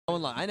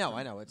Going live. I know.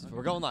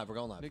 We're going live. We're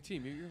going live. Nick T,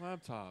 mute your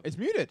laptop. It's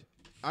muted.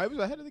 I was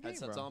ahead of the game,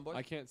 Headsets bro. on, boys?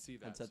 I can't see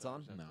that. Headsets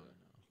on? No.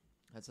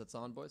 Headsets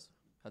on, boys?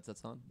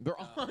 Headsets on? They're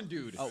on,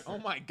 dude. Oh. Oh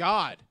my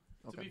God.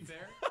 Okay. To be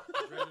fair,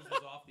 Dredgers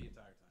was off the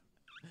entire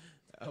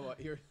time. Oh,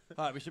 here.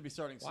 All right, we should be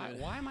starting soon.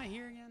 Why am I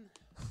here again?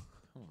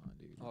 Come on,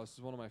 dude. Oh, this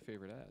is one of my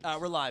favorite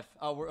ads. We're live.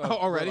 We're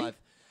already? We're live.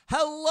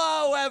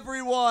 Hello,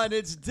 everyone.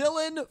 It's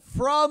Dylan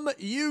from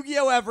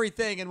Yu-Gi-Oh!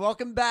 Everything, and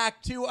welcome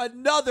back to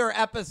another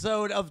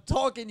episode of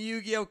Talking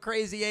Yu-Gi-Oh!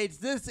 Crazy 8's.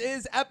 This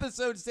is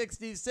episode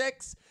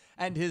 66,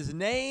 and his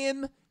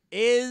name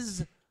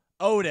is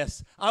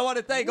OTES. I want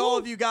to thank all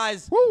of you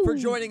guys for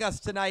joining us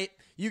tonight.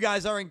 You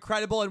guys are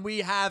incredible, and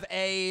we have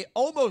a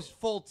almost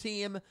full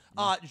team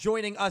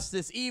joining us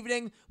this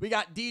evening. We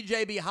got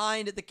DJ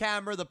behind at the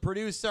camera, the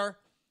producer.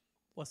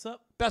 What's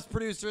up? Best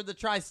producer in the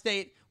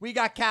Tri-State. We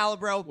got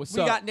Calibro. What's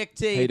we up? got Nick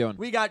T. How you doing?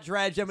 We got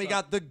Dredge, and we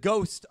got the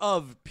ghost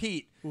of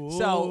Pete.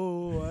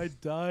 Oh, I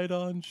died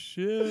on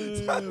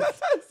shift.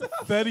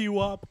 Fetty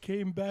Wap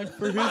came back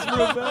for his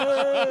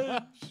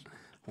revenge.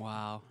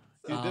 Wow.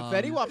 Dude, the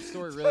Fetty Wap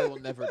story really will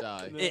never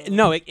die.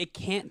 It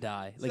can't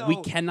die. Like, we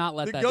So, cannot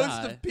let the that ghost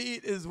die. of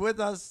Pete is with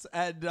us,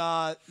 and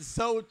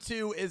so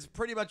too is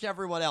pretty much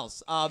everyone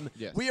else.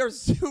 Yes. We are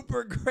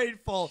super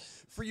grateful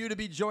for you to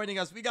be joining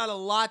us. We got a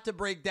lot to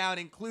break down,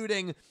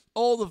 including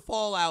all the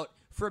fallout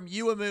from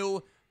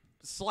UMU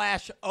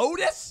 /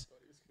 Otis,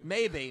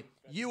 maybe.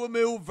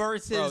 UMU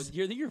versus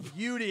Bro, you're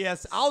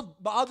UDS.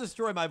 I'll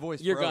destroy my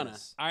voice. you're for gonna.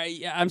 Otis.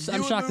 I'm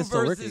shocked it's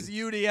still versus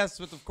working. UDS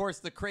with, of course,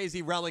 the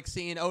crazy relic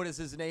scene.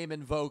 Otis's name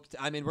invoked.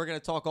 I mean, we're going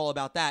to talk all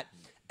about that.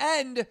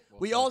 And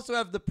we also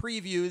have the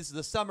previews,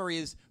 the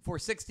summaries for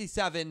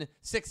 67,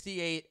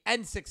 68,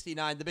 and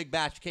 69. The big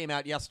batch came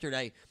out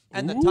yesterday.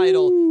 And the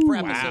title for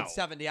episode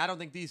 70. I don't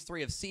think these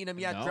three have seen them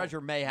yet. No.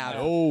 Treasure may have.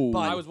 No.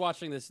 But I was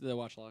watching the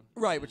watch log.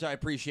 right, which I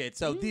appreciate.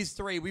 So these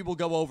three, we will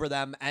go over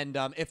them. And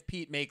if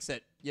Pete makes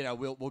it,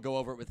 we'll go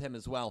over it with him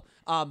as well.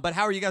 But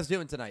how are you guys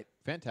doing tonight?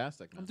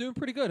 Fantastic. I'm doing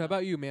pretty good. How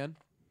about you, man?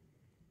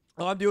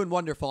 Oh, I'm doing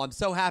wonderful. I'm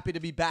so happy to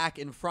be back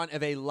in front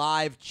of a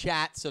live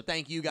chat. So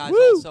thank you guys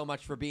all so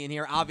much for being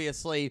here.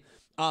 Obviously,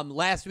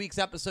 last week's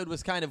episode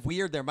was kind of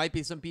weird. There might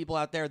be some people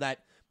out there that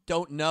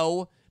don't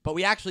know, but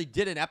we actually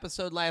did an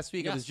episode last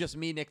week. Yes. It was just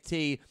me, Nick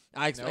T.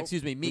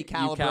 Excuse me, me, You,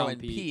 Calibro, Cal, and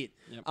Pete.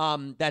 Yep.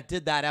 That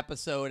did that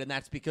episode, and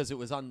that's because it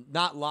was on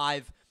not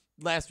live.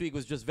 Last week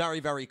was just very,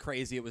 very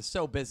crazy. It was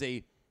so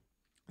busy.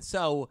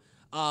 So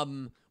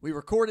we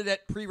recorded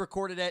it,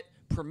 pre-recorded it,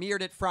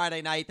 premiered it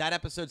Friday night. That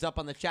episode's up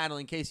on the channel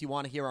in case you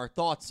want to hear our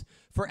thoughts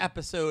for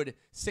episode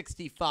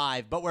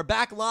 65. But we're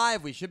back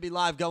live. We should be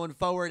live going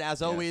forward,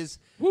 as always,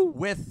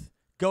 with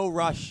Go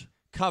Rush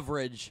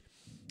coverage.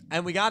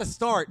 And we got to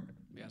start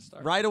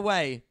right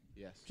away.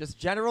 Yes. Just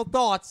general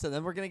thoughts, and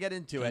then we're going to get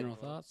into General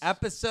it. thoughts?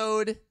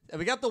 Episode, and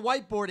we got the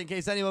whiteboard in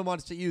case anyone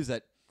wants to use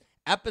it.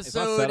 set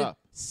Episode up.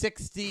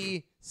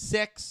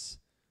 66.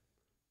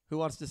 Who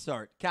wants to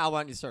start? Cal, why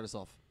don't you start us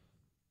off?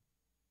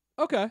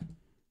 Okay.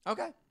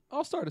 Okay.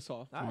 I'll start us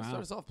off. All right, Wow.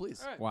 start us off,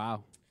 please. All right.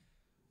 Wow.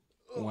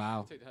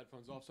 Wow. Take the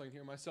headphones off so I can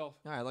hear myself.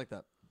 All right, I like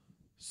that.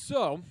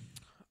 So,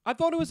 I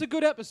thought it was a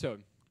good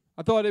episode.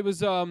 I thought it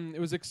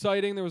was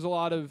exciting. There was a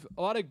lot of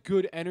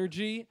good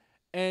energy,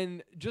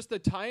 and just the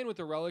tie-in with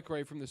the relic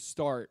right from the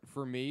start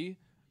for me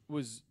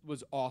was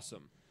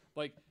awesome.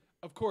 Like,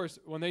 of course,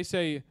 when they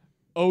say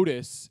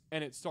Otis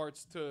and it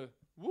starts to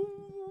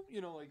woo,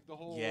 like the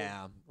whole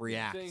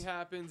react. thing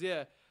happens.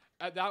 Yeah,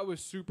 that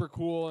was super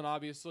cool, and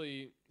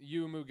obviously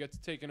Yumu gets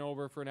taken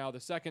over for now the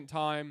second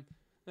time.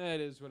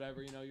 It is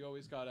whatever, you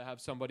always got to have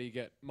somebody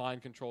get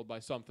mind controlled by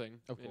something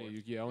in a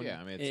Yu-Gi-Oh! And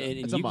Yeah, I mean, In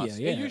it's a Yu-Gi-Oh, must.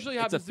 yeah. it usually It's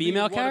a happens to be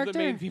female one of the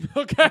main character?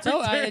 female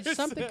characters. It's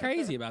something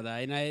crazy about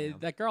that. And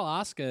that girl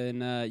Asuka in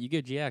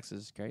Yu-Gi-Oh! GX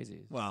is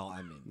crazy. Well,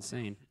 I mean,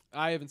 Insane.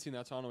 I haven't seen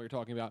that, so I don't know what you're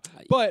talking about.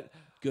 But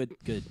Good.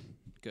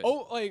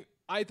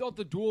 I thought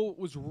the duel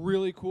was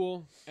really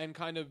cool and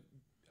kind of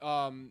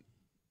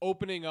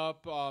opening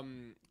up.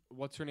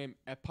 What's her name?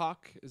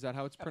 Epoch? Is that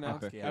how it's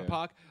pronounced? Epoch, yeah.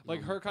 Epoch.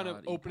 Like Oh her my kind of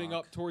God, opening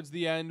Epoch. up towards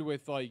the end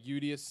with like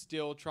Udius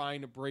still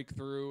trying to break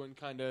through and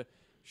kind of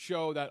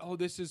show that, oh,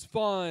 this is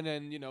fun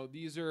and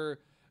these are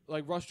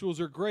like rush duels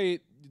are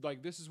great.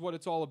 Like this is what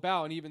it's all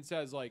about. And he even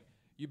says like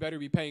you better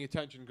be paying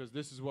attention because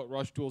this is what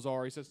rush duels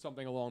are. He says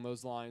something along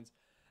those lines.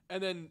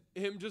 And then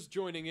him just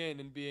joining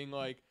in and being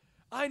like,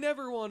 I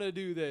never want to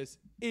do this,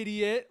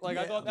 idiot. Like,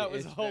 I thought that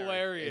was It's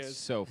hilarious. It's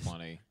so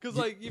funny. Because,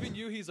 like, even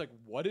he's like,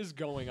 what is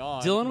going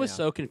on? Dylan was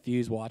so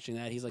confused watching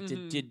that. He's like,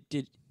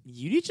 did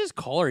you just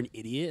call her an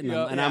idiot? And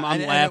Yeah. I'm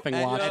laughing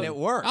watching. and it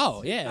worked.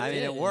 Oh, yeah. I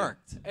mean, it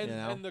worked.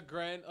 And the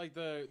grand, like,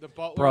 the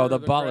butler. Bro, the or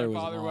butler was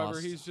grandfather, whoever,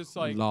 lost. he's just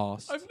like,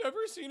 Lost. I've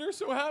never seen her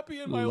so happy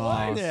in my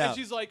Lost. life. Yeah. And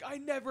she's like, I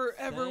never,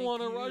 ever Thank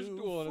want a rush you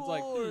duel. And it's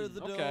like, for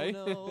the okay.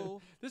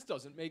 dono. This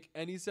doesn't make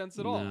any sense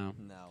at all. No.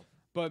 No.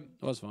 But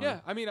It was fun. yeah,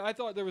 I mean, I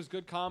thought there was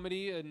good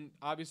comedy, and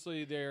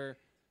obviously they're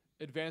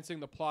advancing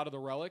the plot of the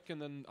relic,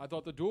 and then I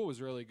thought the duel was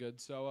really good.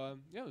 So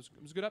yeah, it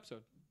was a good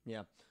episode.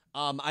 Yeah.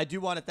 I do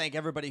want to thank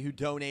everybody who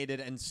donated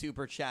and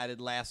super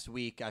chatted last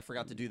week. I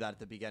forgot to do that at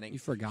the beginning. You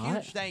forgot?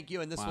 Huge thank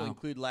you, and this will Wow.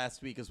 include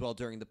last week as well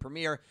during the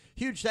premiere.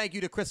 Huge thank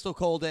you to Crystal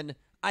Colden,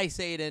 Ice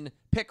Aiden,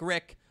 Pick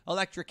Rick,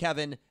 Electric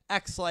Kevin,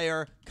 X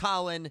Slayer,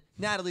 Colin,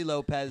 Natalie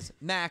Lopez,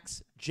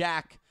 Max,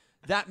 Jack,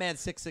 That Man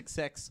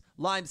 666,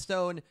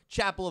 Limestone,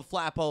 Chapel of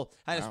Flapple,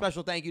 and a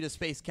special thank you to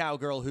Space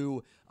Cowgirl,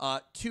 who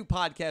 2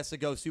 podcasts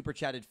ago super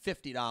chatted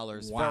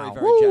 $50. Wow.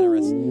 Very, very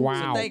generous. So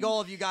Wow. thank all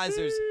of you guys.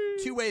 There's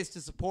 2 ways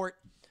to support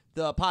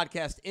the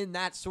podcast in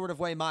that sort of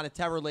way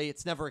monetarily.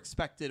 It's never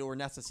expected or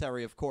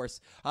necessary, of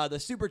course. The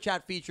super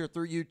chat feature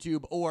through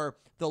YouTube or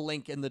the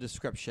link in the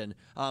description.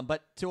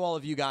 But to all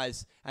of you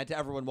guys and to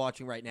everyone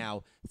watching right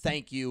now,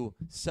 thank you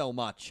so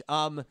much.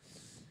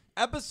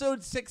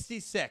 Episode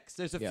 66.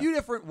 There's a few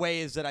different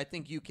ways that I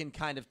think you can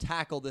kind of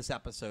tackle this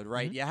episode,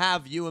 right? You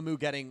have Yuumu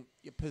getting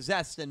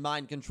possessed and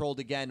mind controlled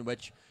again,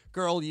 which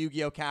girl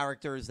Yu-Gi-Oh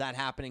characters that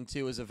happening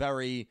to is a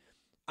very,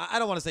 I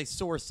don't want to say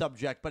sore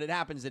subject, but it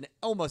happens in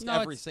almost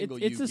every single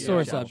it's Yu-Gi-Oh a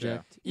sore show.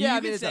 subject. Yeah, You I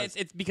mean, could it say does.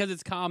 it's because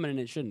it's common and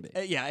it shouldn't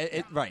be.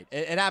 Yeah, right.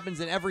 It happens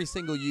in every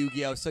single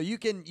Yu-Gi-Oh, so you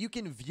can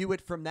view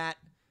it from that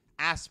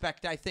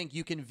aspect. I think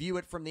you can view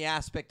it from the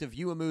aspect of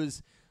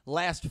Yuumu's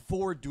last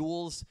 4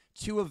 duels.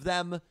 2 of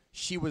them,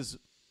 she was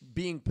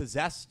being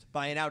possessed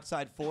by an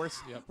outside force,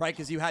 right?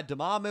 Because you had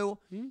Dormammu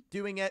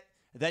doing it.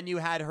 Then you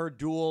had her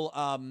duel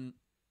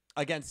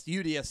against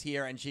Udius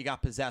here, and she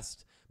got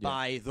possessed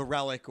by the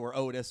Relic or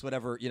OTES,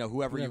 whatever,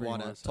 whoever you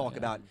want to talk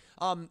about.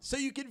 So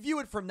you can view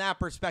it from that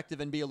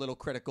perspective and be a little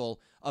critical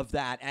of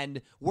that.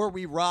 And were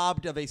we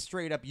robbed of a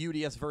straight-up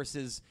Udius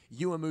versus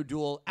Yuumu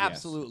duel?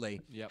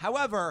 Absolutely. Yep.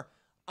 However,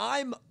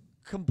 I'm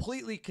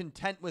completely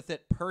content with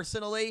it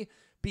personally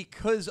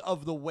because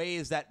of the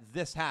ways that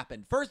this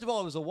happened. First of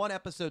all, it was a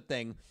 1-episode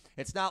thing.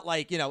 It's not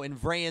like, in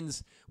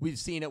Vrains, we've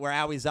seen it where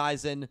Aoi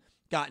Zaizen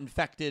got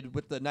infected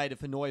with the Night of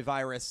Hanoi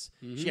virus.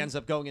 She ends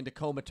up going into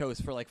comatose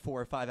for like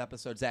 4 or 5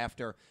 episodes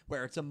after,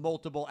 where it's a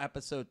multiple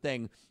episode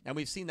thing. And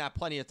we've seen that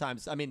plenty of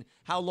times. I mean,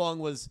 how long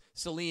was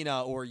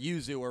Selena or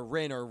Yuzu or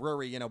Rin or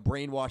Ruri,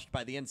 brainwashed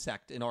by the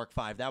insect in Arc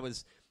 5? That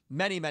was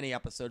many, many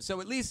episodes.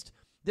 So at least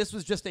this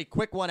was just a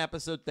quick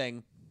 1-episode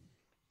thing.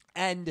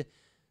 And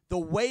the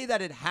way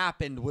that it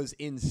happened was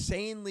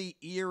insanely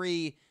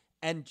eerie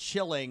and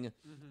chilling.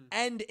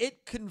 And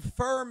it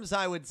confirms,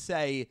 I would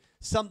say,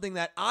 something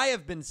that I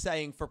have been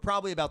saying for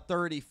probably about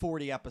 30,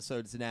 40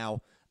 episodes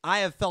now. I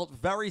have felt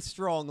very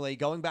strongly,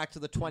 going back to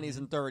the 20s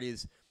and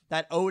 30s,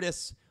 that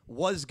OTES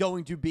was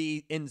going to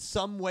be, in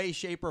some way,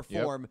 shape, or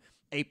form,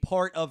 a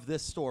part of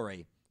this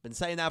story. Been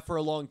saying that for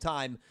a long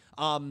time.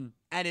 And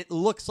it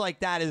looks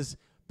like that is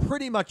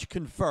pretty much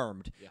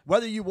confirmed.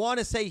 Whether you want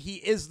to say he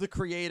is the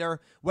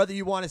creator, whether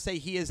you want to say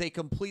he is a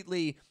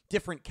completely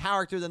different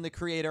character than the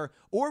creator,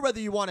 or whether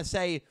you want to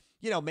say,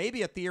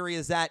 maybe a theory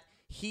is that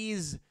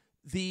he's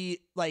the,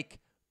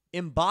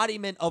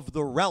 embodiment of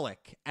the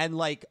Relic, and,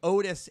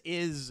 OTES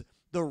is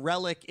the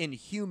Relic in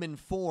human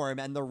form,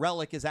 and the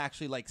Relic is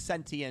actually,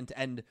 sentient,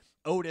 and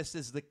OTES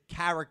is the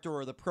character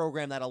or the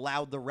program that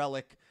allowed the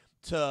Relic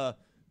to,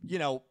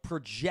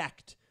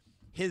 project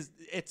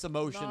its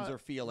emotions or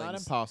feelings. Not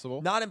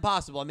impossible. Not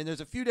impossible. I mean,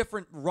 there's a few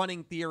different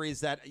running theories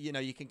that,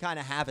 you can kind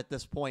of have at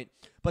this point.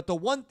 But the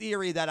one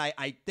theory that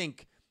I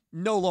think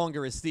no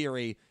longer is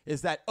theory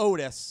is that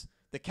OTES,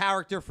 the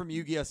character from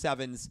Yu-Gi-Oh!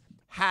 7's,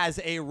 has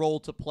a role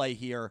to play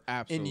here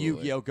in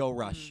Yu-Gi-Oh! Go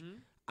Rush.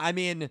 I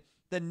mean,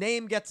 the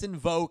name gets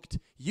invoked.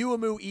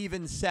 Yuumu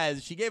even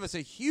says, she gave us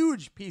a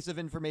huge piece of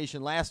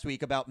information last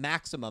week about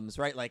maximums,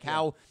 right?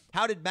 How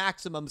did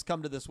maximums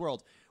come to this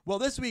world? Well,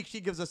 this week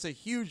she gives us a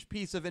huge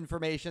piece of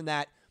information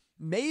that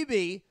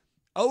maybe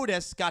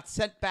OTES got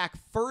sent back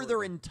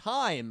further in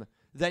time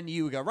than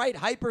Yuga, right?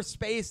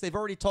 Hyperspace, they've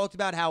already talked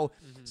about how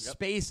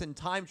space and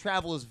time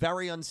travel is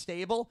very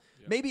unstable.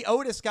 Maybe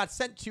OTES got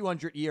sent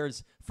 200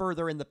 years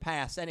further in the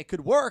past, and it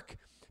could work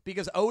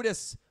because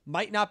OTES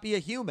might not be a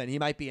human. He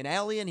might be an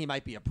alien. He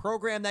might be a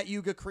program that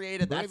Yuga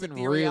created. We don't That's a even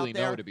theory really out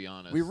there. know, to be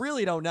honest. We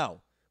really don't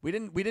know. We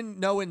didn't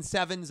know in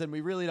 7's, and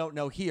we really don't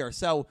know here.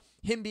 So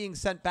him being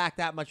sent back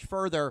that much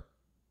further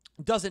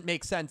doesn't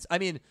make sense. I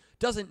mean,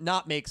 doesn't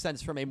not make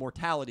sense from a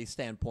mortality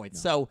standpoint.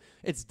 So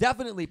it's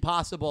definitely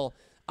possible.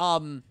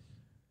 And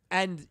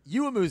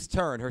Yuumu's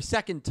turn, her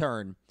second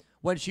turn,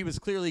 when she was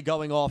clearly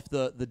going off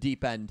the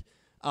deep end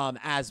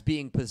as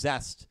being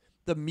possessed,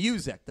 the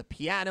music, the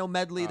piano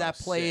medley that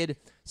played,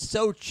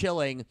 so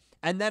chilling.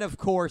 And then, of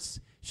course,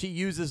 she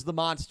uses the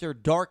monster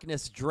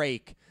Darkness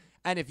Drake.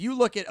 And if you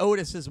look at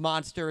OTES's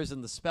monsters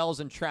and the spells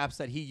and traps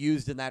that he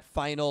used in that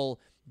final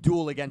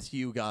duel against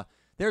Yuga,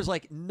 there's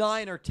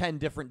 9 or 10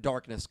 different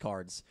Darkness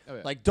cards.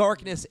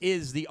 Darkness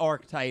is the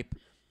archetype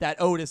that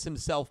OTES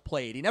himself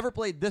played. He never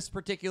played this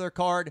particular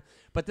card,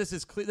 but this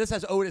has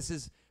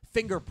OTES's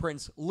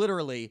fingerprints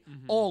literally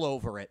all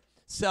over it.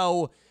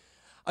 So,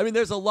 I mean,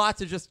 there's a lot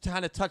to just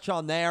kind of touch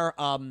on there.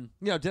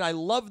 Did I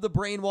love the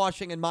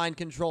brainwashing and mind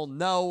control?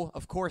 No,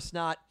 of course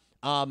not.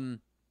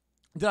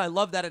 Did I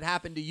love that it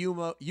happened to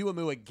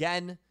Yuumu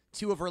again?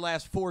 2 of her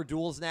last 4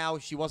 duels now.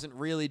 She wasn't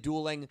really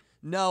dueling.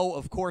 No,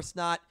 of course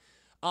not.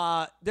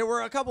 there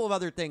were a couple of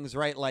other things,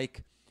 right?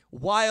 Like,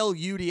 while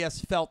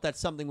UDS felt that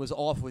something was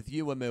off with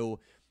Uemu,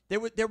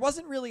 there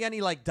wasn't really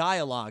any, like,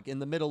 dialogue in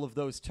the middle of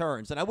those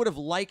turns. And I would have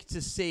liked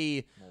to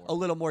see a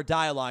little more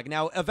dialogue.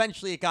 Now,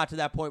 eventually it got to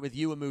that point with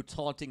Uemu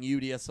taunting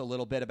UDS a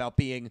little bit about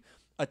being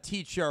a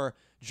teacher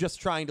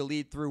just trying to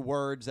lead through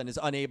words and is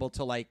unable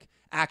to, like,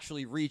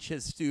 actually reach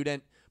his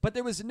student. But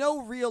there was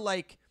no real,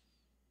 like,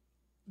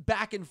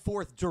 back and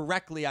forth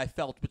directly, I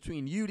felt,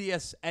 between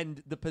UDS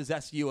and the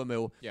possessed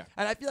Uemu. Yeah.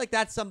 And I feel like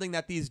that's something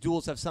that these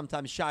duels have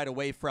sometimes shied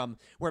away from,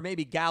 where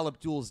maybe Gallop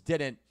duels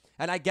didn't.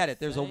 And I get it.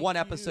 There's a 1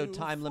 episode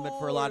time limit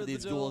for a lot of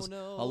these duels.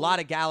 A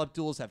lot of Gallop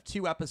duels have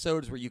 2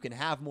 episodes where you can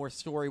have more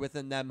story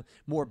within them,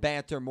 more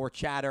banter, more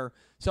chatter.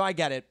 So I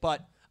get it.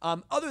 But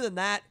other than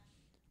that,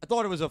 I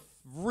thought it was a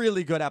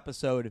really good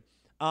episode.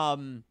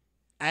 And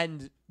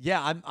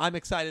yeah, I'm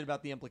excited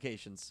about the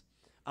implications.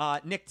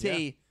 Nick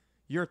T,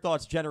 your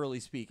thoughts generally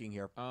speaking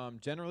here.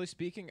 Generally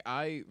speaking,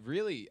 I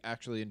really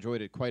actually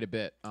enjoyed it quite a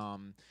bit.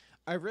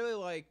 I really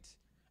liked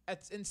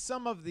in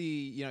some of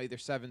the either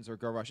 7s or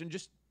Go Rush and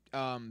just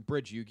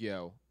Bridge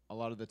Yu-Gi-Oh! A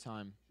lot of the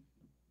time.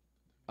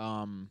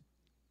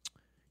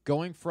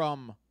 Going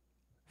from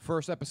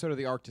first episode of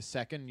the arc to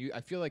second, I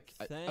feel like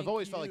I've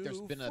always felt like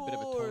there's been a bit of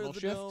a tonal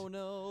shift.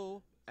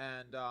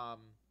 And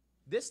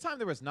this time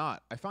there was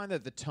not. I find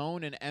that the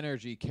tone and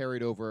energy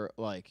carried over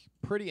like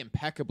pretty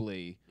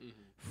impeccably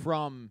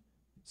from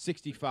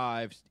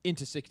 65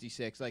 into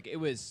 66. Like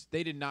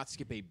they did not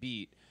skip a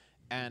beat,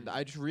 and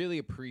I just really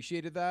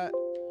appreciated that.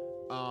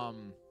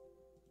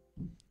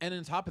 And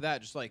on top of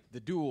that, just like the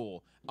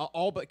duel,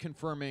 all but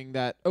confirming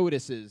that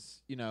Otis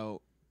is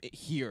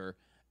here.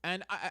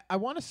 And I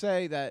want to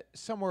say that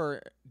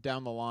somewhere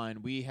down the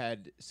line we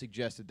had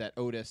suggested that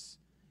Otis,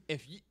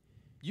 if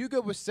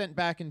Yuga was sent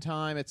back in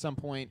time at some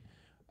point,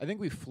 I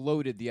think we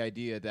floated the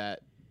idea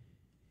that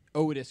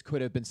Otis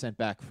could have been sent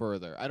back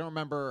further. I don't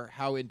remember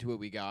how into it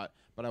we got,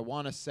 but I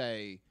want to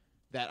say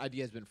that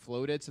idea has been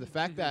floated. So the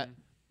fact that,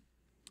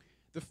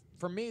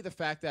 for me, the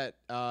fact that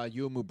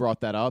Uemu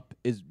brought that up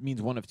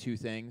means one of 2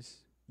 things.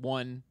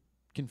 1,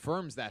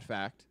 confirms that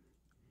fact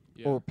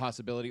or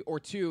possibility, or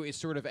 2, is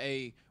sort of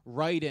a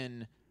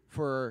write-in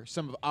for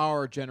some of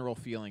our general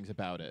feelings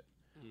about it,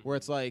 where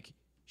it's like,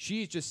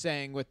 she's just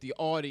saying what the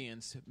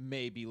audience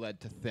may be led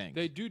to think.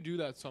 They do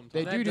that sometimes.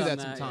 They do that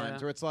that,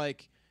 sometimes, where it's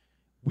like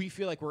we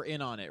feel like we're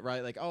in on it,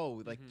 right? Like,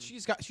 oh, like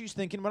she's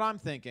thinking what I'm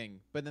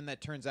thinking, but then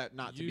that turns out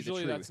not to be the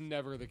Usually truth. that's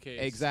never the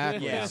case.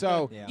 Exactly. Yeah.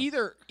 So Yeah.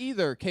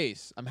 either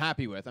case, I'm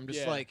happy with. I'm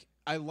just Yeah. like,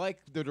 I like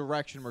the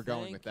direction we're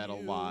going with that a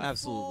lot.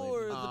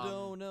 Absolutely.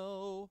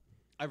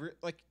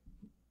 Like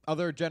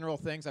other general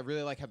things. I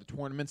really like how the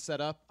tournament's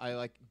set up. I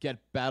like get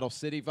Battle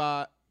City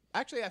vibe.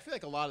 Actually, I feel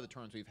like a lot of the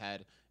tournaments we've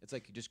had, it's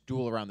like you just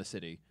duel around the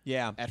city.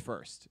 Yeah. At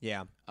first.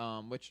 Yeah.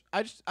 Which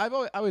I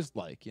always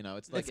like.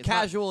 It's like It's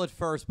casual at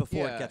first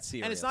before yeah, it gets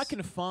serious. and it's not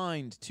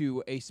confined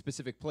to a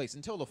specific place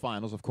until the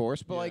finals, of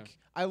course. But Yeah.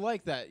 I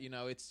like that.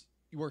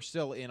 We're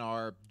still in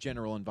our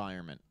general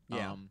environment.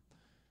 Yeah.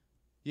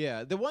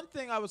 Yeah. The one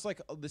thing I was like,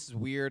 oh, this is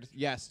weird.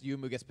 Yes,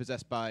 Yumu gets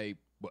possessed by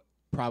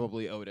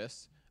probably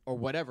Otis or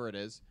whatever it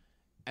is,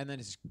 and then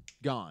it's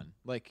gone.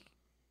 Like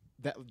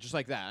that, just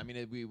like that. I mean,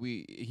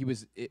 he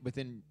was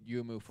within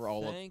Yumu for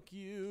all of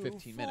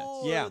 15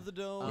 minutes. Yeah.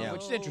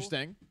 Which is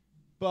interesting,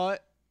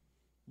 but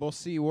we'll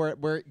see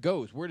where it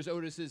goes. Where does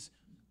Otis's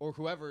or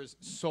whoever's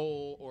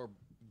soul or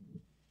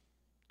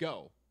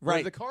go? Where do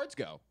Right. the cards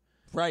go?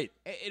 Right.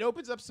 It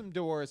opens up some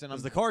doors, and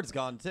Because the card's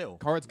gone, too.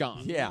 card's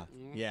gone. Yeah.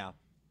 Yeah.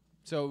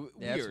 So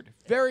Yeah, it's weird,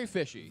 very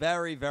fishy.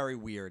 Very, very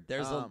weird.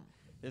 There's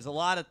a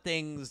lot of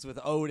things with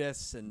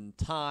Otis and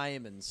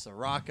Time and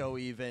Sirocco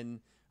even.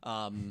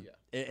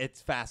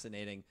 It's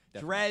fascinating.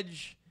 Definitely.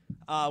 Dredge,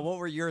 what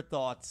were your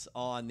thoughts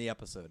on the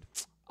episode?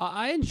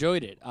 I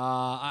enjoyed it.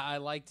 I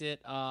liked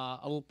it.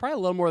 Probably a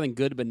little more than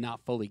good, but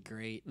not fully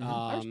great.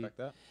 I respect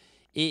that.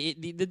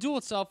 The duel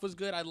itself was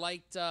good. I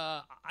liked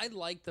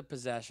the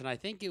possession. I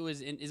think it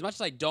was as much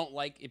as I don't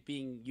like it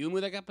being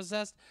Yumu that got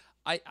possessed.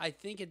 I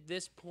think at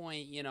this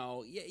point,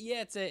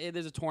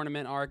 there's a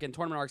tournament arc, and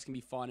tournament arcs can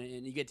be fun,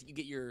 and you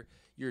get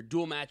your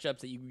dual matchups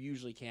that you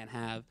usually can't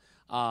have.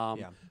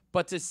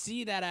 But to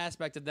see that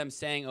aspect of them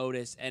saying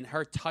Otis and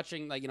her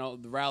touching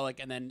the relic,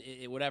 and then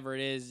whatever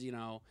it is,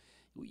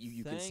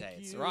 you can say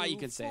it's right, you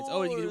can say it's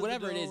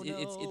whatever it is.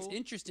 It's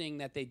interesting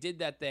that they did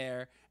that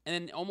there, and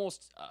then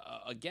almost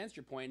against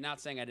your point, not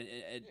saying I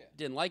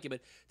didn't like it, but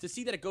to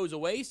see that it goes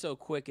away so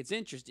quick, it's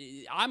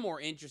interesting. I'm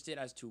more interested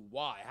as to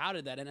why. How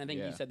did that? And I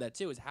think you said that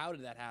too. Is how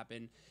did that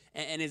happen?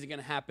 And is it going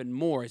to happen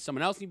more? Is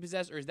someone else being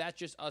possessed, or is that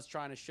just us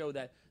trying to show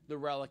that the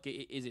relic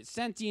is it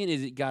sentient?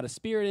 Is it got a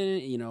spirit in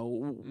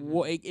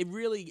it? It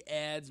really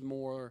adds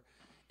more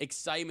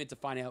excitement to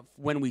find out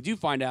when we do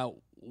find out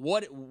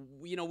what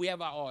we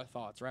have our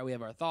thoughts, right? We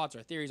have our thoughts,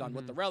 our theories on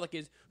what the relic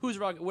is, who's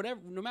the relic, whatever.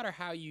 No matter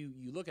how you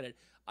look at it,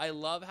 I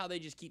love how they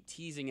just keep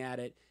teasing at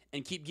it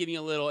and keep giving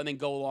a little, and then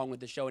go along with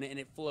the show, and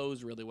it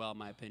flows really well, in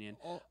my opinion.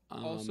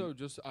 Also,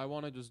 I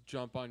want to just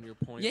jump on your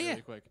point Yeah, really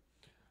yeah. quick.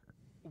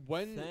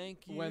 when Thank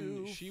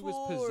when you she was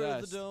for the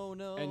possessed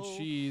dono. and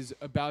she's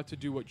about to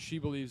do what she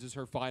believes is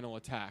her final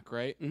attack,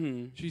 right?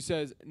 Mm-hmm. She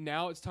says,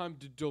 "Now it's time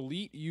to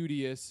delete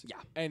Udius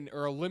Yeah.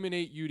 or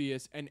eliminate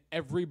Udius and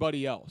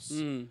everybody else."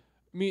 Mm.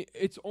 I mean,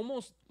 it's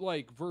almost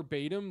like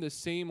verbatim the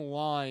same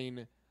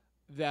line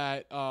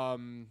that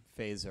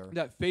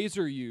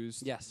Phaser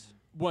used Yes.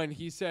 when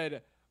he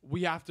said,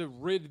 "We have to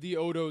rid the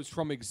Odos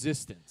from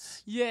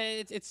existence." Yeah,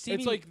 it's seeming,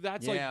 It's like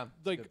that's Yeah,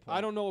 like good I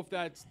point. don't know if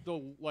that's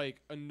the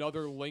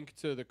another link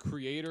to the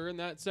creator in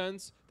that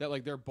sense, that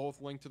like they're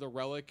both linked to the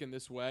relic in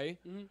this way.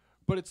 Mhm.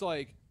 But it's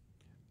like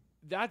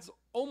that's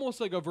almost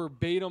like a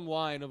verbatim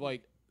line of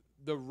like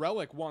the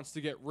relic wants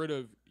to get rid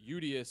of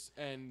Udius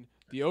and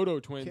the Odo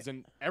twins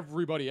and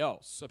everybody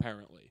else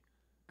apparently.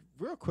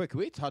 Real quick, can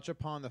we touch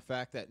upon the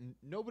fact that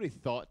nobody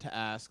thought to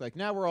ask, like,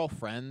 now we're all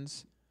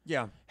friends.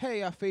 Yeah.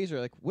 Hey, Phaser,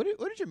 like, what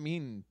did you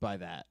mean by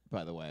that,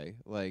 by the way?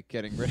 Like,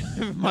 getting rid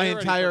of my already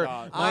entire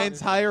forgot.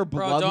 entire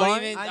bro, don't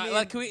bloodline? even. I mean,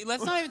 like,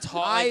 let's not even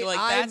talk. Like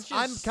that's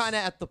I'm just. kind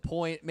of at the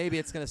point. Maybe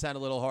it's going to sound a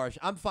little harsh.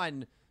 I'm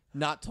fine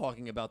not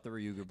talking about the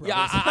Ryuga brothers.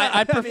 Yeah,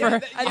 I prefer.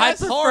 I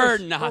that's prefer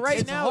harsh, not. But right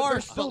It's now,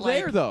 harsh, they're still but,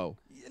 like, there, though.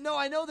 No,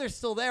 I know they're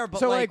still there, but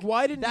So, like,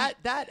 why didn't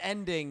that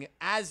ending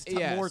as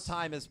Yes. more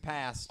time has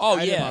passed? Oh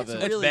I didn't yeah, love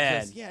it's, it. it's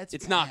bad. Just, yeah,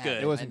 it's not bad.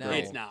 good. It wasn't I know.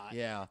 great. It's not.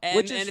 Yeah. and,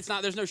 Which is- and it's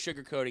not. There's no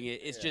sugarcoating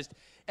it. It's just.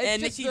 It's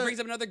and just he the- brings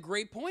up another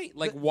great point.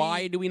 Like, the-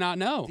 why do we not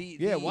know?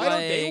 Yeah, why don't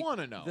they like, want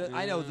to know?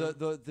 I know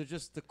the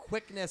just the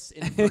quickness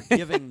in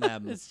forgiving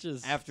them It's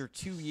just- after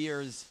 2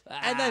 years,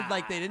 and then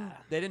like they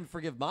didn't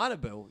forgive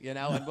Manabu, you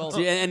know, and well,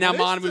 See, and now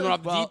Well, Monabu went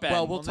off the well, deep end.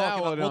 well, we'll Well, talk now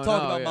about I we'll don't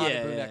talk know, about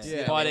yeah. Manabu Yeah, next yeah,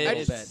 year, but a it-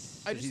 little it's- bit.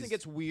 I just He's- think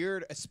it's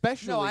weird,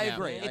 especially No, I now.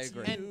 agree. I It's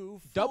agree.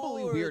 and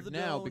doubly weird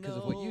now because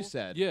of what you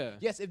said. Yeah.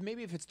 Yes,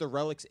 maybe if it's the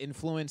relic's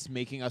influence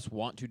making us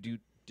want to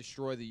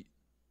destroy the.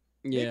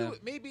 yeah.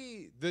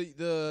 Maybe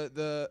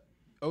the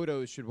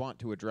Odos should want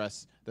to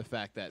address the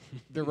fact that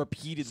they're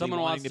repeatedly Someone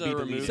wanting wants to to be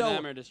remove deleted. So-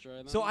 them or destroy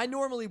them. So I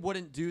normally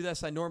wouldn't do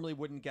this. I normally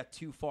wouldn't get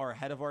too far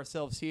ahead of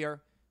ourselves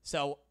here.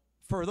 So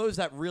for those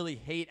that really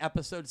hate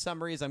episode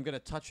summaries, I'm going to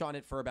touch on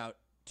it for about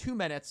 2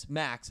 minutes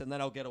max, and then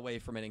I'll get away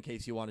from it in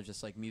case you want to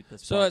just like mute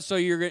this. part. So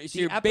you're The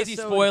you're busy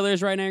episode-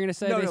 spoilers right now. You're gonna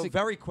say no, basically?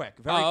 very quick,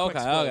 very Oh, quick.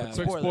 okay, spoilers. okay.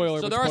 Quick spoiler.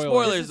 So with there are This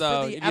spoilers is for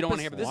though. the If you don't want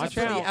to hear This about is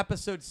the for Watch the out.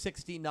 episode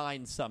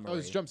 69 summary. Oh,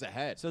 this jumps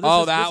ahead. So Oh,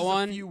 this that is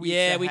one? A few weeks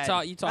Yeah, ahead.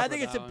 you talked I think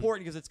about it's that one.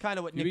 important because it's kind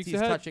of what Few Nick weeks T's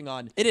ahead? touching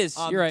on. It is.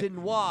 You're right.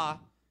 Denois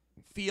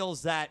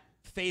feels that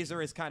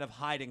Phaser is kind of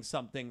hiding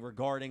something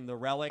regarding the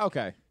relic.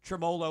 Okay.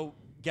 Tremolo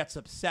gets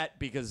upset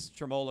because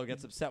Tremolo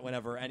gets upset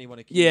whenever anyone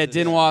accuses Yeah,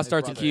 Denois his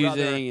starts brother.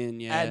 accusing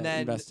and yeah, and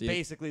then investigate.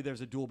 basically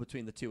there's a duel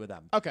between the two of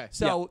them. Okay.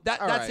 So Yeah. All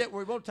that's right. it.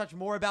 We won't touch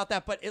more about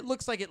that, but it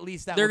looks like at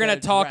least that They're we're gonna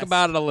talk address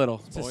about it a little.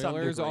 to some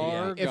Spoilers degree,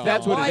 yeah. are If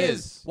that's what why it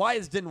is why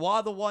is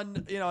Denois the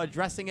one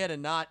addressing it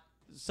and not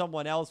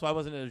someone else? Why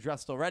wasn't it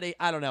addressed already?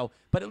 I don't know,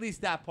 but at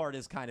least that part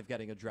is kind of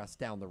getting addressed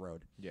down the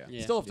road. Yeah.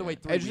 Yeah. Still have to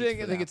wait 3 I weeks. just think,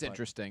 for I think that, it's but-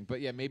 interesting,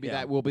 but yeah, maybe Yeah.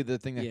 that will be the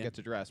thing that Yeah. gets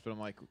addressed. But I'm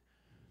like,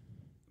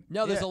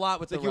 No, there's yeah, a lot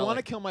with it's like the you want to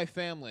relic. kill my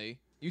family.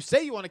 You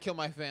say you want to kill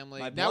my family.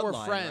 My Now we're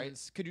bloodline,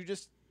 friends. right? Could you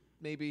just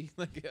maybe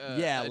like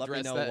Yeah, let me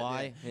address know that?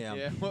 why. Yeah.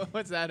 Yeah.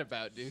 What's that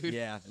about, dude?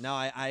 Yeah, no,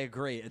 I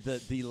agree.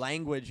 The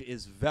language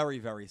is very,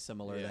 very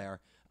similar Yeah. there.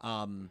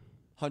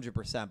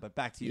 100%. But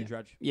back to you,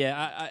 Dredge.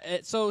 Yeah.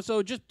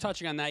 So just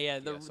touching on that. Yeah.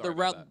 sorry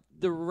about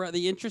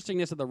The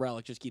interestingness of the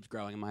relic just keeps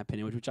growing, in my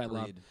opinion, which I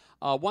Agreed.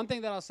 love. One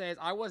thing that I'll say is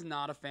I was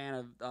not a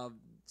fan of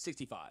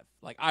 65.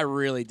 Like I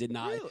really did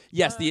not. Really?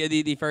 Yes,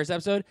 the first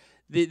episode,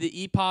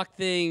 the Epoch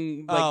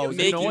thing, like Oh, it was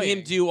making him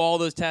annoying. do all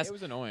those tests. It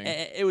was annoying.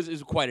 It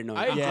was quite annoying.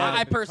 I I, enjoyed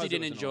I it personally because it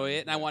didn't was enjoy annoying.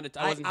 it, and I wasn't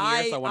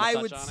here, so I wanted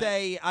to touch on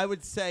it. I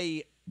would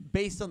say,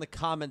 based on the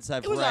comments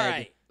I've It was read,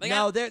 alright. Like,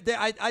 no,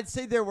 I'd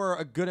say there were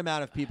a good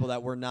amount of people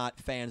that were not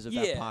fans of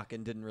Yeah. Epoch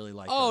and didn't really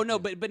like. Oh her. no,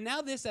 but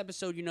now this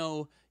episode,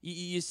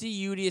 you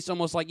see Udius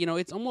almost like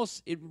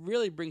it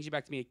really brings you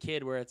back to me a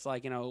kid where it's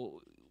like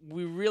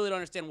we really don't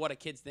understand what a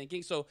kid's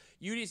thinking. So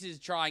Udius is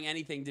trying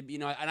anything to be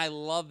and I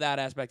love that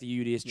aspect of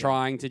Udius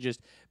trying to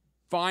just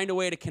find a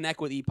way to connect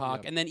with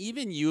Epoch, and then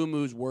even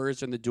Yuumu's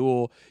words in the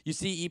duel, you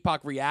see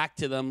Epoch react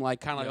to them like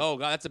kind of like, oh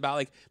god, that's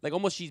about like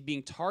almost she's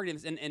being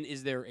targeted. And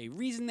is there a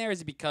reason there?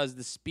 Is it because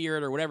the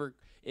spirit or whatever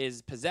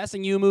is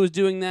possessing Yuumu is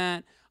doing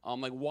that?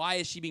 Like why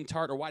is she being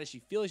targeted, or why does she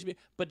feel like she?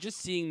 But just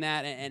seeing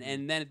that,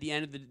 and then at the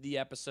end of the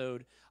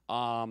episode,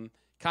 kind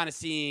of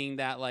seeing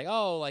that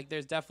like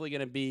there's definitely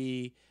gonna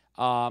be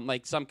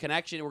like some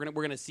connection. We're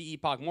gonna see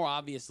Epoch more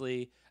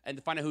obviously, and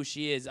to find out who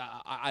she is,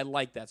 I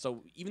like that.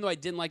 So even though I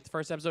didn't like the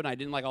first episode and I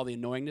didn't like all the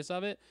annoyingness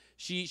of it,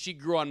 she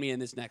grew on me in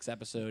this next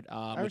episode,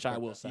 which I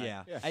will say.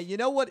 Yeah. And you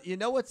know what? You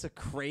know what's a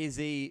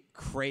crazy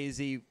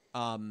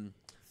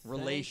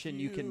relation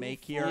you can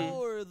make here?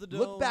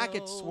 Look back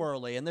at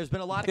Swirly, and there's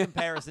been a lot of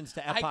comparisons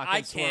to Epoch I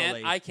and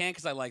Swirly. can't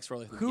because I like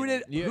Swirly. from the Who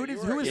beginning. did? Who did?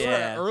 you Who were was? an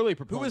Yeah. early Who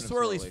proponent was of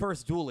Swirly's Swirly.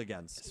 first duel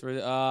against?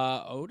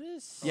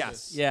 Otis?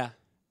 Yes. Yeah.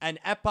 And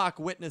Epoch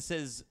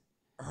witnesses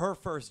her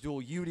first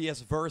duel,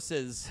 UDS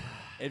versus,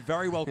 it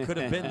very well could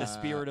have been the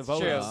Spirit of It's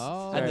true. Otis.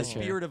 Oh. And the Very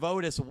true. Spirit of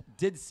Otis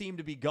did seem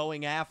to be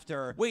going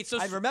after. Wait, so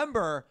I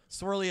remember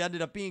Swirly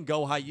ended up being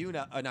Go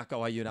Hyuna, not Go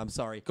Hyuna, I'm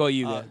sorry. Go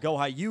Hyuga. Go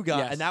Hyuga,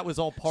 Yes. and that was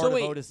all part So of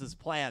wait, Otis's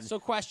plan. So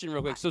question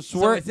real quick. So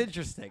So it's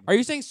interesting. are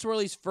you saying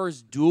Swirly's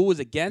first duel was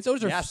against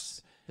Otis? Or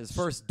Yes. His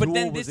first but duel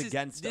then was this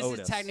against is, Otis. This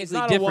is technically It's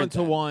not a different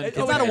then. one-to-one. It's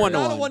Oh, not a it's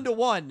one-to-one. Not a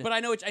one-to-one. But I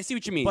know I see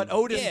what you mean. But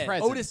Otis, Yeah.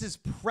 presence. Otis's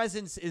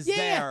presence is Yeah.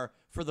 there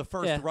for the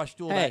first Yeah. rush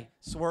duel Hey.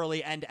 that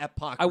Swirly and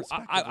Epoch I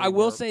respectively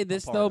will were say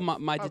this a part though,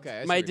 of. my Okay,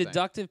 I see my what you're saying.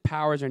 deductive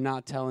powers are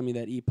not telling me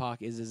that Epoch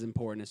is as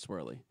important as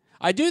Swirly.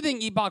 I do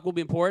think Epoch will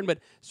be important, but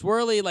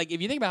Swirly, like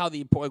if you think about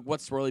how what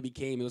Swirly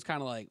became, it was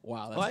kind of like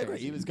wow. That's Oh, I agree.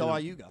 crazy, He was you Go know?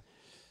 Hyuga.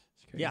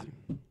 It's crazy. Yeah.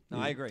 No,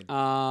 I agree. But I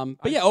yeah, still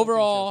think she has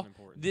overall, an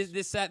importance.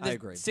 this set, I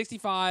agree.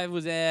 65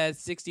 was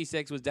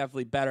 66 was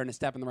definitely better and a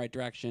step in the right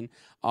direction.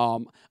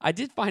 I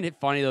did find it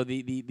funny though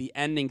the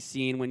ending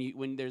scene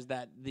when there's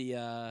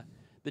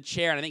the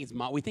chair, and I think it's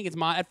we think it's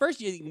at first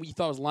you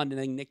thought it was London.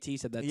 I think Nick T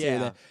said that Yeah.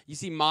 too. That you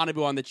see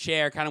Manabu on the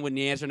chair, kind of with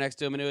the answer next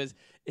to him, and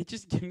it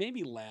just made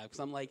me laugh because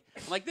I'm like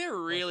they're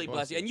really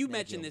bless you. And you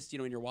mentioned this,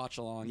 in your watch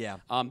along. Yeah.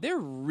 They're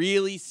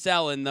really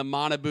selling the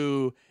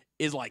Manabu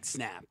is like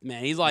snapped,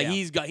 man. He's like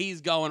Yeah.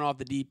 he's going off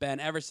the deep end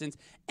ever since,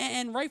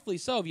 and rightfully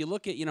so. If you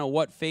look at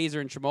what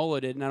Phaser and Tremolo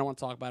did, and I don't want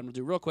to talk about them, we'll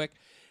do real quick.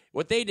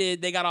 What they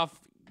did, they got off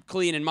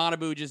clean, and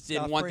Manabu just did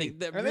one Scot-free. thing.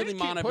 That And really they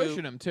just keep Manabu,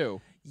 pushing him too.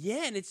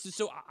 yeah, and it's just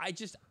so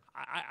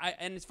I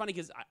and it's funny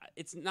because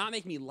it's not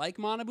making me like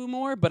Manabu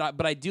more,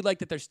 but I do like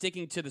that they're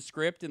sticking to the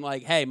script and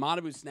like, hey,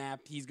 Manabu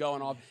snapped, he's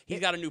going off, he's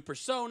got a new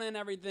persona and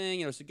everything,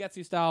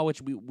 Sugetsu style,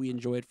 which we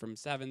enjoyed from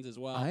Sevens as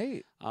well.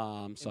 I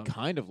So am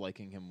kind of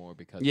liking him more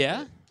because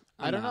yeah, of it.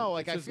 I don't know.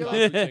 Like I It's feel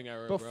his like Naruto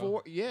era, bro.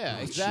 before, yeah,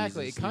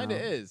 exactly. Jesus, it kind of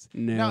no. is.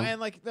 No. and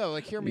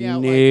like hear me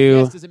out. No. Like,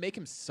 yes, does it make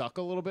him suck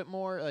a little bit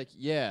more? Like,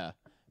 yeah,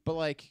 but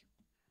like,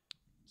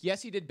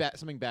 yes, he did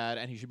something bad,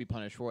 and he should be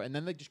punished for it. And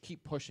then they just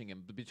keep pushing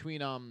him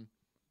between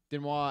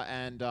Denois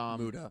and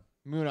Muda.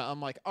 Muna. I'm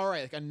like, all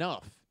right, like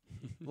enough.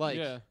 Like,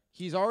 Yeah.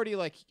 he's already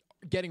like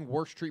getting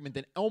worse treatment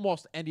than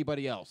almost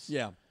anybody else.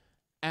 Yeah.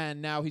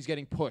 And now he's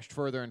getting pushed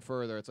further and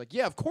further. It's like,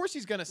 yeah, of course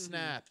he's gonna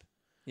snap.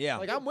 Yeah.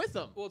 Like I'm with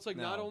him. Well, it's like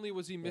not No. only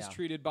was he Yeah.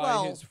 mistreated by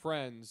Well- his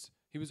friends,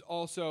 he was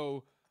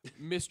also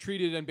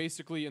mistreated and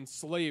basically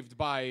enslaved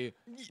by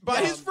By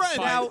his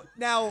friend.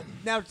 Now,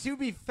 to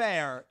be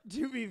fair,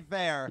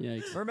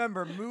 Yikes.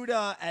 remember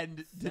Muda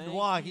and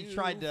Denois, he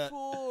tried to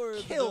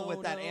kill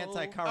with that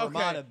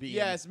anti-Karamata Okay, beam.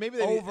 yes, maybe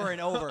they over and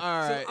over.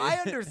 All So right. I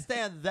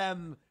understand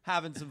them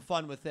having some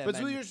fun with him. But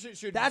and Zuijo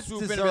should that's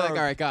swoop in and be like, deserved.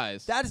 all right,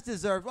 guys. That's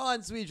deserved. Well,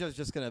 and Zuijo's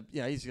just gonna,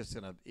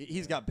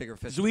 he's got bigger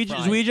fish. to Zuijo fry.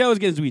 Zuijo is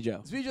getting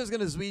Zuijo. Zuijo's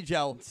gonna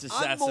Zuijo. It's just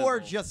I'm that more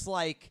simple. just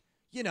like,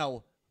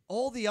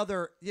 all the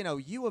other,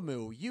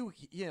 Uemu,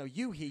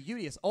 Yuhi,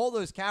 Udius, all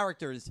those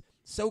characters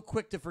so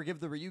quick to forgive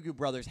the Ryugu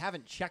brothers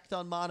haven't checked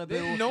on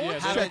Manabu. No Yeah,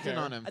 one's they don't checking care.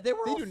 on him. They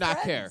were all do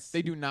not care. friends.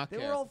 They do not They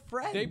care. were all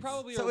friends. They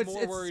probably So are it's-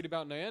 more it's- worried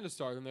about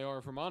Nyandastar than they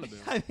are for Manabu.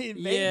 I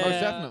mean, maybe. Yeah, Most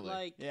definitely.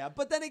 Like, Yeah,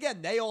 but then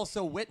again, they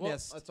also well,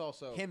 witnessed that's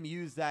also him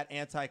use that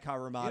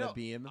anti-Karamata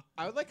beam.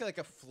 I would like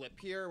a flip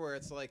here where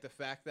it's like the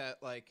fact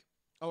that like,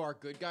 oh, our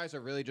good guys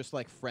are really just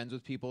like friends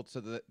with people so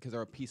that because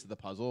they're a piece of the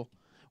puzzle.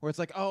 Where it's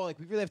like, oh, like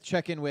we really have to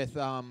check in with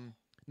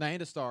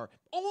Nyandastar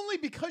only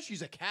because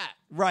she's a cat.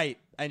 Right,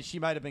 and she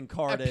might have been A,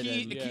 carded.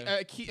 pe- and-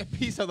 a, key- Yeah. a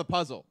piece of the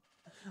puzzle.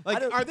 Like,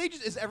 don't- are they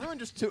just? Is everyone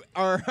just to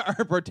our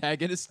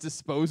protagonist's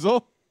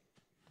disposal?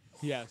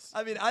 Yes.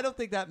 I mean, I don't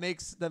think that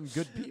makes them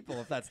good people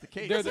if that's the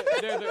case. They're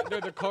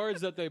the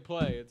cards that they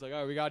play. It's like,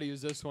 oh, we got to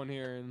use this one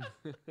here. And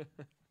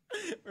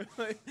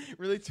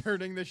really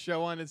turning the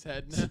show on its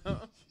head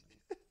now.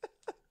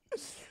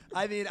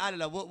 I mean, I don't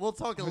know. We'll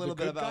talk a Are little the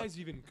bit good about. guys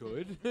even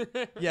good?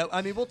 Yeah,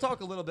 I mean, we'll talk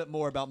a little bit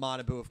more about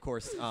Manabu, of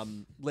course,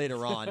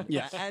 later on.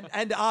 Yeah.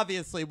 and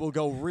obviously we'll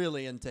go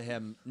really into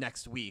him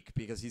next week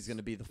because he's going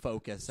to be the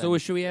focus. so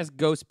And should we ask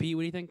Ghost Pete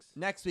what he thinks?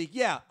 next week,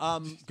 yeah,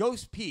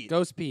 Ghost Pete.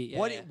 Ghost Pete. Yeah,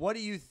 what yeah. what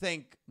do you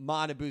think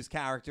Manabu's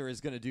character is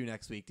going to do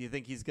next week? Do you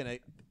think he's going to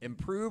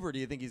improve, or do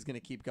you think he's going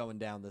to keep going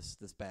down this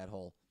bad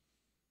hole?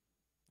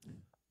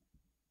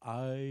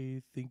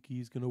 I think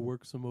he's gonna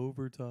work some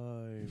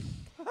overtime.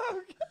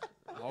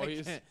 Oh,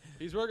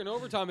 he's working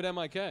overtime at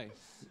MIK.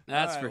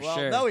 That's All right, for well,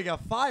 sure. No, he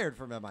got fired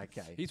from MIK.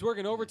 He's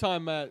working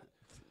overtime at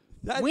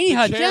We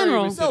had chair he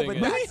General. was No,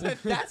 sitting but in.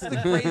 that's the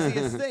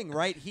craziest thing,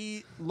 right?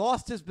 He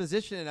lost his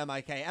position in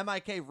MIK.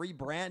 MIK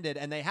rebranded,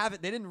 and they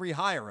didn't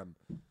rehire him.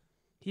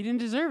 He didn't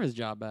deserve his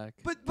job back.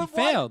 But he why?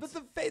 failed.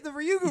 But the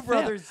Ryugu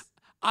brothers.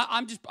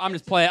 I'm just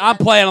playing. I'm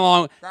playing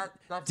along.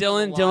 That's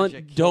Dylan, where the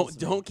logic kills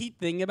me. don't keep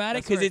thinking about it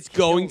That's because where it it's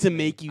going kills to me.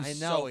 make you I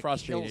know, so it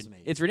frustrated. kills me.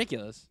 It's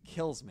ridiculous.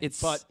 kills me.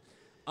 It's but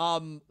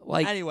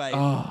like anyway,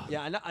 ugh.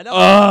 yeah.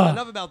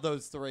 Enough about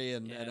those three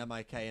and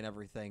MIK and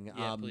everything.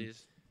 Yeah,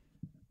 please.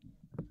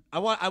 I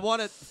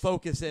want to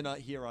focus in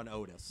here on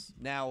Otis.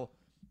 Now,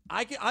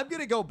 I'm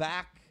gonna go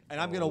back and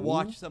I'm gonna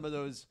watch some of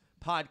those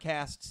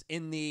podcasts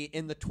in the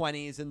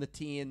 20s, in the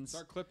teens.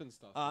 start clipping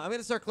stuff. I'm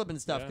gonna start clipping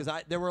stuff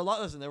because there were a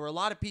lot. Listen, there were a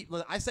lot of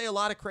people. I say a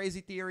lot of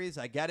crazy theories.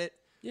 I get it.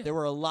 Yeah. There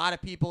were a lot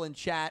of people in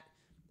chat.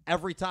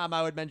 Every time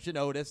I would mention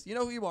Otis, you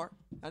know who you are,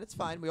 and it's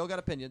fine. We all got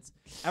opinions.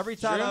 Every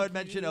time I would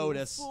mention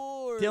Otis,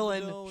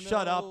 Dylan,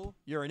 shut up.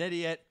 You're an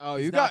idiot. Oh,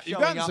 He's you not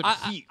got showing some up.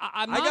 heat.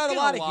 I'm I not got a gonna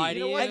lot of lie heat.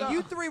 to you. And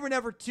you three were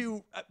never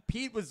too.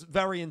 Pete was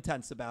very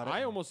intense about it.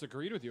 I almost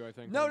agreed with you. I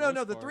think. No. for the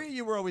most The part. three of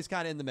you were always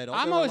kind of in the middle.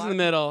 I'm There were a always lot in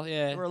the of middle.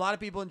 There Yeah. were a lot of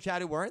people in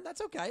chat who weren't.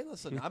 That's okay.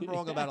 Listen, I'm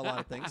wrong about a lot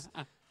of things.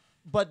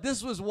 But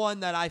this was one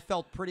that I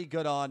felt pretty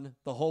good on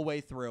the whole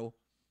way through.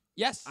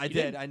 Yes, I you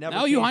did. I never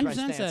No, you changed my 100%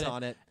 stance said it.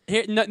 on it.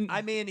 Here, no,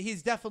 I mean,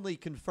 he's definitely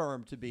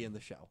confirmed to be in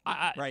the show.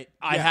 right?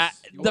 The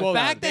Well,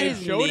 fact that they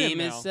his showed him name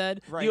is now.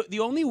 said, Right.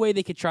 the only way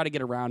they could try to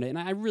get around it, and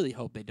I really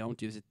hope they don't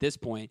do this at this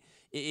point,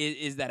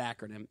 is that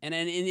acronym. And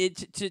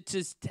it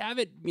to have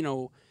it,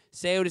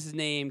 say Otis's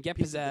name, get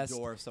Piece of the possessed,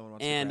 door if someone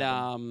wants to and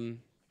grab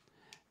him.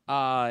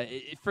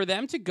 for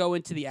them to go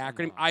into the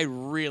acronym, I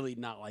really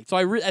not like. So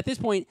at this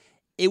point,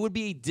 it would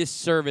be a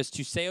disservice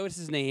to say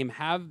Otis's name,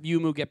 have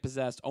Yumu get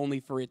possessed, only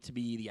for it to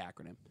be the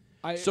acronym.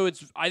 I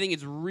think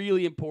it's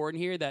really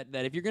important here that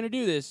if you're going to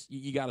do this,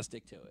 you got to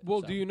stick to it.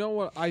 Well, So. do you know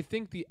what? I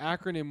think the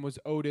acronym was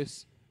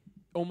Otis,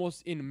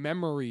 almost in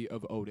memory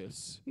of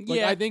Otis. Like,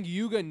 Yeah. I think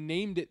Yuga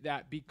named it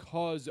that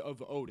because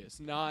of Otis,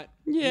 not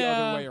the Yeah.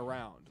 other way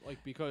around.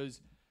 Like,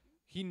 because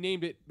he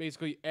named it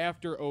basically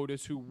after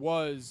Otis, who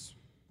was,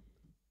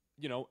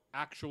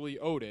 actually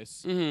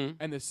Otis. Mhm.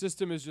 And the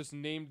system is just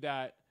named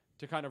that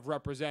to kind of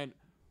represent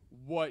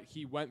what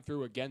he went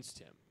through against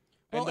him.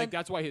 Well, And and-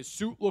 that's why his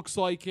suit looks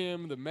like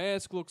him, the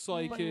mask looks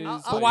like his. I'll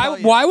But tell why?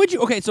 you. Why would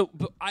you? Okay, so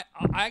but I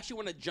actually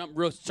want to jump.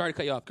 Sorry to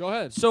cut you off. Go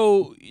ahead.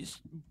 So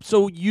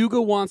Yuga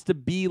wants to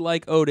be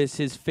like Otis,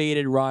 his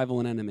fated rival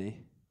and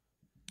enemy.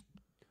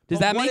 Does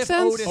But that what make if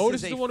sense? Otis Otis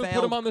is is a the one who put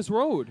failed- him on this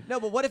road. No,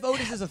 but what if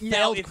Otis is a Now,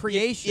 failed if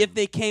creation? If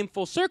they came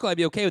full circle, I'd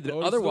be okay with it.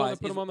 Otis is the one Otherwise,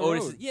 that put him on the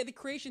Otis, road. yeah, the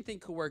creation thing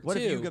could work what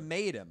too. if Yuga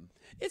made him?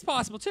 It's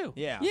possible too.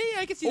 Yeah. yeah,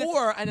 I can see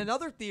that. And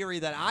another theory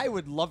that I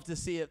would love to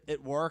see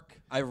it work,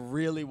 I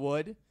really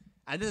would.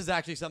 And this is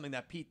actually something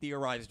that Pete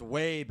theorized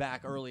way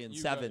back early in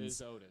Yuga Sevens.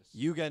 is Otis.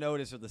 Yuga and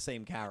Otis are the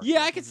same character.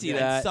 Yeah, I could see And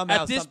that.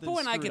 Somehow At this something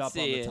point, I screwed could up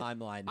see on it. the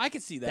timeline. I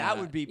could see that. That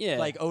would be yeah.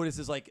 like Otis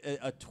is like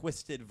a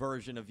twisted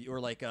version of you, or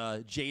like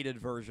a jaded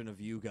version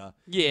of Yuga.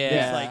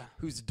 Yeah.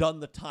 Who's done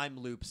the time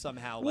loop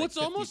somehow Well, like it's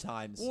 50 almost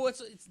times. Well, it's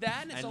that,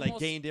 and it's and almost like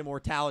gained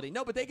immortality.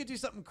 No, but they could do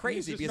something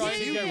crazy He's because just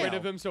it's trying to get Yu-Gi-Oh. rid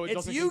of him so it It's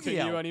doesn't Yu-Gi-Oh.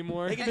 continue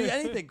anymore. They can do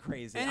anything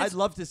crazy. And I'd it's-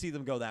 love to see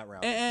them go that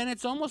route. And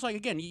it's almost like,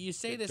 again, you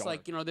say Get this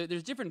dark. like,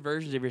 there's different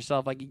versions of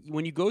yourself. Like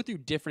when you go through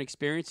different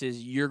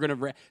experiences, you're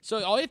gonna.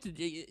 So all you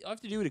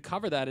have to do to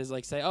cover that is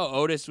like say, oh,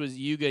 Otis was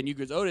Yuga and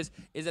Yuga was Otis.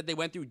 Is that they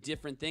went through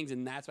different things,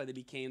 and that's why they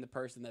became the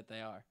person that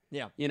they are.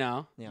 Yeah.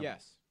 Yeah.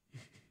 Yes.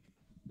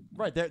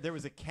 Right. There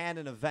was a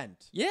canon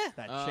event Yeah.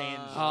 that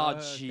changed. Oh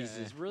Okay.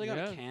 Jesus! Really got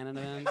Yeah. canon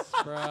events,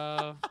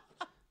 bro.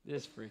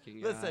 This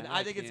freaking. Listen, guy,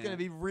 I think it's going to can't.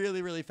 be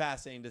really, really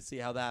fascinating to see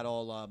how that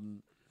all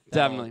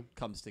Definitely.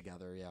 comes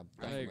together. Yeah,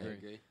 I definitely.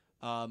 agree.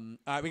 All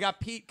right, we got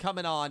Pete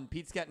coming on.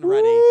 Pete's getting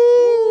ready.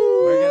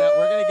 We're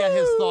gonna get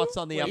his thoughts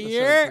on the Wait, episode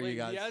here. for you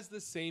guys. He has the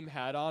same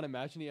hat on.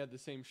 Imagine he had the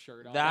same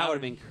shirt on. That would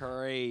have been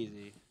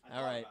crazy.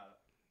 All right,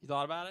 You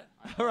thought about it?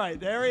 all right.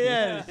 There he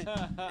is.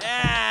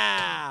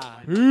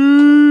 Yeah. Pete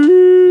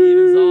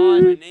is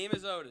on. My name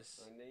is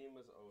Otis.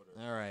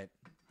 All right.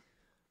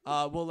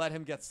 We'll let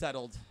him get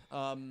settled.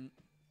 I'm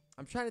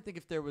trying to think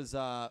if there was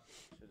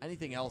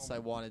anything else I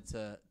wanted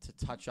to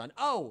touch on.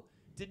 Oh,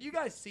 did you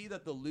guys see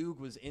that the Lug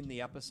was in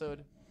the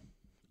episode?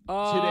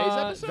 Today's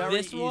episode? Very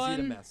This easy to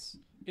one? miss.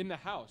 in the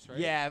house, right?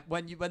 Yeah,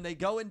 when they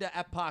go into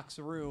Epoch's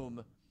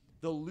room,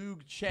 the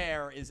Lug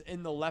chair is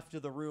in the left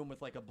of the room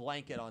with like a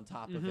blanket on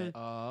top of it.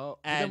 Oh.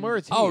 And- Then where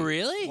is he? Oh,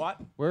 really? What?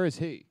 Where is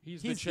he?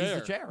 He's, He's the chair.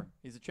 the chair.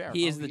 He's the chair.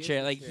 He is Oh, the he is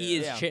chair. the Like chair. he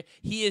is Yeah. chair.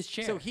 He is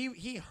chair. So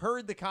he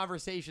heard the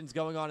conversations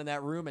going on in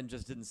that room and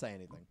just didn't say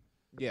anything.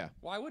 Yeah.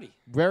 Why would he?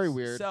 Very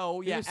weird.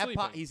 So He yeah, was Epoch,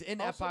 sleeping. he's in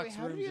Also, Epoch's wait,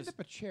 how room. did he end just-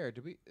 up a chair?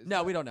 Did we?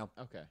 No, we don't know.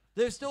 Okay.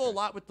 There's still a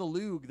lot with the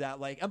Lug that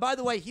like, and by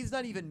the way, he's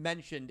not even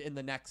mentioned in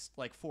the next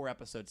like 4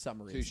 episode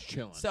summaries. So he's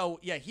chilling. So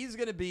yeah, he's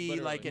gonna be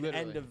like an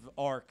Literally. end of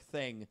arc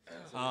thing.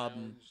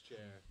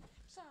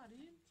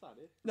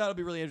 No, it'll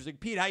be really interesting.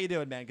 Pete, how you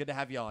doing, man? Good to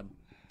have you on.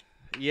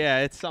 Yeah,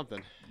 it's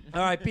something.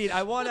 All right, Pete,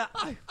 I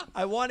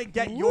wanna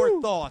get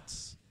your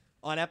thoughts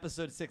on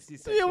episode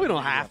 66. Yeah, we the don't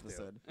Lug have to.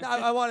 episode. No,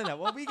 I want to know.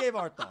 Well, we gave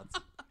our thoughts.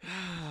 We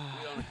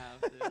don't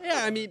have to.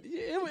 Yeah, I mean,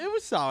 it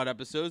was a solid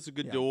episode. It's a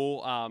good Yeah.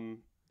 duel.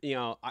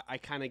 I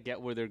kind of get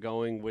where they're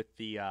going with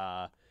the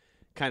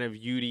kind of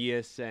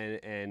UTES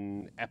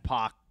and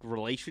Epoch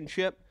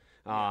relationship.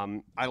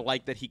 I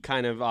like that he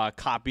kind of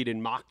copied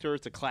and mocked her.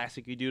 It's a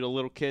classic you do to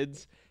little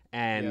kids.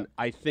 And Yep.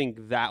 I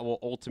think that will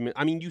ultimately...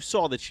 I mean, you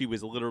saw that she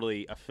was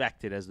literally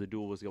affected as the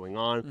duel was going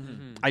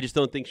on. I just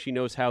don't think she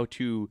knows how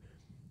to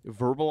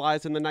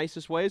verbalize in the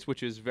nicest ways,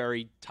 which is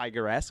very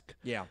Tiger-esque.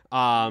 Yeah.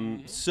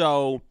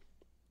 So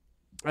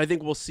I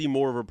think we'll see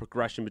more of a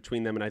progression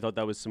between them, and I thought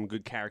that was some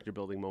good character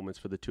building moments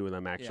for the two of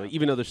them, actually. Yeah.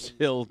 Even though they're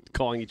still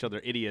calling each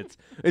other idiots.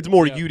 It's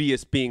more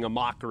Udius being a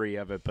mockery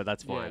of it, but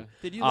that's fine.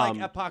 Did you like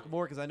Epoch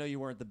more? Because I know you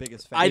weren't the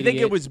biggest fan. I think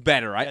it was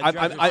better. Yeah,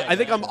 Judge I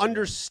think I'm Judge.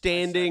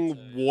 understanding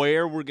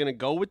where we're going to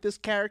go with this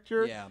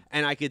character, Yeah.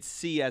 and I could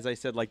see, as I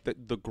said, like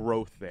the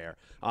growth there.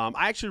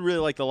 I actually really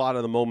liked a lot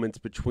of the moments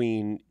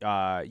between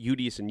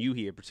Udius and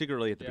Yuhi,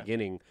 particularly at the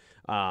beginning.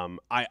 That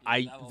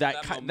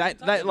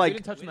We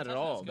didn't touch on that at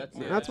all.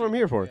 That's what I'm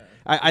here for.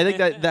 I think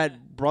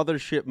that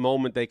brothership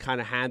moment they kind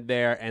of had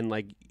there, and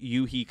like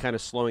Yuhi kind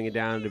of slowing it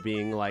down to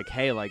being like,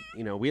 hey, like,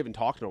 you know, we haven't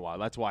talked in a while.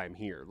 That's why I'm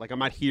here. Like, I'm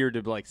not here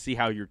to like see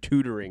how you're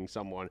tutoring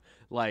someone.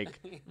 Like,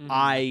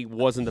 I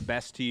wasn't the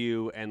best to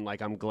you, and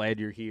like I'm glad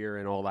you're here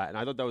and all that. And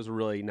I thought that was a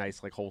really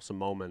nice, like, wholesome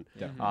moment.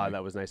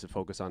 That was nice to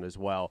focus on as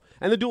well.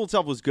 And the duel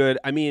itself was good.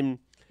 I mean,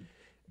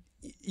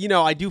 you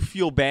know, I do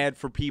feel bad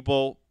for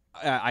people.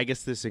 I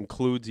guess this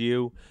includes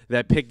you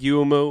that pick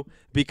Yuumu,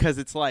 because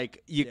it's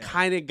like you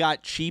kind of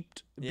got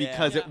cheaped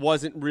because it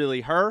wasn't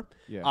really her.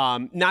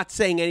 Not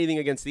saying anything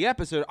against the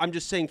episode. I'm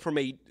just saying from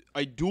a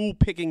dual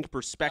picking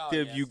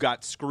perspective, you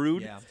got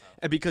screwed.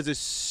 And because as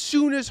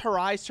soon as her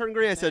eyes turned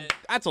green, I said,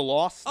 that's a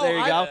loss. There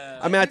you go.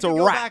 I mean, that's a you can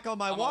go wrap. back on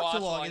my watch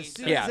along. As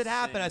soon as it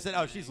happened, I said,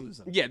 oh, she's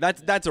losing. Yeah,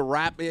 that's a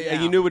wrap. Yeah.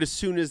 You knew it as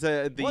soon as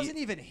the wasn't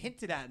even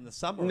hinted at in the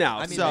summer. No,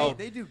 I mean, so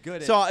they do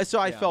good. So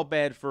I felt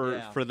bad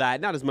for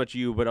that. Not as much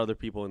you, but other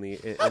people in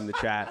the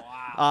chat.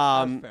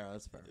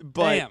 That's fair.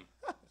 But Damn.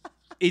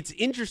 it's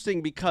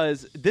interesting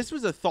because this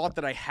was a thought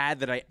that I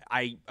had that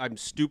I'm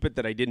stupid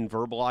that I didn't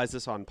verbalize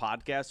this on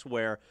podcasts,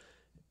 where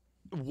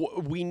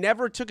we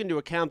never took into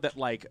account that,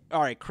 like,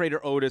 all right, Crater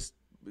Otis,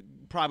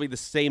 probably the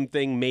same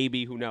thing,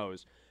 maybe, who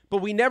knows. But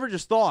we never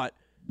just thought,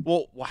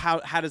 well, how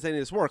does any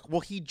of this work?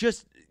 Well,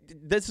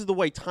 this is the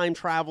way time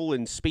travel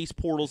and space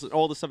portals and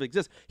all this stuff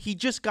exists. He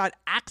just got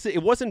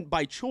it wasn't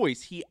by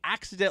choice. He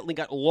accidentally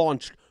got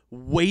launched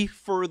way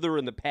further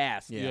in the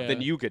past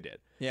than Yuka did.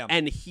 Yeah.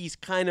 And he's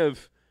kind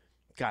of,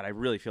 God, I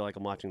really feel like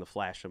I'm watching The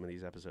Flash some of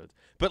these episodes.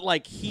 But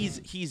like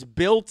he's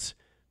built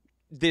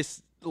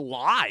this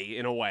lie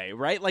in a way,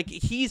 right? Like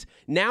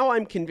now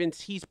I'm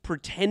convinced he's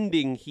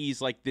pretending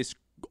he's like this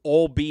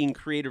all-being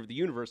creator of the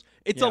universe.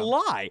 It's a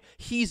lie.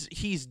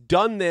 He's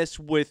done this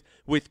with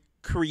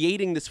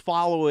creating this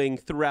following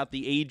throughout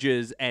the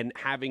ages and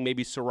having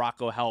maybe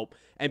Sirocco help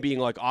and being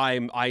like,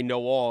 I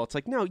know all. It's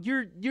like, no,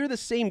 you're the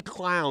same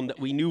clown that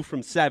we knew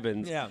from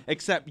Sevens,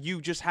 except you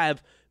just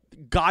have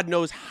God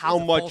knows how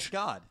much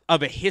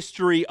of a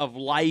history of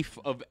life,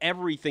 of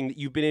everything that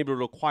you've been able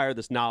to acquire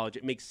this knowledge.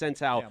 It makes sense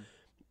how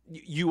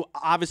you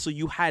obviously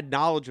you had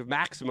knowledge of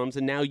maximums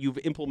and now you've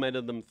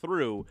implemented them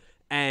through.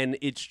 And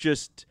it's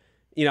just,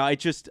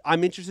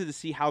 I'm interested to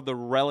see how the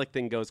relic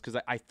thing goes, because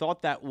I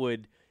thought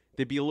there'd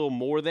be a little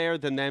more there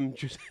than them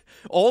just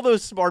all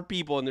those smart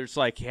people, and they're just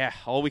like,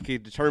 all we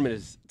could determine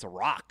is it's a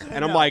rock.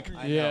 And I'm like,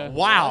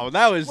 wow,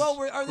 that was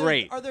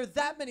great. Are there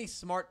that many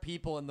smart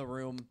people in the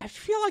room? I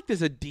feel like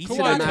there's a decent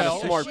Kawhi amount Tell.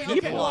 of smart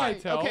people.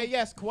 Okay,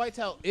 yes, Kawhi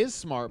Tell is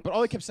smart, but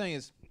all he kept saying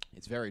is,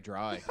 it's very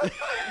dry. Like,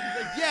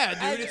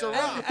 yeah, dude, it's a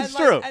rock. It's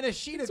true. And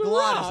Ashita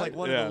Glad is like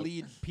one of Yeah. the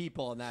lead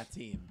people on that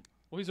team.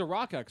 Well, he's a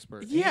rock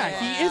expert. Yeah,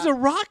 he is a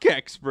rock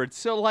expert.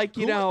 So, like,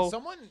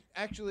 someone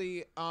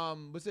actually,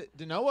 was it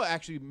Denoa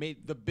actually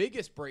made the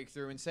biggest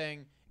breakthrough in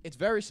saying it's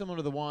very similar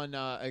to the one,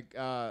 right,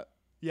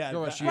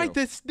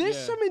 there's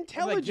some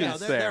intelligence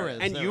there is,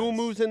 and there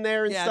Yuumu's in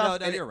there and stuff.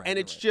 No, and you're right, and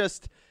you're it's right.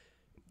 just,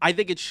 I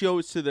think it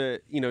shows to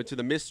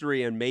the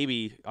mystery and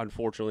maybe,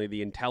 unfortunately,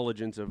 the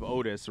intelligence of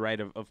Otis, right,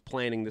 of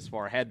planning this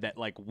far ahead, that,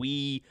 like,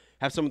 we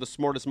have some of the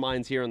smartest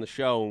minds here on the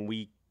show and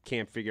we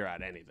can't figure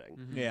out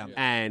anything. Yeah.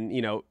 And,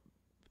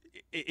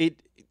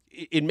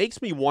 it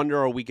makes me wonder,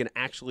 are we going to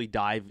actually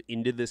dive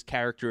into this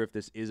character if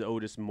this is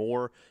Otis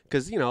more?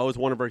 Because, it was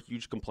one of our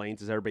huge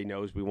complaints, as everybody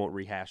knows. We won't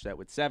rehash that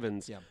with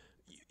Sevens. Yeah.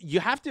 You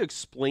have to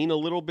explain a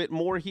little bit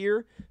more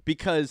here,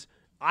 because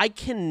I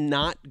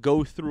cannot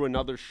go through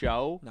another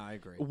show I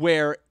agree.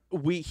 where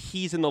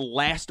he's in the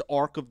last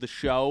arc of the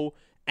show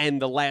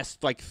and the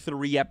last, like,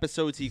 3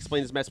 episodes he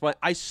explains his mess. But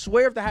I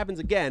swear if that happens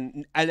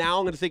again, and now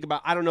I'm going to think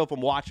about, I don't know if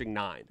I'm watching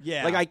 9.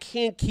 Yeah. Like, I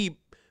can't keep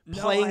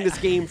playing this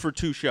game for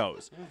 2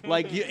 shows.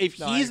 Like, if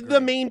he's I the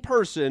agree. main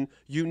person,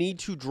 you need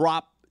to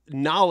drop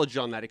knowledge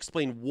on that,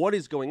 explain what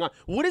is going on.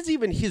 What is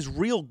even his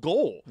real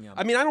goal? Yeah.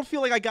 I mean, I don't feel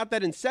like I got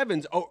that in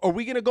Sevens. Are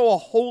we going to go a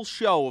whole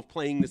show of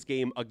playing this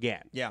game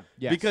again? Yeah.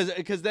 Yes.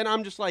 Because then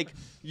I'm just like,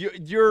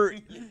 you're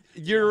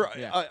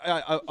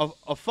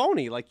a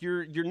phony. Like,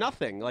 you're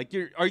nothing. Like,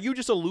 are you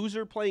just a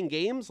loser playing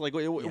games? Like,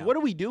 what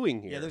are we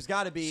doing here? Yeah, there's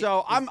got to be.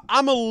 So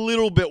I'm a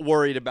little bit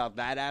worried about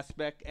that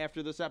aspect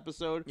after this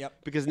episode. Yep.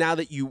 Because now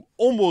that you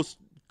almost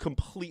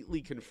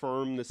completely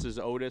confirm this is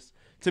Otis,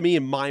 to me,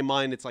 in my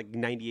mind, it's like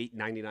 98,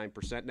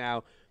 99%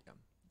 now.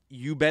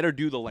 You better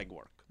do the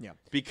legwork. Yeah.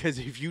 Because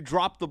if you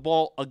drop the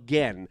ball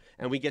again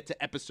and we get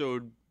to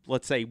episode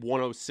let's say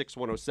 106,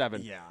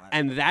 107. Yeah.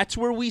 And that's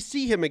where we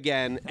see him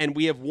again, and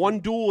we have one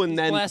duel, and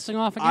then blasting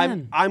off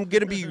again. I'm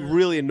going to be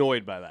really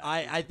annoyed by that.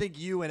 I think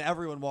you and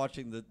everyone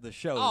watching the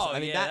shows. Oh, I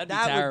mean yeah, that'd be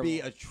that would be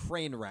terrible. a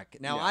train wreck.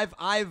 Now Yeah.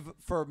 I've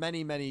for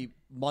many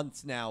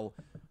months now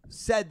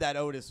said that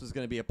Otis was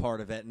going to be a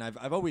part of it, and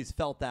I've always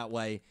felt that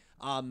way.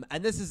 And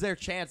this is their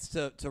chance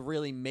to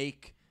really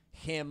make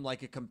him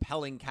like a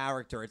compelling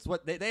character. It's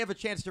what they have a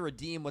chance to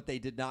redeem what they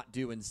did not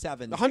do in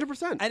 7.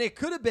 100%. And it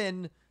could have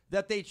been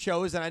that they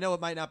chose, and I know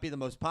it might not be the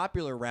most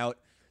popular route,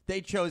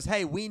 they chose,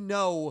 hey, we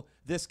know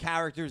this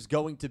character is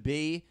going to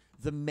be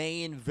the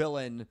main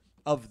villain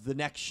of the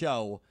next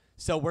show,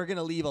 so we're going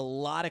to leave a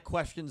lot of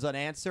questions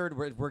unanswered.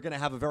 We're going to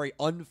have a very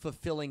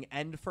unfulfilling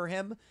end for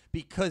him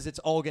because it's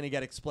all going to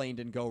get explained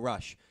in Go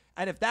Rush.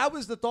 And if that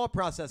was the thought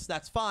process,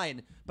 that's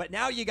fine. But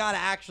now you got to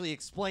actually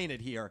explain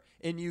it here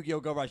in Yu-Gi-Oh!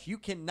 Go Rush. You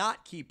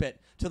cannot keep it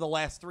to the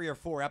last 3 or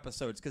 4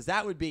 episodes because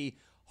that would be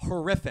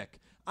horrific.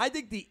 I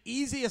think the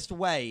easiest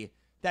way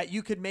that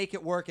you could make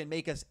it work and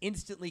make us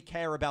instantly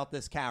care about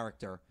this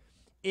character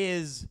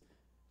is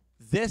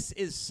this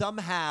is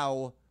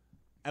somehow,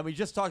 and we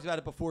just talked about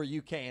it before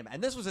you came,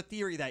 and this was a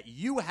theory that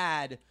you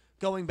had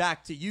going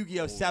back to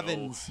Yu-Gi-Oh!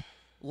 7's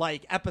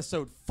like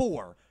episode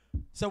 4.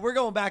 So we're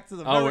going back to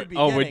the very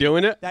beginning. we're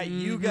doing it? That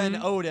Yuga and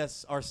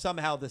Otis are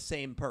somehow the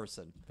same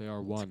person. They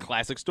are one.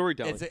 Classic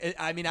storytelling.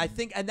 I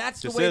think, and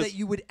that's Just the way is.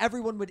 that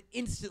everyone would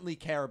instantly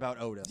care about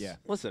Otis. Yeah.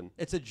 Listen,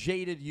 It's a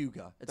jaded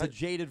Yuga. It's a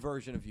jaded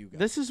version of Yuga.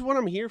 this is what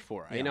I'm here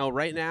for. You know,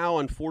 right now,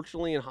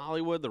 unfortunately, in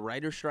Hollywood, the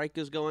writer strike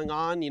is going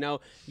on. You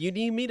know, you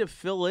need me to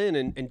fill in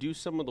and do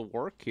some of the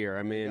work here.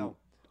 I mean, go.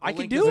 I The can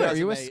link do is it. Are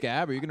you a resume.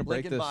 scab? Are you going to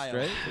break Link in this bio.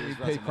 straight? His Are you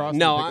resume. crossing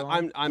No, the picket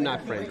line? I'm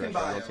not friends with her.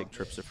 I don't take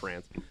trips to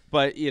France.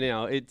 But, you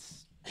know,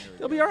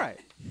 it'll be all right.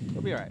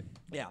 It'll be all right.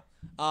 Yeah.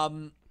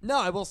 No,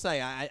 I will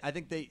say I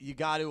think that you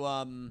got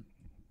to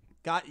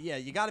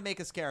you got to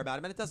make us care about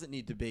him, and it doesn't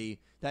need to be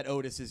that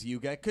Otis is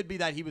Yuga. It could be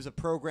that he was a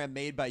program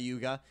made by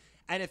Yuga,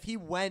 and if he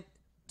went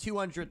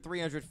 200,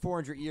 300,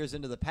 400 years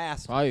into the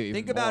past, Probably even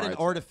think about more, an I'd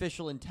say.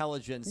 artificial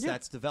intelligence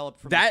that's developed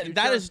from That- the future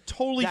that is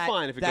totally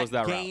fine if it goes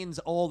that route. gains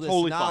all this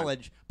Totally fine.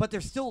 knowledge, but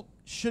there still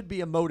should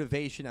be a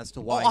motivation as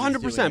to why.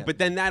 100%. But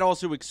then that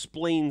also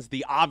explains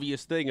the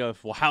obvious thing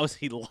of, well, how's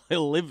he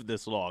lived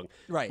this long?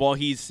 Right. Well,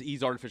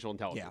 he's artificial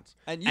intelligence.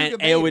 And and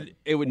Yuga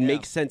it would yeah.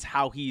 make sense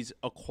how he's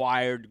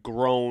acquired,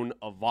 grown,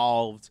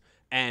 evolved.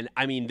 And,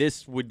 I mean,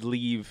 this would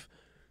leave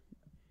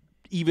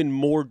even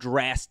more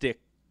drastic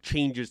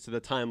changes to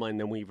the timeline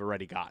than we've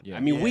already got. Yeah.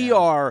 I mean, we Yeah.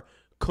 are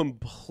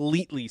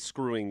completely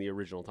screwing the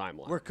original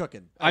timeline. We're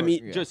cooking. I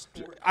mean, yeah. just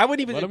I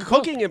wouldn't even. Let 'em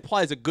Cooking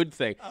implies a good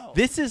thing.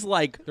 This is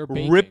like They're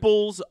baking.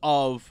 ripples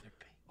of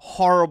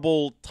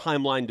horrible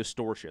timeline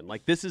distortion.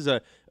 Like this is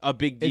a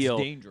big It's deal.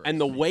 dangerous. And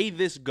the way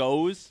this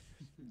goes,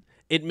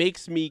 it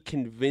makes me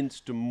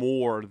convinced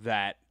more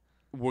that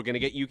we're gonna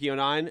get Yu-Gi-Oh!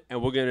 9,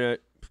 and we're gonna.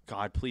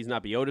 God, please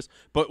not be Otis,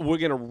 but we're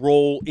gonna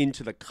roll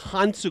into the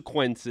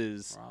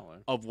consequences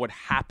of what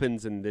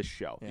happens in this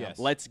show. Yes.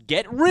 Let's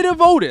get rid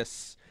of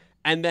Otis,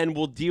 and then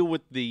we'll deal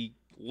with the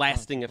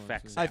lasting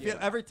effects. I feel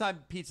every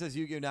time Pete says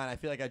Yu-Gi-Oh! 9, I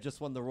feel like I just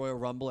won the Royal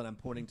Rumble and I'm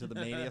pointing to the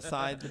Mania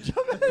side.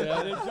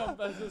 Yeah, they jump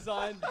as a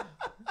sign.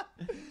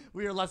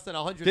 We are less than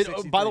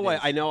 160. By the way,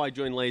 I know I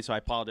joined late, so I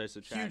apologize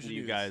to chat Huge to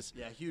you news. guys.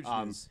 Yeah, huge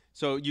Um, news.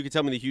 So you can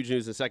tell me the huge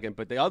news in a second,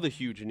 but the other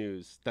huge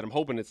news that I'm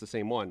hoping it's the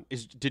same one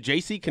is: did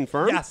JC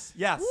confirm? Yes,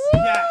 yes,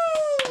 yes.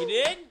 You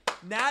did?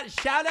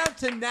 Shout out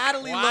to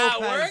Natalie Wow,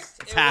 it Lopez.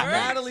 worked. It happening.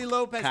 worked. Natalie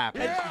Lopez.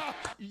 happening.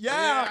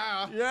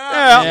 Yeah.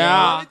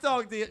 Yeah. Let me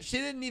talk to you. She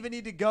didn't even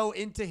need to go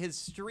into his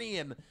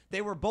stream.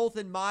 They were both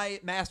in my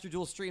Master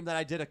Duel stream that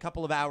I did a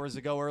couple of hours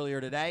ago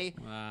earlier today.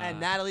 And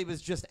Natalie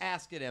was just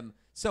asking him,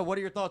 so what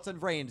are your thoughts on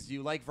Vrains? Do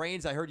you like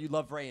Vrains? I heard you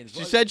love Vrains.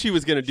 She said she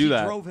was going to do she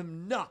that. drove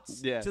him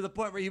nuts Yeah. to the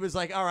point where he was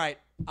like, all right,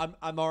 I'm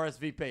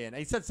RSVPing.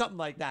 He said something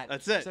like that.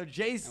 That's it. So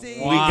JC.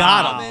 We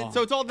got Wow. him.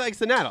 So it's all thanks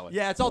to Natalie.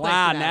 Yeah, it's all Wow,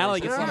 thanks to Natalie. Natalie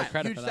So gets a lot of huge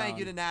credit for that thank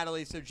you one. to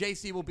Natalie. So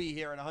JC will be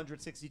here in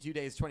 162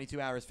 days, 22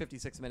 hours,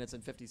 56 minutes,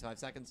 and 55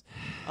 seconds.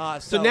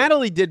 So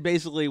Natalie did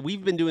basically.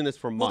 We've been doing this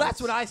for months. Well,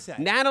 that's what I said.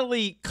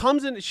 Natalie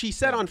comes in. She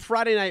said on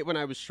Friday night when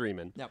I was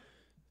streaming, Yep.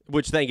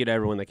 which thank you to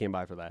everyone that came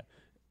by for that.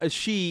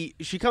 She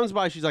comes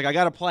by. She's like, I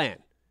got a plan.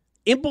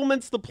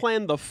 Implements the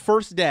plan the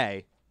first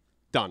day.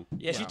 Done.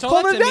 Yeah, she Call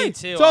told it it a to me day.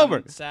 too. It's on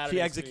over. Saturday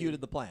She executed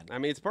the plan. I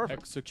mean, it's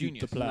perfect. Execute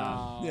Genius. the plan.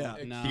 No,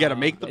 Yeah. no. You got to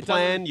make the It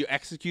plan. You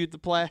execute the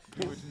plan.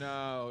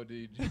 No,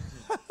 dude.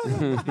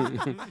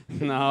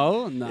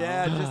 No, no.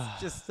 Yeah,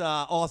 just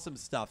awesome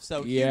stuff.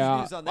 So Yeah.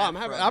 huge news on that.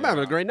 Well, I'm having a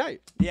front. great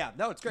night. Yeah,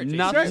 no, it's great.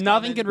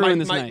 Nothing could ruin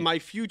this my, night. my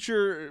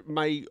future,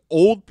 my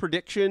old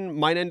prediction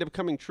might end up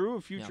coming true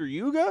of future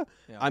Yuga.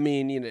 Yeah. I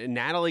mean,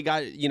 Natalie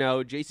got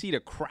JC to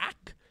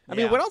crack. I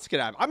Yeah. mean, what else could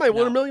I have? I might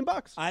win No. $1 million.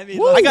 I mean,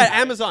 I got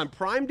Amazon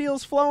Prime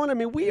deals flowing. I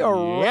mean, we are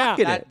Yeah.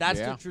 rocking it. That's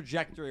Yeah. the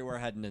trajectory we're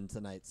heading in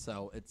tonight.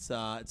 So it's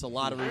a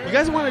lot of. You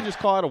guys want to just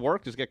call out of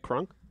work? Just get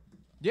crunk?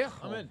 Yeah,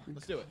 I'm in.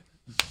 Let's do it.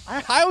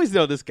 I always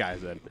know this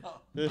guy's in.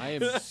 I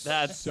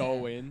am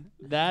so in.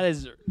 That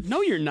is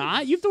no, you're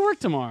not. You have to work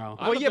tomorrow.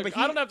 I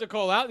don't have to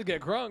call out to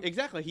get crunk.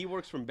 Exactly. He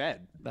works from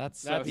bed.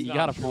 That's That's you not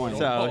got a true point.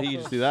 at all. So he can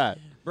just do that.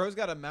 Bro's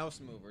got a mouse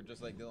mover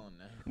just like Dylan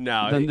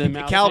now. No, The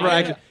mouse Caliber thing.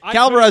 actually, I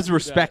Caliber couldn't has do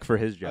respect that. for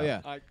his job. Oh,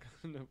 yeah.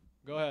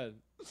 Go ahead.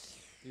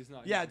 He's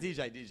not. Yeah, he's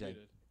DJ. muted.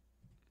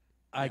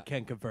 I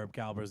can confirm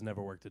Caliber's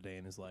never worked a day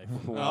in his life.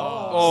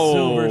 Oh.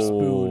 Silver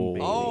spoon,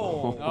 baby.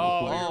 Oh.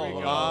 Oh, here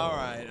we go. All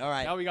right. All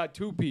right. Now we got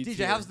 2 Pete's. DJ,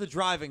 here. how's the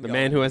driving The going?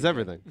 man who has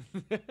everything.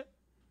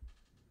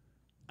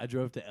 I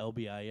drove to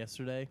LBI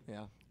yesterday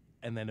Yeah.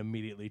 and then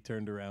immediately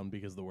turned around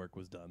because the work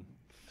was done.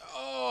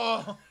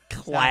 Oh,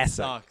 That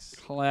sucks.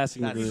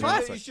 Classic. That's movie.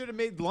 classic. you should have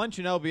made lunch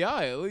in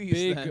LBI at least.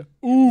 big then.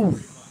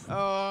 oof?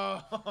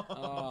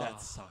 Oh.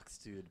 That sucks,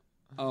 dude.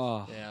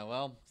 Oh. Yeah,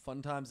 well,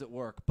 fun times at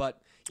work.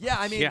 But, yeah,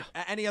 I mean, Yeah.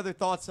 any other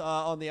thoughts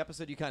on the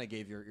episode? You kind of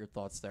gave your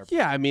thoughts there.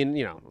 Yeah, I mean,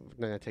 I'm not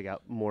gonna take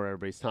out more of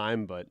everybody's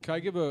time, but Can I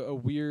give a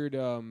weird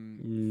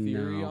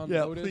theory on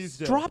Yeah, Otis? please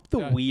do. drop the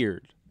Yeah.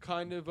 weird.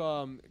 Kind of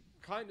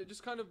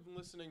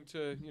listening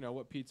to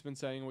what Pete's been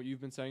saying, what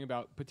you've been saying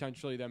about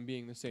potentially them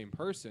being the same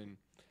person.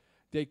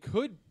 They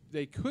could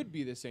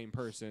be the same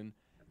person,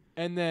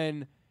 and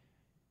then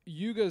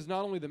Yuga's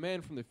not only the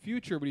man from the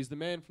future, but he's the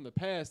man from the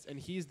past, and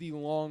he's the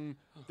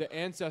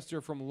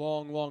ancestor from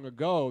long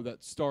ago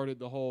that started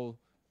the whole.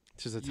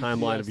 It's just a UPS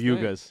timeline of thing.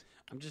 Yugas.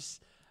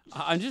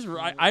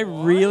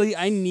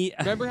 I need.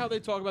 Remember how they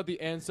talk about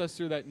the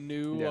ancestor that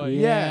knew? Yeah. Like,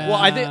 Yeah. Well,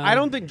 I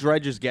don't think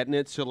Dredge is getting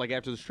it. So like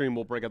after the stream,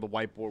 we'll break out the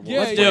whiteboard. Yeah,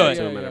 Let's yeah, do it.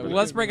 yeah, yeah, yeah.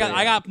 Let's break out.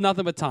 I got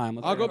nothing but time.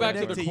 Let's I'll break go out.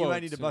 back to Nick, the you, I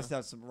quotes, need to you bust know.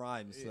 out some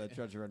rhymes so that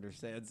Treasure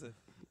understands it.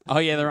 Oh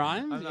yeah, the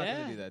rhymes. I'm not yeah.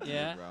 gonna do that to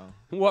yeah. you,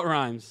 bro. What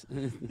rhymes?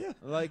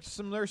 Like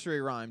some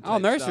nursery rhyme. Oh,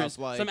 type nurseries.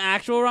 Stuff, like Some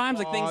actual rhymes,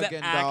 like things that dog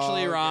and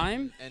actually dog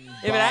rhyme. And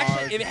If it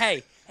actually,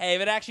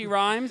 if it actually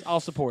rhymes, I'll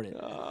support it.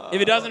 If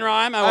it doesn't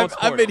rhyme, I won't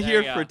support I've been it.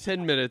 here There for you go.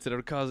 10 minutes and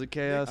it'll cause a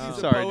chaos. He's a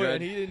Sorry, poet and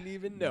Dredge. he didn't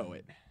even know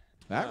it.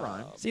 that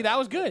rhyme. See, that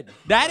was good.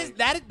 That is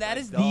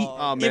the.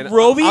 Oh man, If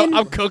Rovian,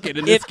 I'm cooking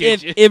in this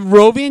kitchen. if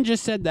Rovian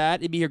just said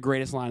that, it'd be her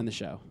greatest line in the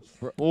show.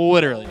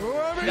 Literally.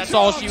 That's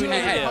all she would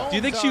need to do. Do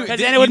you think she? Because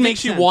do then you it would think make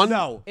she sense. won?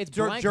 No, It's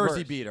Jersey blank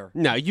verse. beat her.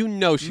 No, you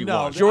know she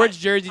No, won. George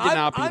Jersey did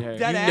not beat I'm her.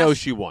 dead You ass. know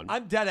she won.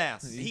 I'm dead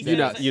ass. You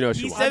know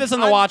she He won. said this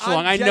on the watch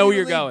along. I know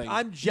you're genuinely- going.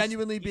 I'm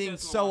genuinely being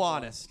so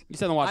honest. You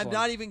said on the watch I'm along.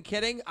 not even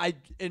kidding.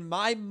 In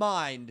my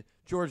mind,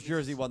 George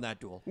Jersey won that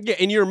duel. Yeah,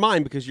 in your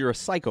mind because you're a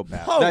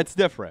psychopath. No. That's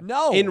different.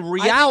 No. In I think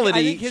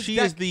reality, his she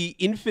deck- is the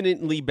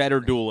infinitely better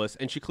duelist,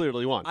 and she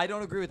clearly won. I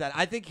don't agree with that.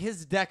 I think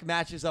his deck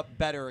matches up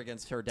better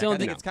against her deck. Dylan, I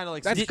think no. it's kind of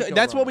like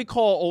That's what we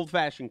call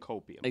old-fashioned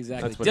copium.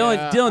 Exactly. That's what Dylan,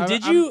 it Dylan,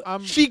 did you?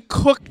 is. She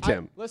cooked I-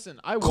 him. listen,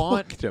 I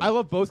want. him. I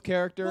love both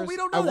characters. Well, we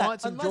don't know I that.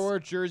 want some Unless-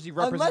 George Jersey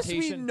Unless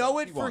representation. we know but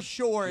it she for won.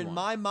 sure, She in won.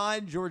 my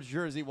mind, George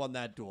Jersey won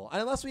that duel. And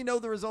unless we know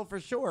the result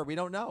for sure, we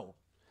don't know.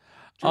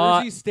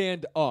 Jersey,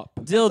 stand up.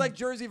 Dill, It's like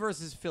Jersey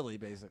versus Philly,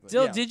 basically.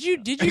 Dill, Yeah. did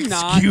you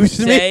not Excuse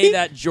me? say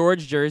that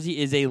George Jersey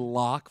is a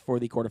lock for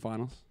the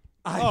quarterfinals?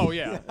 Oh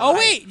yeah. Oh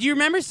wait, do you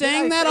remember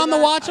saying that say on the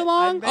that? watch I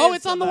along? may Oh, have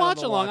it's said on the that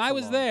watch along. I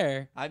was watch-along.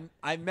 there.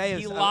 I may have.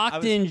 He I locked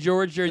was- in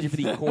George Jersey for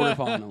the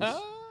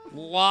quarterfinals.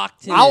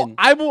 Locked him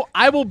I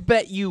in. will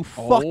bet you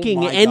Oh fucking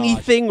my gosh.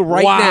 anything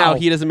right Wow. now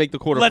he doesn't make the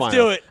quarterfinals.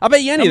 do it. I'll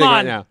bet you anything Come right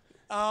on.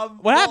 now.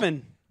 What well,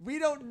 happened? We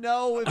don't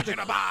know if the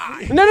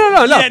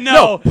No. Yeah,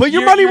 no. Put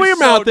your You're- money you're where your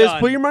so mouth is. done.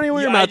 Put your money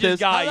where your Yeah, I mouth just is.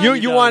 got You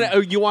you want How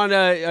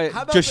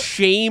about just the-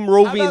 shame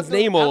How about Rovian's the-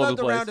 name how all about over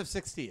the the round place. of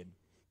 16.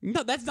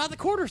 No, that's not the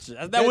quarters.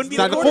 That That's wouldn't be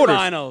not the the quarters.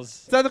 quarterfinals.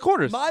 It's not the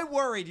quarters. My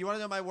worry. Do you want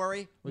to know my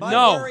worry? My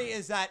No. worry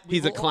is that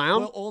He's a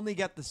clown? We'll only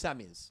get the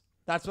semis.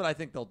 That's what I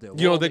think they'll do. You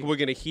We'll don't think only- we're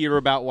gonna hear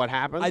about what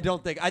happened? I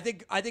don't think. I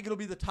think it'll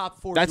be the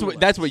top 4.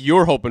 That's what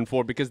you're hoping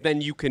for because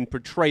then you can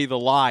portray the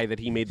lie that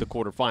he made the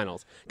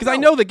quarterfinals. Because I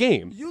No. know the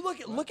game. You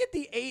look at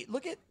the 8.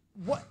 Look at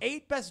what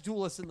 8 best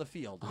duelists in the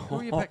field. Who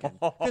are you picking?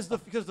 Because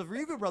the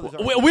Ryugu brothers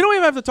are. We don't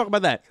even have to talk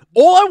about that.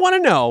 All I want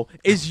to know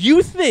is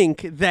you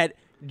think that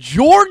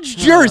George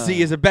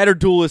Jersey is a better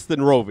duelist than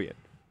Rovian.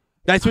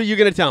 That's what you're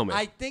gonna tell me.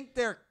 I think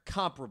they're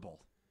comparable.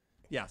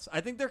 Yes,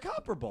 I think they're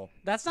comparable.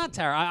 That's not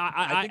terrible.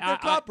 I think they're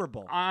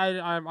comparable.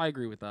 I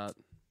agree with that.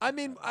 I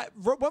mean,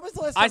 when was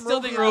the last time I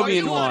still think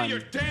Rovian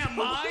Rovian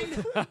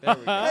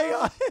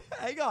won.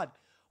 Hang on.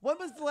 When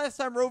was the last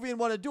time Rovian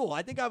won a duel?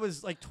 I think I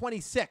was like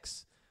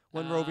 26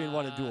 when Rovian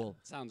won a duel.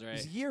 Sounds It right.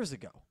 was years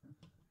ago.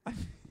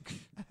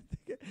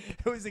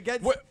 It was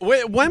against.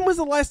 When was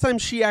the last time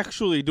she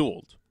actually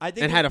dueled I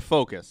think and had a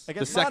focus? The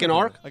against second Monabu.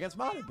 arc? Against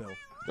Monabu.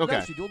 Okay.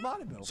 No, she dueled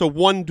Monabu. So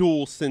one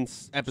duel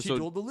since she episode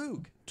dueled the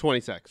Lug.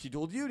 26. She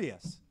dueled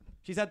UDS.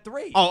 She's had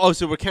 3. Oh,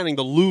 so we're counting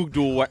the Lug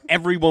duel where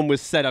everyone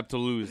was set up to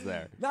lose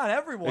there. Not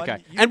everyone.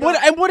 Okay. You And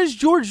got- what is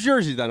George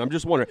Jersey then? I'm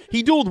just wondering.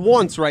 He dueled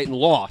once, right, and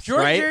lost,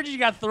 George right? Jersey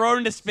got thrown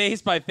into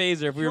space by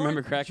Phaser, if we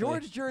remember correctly.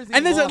 George Jersey.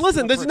 And there's lost to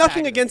listen, the there's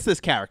nothing protagonist. against this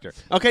character.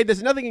 Okay,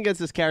 there's nothing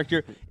against this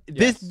character.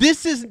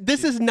 This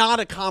is not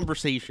a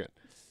conversation.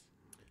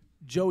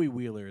 Joey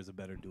Wheeler is a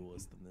better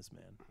duelist than this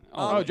man.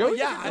 Joey?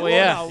 Yeah, Well,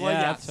 yeah. no, well,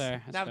 Yeah, yes. that's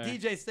fair. That's Now fair.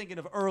 DJ's thinking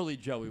of early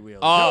Joey Wheeler.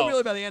 Oh. Joey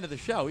Wheeler by the end of the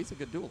show, he's a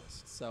good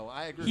duelist. So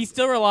I agree. He with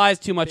still relies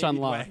too much you. on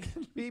Baby luck.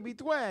 Dwagon. BB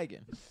Dwagon.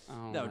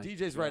 Oh No, my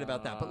DJ's right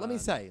about that. But let me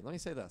say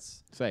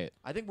this. Say it.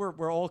 I think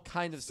we're all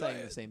kind of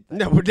saying the same thing.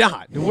 No, we're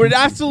not. We're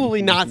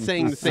absolutely not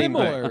saying the same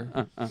thing.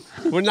 Similar.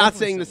 We're not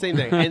saying the same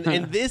thing.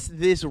 And this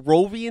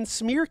Rovian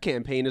smear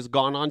campaign has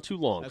gone on too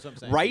long. That's what I'm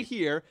saying. Right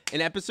here in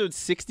episode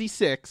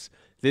 66,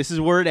 this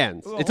is where it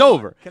ends. Well, It's hold on.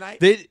 over. Can I-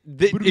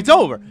 It's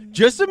over.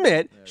 Just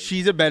admit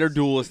she's a better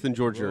duelist than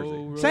George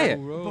Jersey. Say it.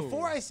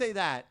 Before I say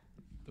that,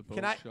 The can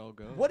boat I? shall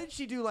go. What did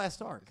she do last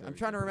arc? I'm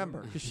trying to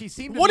remember because she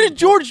seemed. What to be did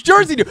George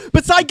Jersey do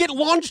besides get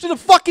launched into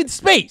fucking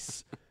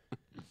space?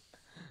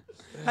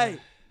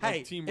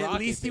 Hey, Team at Rocket,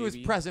 least he was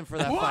baby. present for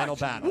that final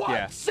battle.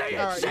 Yeah. Say it.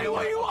 All right, Say you know what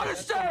what? you want to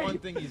That's the say. one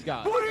thing he's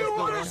got. What do you That's the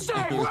want one to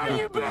say? thing. Where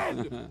you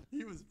been?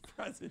 He was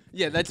present.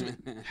 Yeah, that's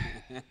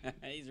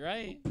He's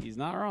right. He's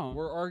not wrong.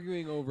 We're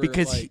arguing over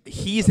because like,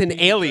 he's an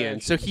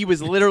alien, so he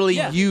was literally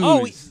Yeah.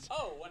 used.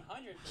 Oh,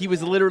 100. He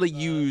was literally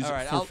used All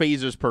right, for I'll-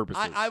 Phaser's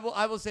purposes. I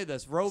will say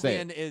this: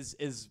 Rovian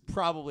is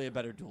probably a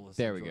better duelist.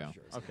 There than we go. George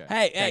Jersey. Okay.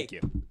 Hey, Thank hey.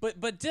 you.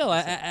 But Dill,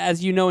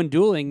 as you know in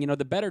dueling,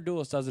 the better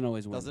duelist doesn't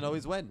always win. Doesn't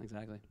always win.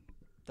 Exactly.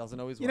 Doesn't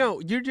always You win.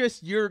 know,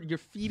 you're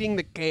feeding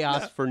the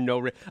chaos for no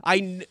reason.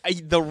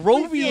 The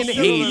Rovian similar,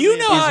 hate You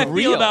know is how I real.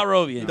 feel about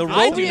Rovian. The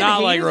I do Rovian not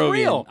hate like is Rovian.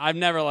 real. I've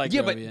never liked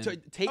Yeah, Rovian.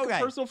 but take Okay.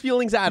 the personal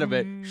feelings out of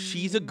it.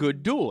 She's a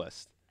good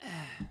duelist.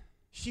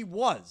 She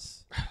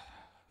was.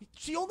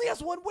 She only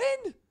has one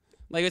win.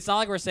 Like, it's not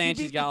like we're saying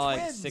She she's beat got the like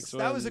Twins. 6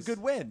 wins. That was a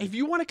good win. If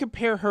you want to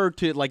compare her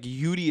to like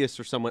Udius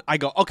or someone, I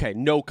go, okay,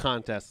 no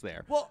contest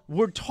there. Well-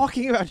 we're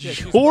talking about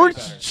she's way George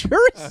better.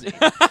 Jersey.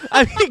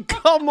 I mean,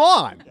 come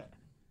on.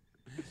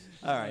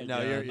 All right, no,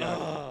 you're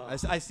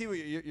I see what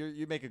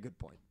you make a good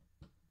point.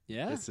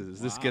 Yeah.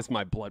 This gets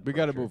my blood. We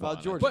got to pressure. move Well,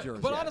 on. George But,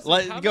 Jersey. but yes. honestly,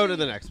 Let how go to many-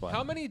 the next one.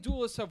 How many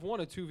duelists have won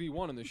a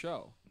 2v1 in the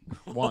show?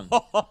 One.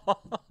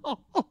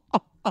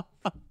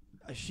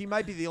 She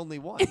might be the only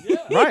one.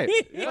 Right.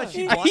 But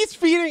she won.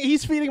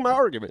 He's feeding my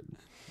argument.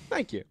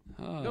 Thank you.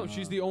 No,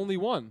 she's the only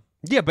one.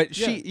 Yeah, but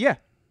yeah.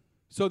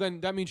 So then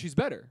that means she's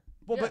better.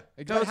 Well, but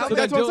exactly. how So many-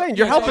 that's what I'm Dylan- saying.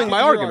 You're yeah, helping yeah, my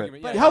your argument.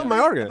 argument, You're yeah. helping my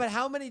But argument.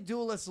 how many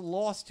duelists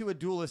lost to a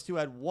duelist who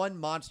had one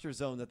monster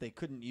zone that they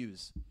couldn't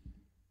use?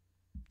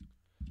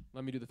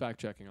 Let me do the fact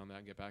checking on that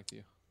and get back to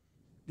you.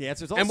 The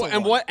answer is And,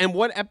 also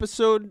what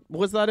episode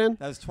was that in?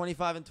 That was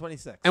 25 and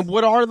 26. And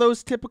what are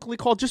those typically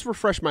called? Just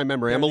refresh my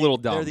memory. I'm a little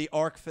dumb. They're the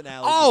arc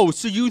finale. Oh,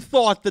 so you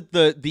thought that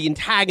the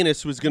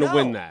antagonist was going to No.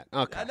 win that?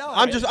 Okay. No,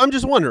 I'm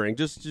just wondering.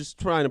 Just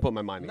trying to put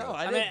my mind no, together.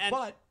 I mean, didn't. and-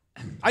 But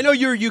I know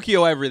you're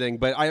Yukio everything,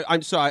 but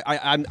I'm sorry.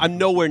 I'm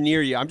nowhere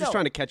near you. I'm just No.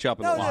 trying to catch up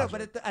in no, the no.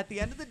 logic. But at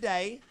the end of the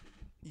day,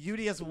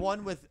 UDS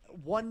won with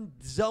one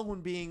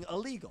zone being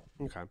illegal.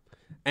 Okay.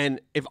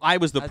 And if I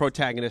was the That's-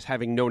 protagonist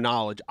having no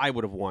knowledge, I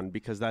would have won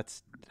because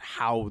that's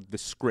how the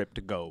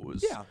script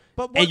goes. Yeah,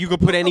 but And you could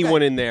put anyone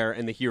okay. in there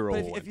and the hero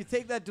But will win. if you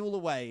take that duel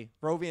away,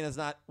 Rovian has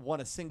not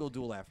won a single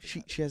duel after.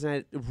 she that.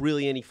 hasn't had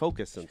really any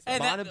focus since then.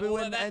 Hey, that, Bonabu well,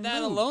 and- that, and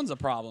that Moon. alone's a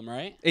problem,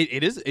 right?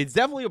 It's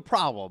definitely a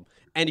problem.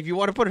 And if you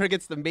want to put her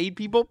against the maid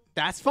people,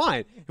 that's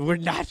fine. We're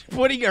not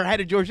putting her ahead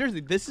of George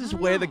Jersey. This is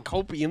where the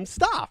copium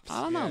stops.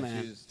 I don't know,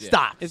 man. she's- yeah.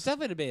 Stops. It's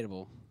definitely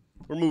debatable.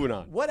 We're moving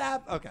on. What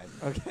happened? Okay.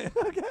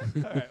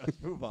 All right,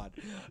 let's move on.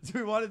 Do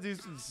we want to do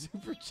some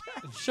super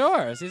chats?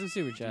 Sure. See some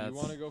super Do chats. you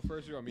want to go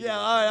first or you want me to Yeah, go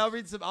all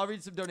right. first? I'll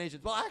read some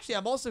donations. Well, actually,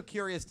 I'm also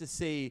curious to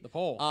see The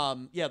poll.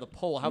 the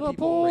poll, how The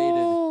people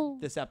poll.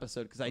 rated this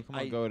episode because Come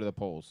on, go to the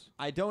polls.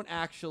 I don't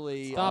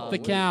actually Stop the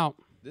wait. count.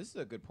 This is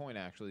a good point,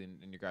 actually,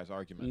 in your guys'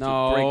 argument. great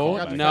call,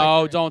 No, guys.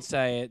 no, don't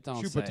say it.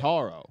 Don't say it.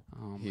 Chupataro.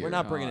 Oh, here. We're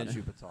not bringing in God.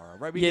 Chupataro,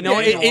 right? You can know,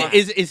 agree on one.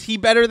 Is he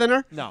better than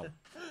her? No,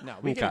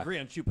 we can Okay. agree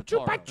on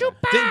Chupataro.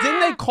 Didn't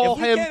they call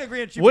If we him? can't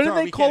agree on What did Chupataro,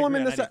 they we call can't him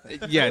in agree this? on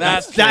anything. Yeah,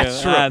 That's that's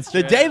true. true. That's The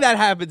true. day that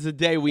happens, the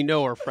day we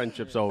know our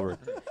friendship's over.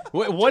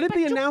 What did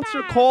the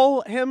announcer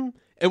call him?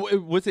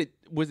 Was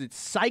it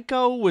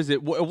Psycho? Was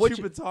it what?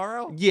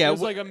 Chupataro? Yeah, It was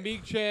wha- like a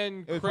Meek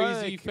Chan It's crazy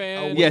probably like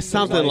fan. a yeah, Wait,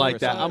 something something like or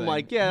that. I'm something.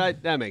 like, yeah,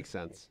 that makes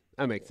sense.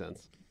 That makes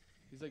sense.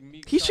 He's like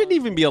Meek He shouldn't Chan.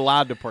 even be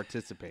allowed to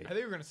participate. I think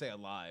we were going to say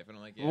alive, and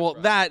I'm like, yeah, Well,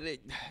 bro.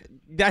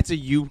 that's a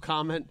you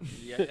comment.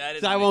 Yeah, that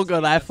is So I nice. won't go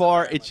that That's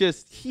far. very It's much-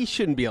 just he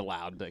shouldn't be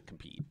allowed to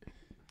compete.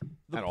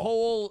 The At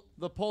all.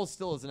 poll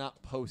still is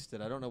not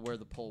posted. I don't know where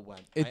the poll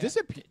went. It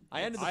disappeared.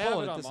 I ended the I poll have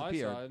and it it on my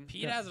disappeared. side.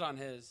 Pete has it on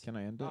his. Can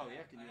I end it? Oh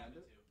yeah, can you end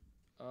it?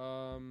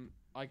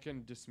 I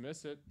can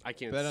dismiss it. I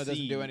can't Benno see.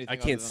 doesn't do anything I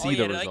can't other Oh, see yeah,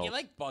 the you're result.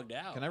 like bugged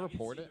out. Can I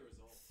report it?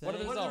 What are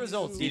the What are the results?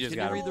 results? He Steve? just Can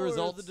you got read the it.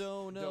 results?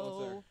 Dylan's there,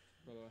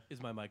 by the way.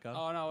 Is my mic on?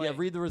 Oh no! Yeah, Wait.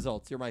 read the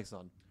results. Your mic's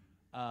on.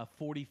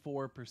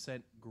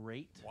 44%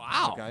 great.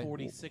 Wow. Okay.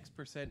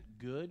 46%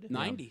 good.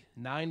 90.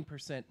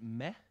 9%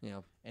 meh. Yeah.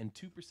 And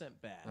 2%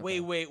 bad. Wait.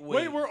 Wait,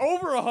 we're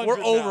over 100.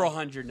 We're over now.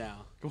 100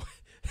 now.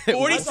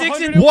 46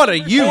 That's and what are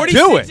you 46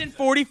 doing? and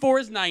 44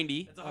 is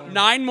 90.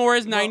 9 more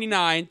is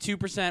 99.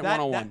 2% That,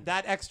 101.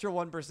 that extra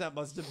 1%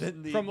 must have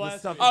been the From the last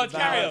stuff week. Oh, in it's the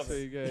balance.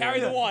 carryover. Carry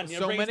the one.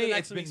 So Bring us to many, next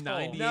it's been week's poll.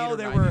 90. No, 8 or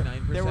there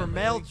were 99%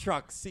 mail maybe.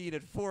 trucks seen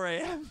at 4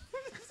 a.m.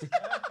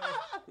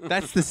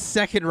 That's the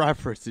second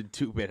reference in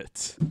 2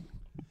 minutes.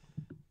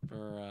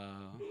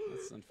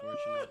 That's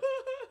unfortunate.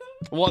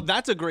 Well,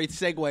 that's a great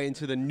segue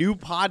into the new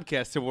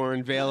podcast that we're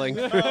unveiling.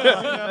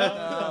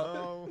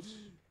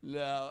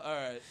 No, all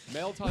right.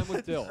 Mail time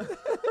with Dill.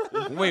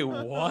 Wait,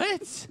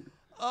 what?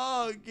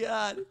 Oh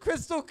God,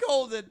 Crystal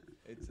Colden.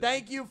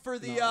 Thank you for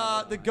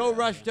the Go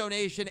Rush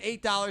donation,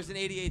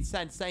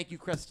 $8.88. Thank you,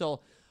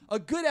 Crystal. A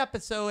good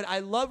episode. I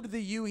loved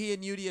the Yuhi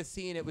and Udia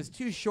scene. It was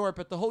too short,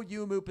 but the whole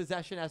Yumu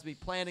possession has me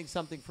planning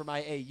something for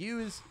my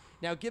AUs.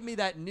 Now give me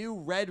that new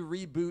red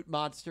reboot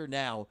monster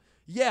now.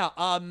 Yeah,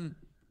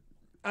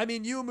 I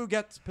mean Yumu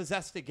gets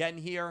possessed again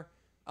here.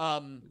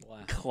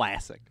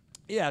 Classic.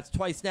 Yeah, it's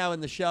twice now in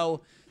the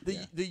show. The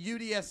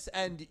UDS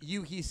and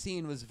Yuhi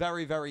scene was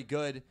very, very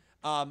good.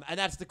 And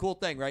that's the cool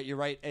thing, right? You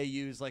write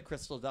AUs like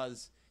Crystal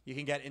does. You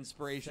can get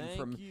inspiration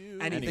from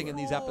anything in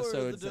these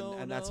episodes,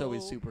 and that's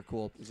always super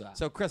cool. Exactly.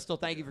 So, Crystal,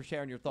 thank you for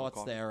sharing your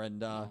thoughts there,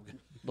 and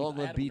long live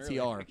I had one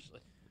earlier, BTR. actually.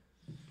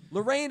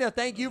 Lorena,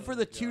 thank you for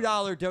the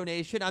 $2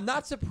 donation. I'm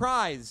not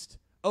surprised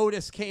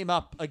Otis came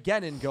up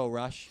again in Go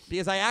Rush,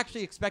 because I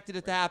actually expected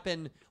it to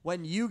happen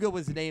when Yuga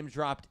was name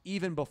dropped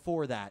even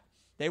before that.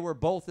 They were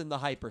both in the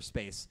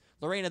hyperspace.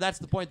 Lorena, that's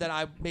the point that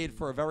I made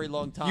for a very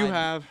long time. You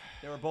have.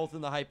 They were both in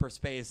the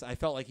hyperspace. I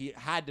felt like he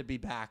had to be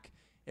back.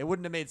 It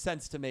wouldn't have made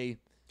sense to me.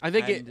 I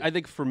think And- I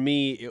think for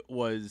me it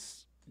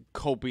was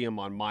copium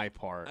on my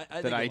part I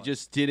think that it I was.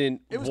 just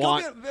didn't It was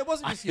want. it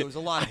wasn't just you. It was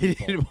a lot of I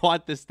people. didn't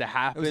want this to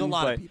happen. a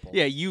lot of but people.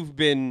 Yeah, you've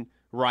been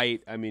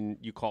right. I mean,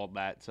 you called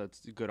that, so it's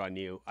good on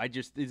you.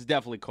 It's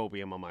definitely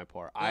copium on my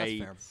part. That's I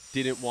fair.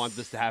 didn't want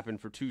this to happen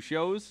for 2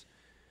 shows.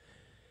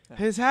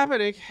 It's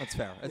happening. That's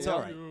fair. It's Yeah.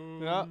 all right.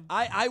 Yeah.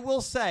 I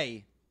will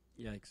say,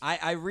 Yikes.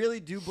 I really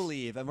do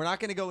believe, and we're not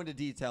going to go into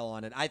detail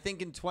on it. I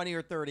think in 20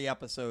 or 30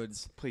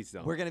 episodes, Please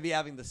don't. we're going to be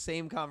having the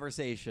same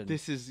conversation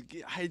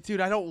Dude,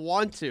 I don't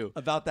want to.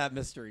 about that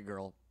mystery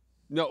girl.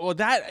 No, well,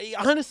 that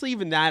honestly,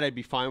 even that I'd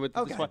be fine with.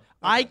 At this Okay, point. okay.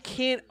 I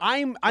can't.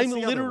 I'm the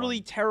other literally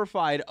one?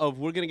 terrified of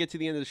we're gonna get to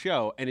the end of the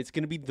show and it's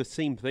gonna be the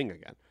same thing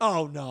again.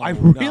 Oh no, I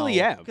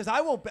really am. because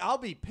I won't. I'll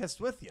be pissed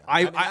with you.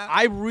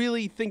 I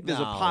really think there's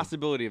No. a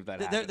possibility of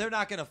that. happening. they're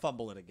not going to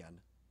fumble it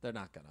again. They're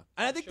not going to.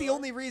 And I think the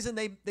only reason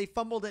they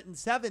fumbled it in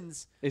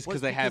sevens Is was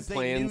 'cause they had knew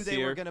plans they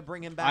were here. going to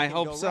bring him back. I and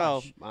hope Go so.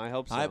 Rush. I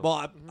hope so.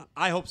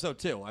 I hope so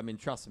too. I mean,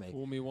 trust me.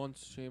 Fool me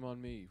once, shame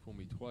on me. Fool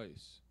me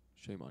twice,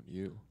 shame on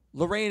you.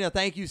 Lorena,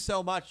 thank you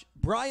so much.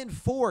 Brian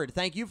Ford,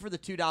 thank you for the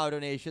 $2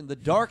 donation. The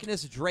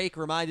Darkness Drake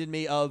reminded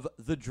me of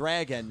the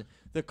Dragon,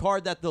 the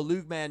card that the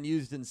Luke Man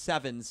used in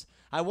sevens.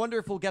 I wonder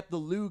if we'll get the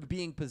Luke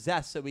being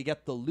possessed, so we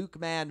get the Luke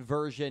Man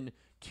version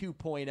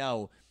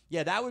 2.0.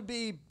 Yeah, that would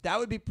be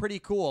pretty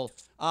cool.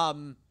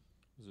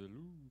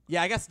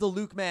 Yeah, I guess the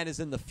Luke Man is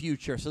in the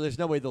future, so there's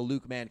no way the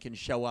Luke Man can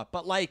show up.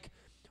 But like,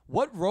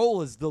 what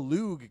role is the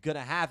Luke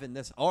gonna have in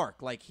this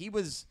arc? Like, he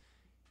was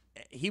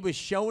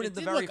shown in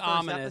the very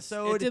first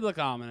episode. It did look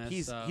ominous.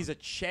 He's a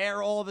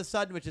chair all of a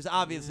sudden, which is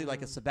obviously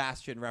like a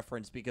Sebastian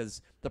reference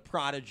because the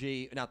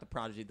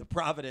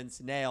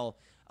Providence Nail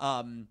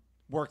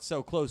worked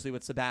so closely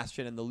with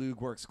Sebastian, and the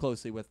Lug works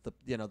closely with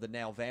the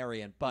Nail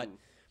variant. But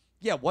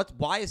yeah,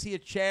 why is he a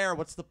chair?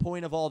 What's the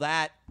point of all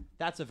that?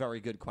 That's a very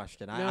good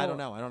question. I don't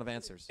know. I don't have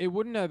answers. It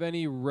wouldn't have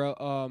any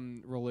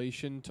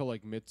relation to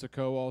like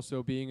Mitsuko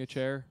also being a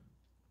chair.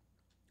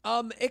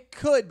 It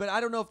could, but I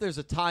don't know if there's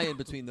a tie-in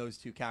between those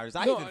two characters.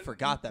 I even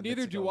forgot that.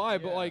 Neither Mitsuko- do I,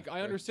 but Yeah, like I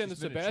like, understand the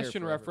she's been a chair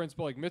Sebastian forever. reference,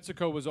 but like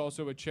Mitsuko was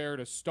also a chair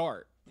to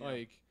start.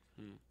 Like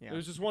Yeah. it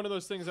was just one of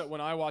those things that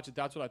when I watch it,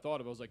 that's what I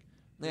thought of. I was like,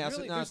 Yeah, so-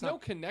 really, no, there's it's no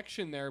not-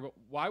 connection there, but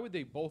why would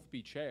they both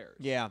be chairs?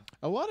 Yeah.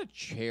 A lot of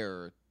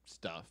chair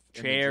stuff.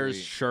 Chairs,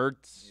 imagery.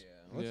 shirts. Yeah.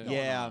 What's Yeah. going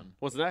Yeah. on?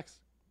 What's next?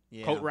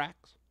 Yeah. Coat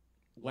racks,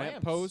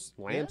 Lamp post.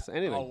 lamps,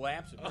 anything. Oh,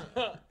 lamps.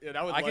 Yeah,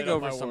 that would I light could go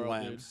up for my some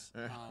world, dude. lamps.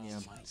 Yeah. Oh,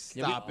 my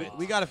Stop God. it.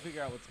 We got to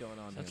figure out what's going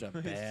on Such here.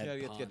 a bad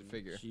Get pun. to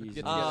figure. Jesus. Get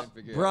together and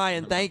figure it out.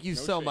 Brian, thank you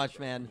No so shade, much,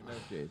 bro. man. No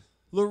shade.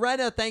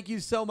 Loretta, thank you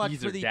so much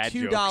These for are the dad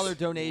 $2 jokes.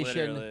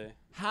 donation. Literally.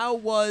 How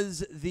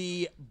was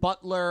the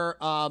butler?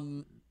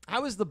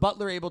 How was the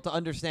butler able to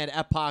understand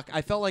Epoch?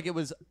 I felt like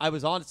I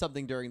was on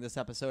something during this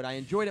episode. I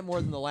enjoyed it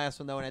more than the last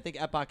one, though, and I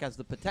think Epoch has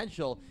the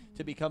potential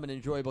to become an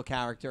enjoyable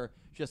character.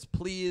 Just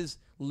please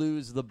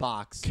lose the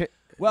box.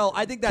 Well,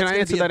 I think that's Can I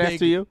gonna answer be a that big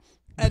after you?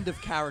 end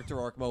of character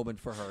arc moment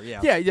for her.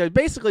 Yeah. Yeah.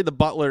 Basically, the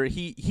butler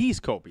he's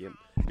copium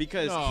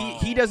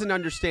because he doesn't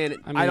understand.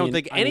 I don't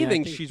think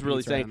anything think she's really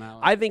Pete's right saying. on that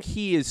one. I think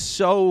he is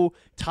so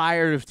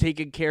tired of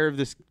taking care of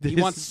this. He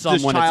wants this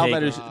someone to child take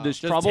that her. is this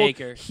Just trouble. take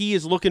her. He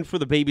is looking for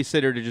the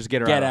babysitter to just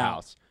get her Get out of the out.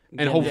 house.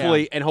 and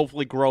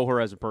hopefully grow her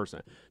as a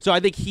person. So I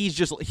think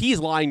he's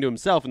lying to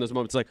himself in those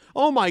moments. Like,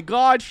 oh my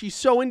God, she's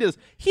so into this.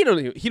 He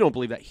don't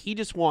believe that. He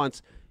just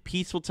wants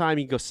peaceful time.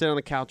 He can go sit on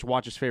the couch,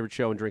 watch his favorite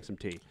show, and drink some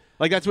tea.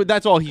 Like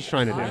that's all he's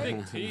trying to do. I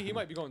think he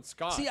might be going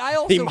Scott. See,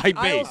 He might be.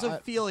 I also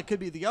feel it could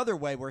be the other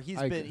way where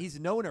he's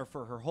known her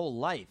for her whole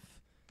life.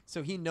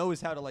 So he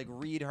knows how to like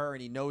read her,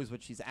 and he knows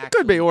what she's actually.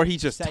 Could be, or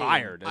he's just saying.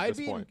 tired at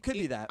this point. Could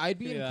be that. I'd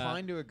be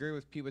inclined to agree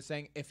with Pete was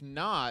saying, if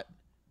not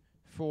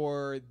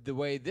for the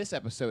way this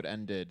episode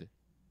ended,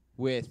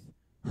 with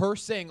her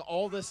saying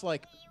all this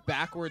like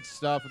backwards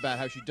stuff about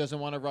how she doesn't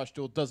want to rush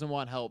duel, doesn't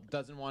want help,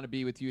 doesn't want to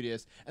be with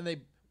Udius,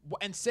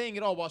 and saying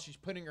it all while she's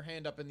putting her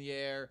hand up in the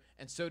air,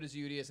 and so does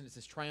Udius, and it's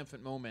this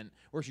triumphant moment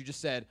where she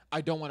just said, "I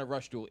don't want to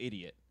rush duel,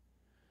 idiot."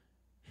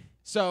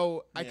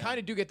 So I kind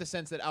of do get the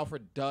sense that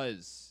Alfred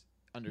does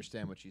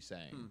understand what she's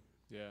saying.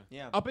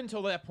 Yeah. Up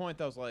until that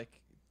point, I was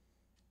like,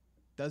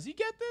 does he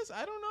get this?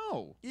 I don't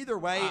know. Either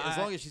way, as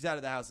long as she's out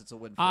of the house, it's a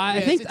win. For I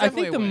him. think it's I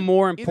definitely think a the win.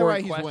 more Either way,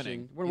 important he's question.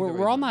 winning. We're Either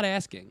way, all he's not winning.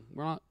 asking.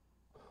 We're not.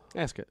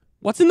 Ask it.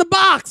 What's in the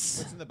box?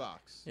 What's in the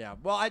box? Yeah.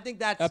 Well, I think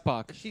that's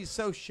Epoch. she's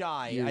so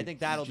shy. You I think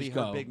that'll be just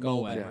her go. big Go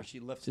moment away. where she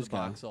lifts Just the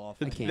go. box off.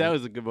 I can't. That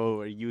was a good moment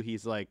where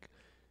he's like,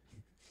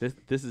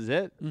 this is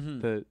it?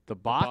 The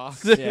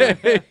box? box, yeah.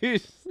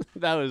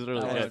 That was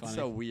really That was good. It's funny.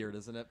 so weird,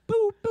 isn't it?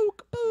 Boo, boo,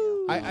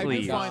 boo. I do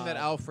Please. find that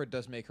Alfred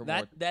does make her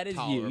more That is you.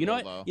 tolerable, You know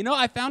what? though. You know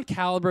I found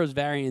Calibro's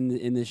variant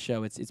in this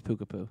show. It's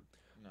Puka-Poo.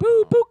 No.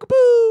 Boo,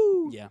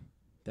 Puka-Poo. Yeah,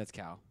 that's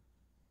Cal.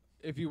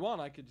 If you want,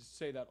 I could just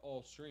say that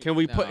all stream. Can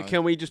we No.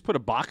 Can we just put a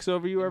box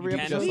over you every Can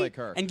episode? Just we? like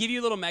her. And give you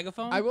a little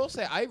megaphone. I will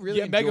say I really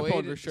Yeah, enjoyed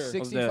megaphone for sure.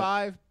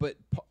 65, but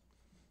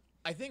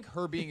I think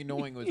her being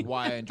annoying was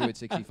why I enjoyed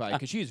 65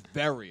 because she's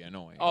very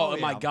annoying. Oh, Oh,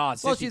 my yeah. God,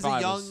 Well, she's a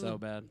 65 young was so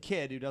bad.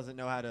 kid who doesn't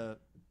know how to.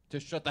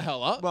 Just shut the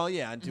hell up. Well,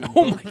 yeah. And do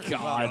Oh my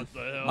God.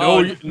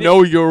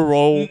 Know your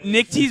role.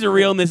 Nick T's a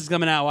realness is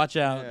coming out. Watch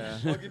out.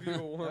 I'll give you a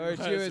one. Or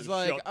she was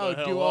like,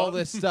 "Oh, do all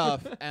this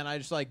stuff," and I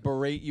just like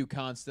berate you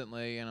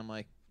constantly, and I'm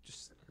like,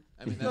 just.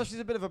 I mean, No, that's, she's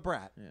a bit of a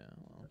brat. yeah.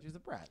 Well, She's a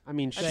brat. I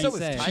mean, And she's, so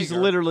is she's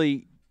Tiger.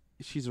 literally,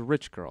 she's a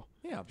rich girl.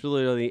 Yeah. She's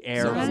literally the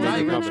heir So of is a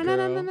Tiger. rich Rich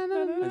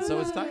company. And so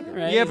is Tiger.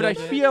 Right, Yeah, but I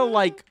exactly. feel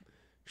like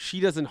she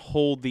doesn't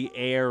hold the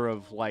air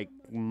of like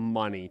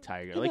money,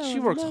 Tiger. Like she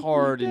works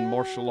hard in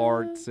martial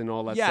arts and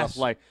all that Yes, stuff.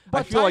 Like but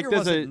I feel Tiger like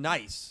there's wasn't a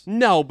nice.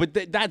 no, but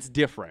that's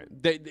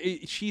different.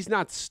 She's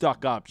not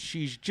stuck up.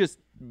 She's just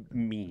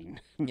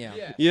mean. Yeah.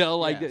 Yeah. You know,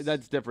 like Yes.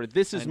 that's different.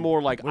 This is And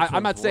more like which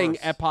I'm not one's saying worse?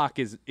 Epoch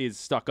is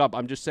stuck up.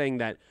 I'm just saying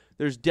that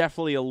there's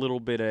definitely a little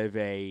bit of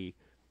a.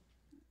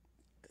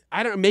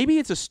 I don't. Maybe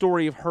it's a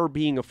story of her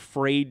being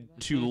afraid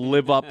to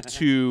live up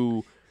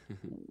to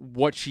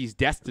what she's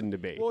destined to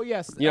be. Well,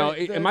 yes. You know,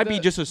 it might be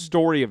just a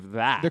story of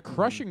that. the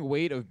crushing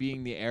weight of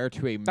being the heir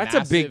to a That's a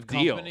massive big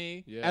deal.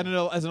 company Yeah. and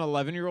as an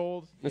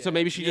 11-year-old. And so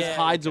maybe she just Yeah,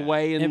 hides okay.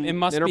 away in It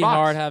must in her be box,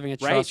 hard having a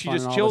trust right? She fund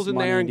just and all chills this in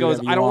there money and do goes,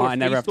 whatever "I you don't want. want I to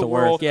never face have the to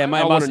world. work." Yeah, I don't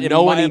must, want to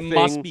know it anything."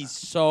 must be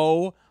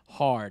so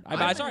hard. I'm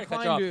I'm sorry to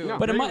cut you off, inclined to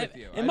but it, agree mu- with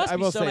you. it must I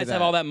be will so say nice to have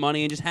that. all that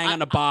money and just hang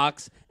on a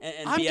box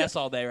and I'm BS just-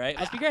 all day, right?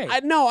 Must be great.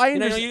 No, I You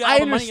know, understand. you got all I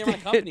the money, you run a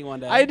understand. company one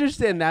day. I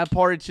understand that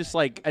part. It's just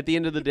like at the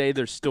end of the day,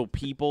 there's still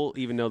people,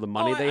 even though the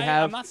money they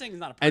have. I'm not saying it's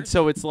not a person. And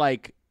so it's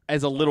like,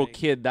 as a little Like-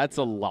 kid, that's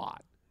a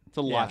lot. It's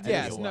a lot. To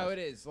Yes, deal no, with,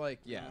 it is. Like,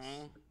 yes.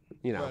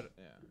 you know. But,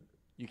 yeah.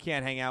 You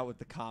can't hang out with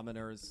the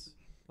commoners.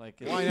 Like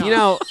Why You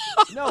know,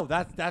 no,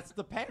 that's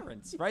the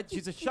parents, right?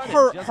 She's a shut-in.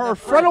 her She doesn't her have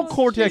frontal friends.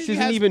 cortex She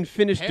isn't has even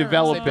finished parents.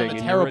 developing. They've done a and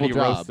you terrible already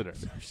job. roasted her.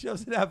 She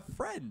doesn't have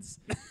friends.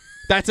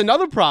 That's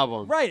another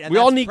problem. Right. And we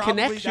all that's need probably,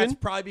 connection. That's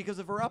probably because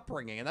of her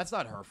upbringing, and that's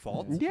not her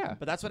fault. Yeah.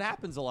 But that's what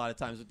happens a lot of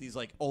times with these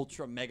like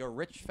ultra mega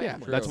rich Yeah,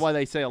 families. that's why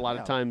they say a lot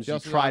Yeah. of times you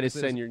Just try to opposite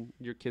send is-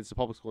 your kids to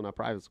public school, not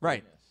private school.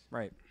 Right.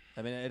 Right.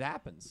 I mean, it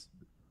happens.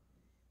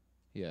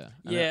 Yeah.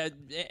 yeah,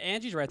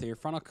 Angie's right there. Your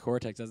frontal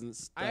cortex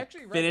doesn't I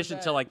actually read finish that-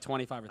 until like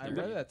 25 or I 30.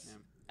 read that's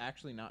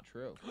actually not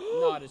true.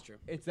 No, it is true.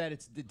 It's that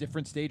it's the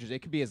different stages. It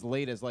could be as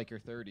late as like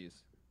your 30s.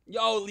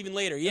 Oh, even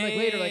later. Yeah, like yeah,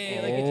 later, yeah, like, yeah,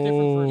 like yeah. it's different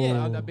for. Yeah.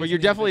 based But on you're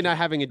the definitely not individual.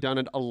 having it done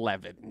at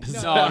 11.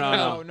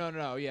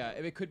 No. Yeah,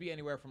 it could be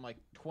anywhere from like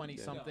 20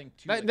 something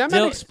to. That, like, that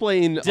Dil- might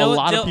explain a Dil-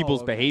 lot Dil- of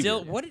people's oh, behavior.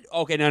 Dill, what did?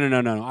 Okay,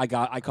 no.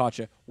 I caught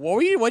you. What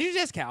did you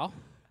just, Cal?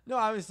 No,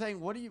 I was saying,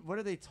 what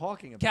are they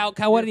talking about?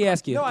 Cal, what did he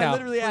ask you? No, Cal. I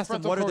literally asked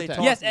him, Prefrontal what are they cortex.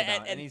 talking Yes,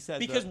 about? and he said,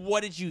 because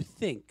what did you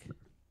think?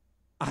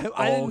 I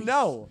Oh, didn't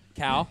know.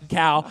 Cal,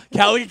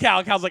 look at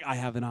Cal. Cal's like, I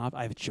have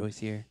I have a choice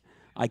here.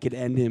 I could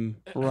end him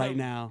right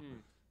now.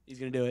 He's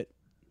gonna do it.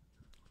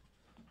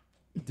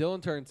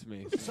 Dylan turned to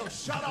me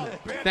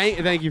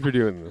Thank you for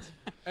doing this.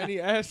 and he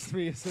asked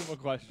me a simple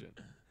question.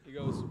 He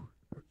goes,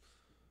 "Are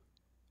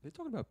they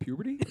talking about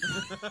puberty?"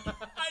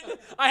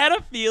 I had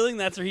a feeling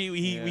that's where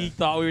he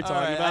thought we were talking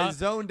All right, about. I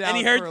zoned out and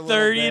he for a heard little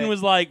 30 and bit.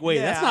 was like, wait,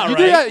 that's Yeah. not You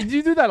right. do that.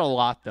 You do that a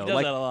lot, though. He does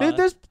Like that a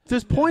lot.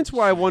 there's points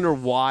where I wonder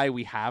why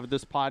we have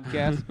this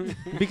podcast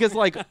because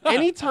like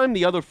anytime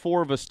the other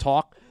four of us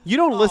talk, You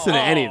don't listen to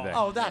anything.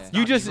 Oh, that's You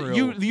not just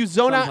true. you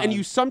zone out and Sometimes.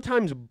 you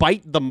sometimes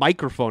bite the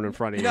microphone in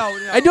front of you. No,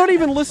 I don't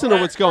even listen to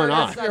what's going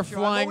That's on. not You're true.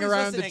 I'm flying always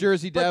around the listening.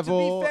 Jersey But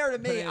Devil, to be fair to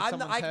putting me, it in I'm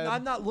someone's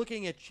head. not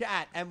looking at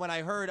chat. And when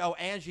I heard,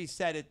 Angie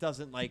said it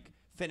doesn't like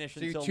finish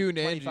So you until tune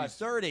in,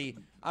 25:30,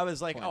 I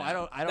was like, I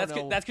don't That's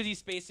know. that's because he's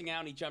spacing out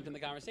and he jumped in the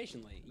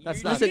conversation late. That's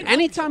You're- not Listen, true.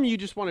 anytime you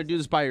just want to do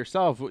this by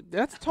yourself,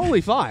 that's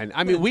totally fine.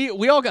 I mean,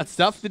 we all got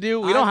stuff to do.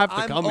 We don't have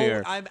to come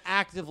here. I'm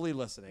actively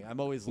listening. I'm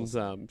always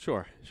listening.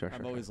 Sure.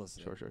 I'm always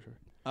listening. Sure.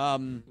 How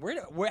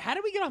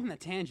did we get off on that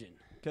tangent?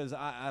 Because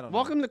I don't know.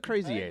 Welcome to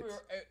Crazy Eights.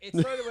 It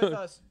started with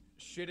us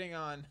shitting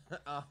on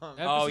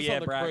Emphasis yeah, on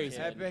the Brad crazy.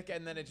 Pitt. Epic,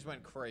 and then it just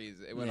went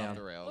crazy. It went Yeah. off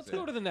the rails. Let's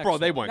go to the next Bro,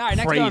 they one. went All right,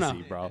 next crazy,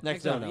 dono. bro.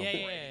 Next dono. dono.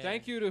 Yeah.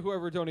 Thank you to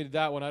whoever donated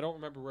that one. I don't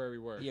remember where we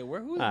were. Yeah, who I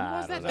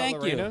was that? don't know. Thank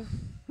Lorena? you.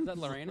 Is that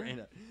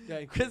Lorena?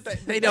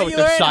 They know what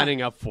they're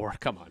signing up for.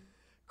 Come on.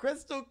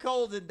 Crystal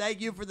Colden,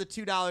 thank you for the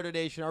 $2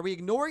 donation. Are we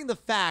ignoring the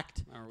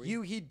fact Are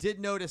we? he did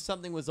notice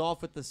something was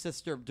off with the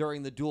sister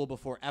during the duel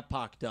before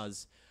Epoch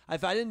does?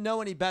 If I didn't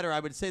know any better, I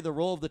would say the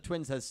role of the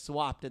twins has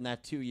swapped in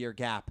that 2-year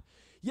gap.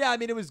 Yeah, I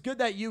mean, it was good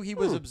that he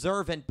was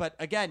observant, but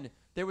again,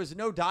 there was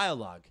no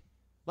dialogue.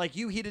 Like,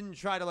 he didn't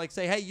try to, like,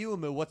 say, hey,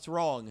 Yuumu, what's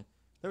wrong?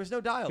 There was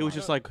no dialogue. He was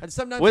just like, and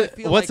sometimes I "What-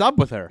 feel what's like, up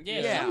with her?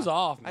 Yeah, something's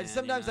off, And man,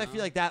 sometimes you I know?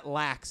 feel like that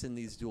lacks in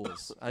these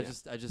duels. I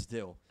just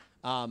do.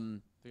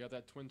 They got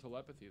that twin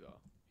telepathy, though.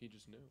 He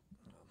just knew.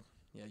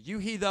 Yeah,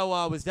 Yuhi,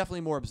 though, was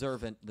definitely more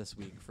observant this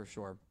week, for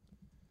sure.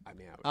 I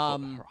mean,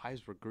 Um, her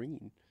eyes were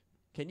green.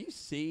 Can you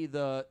see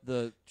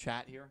the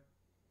chat here?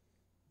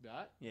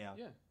 That? Yeah.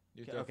 Yeah.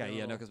 Okay,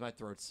 yeah, no, because my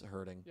throat's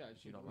hurting. Yeah,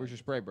 You don't Where's your mind.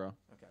 spray, bro?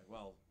 Okay,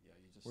 well, yeah,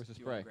 you just Where's the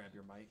do you wanna spray? grab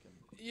your mic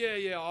and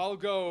Yeah, I'll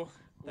go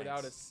without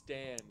a Thanks.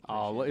 stand.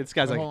 Oh, look, this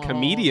guy's like Hold a on,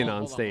 comedian hold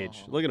on on, stage.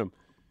 hold on. Look at him.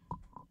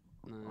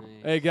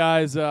 Nice. Hey,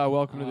 guys,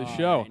 welcome to the All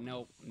show. right,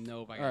 Nope. I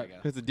All gotta right. go.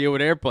 Has to deal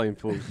with airplane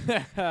food.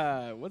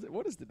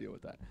 What is the deal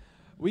with that?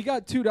 We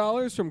got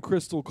 $2 from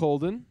Crystal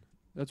Colden.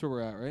 That's where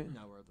we're at, right?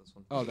 no, we're at this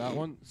one. Oh, that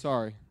one?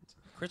 Sorry.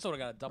 Crystal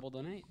got a double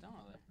donate. Don't know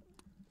that.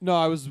 No,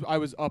 I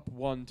was up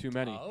one too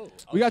many. Oh.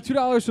 We got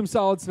 $2 from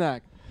Solid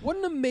Snack. What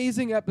an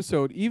amazing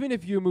episode, even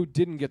if Yumu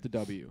didn't get the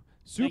W.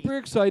 Thank Super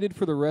excited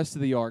for the rest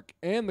of the arc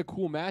and the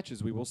cool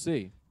matches we will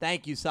see.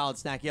 Thank you, Solid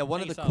Snack. Yeah, one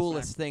Thank of the you, Solid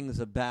coolest things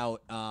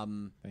about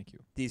Thank you.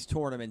 these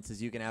tournaments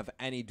is you can have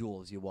any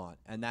duels you want,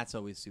 and that's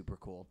always super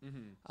cool.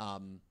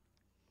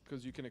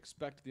 Because you can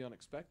expect the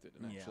unexpected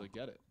and Yeah. actually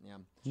get it. Yeah.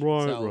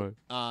 Right,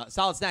 So,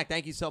 Solid Snack,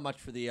 thank you so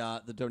much for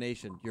the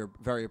donation. You're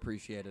very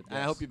appreciated. And I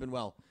Yes. hope you've been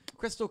well.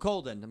 Crystal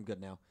Colden, I'm good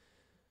now.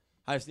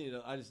 I just needed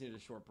a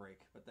short break,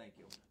 but thank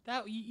you.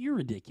 You're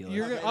ridiculous.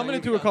 I'm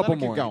going to do a couple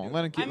Let him more. keep going.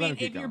 Let him keep, I let mean, him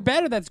keep if you're going.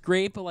 better, that's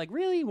great. But like,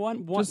 really,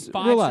 one Just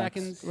 5 relax,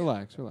 seconds.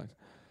 relax.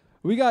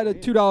 We got a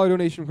 $2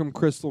 donation from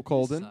Crystal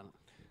Colden. Son of-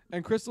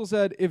 And Crystal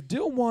said, if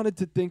Dill wanted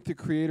to think the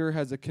creator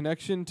has a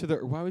connection to the...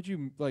 Why would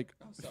you,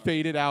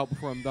 fade it out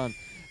before I'm done?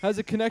 Has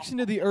a connection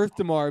to the Earth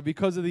Damar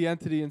because of the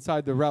entity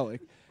inside the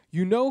relic.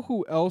 You know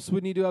who else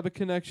would need to have a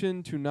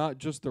connection to not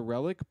just the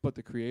relic, but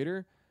the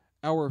creator?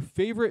 Our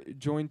favorite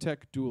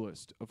Jointech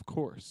duelist, of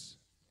course.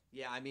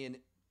 Yeah, I mean,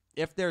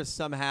 if there's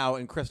somehow,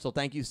 and Crystal,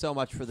 thank you so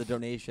much for the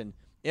donation.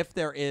 If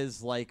there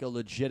is like a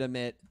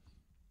legitimate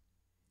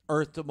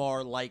Earth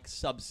Damar-like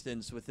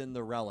substance within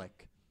the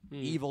relic,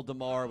 evil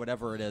Damar,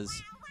 whatever it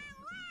is,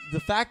 the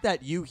fact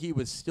that Yuhi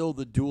was still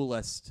the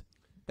duelist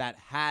that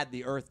had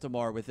the Earth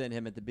Damar within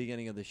him at the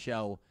beginning of the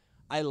show,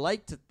 I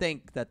like to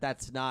think that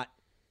that's not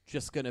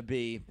just going to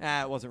be,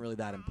 it wasn't really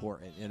that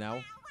important, you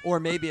know? Or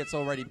maybe it's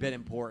already been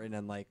important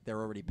and like they're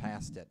already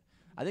past it.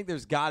 I think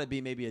there's got to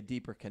be maybe a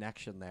deeper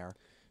connection there.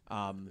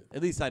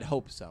 At least I'd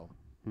hope so.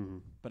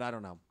 But I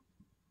don't know.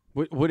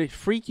 Would it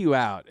freak you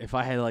out if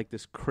I had like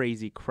this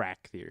crazy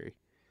crack theory?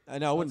 I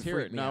know it wouldn't hear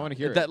freak it. me No, I out. want to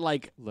hear That it.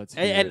 like, Let's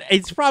hear and it.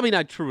 it's probably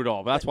not true at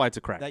all, but that's why it's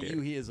a crack That theory.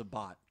 Yuhi is a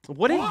bot.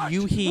 What if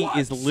Yuhi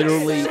is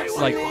literally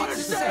like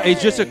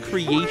it's just a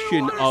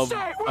creation of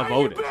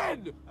Otis?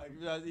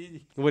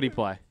 What do you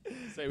play?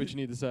 Say what you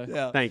need to say.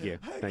 Yeah. Thank you.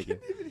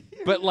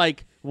 But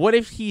like, what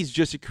if he's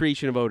just a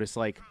creation of Otis?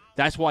 Like,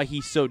 that's why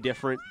he's so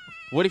different.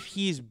 What if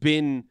he's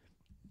been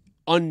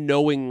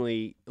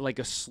unknowingly like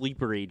a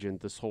sleeper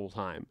agent this whole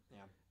time?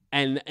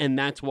 Yeah. And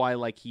that's why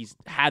like he's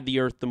had the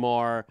Earth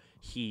Damar,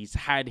 he's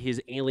had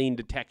his alien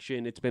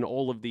detection. It's been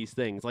all of these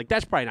things. Like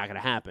that's probably not going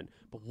to happen.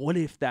 But what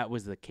if that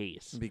was the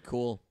case? It'd be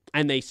cool.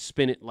 And they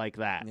spin it like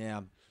that.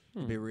 Yeah.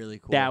 It'd be really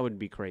cool. That would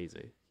be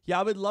crazy. Yeah,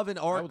 I would love an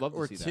arc would love to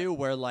or see that. two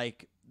where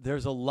like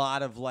there's a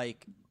lot of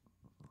like,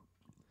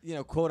 you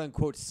know, quote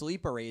unquote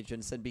sleeper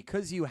agents, and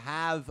because you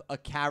have a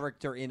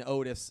character in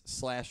Otis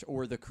 /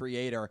 or the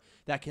creator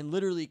that can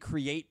literally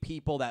create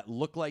people that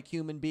look like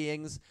human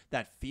beings,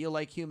 that feel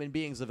like human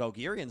beings. The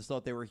Valkyrians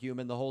thought they were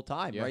human the whole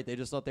time, Yeah. right? They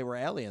just thought they were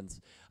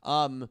aliens.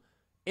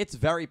 It's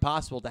very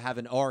possible to have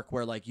an arc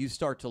where like you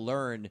start to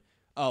learn,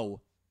 oh,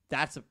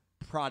 that's a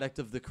product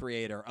of the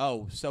creator.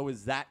 Oh, so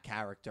is that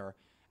character.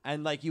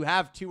 And like you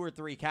have 2 or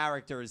 3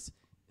 characters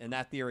in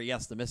that theory,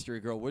 yes, the mystery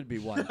girl would be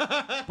one.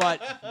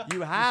 But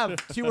you have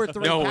 2 or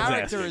 3 No one's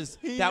characters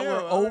He that knew. were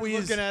I was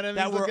always looking at him,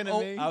 that he's were looking at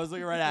me. I was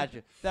looking right at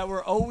you. That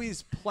were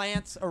always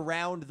plants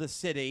around the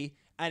city,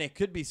 and it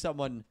could be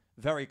someone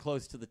very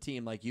close to the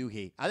team like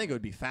Yuhi. I think it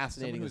would be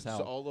fascinating Someone as who's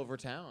hell. all over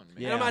town. Man.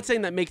 Yeah. And I'm not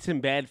saying that makes him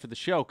bad for the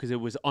show because it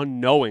was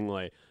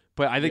unknowingly,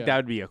 but I think Yeah. that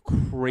would be a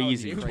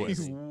crazy It would be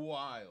twist.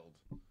 wild.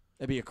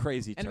 It'd be a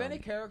crazy And if turn. any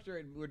character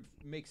it would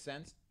make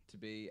sense to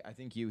be, I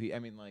think I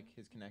mean, like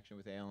his connection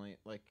with alien,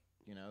 like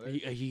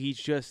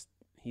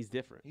He's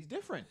different. he's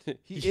different.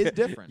 He is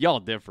different. Y'all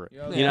different.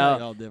 Y'all You Yeah,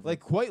 know, all different. Like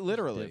quite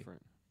literally.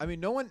 Different. I mean,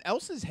 no one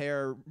else's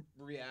hair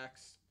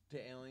reacts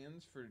to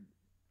aliens for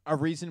a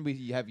reason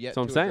we have yet That's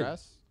what to I'm saying.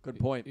 address. Good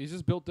point. He's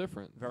just built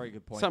different. Very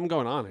good point. something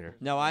going on here.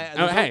 No,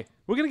 Oh, hey,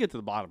 we're gonna get to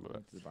the bottom of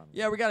it.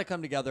 Yeah, we got to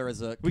come together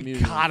as a We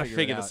community. and gotta figure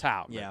figure it this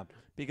out, man. Yeah,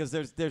 because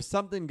there's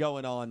something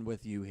going on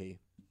with Yuhi,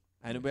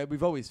 and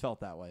we've always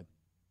felt that way.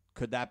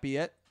 Could that be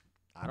it?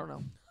 I don't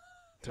know.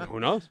 Who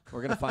knows?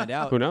 We're gonna find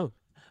out. Who knows?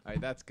 All right,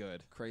 that's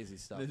good. Crazy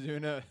stuff. The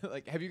Zuna,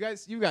 like, have you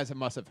guys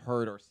must have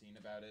heard or seen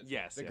about it.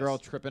 Yes, The yes. girl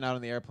tripping out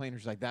on the airplane,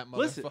 who's like, that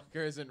Listen,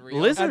 motherfucker isn't real.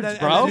 Lizards, then-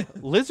 bro.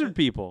 and Lizard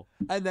people.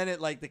 And then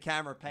the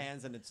camera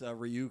pans and it's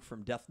Ryuk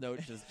from Death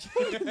Note just.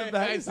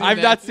 I've seen I've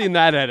that. not seen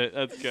that edit.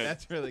 That's good.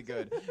 That's really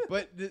good.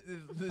 But the I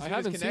Zuna's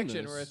haven't seen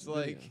connection this where it's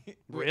video. like,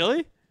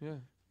 Really? Yeah.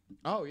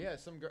 oh yeah,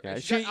 some girl. Yeah,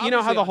 she got you know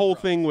how obviously the on whole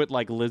drugs. thing with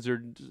like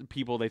lizard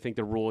people, they think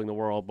they're ruling the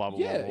world, blah blah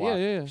Yeah, blah. Blah.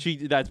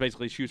 yeah. That's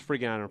basically she was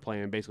freaking out on a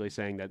plane, basically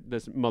saying that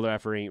this mother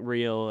effer ain't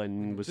real,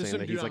 and was Just saying some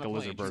that dude he's on like a the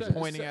lizard plane. person.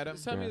 Pointing at him.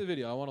 Send me Yeah. the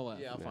video. I want to laugh.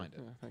 Yeah, I'll find it.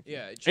 Thank you.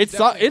 Yeah,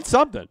 It's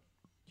something.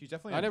 She's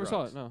definitely. I on never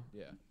saw drugs. it. No.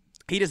 Yeah,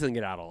 He doesn't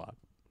get out a lot.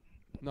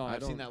 No, I I've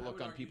don't. seen that look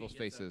on people's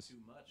faces.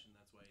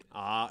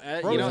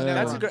 You know,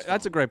 Yeah.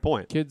 that's a great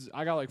point. Kids,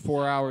 I got like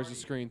 4 hours of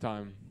screen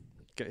time.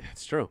 Okay,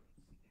 it's true.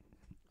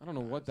 I don't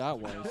know what that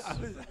was.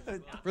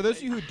 For those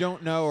of you who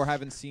don't know or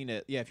haven't seen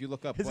it, yeah, if you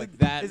look up Isn't like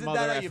that isn't mother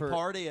that how you effer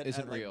party at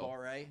isn't like real.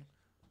 Bar A?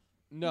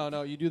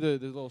 No, you do the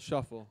little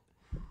shuffle.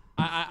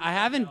 I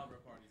haven't.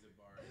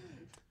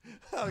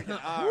 Okay, all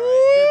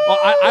right. Well,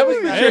 I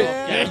was Yeah. sure.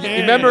 Yeah.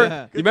 You remember?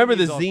 Yeah. You remember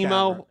the Good thing he's off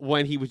Zemo camera.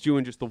 when he was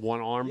doing just the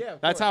one arm? Yeah,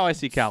 of That's course. how I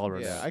see Caliber.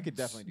 Yeah, now. I could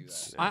definitely do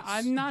that.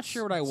 I'm not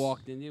sure what I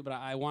walked into, but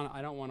I don't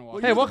want to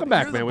walk. Hey, You're welcome the-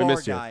 back, you're man. the We bar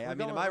missed you. guy. I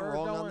mean, am I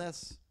wrong on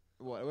this?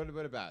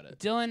 What about it?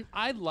 Dylan,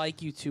 I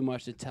like you too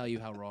much to tell you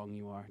how wrong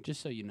you are.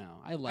 Just so you know,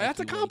 I like That's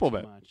a you way too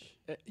compliment. much.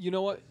 You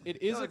know what?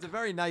 It is No, it's a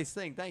very nice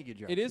thing. Thank you,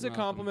 Joe. it is a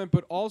Welcome. compliment,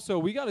 but also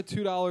we got a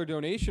 $2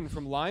 donation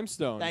from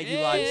Limestone. Thank you,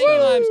 Hey, Limestone.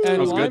 Limestone. And That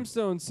was good.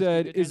 Limestone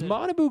said, Good "Is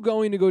transition. Manabu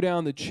going to go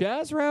down the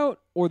Chaz route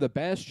or the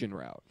Bastion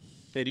route?"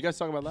 Hey, do you guys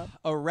talk about that?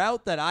 A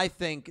route that I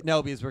think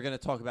because we're going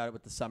to talk about it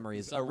with the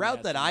summaries. A Summary route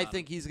has that some I bottom.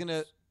 think he's going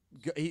to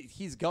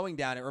he's going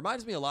down. It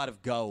reminds me a lot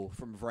of Go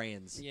from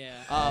Vrains. Yeah.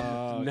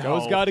 No.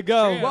 Go's got to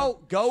go.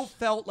 Well, Go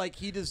felt like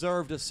he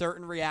deserved a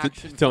certain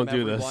reaction don't from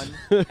do this.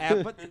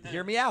 everyone. But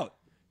hear me out.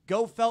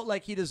 Go felt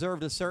like he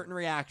deserved a certain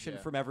reaction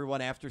from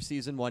everyone after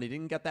season 1. He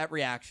didn't get that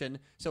reaction,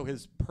 so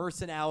his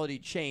personality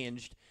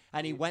changed,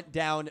 and he went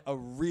down a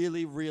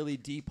really, really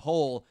deep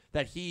hole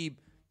that he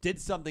did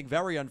something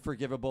very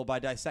unforgivable by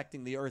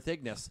dissecting the Earth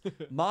Ignis.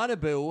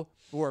 Manabu,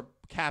 or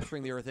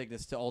capturing the Earth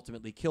Ignis to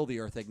ultimately kill the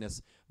Earth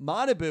Ignis,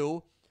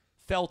 Manabu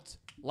felt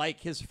like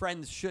his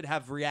friends should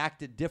have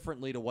reacted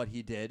differently to what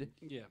he did.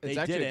 Yeah. They It's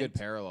actually a didn't. good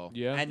parallel.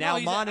 Yeah. And No, now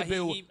he's a-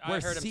 Manabu, I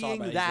we're heard him talk seeing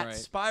about it. He's that right.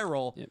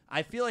 spiral. Yep.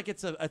 I feel like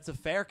it's a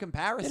fair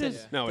comparison. It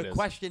is. No, the it is.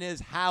 question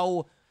is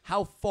how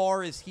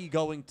far is he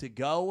going to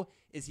go?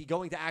 Is he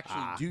going to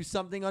actually do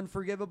something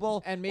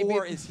unforgivable, And maybe-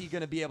 or is he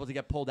going to be able to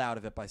get pulled out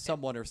of it by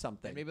someone or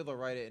something? And maybe they'll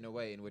write it in a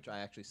way in which I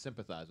actually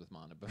sympathize with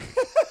Manabu.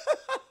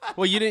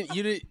 Well, you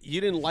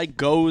didn't like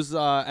Go's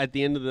at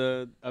the end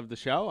of the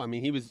show. I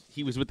mean,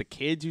 he was with the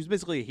kids. He was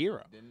basically a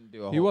hero. Didn't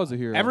do a He whole was a lot.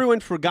 hero. Everyone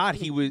forgot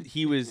he was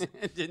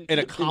Didn't- an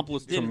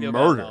accomplice to didn't feel bad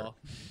at murder. all.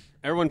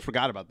 Everyone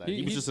forgot about that. He-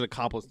 He was he- just an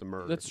accomplice to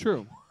murder. That's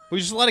true. We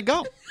just let it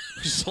go.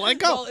 Just let it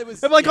go. Well, it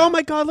was- I'm like, yeah. oh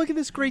my god, look at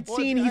this great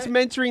scene. He's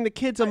mentoring the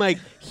kids. I'm like,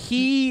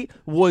 he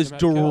was Him have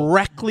killed.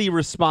 directly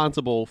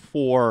responsible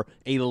for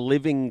a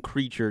living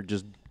creature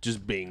just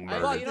being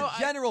murdered. Well, the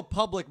general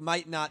public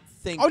might not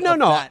think. oh no, of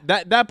no,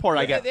 that. that part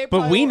I Yeah, get. they But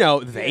we probably know,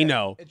 were- they yeah,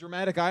 know. A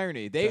dramatic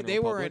irony. They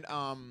General weren't.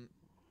 public.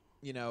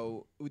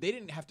 They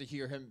didn't have to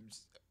hear him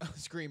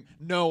scream,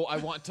 "No, I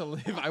want to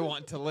live. I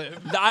want to live."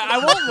 I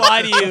won't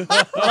lie to you.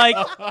 Like,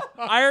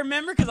 I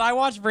remember because I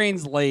watched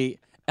Brains late,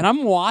 and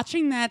I'm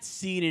watching that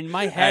scene in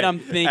my head. I'm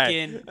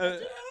thinking,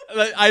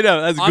 I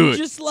know that's I'm good.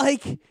 just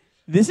like,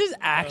 this is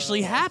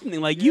actually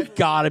happening. Like, you've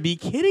got to be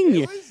kidding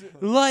me.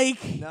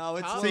 Like, No,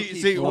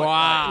 it's See,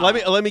 Wow.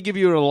 let me give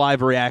you a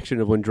live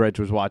reaction of when Dredge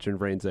was watching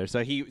Brains there.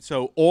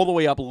 So all the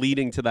way up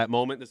leading to that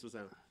moment, this was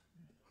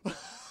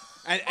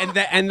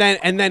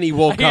and then he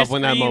woke I hear up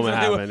when that screams moment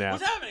and they were, happened. Yeah.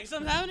 What's happening?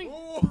 Something's happening.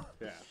 No,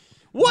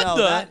 What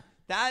the?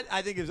 That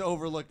I think is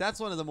overlooked. That's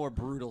one of the more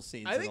brutal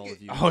scenes I in think all it-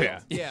 of you. Oh,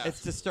 yeah. Yeah.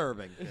 It's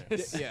disturbing.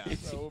 Yeah.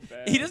 So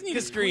bad. He doesn't need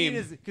to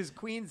scream. Because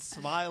Queen's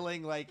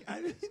smiling like.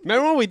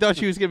 Remember when we thought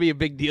she was going to be a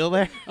big deal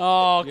there?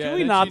 Oh, Yeah, can we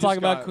then not she talk just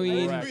about got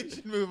Queen? wrecked. We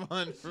should move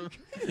on from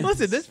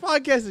Listen, this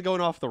podcast is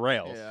going off the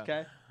rails. Yeah.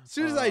 Okay. As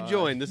soon as I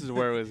joined, this is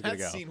where it was going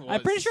that to go. scene. Was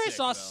I'm pretty sure I sick,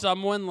 saw though.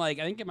 someone like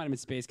I think it might have been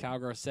Space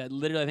Cowgirl said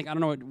literally I don't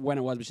know when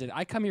it was, but she said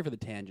I come here for the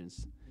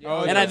tangents.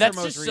 Oh, And yeah. that's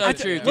Her most just so recent,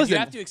 true. yeah. 'cause Listen, you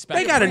have to expect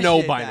they it. gotta know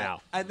Appreciate by that.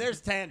 now. And there's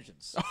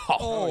tangents.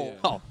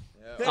 Oh,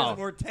 There's Oh.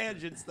 more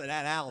tangents than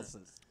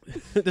analysis.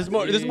 There's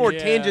more Yeah.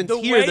 tangents The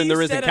here way than you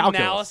there is in said calculus.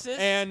 analysis.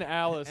 And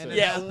Allison. And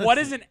Yeah, what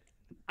is an?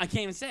 I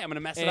can't even say. it. I'm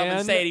gonna mess it up and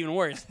And- say it even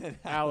worse.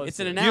 Allison. It's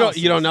an You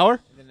analysis. don't know her?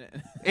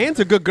 Anne's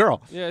a good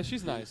girl. Yeah,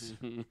 she's nice.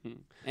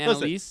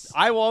 Annalise. Listen,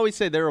 I will always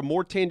say there are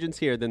more tangents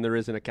here than there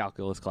is in a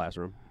calculus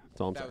classroom.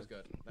 That's all I'm That saying. was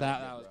good.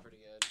 That was pretty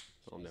good.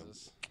 Oh, no.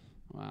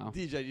 wow.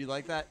 DJ, do you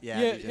like that? Yeah,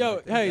 DJ yo,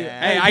 liked it. hey,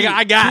 Yeah. Hey,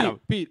 I got him.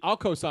 Pete, I'll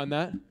co-sign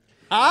that. This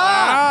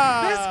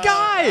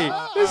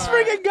guy! This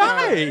freaking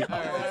guy!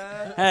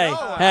 Hey.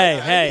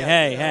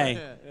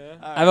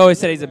 I've always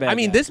said he's a bad I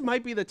mean, guy. this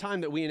might be the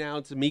time that we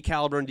announce me,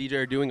 Caliber, and DJ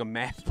are doing a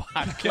math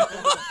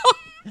podcast.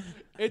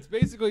 It's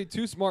basically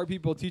two smart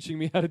people teaching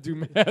me how to do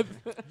math.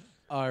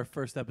 Our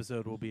first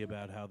episode will be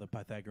about how the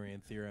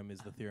Pythagorean theorem is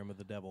the theorem of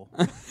the devil.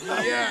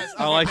 Yes.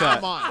 I like that.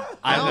 Come on.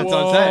 That's what I'm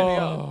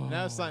Whoa. saying.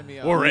 Now sign me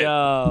up. We're in.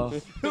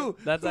 Yo. Who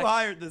That's like-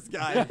 hired this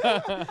guy?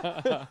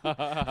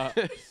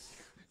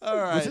 All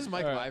right. Was his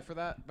mic All right. live for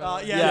that? by the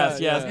way? Yes.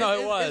 Yeah. No, it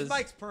His was.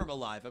 mic's perma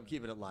live. I'm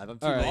keeping it live. I'm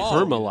too All right.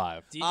 lazy. Perma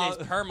live. DJ's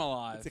Uh,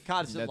 permalive. It's a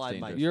constant That's live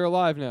dangerous. mic. You're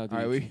alive now, dude. All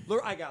right, we.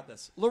 I got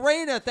this.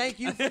 Lorena,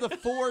 thank you for the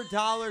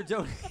 $4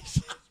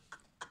 donation.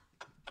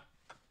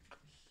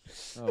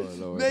 Oh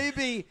Lord.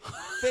 Maybe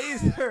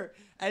Phaser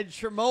and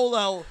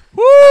Tremolo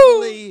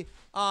heavily.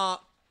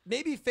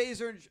 Maybe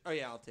Phaser and. Oh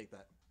yeah, I'll take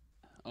that.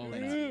 Oh,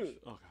 nice.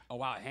 Oh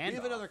wow, We hand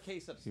have off. another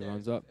case upstairs.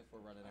 runs up. If we're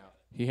running out.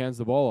 He hands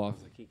the ball off.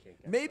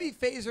 Maybe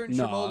Phaser and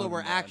No, Tremolo I'm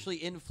were bad. actually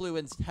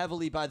influenced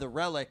heavily by the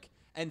relic,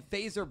 and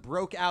Phaser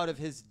broke out of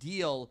his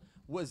deal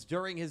was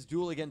during his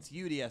duel against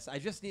UDS. I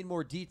just need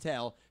more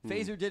detail.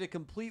 Phaser did a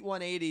complete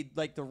 180,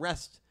 like the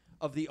rest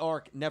of the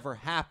arc never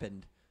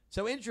happened.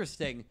 So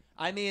interesting.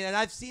 I mean, and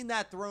I've seen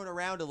that thrown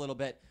around a little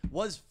bit.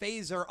 Was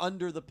Phaser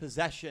under the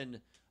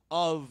possession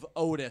of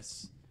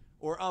OTES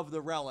or of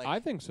the relic? I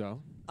think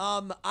so.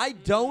 I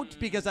don't,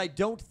 because I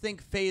don't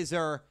think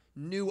Phaser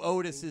knew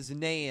Otis's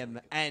name,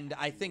 and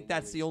I think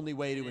that's the only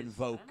way to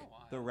invoke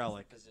the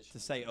relic, to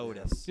say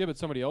Otis. Yeah, but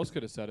somebody else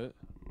could have said it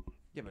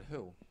Yeah, but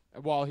who?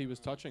 while he was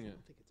touching it.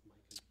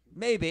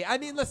 Maybe. I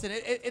mean, listen,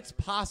 it's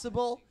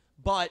possible,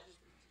 but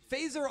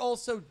Phaser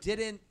also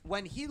didn't,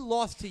 when he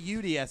lost to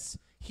UDS,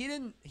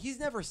 he's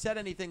never said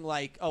anything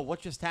like, oh,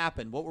 what just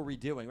happened? What were we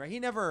doing? Right? He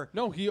never.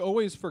 No, he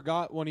always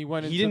forgot when he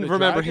went into He didn't the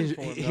remember dragon his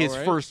form, though, his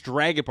right? first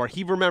dragon part.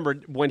 He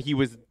remembered when he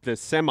was the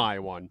semi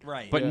one,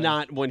 Right. but Yeah.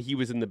 not when he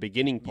was in the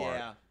beginning part.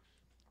 Yeah.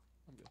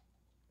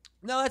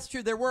 No, that's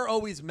true. There were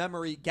always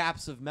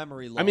gaps of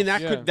memory loss. I mean,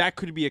 Yeah. that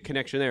could be a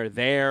connection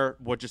there.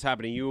 What just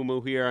happened to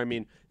Yuumu here? I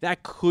mean,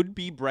 that could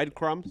be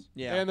breadcrumbs.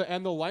 Yeah.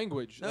 And the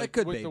language. No, like, it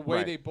could with be. the way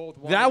Right. they both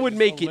wanted That to would just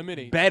make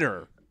eliminate. it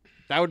better.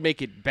 That would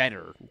make it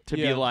better to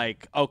be Yeah.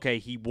 like, okay,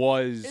 he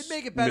was. It'd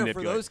make it better for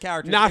manipulated. those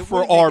characters. not It for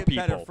would make our it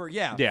better people. for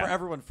Yeah. for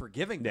everyone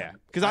forgiving Yeah, them.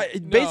 because No,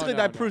 basically no,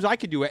 that no. proves I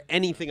could do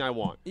anything I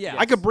want. Yeah.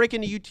 I could break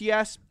into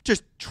UTS,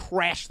 just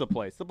trash the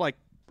place. I'm like,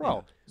 bro,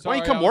 why Sorry,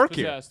 don't you come I was work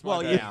here? possessed, my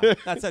Well, bad. yeah,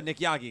 that's how Nick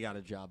Yagi got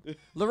a job.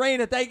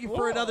 Lorena, thank you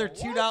for another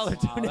 $2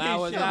 donation. That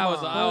was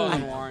unwarranted.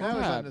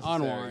 That was unnecessary.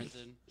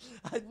 Unwarranted.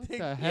 I think,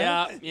 the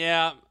heck?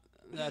 Yeah,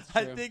 that's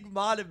true. I think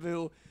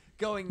Manabu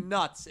going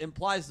nuts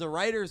implies the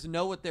writers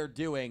know what they're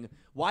doing.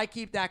 Why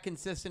keep that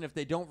consistent if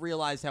they don't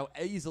realize how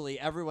easily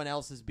everyone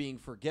else is being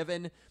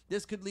forgiven?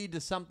 This could lead to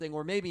something,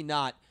 or maybe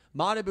not.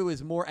 Manabu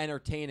is more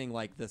entertaining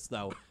like this,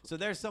 though. So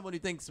there's someone who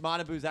thinks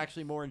Manabu is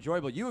actually more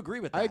enjoyable. You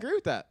agree with that? I agree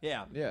with that.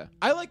 Yeah. Yeah.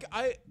 I'm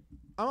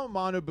a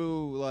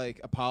Manabu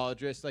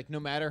apologist. Like no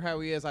matter how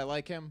he is, I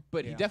like him,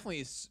 but he Yeah. definitely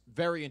is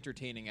very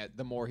entertaining at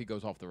the more he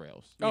goes off the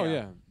rails. Oh Yeah.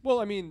 yeah. Well,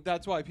 I mean,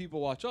 that's why people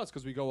watch us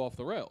because we go off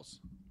the rails,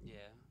 Yeah.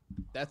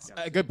 That's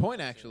a good point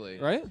actually.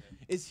 right?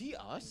 Is he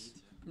us?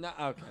 No,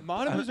 okay.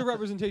 Manabu's a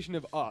representation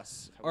of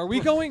us. Are we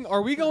going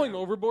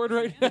overboard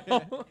right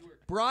now?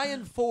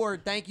 Brian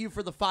Ford, thank you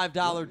for the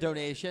 $5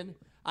 donation.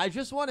 I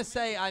just want to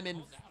say I'm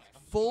in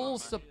full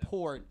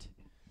support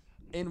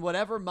in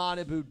whatever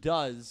Manabu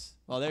does.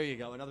 Oh, there you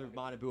go. Another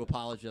Manabu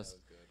apologist.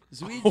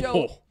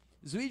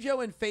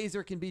 Zuijo and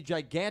Phaser can be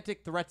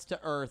gigantic threats to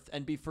Earth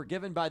and be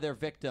forgiven by their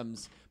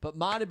victims, but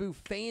Manabu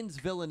feigns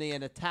villainy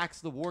and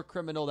attacks the war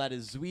criminal that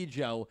is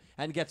Zuijo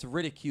and gets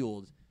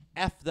ridiculed.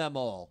 F them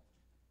all.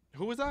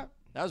 Who was that?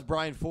 That was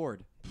Brian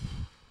Ford.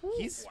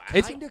 He's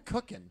It's- kind of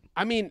cooking.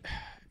 I mean,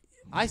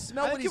 I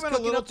smell I what think he's he went a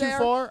cooking little up too there.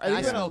 far. And I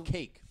think he smell went-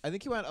 cake. I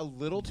think he went a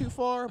little too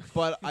far,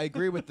 but I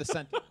agree with the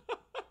sentiment.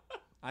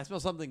 I smell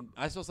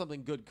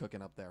something good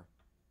cooking up there.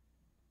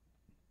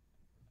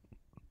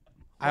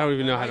 I don't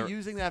even know Am how I to.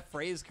 using that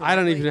phrase correctly? I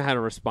don't even know how to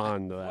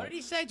respond to What that. did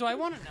he say? Do I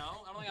want to know?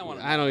 I don't think I want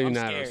to. I don't even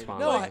know how to scared. respond.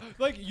 No,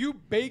 Like you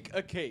bake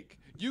a cake.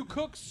 You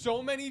cook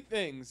so many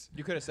things.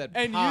 You could have said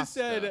And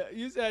pasta.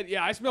 you said,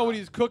 yeah, I smell what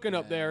he's cooking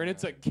up there, and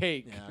it's a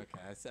cake. Yeah,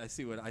 okay. I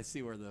see where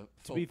the.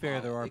 To be faux fair,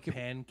 pas- there are it could-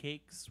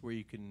 pancakes where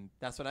you can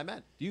That's what I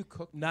meant. Do you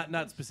cook?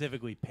 not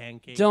specifically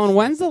pancakes. Dylan,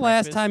 when's the for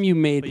last breakfast, time you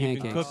made but you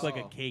pancakes? can cook like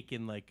a Oh. cake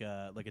in like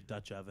a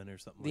Dutch oven or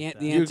something The, like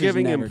the that. answer's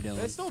giving never, him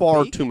Dylan. That's not Far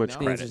baking, too much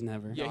no. The answer's credit.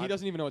 never. Yeah, he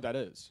doesn't even know what that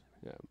is.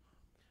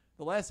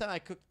 The last time I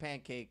cooked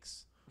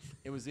pancakes,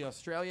 it was the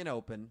Australian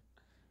Open.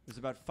 It was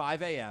about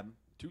 5 a.m.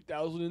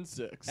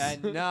 2006.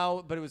 And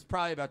no, but it was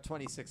probably about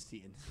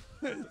 2016.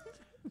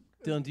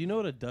 Dylan, do you know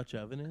what a Dutch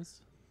oven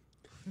is?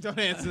 Don't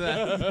answer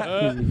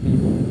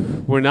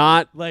that. We're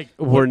not. Like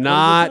We're what is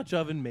not- a Dutch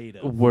oven made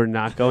of? We're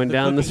not going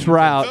down this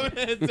route. Don't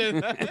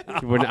answer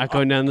that. We're not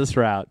going down this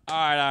route. All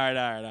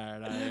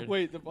right.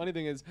 Wait, the funny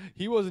thing is,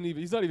 he's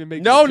not even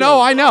making. No, a no,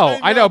 joke.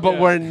 I know, but Yeah.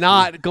 we're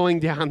not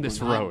going down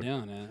this I'm not road.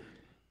 doing it.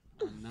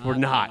 I'm We're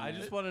not. doing I it.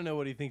 just want to know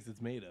what he thinks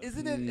it's made of.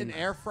 Isn't it an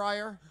air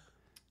fryer?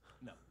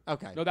 No.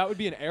 Okay. No, that would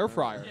be an air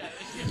fryer.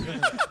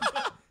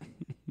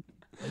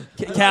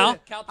 Cal?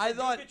 I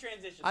thought an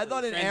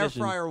air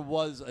Transition. fryer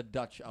was a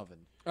Dutch oven.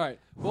 All right.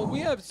 Well, we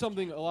have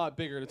something a lot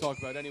bigger to talk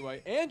about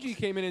anyway. Angie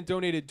came in and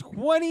donated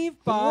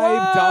 $25.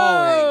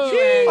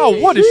 Oh,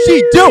 what is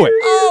she doing?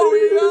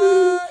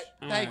 Oh,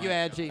 yeah. Thank you,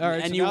 Angie. All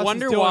right, And so you now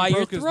wonder since Dylan why your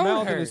broke his throat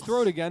mouth and his hurts.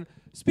 throat again.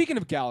 Speaking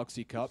of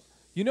Galaxy Cup,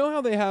 you know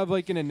how they have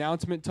like an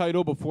announcement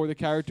title before the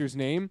character's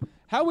name?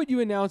 How would you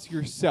announce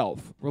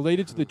yourself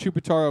related to the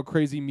Chupataro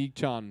Crazy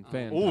Meek-chan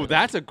fan? Ooh,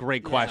 that's a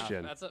great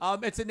question. That's a,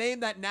 It's a name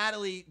that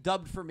Natalie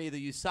dubbed for me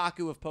the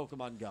Yusaku of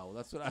Pokemon Go.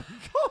 That's what I would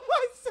call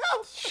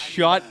myself.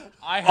 Shut.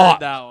 I heard up.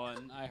 that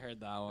one.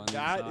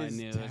 That so I is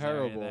knew it was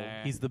terrible. already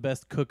there. He's the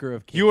best cooker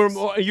of cakes. You were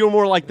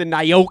more like the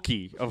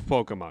Naoki of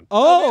Pokemon.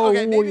 Oh,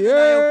 okay, maybe the yeah.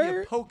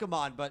 Naoki of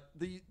Pokemon, but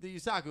the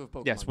Yusaku of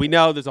Pokemon. Yes, we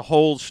know there's a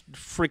whole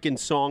freaking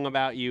song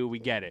about you. We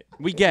get it.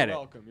 We get it.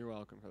 You're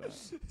welcome for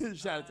that.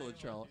 Shout out to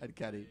Latrell and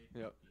Kenny.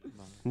 Yep.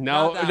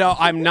 No, Not that. no,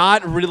 I'm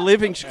not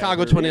reliving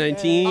Chicago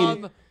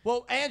 2019.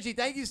 Well, Angie,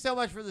 thank you so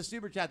much for the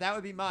super chat. That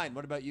would be mine.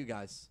 What about you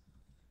guys?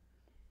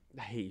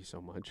 I hate you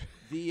so much.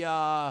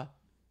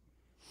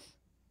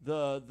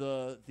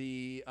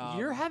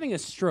 You're having a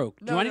stroke.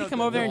 Do no, I need no, to come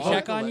the- over there and the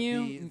check vocal- on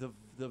you?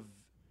 The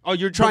Oh,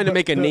 you're trying to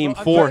make a name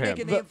I'm for trying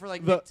to him. make a name for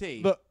like Nick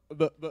T. What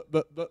is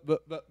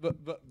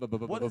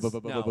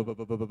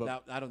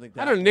no, I don't think.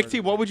 I don't know, Nick T.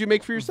 What would you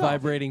make for yourself?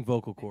 Vibrating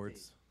vocal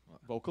cords.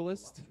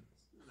 Vocalist?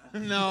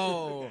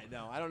 No. Okay,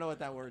 no, I don't know what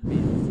that word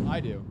means. I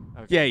do.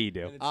 Okay. Yeah, you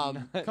do.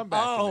 Come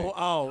back to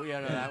me. Yeah,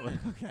 no, that one.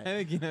 I Okay.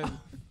 think you know.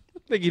 I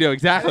think you know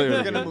exactly what We're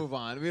you're gonna doing. move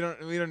on. We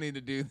don't need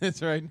to do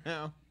this right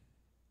now.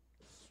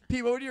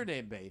 Pete, what would your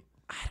name be?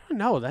 I don't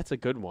know. That's a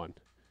good one.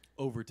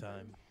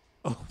 Overtime.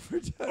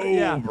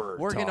 Yeah,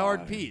 working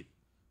hard, Pete.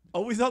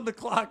 Always on the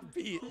clock,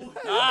 Pete.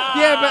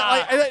 Yeah, but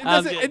like, it was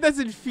doesn't. good. It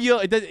doesn't feel.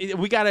 It does.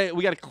 We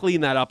gotta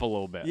clean that up a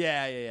little bit.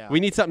 Yeah. We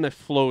need something that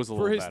flows a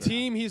For little his better.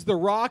 team, he's the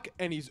Rock,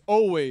 and he's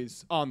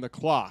always on the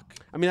clock.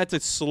 I mean, that's a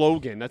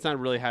slogan. That's not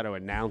really how to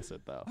announce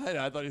it, though. I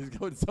know. I thought he was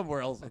going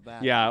somewhere else with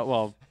that. Yeah.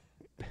 Well.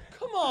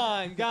 Come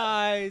on,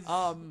 guys.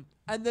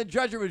 And then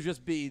Dredger would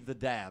just be the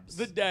Dabs.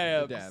 the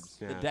Dabs. Dabs.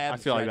 Yeah,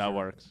 Dabs I feel like that Dredger.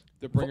 works.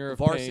 The bringer of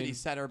varsity pain.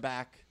 center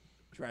back,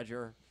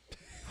 Dredger.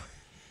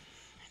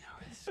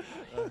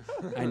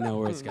 I know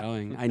where it's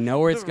going. I know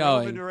where it's The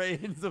Roman going.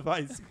 Reigns of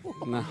high school.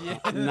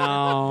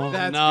 No,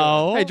 That's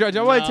no. Hey, George,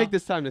 I want no. to take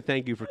this time to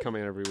thank you for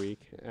coming every week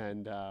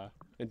and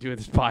doing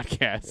this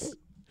podcast.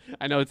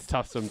 I know it's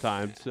tough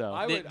sometimes. So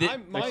I would, The-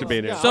 I'm, Thanks mine's- for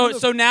being here. yeah, So I'm the-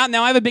 so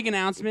now I have a big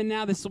announcement.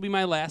 Now this will be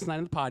my last night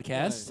on the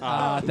podcast.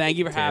 Nice. Thank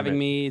you for Damn having it.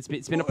 me. It's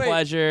been a Wait,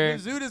 pleasure.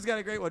 Zuda's got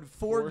a great one.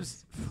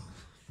 Forbes.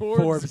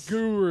 Forbes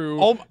guru.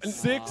 Oh,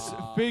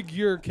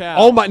 Six-figure cow.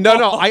 Oh my!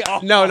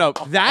 No.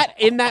 That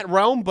in that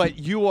realm, but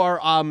you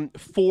are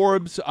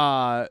Forbes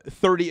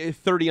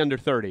 30 under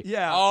 30.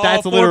 Yeah. Oh,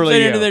 That's Forbes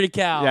literally Under you. 30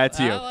 Cal. That's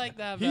you. I like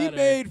that He better.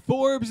 made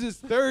Forbes'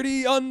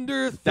 30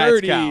 under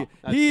 30. Cal.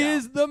 That's He Cal.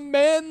 is the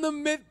man, the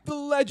myth, the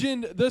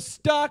legend, the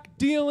stock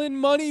dealing,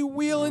 money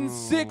wheeling,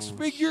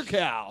 six-figure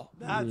cow.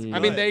 That's I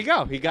mean, there you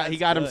go. He got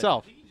good.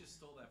 himself.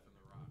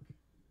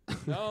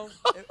 No,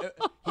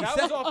 He that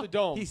said- was off the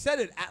dome. He said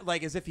it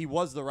like as if he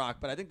was The Rock,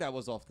 but I think that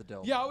was off the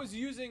dome. Yeah, I was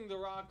using The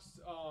Rock's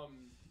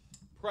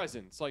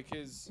presence, like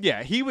his.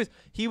 Yeah, he was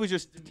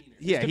just.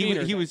 Yeah,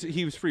 demeanor.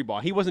 he was free ball.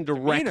 He wasn't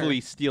directly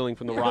Demeanor. stealing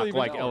from the I don't Rock even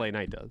like know LA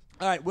Knight does.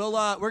 All right,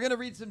 we're gonna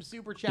read some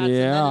super chats.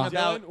 Yeah. And then in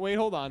about Dylan, wait,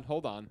 hold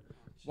on.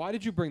 Why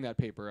did you bring that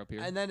paper up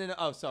here? and then in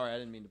sorry, I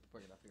didn't mean to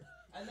bring it up here.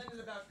 And then in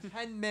about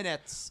 10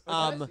 minutes, we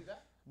I'm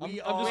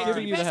are. just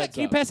giving you the heads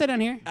Can you up. pass that down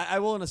here? I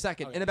will in a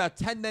second. Okay. In about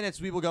 10 minutes,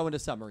 we will go into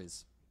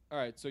summaries. All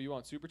right, so you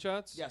want super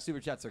chats? Yeah, super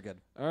chats are good.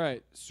 All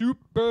right,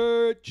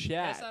 super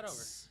chats. that over.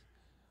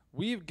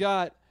 We've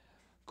got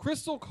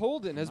Crystal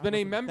Colden has been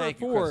a member Thank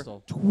you, for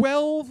Crystal.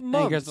 12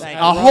 months. Crystal. Thank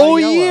A you. whole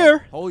Yellow.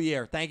 year. Whole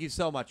year. Thank you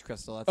so much,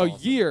 Crystal. That's A awesome.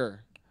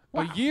 year.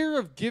 A year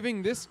of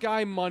giving this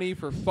guy money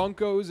for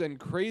Funkos and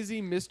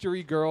crazy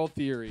mystery girl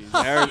theories.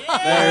 There There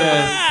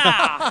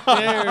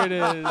it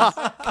is.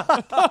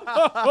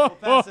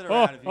 Pass it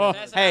around if you want.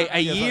 Hey, a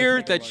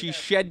year that she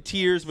shed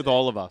tears with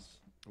all of us.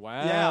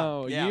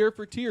 Wow. Yeah. A year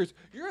for tears.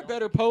 You're a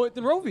better poet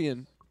than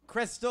Rovian.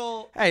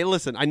 Crystal, Hey,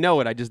 listen, I know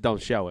it. I just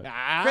don't show it.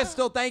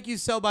 Crystal, thank you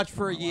so much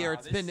for a year.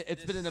 It's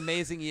been an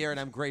amazing year, and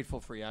I'm grateful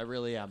for you. I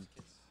really am.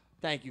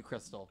 Thank you,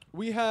 Crystal.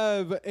 We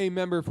have a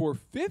member for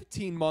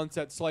 15 months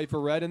at Slifer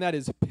Red, and that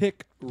is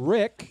Pick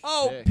Rick.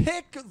 Oh,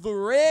 Pick the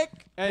Rick.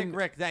 And Pick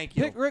Rick, thank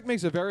you. Pick Rick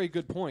makes a very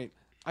good point.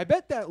 I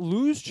bet that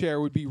luge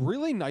chair would be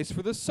really nice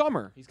for the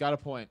summer. He's got a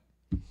point.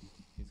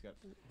 He's got.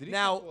 Did he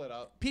Now, pull it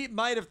up? Pete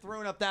might have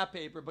thrown up that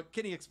paper, but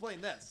can he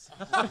explain this?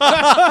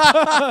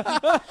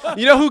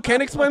 You know who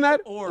can explain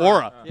that?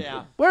 Aura.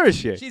 Yeah. Where is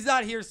she? She's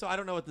not here, so I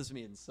don't know what this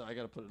means, so I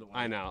got to put it away.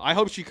 I know. I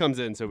hope she comes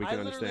in so we I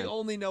can literally understand.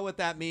 only know what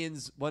that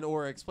means when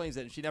Aura explains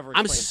it, and she never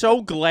I'm explains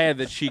so glad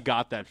that she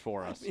got that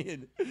for us.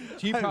 it.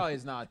 She probably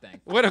is not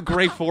thankful. What a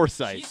great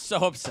foresight. She's so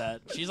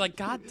upset. She's like,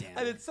 God damn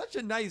And it. it's such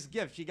a nice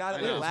gift. She got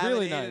it know. like It's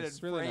really laminated nice,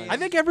 and really framed. nice. I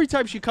think every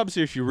time she comes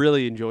here, she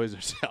really enjoys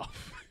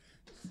herself.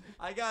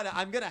 I'm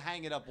gonna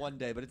hang it up one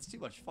day, but it's too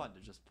much fun to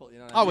just pull. You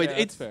know what Oh, I mean?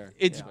 that's it's fair.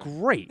 It's Yeah.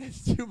 great.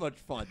 It's too much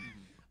fun.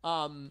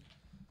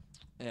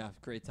 Yeah,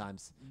 great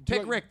times.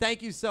 Pick Rick,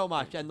 thank you so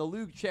much. And the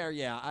Luke chair,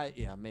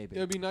 maybe. It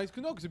would be nice.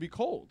 No, because it'd be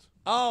cold.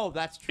 Oh,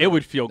 that's true. It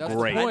would feel That's the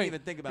great. I didn't point.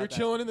 even think about You're that.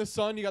 chilling in the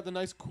sun. You got the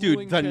nice cooling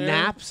Dude, the chair.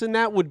 naps in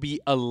that would be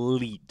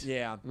elite.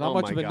 Yeah. Not Oh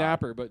much my of a God.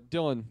 napper, but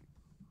Dylan.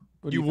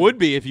 what do You think? would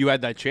be if you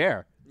had that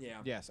chair. Yeah.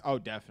 Yes. Oh,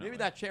 definitely. Maybe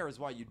that chair is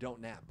why you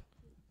don't nap.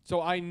 So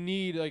I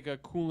need like a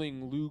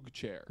cooling lug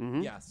chair.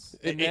 Mhm. Yes.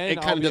 It, And then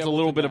I'll kind of be does a able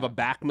little to bit of a nap.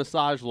 back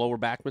massage, lower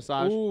back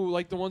massage. Ooh,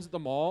 like the ones at the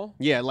mall.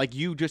 Yeah, like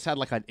you just had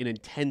like an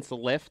intense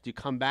lift. You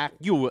come back,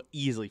 you will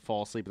easily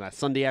fall asleep in that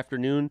Sunday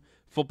afternoon.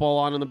 Football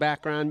on in the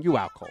background, you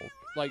out cold.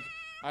 Like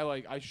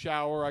I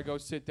shower, I go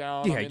sit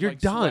down. Yeah, I'm in, you're like,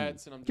 done.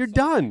 sweats, and I'm You're just,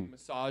 like, done. being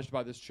massaged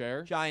by this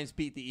chair. Giants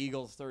beat the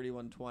Eagles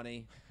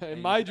 31-20.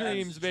 In my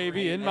dreams,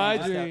 baby. In And my you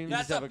just have- you dreams.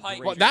 just That's have a pipe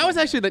great Well, that was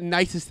dream. actually the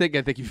nicest thing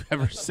I think you've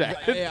ever said.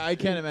 Yeah, I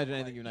can't imagine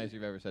anything nice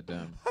you've ever said to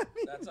him.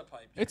 That's a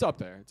pipe. It's up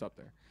there. It's up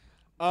there.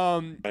 I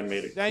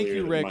made it Thank clear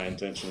you, that Rick. my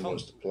intention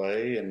was to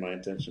play, and my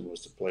intention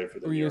was to play for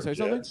the Were New you York gonna say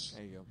something? Jets.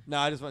 There you go. No,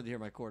 I just wanted to hear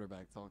my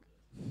quarterback talk.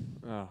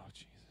 Oh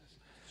Jesus.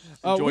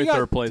 Enjoy we got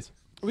third place.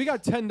 we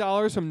got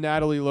 $10 from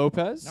Natalie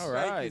Lopez. All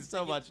Thank you right.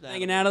 so much,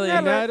 Thank you, Natalie. Natalie.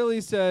 And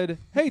Natalie said,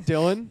 "Hey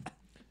Dylan,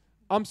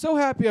 I'm so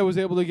happy I was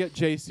able to get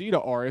JC to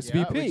Yeah,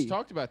 RSVP. we just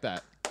talked about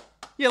that.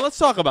 Yeah, let's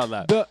talk about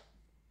that.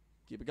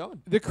 Keep it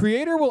going. The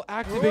creator will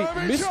activate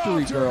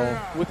Mystery Girl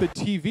with a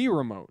TV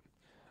remote.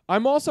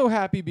 I'm also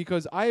happy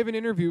because I have an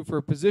interview for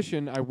a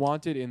position I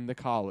wanted in the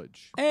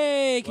college.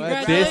 Hey, Well,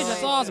 congratulations. this-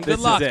 That's awesome. this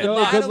Good luck. is it. Good Oh,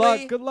 luck. good luck.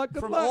 Natalie, Good luck. Good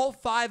from luck. all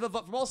five of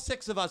us, from all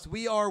six of us,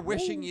 we are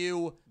wishing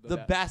you the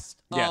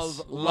best Yes.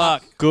 of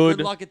Luck.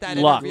 Good luck at that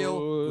luck.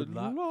 interview. Good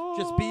luck.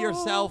 Just be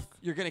yourself.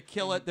 You're gonna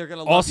kill it. They're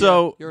gonna love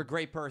Also, you. You're a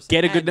great person.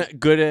 Get a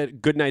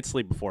And- good night's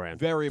sleep beforehand.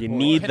 Very You important.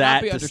 need Cannot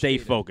that be to stay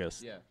understated.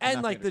 focused. Yeah. and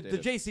cannot like be the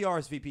understated. JC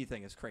RSVP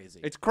thing is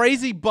crazy. It's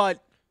crazy,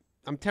 but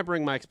I'm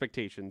tempering my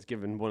expectations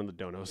given one of the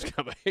donos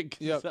coming.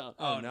 Yep. So-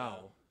 oh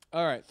no.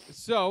 All right,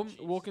 so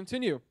we'll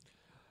continue.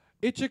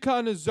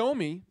 Ichika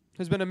Nozomi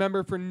has been a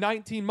member for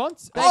 19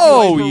 months.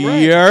 Oh,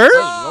 yeah.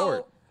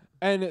 Lord.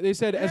 And they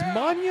said, as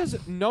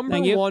Manya's number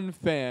Thank you. one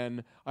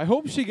fan, I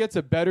hope she gets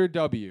a better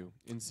W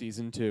in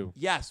season 2.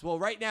 Yes. Well,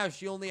 right now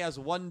she only has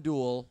one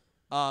duel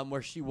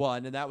where she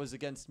won, and that was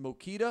against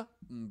Mokita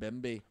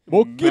Mbembe.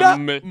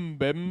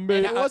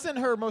 Mbembe. It wasn't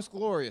her most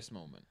glorious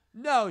moment.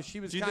 No, she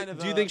was Do you, kind of.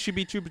 do you think she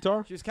beat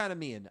Chubatar? she was kind of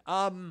mean?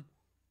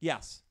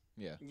 Yes.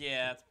 Yeah.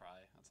 Yeah, that's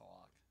a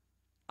lock.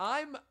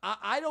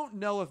 I don't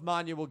know if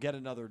Manya will get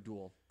another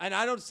duel, and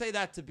I don't say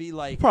that to be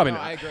like Probably No,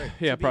 not. I agree.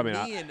 Yeah, to be probably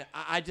not. mean.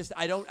 I just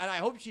I don't, and I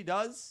hope she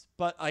does,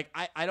 but like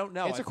I don't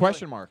know. It's I a feel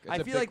question like, mark. It's I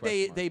a feel big like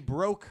question mark. they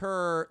broke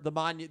her the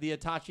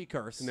Itachi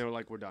curse, And they were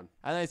like, we're done.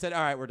 and they said,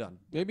 all right, we're done.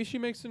 Maybe she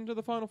makes it into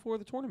the final 4 of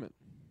the tournament.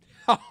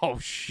 Oh,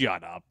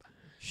 shut up.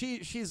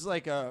 She's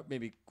like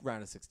maybe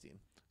round of 16.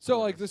 So,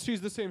 like,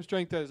 she's the same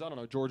strength as, I don't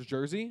know, George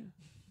Jersey.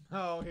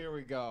 Oh, here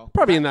we go.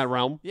 Probably in that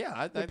realm. Yeah,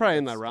 I probably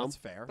in that's- that realm. That's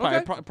fair.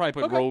 Okay. Probably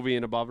put Okay. Rovi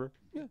in above her.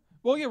 Yeah.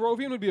 Well, yeah,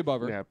 Rovian would be above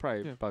her. Yeah,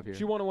 probably Yeah. above here.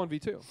 She won a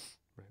 1v2.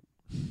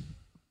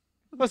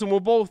 Listen, we'll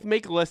both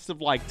make lists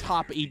of like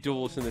top 8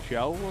 duels in the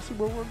show. We'll see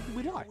where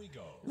we lie.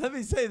 Let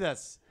me say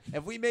this: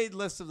 if we made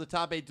lists of the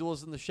top 8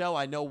 duels in the show,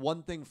 I know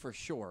one thing for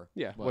sure: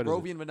 Yeah. What is it?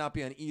 Rovian would not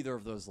be on either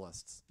of those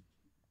lists.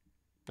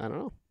 I don't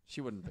know.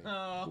 She wouldn't be.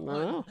 I don't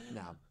know.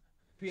 No.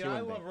 Pete, She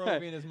I wouldn't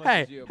love be. Rovian as much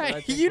Hey, as you. but I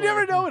hey, think you we're-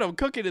 never know what I'm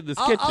cooking in this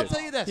I'll kitchen.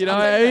 tell you this. You know I'll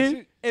what tell I you this.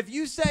 mean? If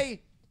you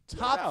say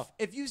top, Wow.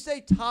 if you say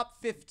top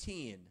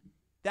 15,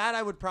 that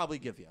I would probably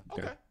give you.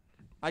 Okay.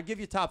 I'd give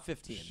you top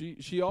 15.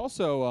 She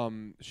also,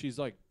 she's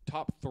like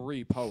top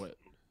 3 poet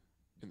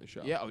in the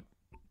show. Yeah.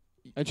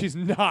 And she's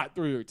not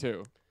through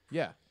 2.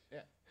 Yeah. Yeah.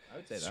 I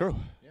would say It's that. true.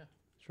 Yeah.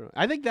 true.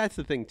 I think that's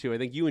the thing too. I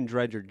think you and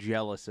Dredge are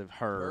jealous of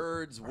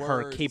her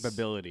Words.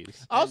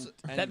 capabilities. Also,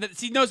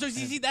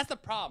 see, that's the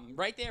problem.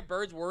 Right there,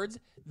 birds, words,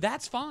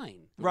 that's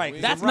fine.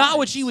 right. That's the not rhymes.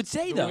 what she would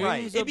say, though.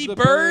 Right. It'd be the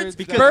birds,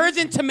 birds, birds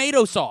and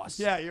tomato sauce.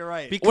 Yeah, you're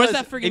right. Because What does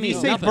that freaking if you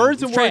mean? say Nothing.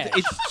 birds and It's words, trash.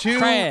 it's too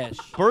Trash.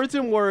 birds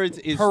and words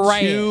is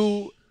Trash.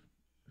 too.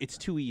 It's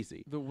too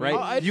easy, The right?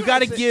 way- You got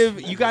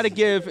to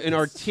give an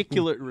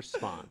articulate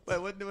response.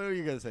 Wait, what were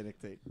you gonna say,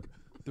 Nick Tate?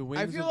 The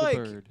wings feel of the like-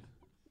 bird.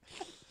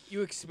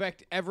 You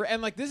expect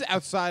and like this is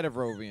outside of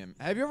Rovium.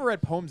 Have you ever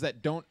read poems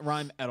that don't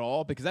rhyme at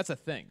all? Because that's a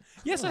thing.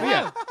 Yes, I Yeah.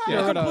 have.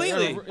 Yeah,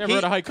 completely. Ever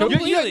read a haiku?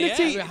 Completely, Nick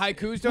T, yeah.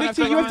 Haikus don't Nick have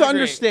T, to you have to rhyme.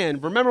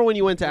 understand. Remember when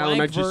you went to Blank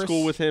elementary verse,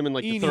 school with him in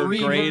like the eeny, third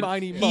meeny, grade?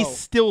 miny, mo. He's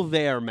still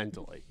there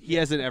mentally. He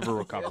hasn't ever That's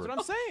recovered. what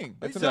I'm saying.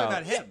 That's So-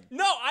 about him.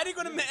 No, I didn't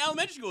go to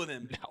elementary school with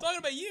him. I'm talking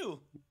about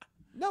you.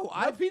 No,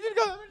 He didn't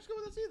go to elementary school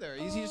with us either.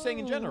 He's just saying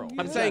in general.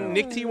 I'm saying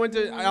Nick T went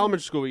to elementary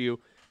school with you,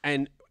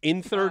 and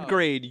in third Oh.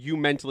 grade, you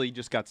mentally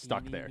just got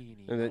stuck there,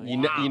 and then you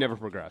never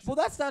progressed. Well,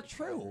 that's not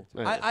true.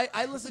 Yeah.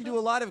 I listen to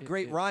a lot of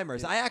great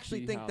rhymers. I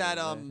actually think that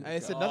I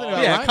said nothing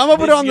about yeah, rhyme. come up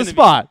with it on the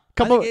spot. I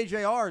Come up. think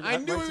AJR. I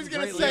knew he writes was some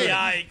gonna great say it.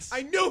 lyrics. Yikes.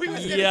 I knew he was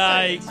going to say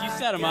Yikes. You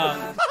set him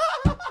up.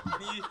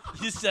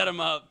 you set him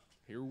up.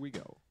 Here we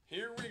go.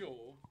 Here we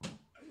go.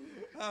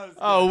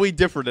 Oh, we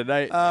differ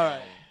tonight. All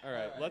right. All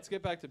right, let's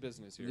get back to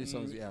business here. These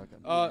songs, yeah,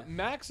 okay.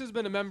 Max has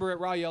been a member at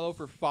Raw Yellow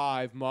for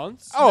 5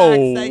 months. Oh,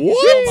 Max, thank you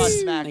what? so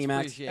much, Max. Thank you,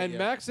 Max. Appreciate And you.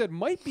 Max said,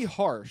 might be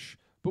harsh,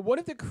 but what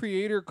if the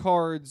creator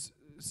cards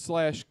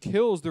 /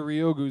 kills the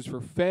Ryogus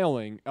for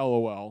failing,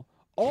 LOL?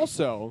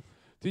 Also,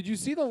 did you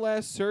see the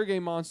last Sergey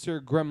monster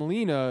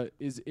Gremlina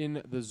is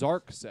in the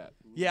Zark set?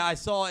 Yeah, I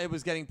saw it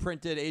was getting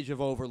printed Age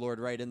of Overlord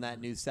right in that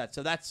new set.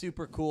 So that's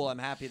super cool. I'm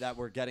happy that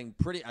we're getting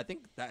I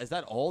think is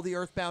that all the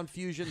Earthbound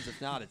fusions?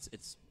 If not,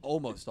 it's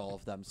almost all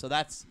of them. So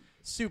that's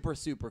super,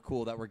 super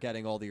cool that we're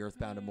getting all the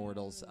Earthbound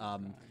Immortals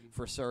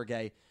for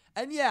Sergey.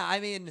 And yeah, I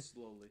mean,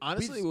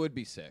 Honestly, it would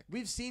be sick.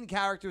 we've seen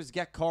characters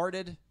get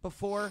carded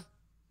before.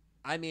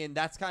 I mean,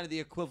 that's kind of the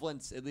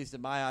equivalent, at least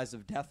in my eyes,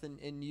 of death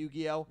in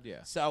Yu-Gi-Oh!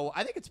 Yeah. So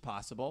I think it's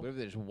possible. What if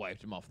they just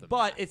wiped him off the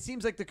But map? it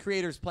seems like the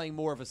creator's playing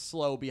more of a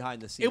slow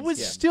behind the scenes It was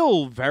game.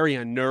 still very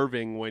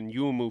unnerving when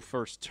Yuumu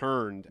first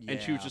turned, and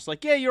she was Yeah. just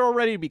like, "Yeah, you're all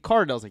ready to be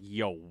carded." I was like,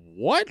 "Yo,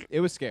 what?" It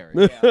was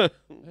scary. Hey,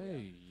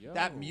 yo.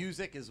 That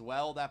music as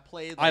well that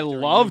played. I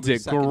during loved Yuumu's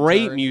it. second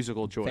Great turn.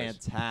 musical choice.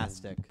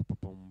 Fantastic.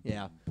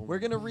 Yeah. We're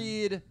going to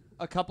read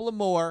a couple of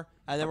more,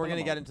 and then we're going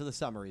to get into the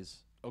summaries.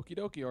 Okie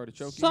dokie,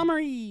 artichoke.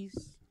 Summaries.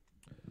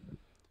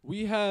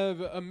 We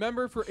have a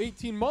member for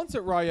 18 months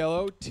at Raw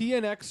Yellow,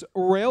 TNX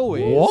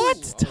Railways.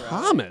 What,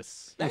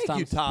 Thomas? Thank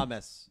you,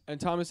 Thomas.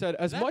 And Thomas said,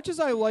 as much as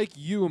I like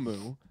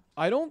Yuumu,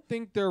 I don't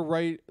think they're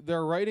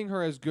writing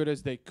her as good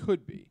as they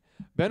could be.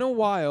 Been a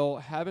while,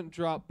 haven't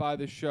dropped by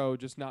the show,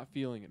 just not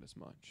feeling it as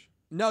much.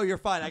 No, you're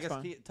fine. I That's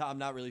guess fine. Tom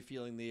not really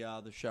feeling the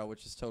show,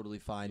 which is totally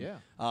fine. Yeah.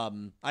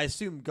 I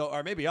assume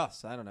or maybe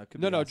us. I don't know. Could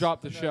No, be no, us.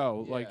 drop the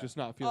show, yeah. like just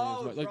not feeling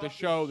as much. Like the drop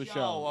show.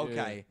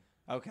 Yeah, Okay.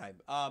 Okay.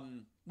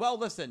 Well,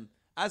 listen.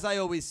 As I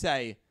always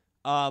say,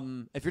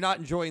 if you're not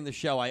enjoying the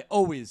show, I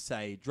always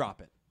say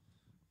drop it.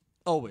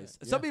 Always.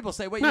 Some people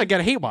say, wait. No, I got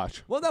a hate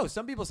watch. Well, no.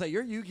 Some people say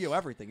you're Yu-Gi-Oh!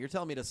 Everything. You're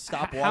telling me to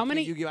stop How watching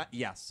many- Yu-Gi-Oh!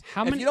 Yes.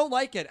 how if many- you don't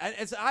like it,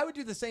 I would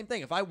do the same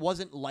thing. If I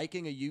wasn't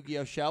liking a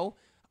Yu-Gi-Oh! Show,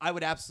 I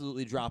would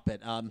absolutely drop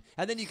it. And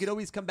then you could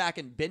always come back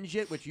and binge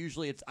it, which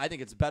usually I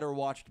think it's better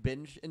watched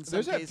binge in some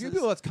There's cases. a few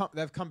people that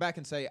have come back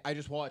and say, I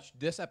just watched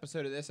this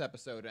episode of this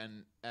episode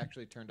and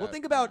actually turned out. Well,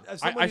 think about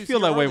someone I who's feel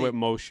here that way early. with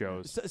most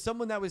shows.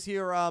 Someone that was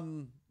here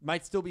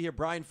might still be here.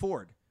 Brian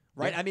Ford,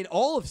 right? Yeah. I mean,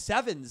 all of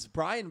Sevens,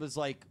 Brian was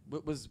like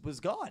was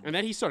gone, And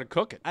then he started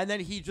cooking. and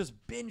then he just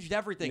binged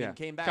everything Yeah. and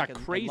came back Got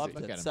and crazy. loved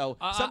Look it. at him. So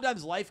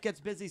sometimes life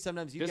gets busy,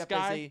 sometimes you This get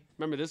guy, busy.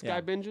 remember this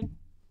Yeah. guy binging?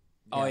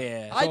 Oh,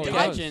 yeah. I, Oh, do- he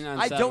I, does.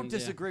 I don't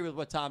disagree with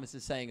what Thomas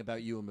is saying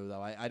about Yuumu,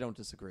 though. I don't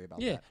disagree about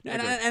Yeah,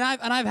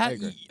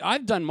 that.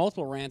 I've done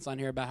multiple rants on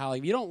here about how like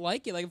if you don't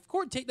like it, like of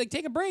course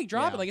take a break,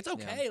 drop Yeah, it, like it's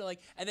okay,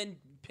 like and then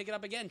pick it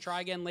up again,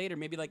 try again later,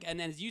 maybe like and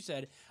then as you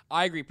said,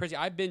 I agree, Prissy.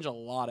 I binge a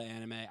lot of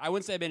anime. I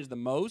wouldn't say I binge the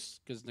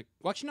most because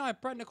actually no,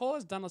 Nicole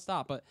has done a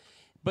stop,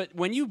 but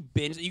when you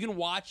binge, you can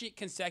watch it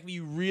consecutively.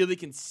 You really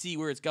can see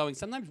where it's going.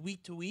 Sometimes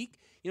week to week,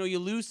 you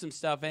lose some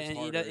stuff, and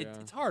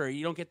it's harder.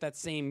 You don't get that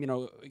same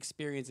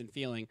experience and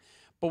feeling.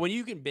 But when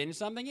you can binge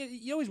something,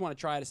 you always want to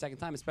try it a second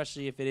time,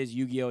 especially if it is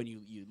Yu-Gi-Oh! And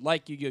you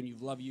like Yu-Gi-Oh! And you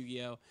love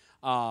Yu-Gi-Oh!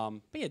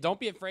 But yeah, don't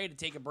be afraid to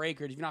take a break,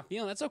 or if you're not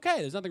feeling it, that's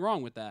okay. There's nothing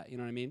wrong with that. You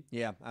know what I mean?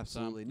 Yeah,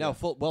 absolutely. No,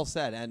 well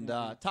said. And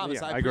Thomas,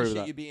 Yeah, I I agree with appreciate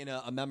that. you being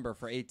a member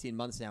for 18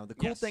 months now. The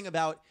cool Yes. thing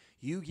about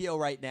Yu-Gi-Oh!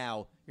 Right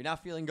now, you're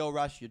not feeling Go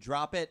Rush, you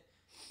drop it.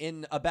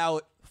 In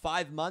about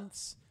 5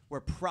 months, we're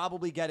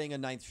probably getting a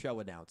 9th show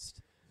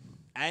announced.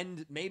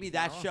 And maybe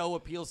that show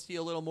appeals to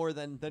you a little more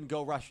than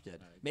Go Rush did.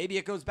 Maybe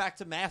it goes back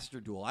to Master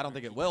Duel. I don't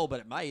think it will,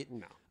 but it might.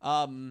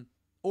 No.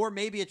 Or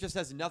maybe it just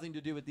has nothing to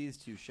do with these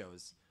two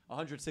shows.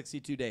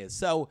 162 days.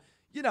 So,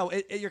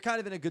 you're kind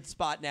of in a good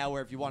spot now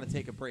where if you want to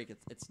take a break,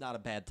 it's not a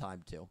bad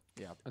time to.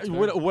 Yeah.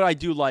 What I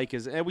do like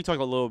is, and we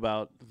talked a little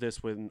about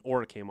this when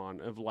Aura came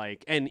on,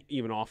 and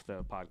even off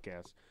the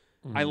podcast.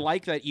 I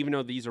like that even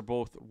though these are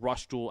both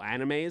Rush Duel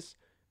animes,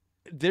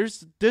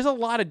 there's a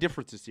lot of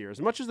differences here.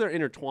 As much as they're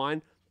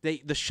intertwined,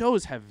 the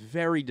shows have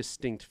very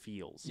distinct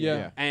feels.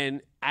 Yeah.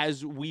 And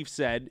as we've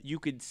said, you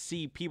could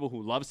see people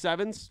who love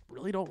Sevens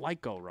really don't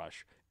like Go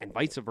Rush, and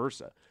vice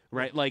versa,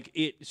 right? Like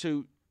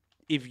so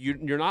if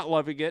you're not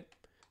loving it,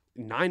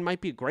 9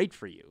 might be great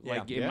for you. Yeah.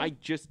 Like it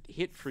might just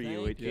hit for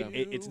you.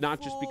 It's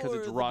not just because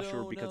it's Rush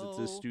or because it's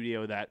a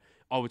studio that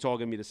it's all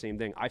gonna be the same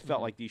thing. I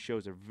felt like these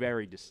shows are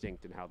very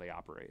distinct in how they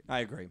operate. I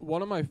agree.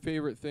 One of my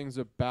favorite things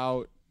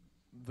about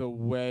the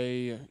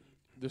way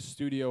the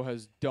studio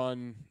has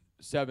done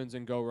Sevens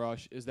and Go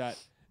Rush is that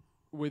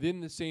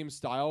within the same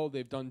style,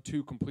 they've done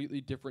 2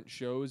 completely different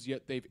shows,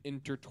 yet they've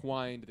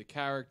intertwined the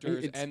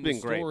characters and the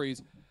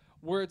stories.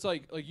 Where it's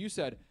like you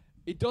said,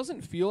 it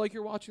doesn't feel like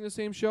you're watching the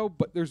same show,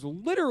 but there's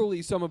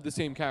literally some of the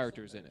same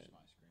characters in it,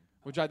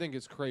 which I think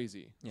is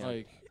crazy. Yeah.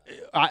 Like,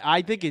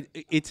 I think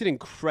it's an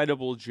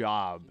incredible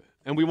job,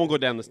 and we won't go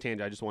down this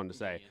tangent. I just wanted to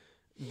say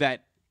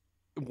that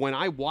when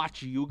I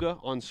watch Yuga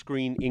on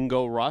screen in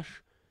Go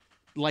Rush,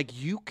 like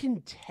you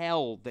can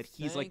tell that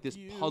he's like this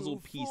puzzle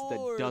piece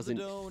that doesn't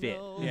fit.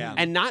 Yeah.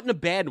 And not in a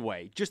bad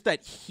way, just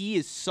that he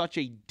is such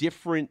a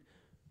different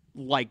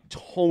like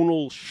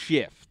tonal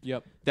shift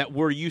that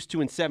we're used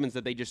to in Sevens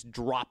that they just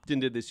dropped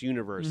into this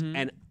universe.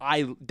 And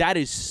that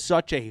is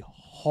such a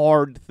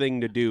hard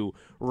thing to do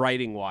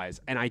writing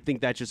wise, and I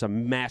think that's just a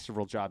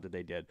masterful job that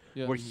they did,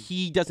 where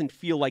he doesn't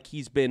feel like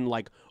he's been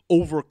like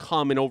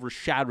overcome and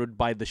overshadowed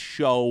by the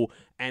show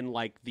and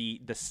like the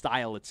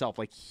style itself.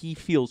 Like he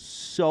feels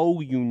so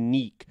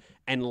unique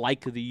and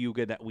like the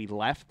Yuga that we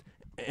left,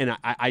 and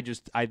I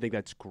think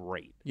that's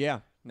great. Yeah,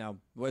 no,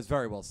 it was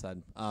very well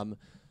said.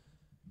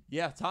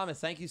 Yeah, Thomas,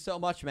 thank you so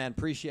much, man.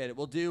 Appreciate it.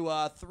 We'll do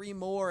 3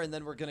 more, and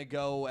then we're going to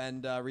go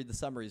and read the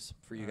summaries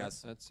for you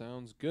guys. that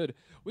sounds good.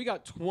 We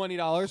got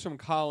 $20 from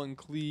Colin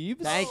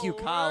Cleaves. Thank you,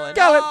 Colin.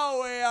 Colin.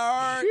 Oh, we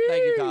are.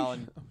 Thank you,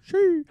 Colin.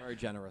 Very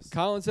generous.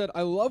 Colin said,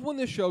 I love when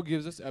this show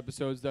gives us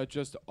episodes that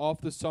just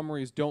off the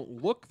summaries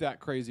don't look that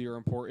crazy or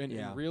important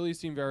and really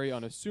seem very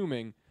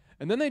unassuming.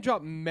 And then they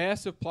drop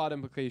massive plot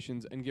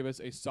implications and give us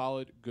a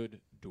solid,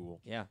 good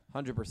duel. Yeah,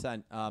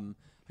 100%.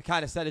 I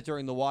kind of said it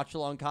during the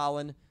watch-along,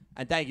 Colin.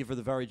 And thank you for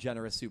the very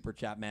generous super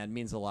chat, man.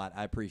 Means a lot.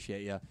 I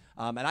appreciate you.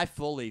 And I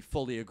fully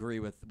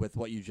agree with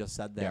what you just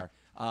said there.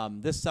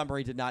 This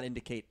summary did not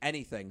indicate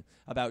anything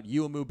about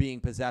Yuumu being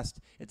possessed.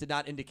 It did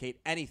not indicate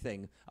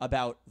anything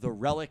about the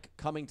relic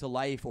coming to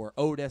life or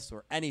OTES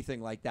or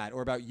anything like that,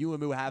 or about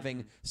Yuumu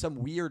having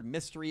some weird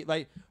mystery.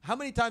 Like, how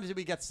many times did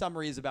we get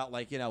summaries about,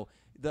 like,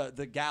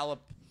 the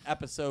Gallop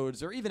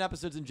episodes or even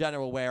episodes in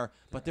general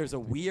but there's a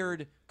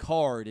weird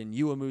card in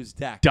Yuumu's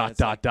deck.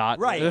 Dot.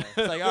 Right. It's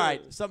like, all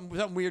right,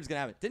 something weird's going to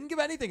happen. Didn't give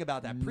anything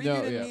about that.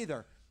 Preview didn't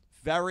either.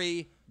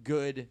 Very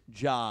good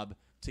job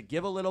to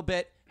give a little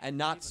bit and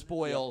not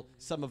spoil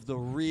some of the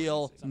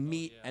real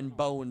meat and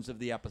bones of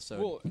the episode.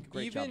 Well,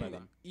 Great job by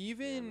them.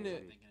 Even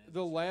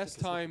the last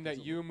time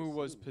that Yuumu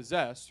was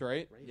possessed,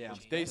 right? Yeah.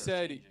 They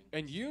said,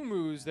 and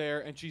Yumu's there,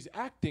 and she's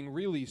acting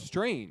really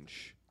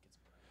strange.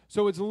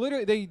 So it's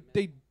literally,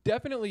 they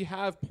definitely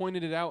have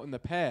pointed it out in the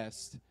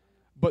past,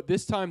 but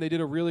this time they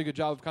did a really good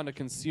job of kind of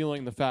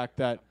concealing the fact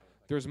that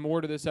there's more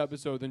to this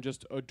episode than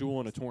just a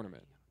duel in a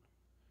tournament.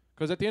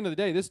 Because at the end of the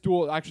day, this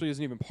duel actually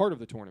isn't even part of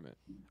the tournament.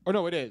 Or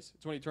no, it is.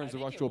 It's when he turns the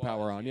Rush Duel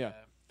power on, yeah.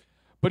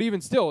 But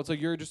even still, it's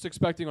like you're just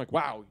expecting, like,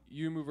 wow,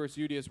 Yuumu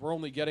versus UDS, we're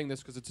only getting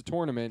this because it's a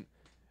tournament,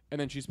 and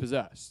then she's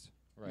possessed.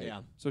 Right.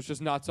 Yeah. So it's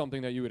just not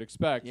something that you would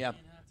expect. Yeah.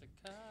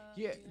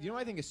 Yeah, you know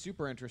what I think is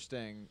super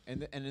interesting,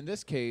 and in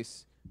this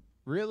case,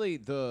 really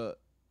the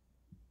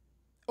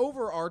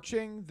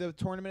overarching the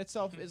tournament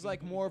itself is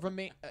like more of a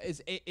main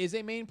is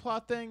a main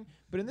plot thing,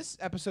 but in this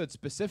episode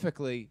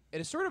specifically, it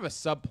is sort of a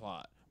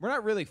subplot. We're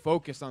not really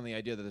focused on the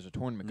idea that there's a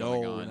tournament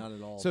going on. Not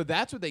at all. So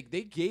that's what they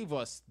gave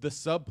us the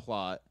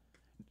subplot,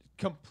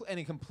 and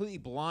it completely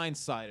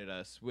blindsided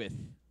us with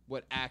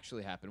what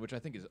actually happened, which I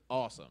think is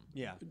awesome.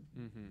 Yeah.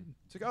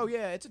 It's like, oh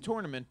yeah, it's a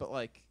tournament, but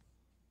like.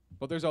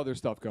 But there's other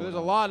stuff going on.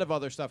 There's a lot of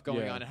other stuff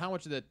going Yeah. on, and how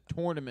much of the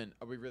tournament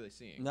are we really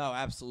seeing? No,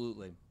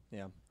 absolutely.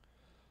 Yeah.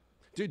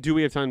 Do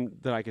we have time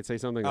that I could say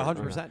something?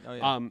 100%.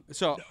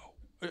 Oh,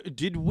 yeah.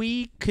 Did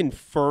we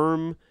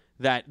confirm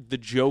that the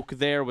joke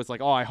there was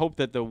like, oh, I hope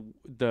that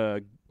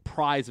the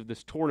prize of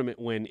this tournament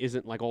win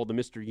isn't like all the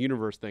Mr.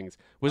 Universe things?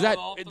 Was that's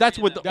what That's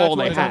all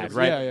what they it had, is.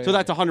 right? Yeah, So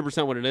that's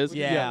 100% what it is.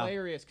 Yeah.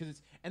 Hilarious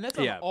because that's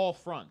on Yeah. all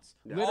fronts.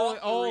 Literally,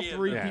 all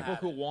three them. people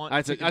who want.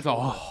 That's to a control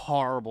it.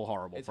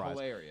 horrible It's prize.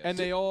 hilarious. And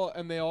they all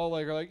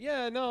like are like,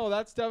 yeah, no,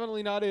 that's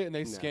definitely not it. And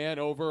they scan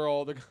over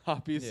all the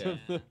copies Yeah. of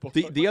the book.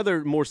 The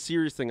other more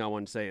serious thing I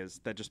want to say is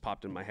that just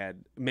popped in my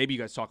head. Maybe you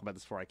guys talked about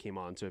this before I came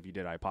on, so if you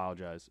did, I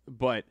apologize.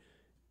 But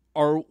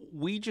are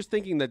we just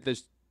thinking that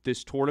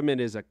this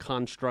tournament is a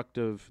construct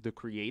of the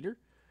creator?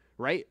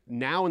 right?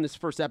 Now in this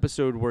first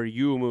episode where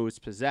Yuumu is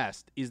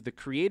possessed, is the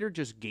creator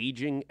just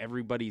gauging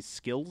everybody's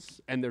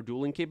skills and their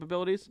dueling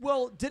capabilities?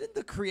 Well, didn't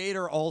the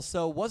creator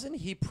also, wasn't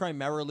he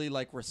primarily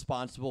like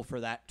responsible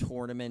for that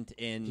tournament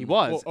in He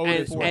was. Well,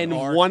 Otis was. and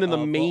Arc one of the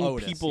of main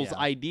Otis, people's yeah.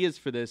 ideas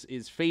for this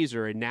is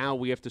Phaser, and now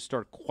we have to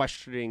start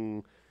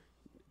questioning,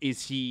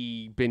 is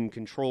he been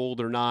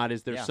controlled or not?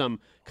 Is there Yeah. some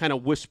kind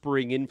of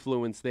whispering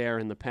influence there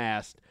in the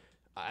past?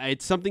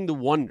 It's something to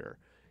wonder.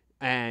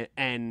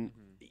 And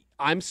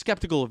I'm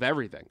skeptical of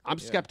everything. I'm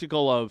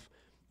skeptical of,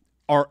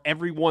 are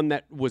everyone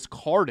that was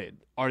carded,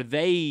 are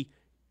they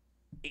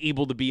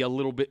able to be a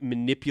little bit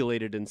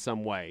manipulated in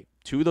some way?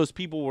 Two of those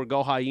people were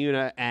Go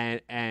Hyuna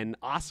and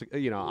Asuka,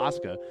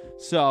 Asuka.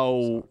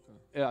 So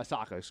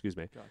Sokka, excuse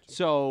me. Gotcha.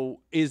 So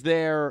is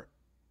there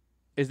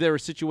a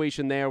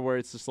situation there where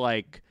it's just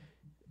like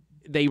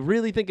they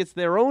really think it's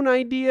their own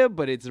idea,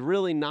 but it's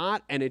really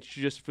not, and it's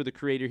just for the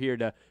creator here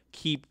to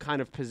keep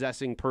kind of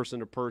possessing person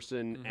to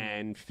person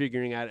and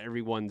figuring out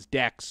everyone's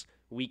decks,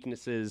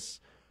 weaknesses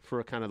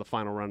for kind of the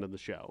final round of the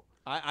show?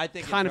 I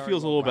think Kind of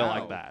feels a little bit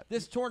like that.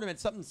 This tournament,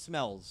 something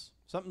smells.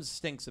 Something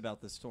stinks about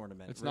this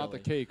tournament. It's not the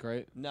really. cake,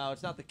 right? No,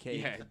 it's not the cake.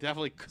 Yeah,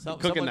 definitely cooking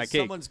someone's, that cake.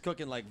 Someone's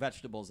cooking like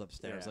vegetables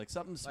upstairs. Yeah. Like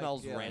something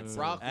smells rancid.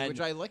 broccoli, And-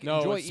 which I like. No,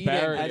 enjoy asparagus,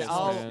 eating. And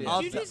I'll- man.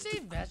 I'll- Did you just say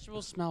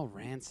vegetables smell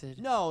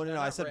rancid? No, I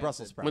not said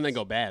Brussels rancid. sprouts. When they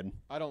go bad.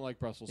 I don't like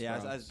Brussels Yeah,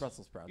 sprouts. I said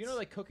Brussels sprouts. You know,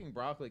 like cooking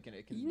broccoli can.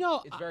 You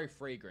know, it's very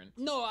fragrant.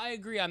 No, I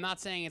agree. I'm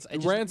not saying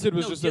it's. Rancid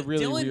was just a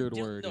really weird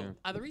word, No,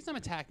 yeah. the reason I'm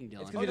attacking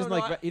Dylan It's Oh, because he doesn't no,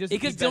 like. I- He doesn't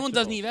because eat Dylan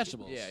doesn't eat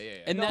vegetables. vegetables.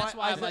 Yeah. And No, that's I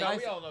why I'm said- like.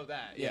 we all know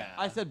that. Yeah.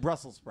 I said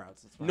Brussels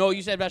sprouts. That's what No, I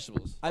you said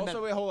vegetables. I meant-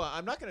 Also, wait, hold on.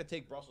 I'm not going to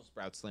take Brussels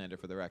sprout slander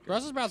for the record.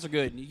 Brussels sprouts are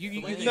good.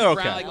 You They're brown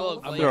okay. like a little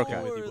They're flake.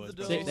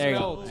 okay. See, there you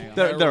go. Smelled There you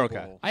go. They're okay.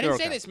 terrible. I didn't They're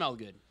say okay. they smelled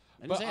good.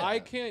 I didn't But say I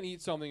that. can't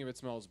eat something if it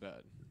smells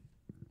bad.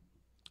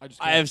 I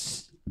just I can't.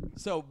 have.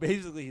 So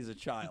basically, he's a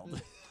child.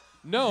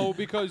 No,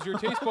 because your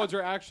taste buds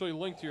are actually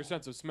linked to your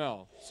sense of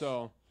smell.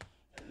 So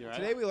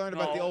Today we learned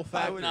about the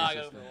olfactory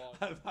system.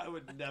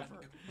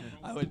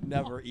 I would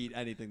never eat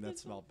anything that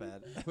smelled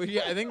bad. Well,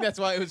 yeah, I think that's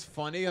why it was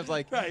funny. I was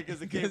like, Right,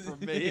 because it came from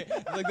me.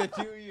 like the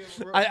two of you.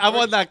 I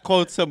want that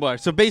quote somewhere.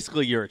 So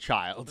basically, you're a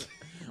child.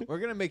 We're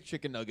gonna make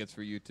chicken nuggets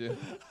for you too.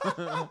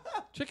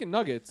 chicken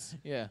nuggets.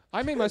 Yeah.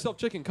 I made myself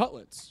chicken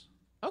cutlets.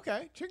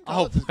 Okay. Chicken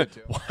Oh, cutlets is good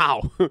too.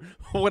 wow.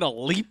 What a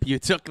leap you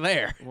took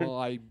there. Well,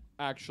 I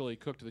actually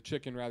cooked the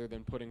chicken rather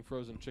than putting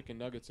frozen chicken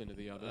nuggets into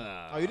the oven.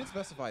 Oh, you didn't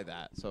specify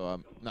that. So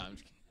no, I'm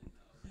just kidding.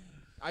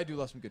 I do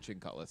love some good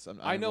chicken cutlets.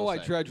 I know will why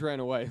say. Dredge ran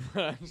away,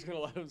 but I'm just gonna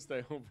let him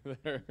stay over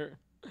there.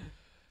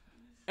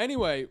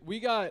 Anyway, we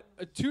got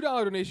a $2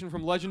 donation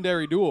from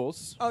Legendary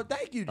Duels. Oh,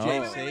 thank you, Oh.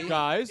 JC.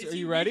 Guys, are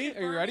you ready?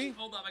 Are you ready?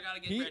 Hold up, I gotta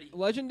get ready.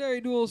 Legendary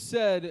Duels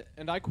said,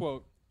 and I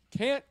quote,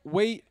 "Can't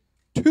wait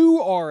to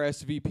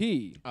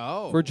RSVP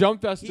Oh. for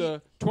Jump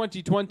Festa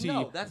 2023."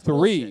 No, that's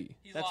bullshit.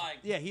 He's That's- lying.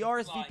 yeah, he He's lying.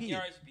 RSVP'd. He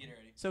RSVP'd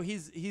already. So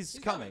he's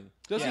coming.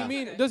 Does Yeah. he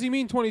mean? Does he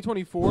mean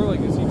 2024? Like,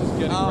 is he just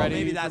getting Oh, ready?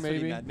 maybe for that's maybe?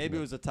 what he meant. Maybe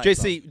it was a typo.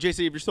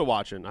 JC, if you're still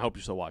watching, I hope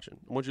you're still watching.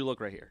 I want you to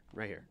look right here.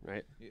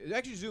 Right.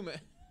 Actually, zoom it.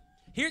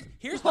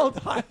 Here's Hold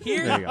the on.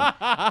 here's There you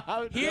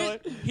go.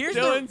 here's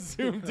Dylan the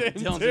zoomed in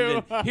Dylan too.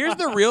 zoomed in. Here's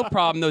the real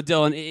problem though,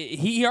 Dylan.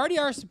 He already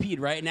RSVP'd,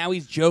 right? Now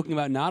he's joking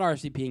about not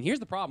RSVPing. Here's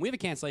the problem: we have a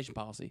cancellation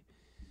policy.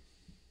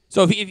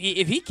 So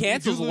if he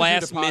cancels lose your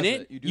last deposit.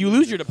 minute, You do you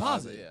lose your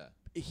deposit,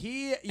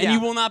 Yeah. and you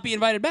will not be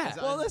invited back.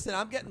 Well, listen,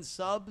 I'm getting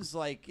subs.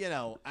 Like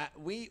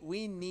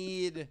we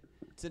need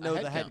to know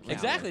head the head count. count.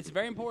 Exactly, it's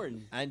very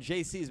important. And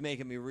JC's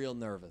making me real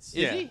nervous. Is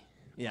Yeah. he?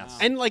 Yes.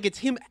 And like it's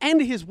him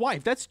and his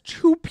wife. That's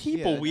two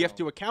people Yeah, I we have know.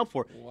 to account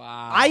for.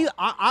 Wow.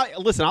 I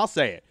listen. I'll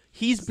say it.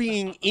 He's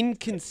being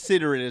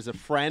inconsiderate as a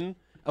friend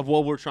of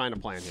what we're trying to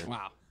plan here.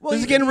 Wow. Well, This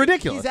is he- getting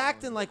ridiculous. He's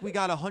acting like we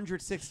got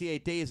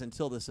 168 days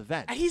until this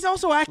event. And he's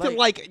also acting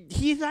Like-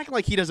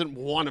 like he doesn't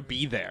want to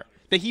be there.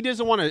 That he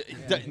doesn't want to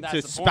That's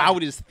the spout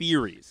point. his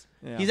theories.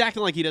 Yeah. He's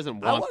acting like he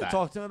doesn't I want want to that.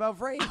 talk to him about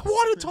Vraids. I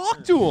want to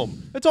talk to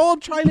him. That's all I'm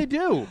trying to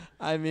do.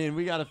 I mean,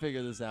 we got to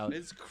figure this out.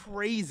 It's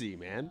crazy,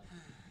 man.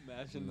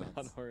 Imagine not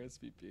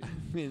RSVP. I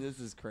mean, this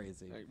is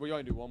crazy. Right, we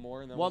want to do one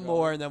more, and then One we'll go?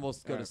 more, and then we'll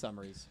go to right.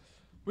 summaries.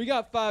 We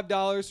got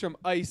 $5 from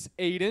Ice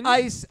Aiden.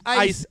 Ice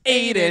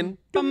Aiden.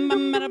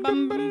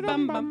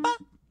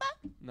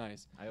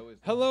 Nice. I always.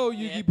 Hello,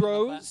 Yeah, Yugi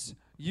Bros.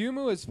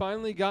 Yumu has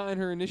finally gotten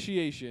her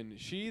initiation.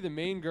 She, the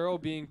main girl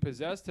being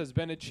possessed, has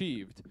been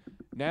achieved.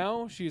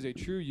 Now she is a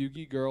true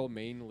Yugi girl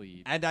main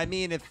lead. And I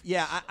mean,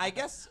 I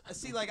guess,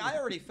 see, like, I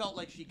already felt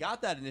like she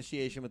got that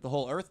initiation with the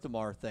whole Earth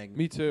Damar thing.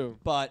 Me too.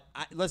 But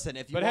listen,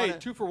 if you But wanna, hey,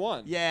 2 for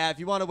 1. yeah, if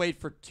you want to wait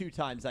for 2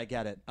 times, I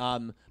get it.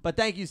 But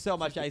thank you so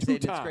much, Ice Aiden.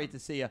 It's times. great to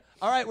see you.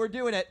 All right, we're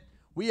doing it.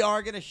 We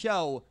are going to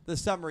show the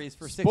summaries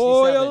for 67,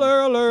 Spoiler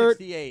alert.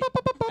 68,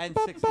 and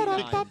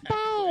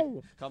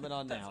 69. Coming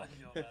on now.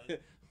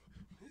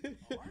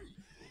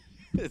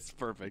 It's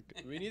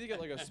perfect. We need to get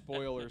like a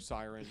spoiler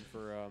siren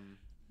for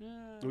We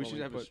Well, should we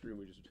have a put- stream.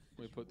 We just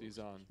we put these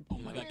on. Oh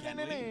my God, can't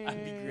wait.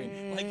 I'd be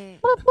great.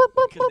 Like,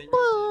 because they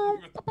oh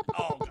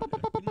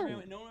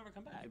God, no one ever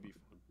come back.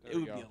 There It we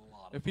would go. be a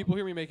lot If people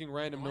hear me making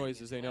random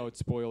noises, they know it's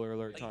spoiler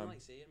alert Like, you time.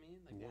 like see it, I mean?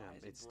 Like, Yeah, why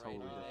is it's it bright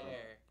totally right different.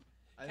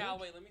 there? Cal,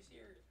 wait, let me see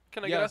your.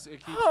 Can I Yes, get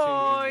it keeps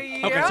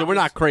changing. Okay, so we're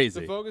not The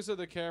crazy. focus of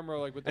the camera,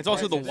 like with It's the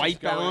also the brightness white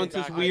going balance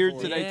is back and weird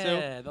forth. today, too.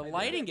 Yeah, the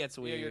lighting gets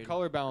weird. Yeah, your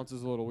color balance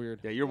is a little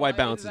weird. Yeah, your white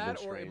Well, balance either has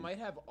been that, or it strange. might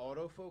have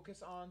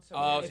autofocus on. So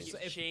Oh, if, so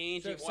if,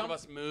 change, so if if one of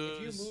us If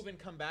moves. you move and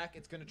come back,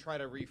 it's going to try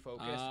to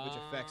refocus, which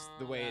affects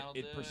the way that'll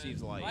it do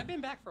perceives light. Well, I've been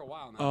back for a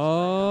while now.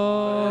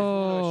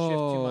 Shift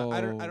too Oh.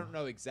 much. I don't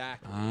know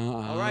exactly.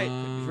 All right,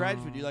 Dredge,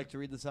 would you like to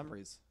read the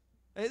summaries?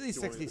 At least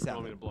You want me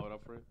 67. to blow it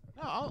up for you?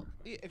 No,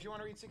 if you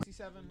want to read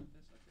 67,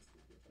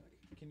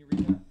 can you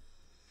read that?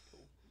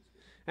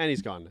 And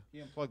he's gone. He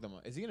unplugged them.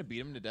 Is he going to beat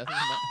him to death?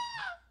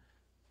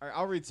 All right,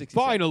 I'll read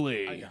 67.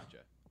 Finally. I gotcha.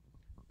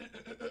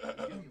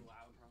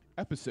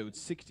 Episode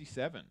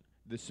 67,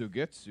 The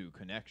Sugetsu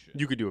Connection.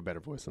 You could do a better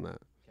voice than that.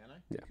 Can I?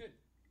 Yeah.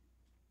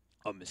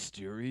 A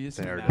mysterious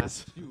There it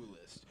masked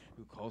duelist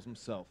who calls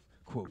himself,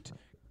 quote,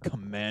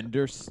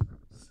 Commander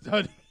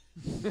Study.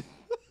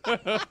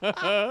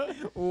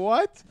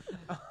 What?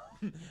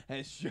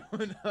 Has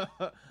shown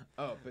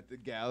up at the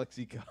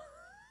Galaxy Cup.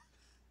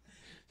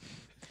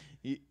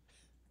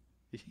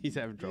 He's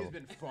having He has trouble.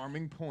 been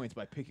farming points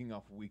by picking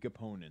off weak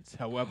opponents.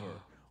 However,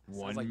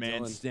 one like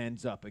man Dylan.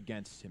 stands up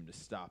against him to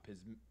stop his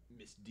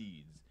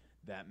misdeeds.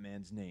 That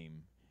man's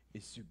name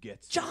is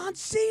Sugetsu. John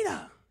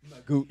Cena.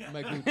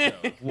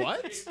 Maguto.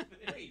 What?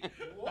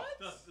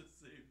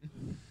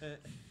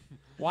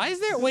 Why is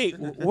there? Wait,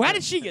 why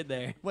did she get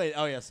there? Wait,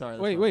 oh yeah, sorry.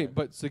 that's Wait, my wait, bad.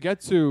 but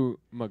Sugetsu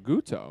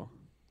Maguto?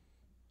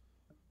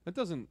 That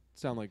doesn't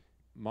sound like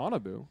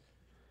Manabu.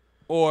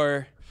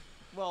 Or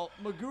Well,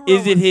 Maguro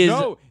is it was- his No,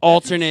 that's who's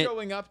alternate?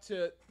 showing up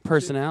to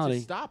personality.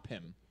 to stop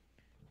him?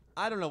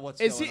 I don't know what's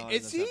Is going he? on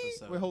Is in he? this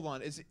episode. Wait, hold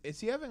on. Is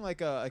he having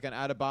like an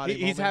out of body?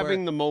 He's moment where-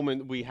 having the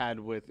moment we had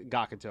with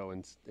Gakuto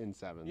in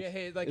Sevens. Yeah,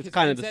 hey, like it's his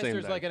kind of the same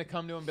ancestors thing. like gonna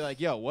come to him and be like,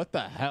 "Yo, what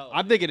the hell?"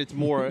 I'm thinking it's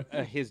more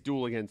his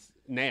duel against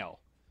Nail.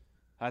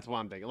 That's what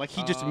I'm thinking. Like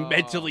he just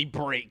mentally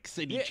breaks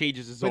and he Yeah,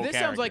 changes his but whole this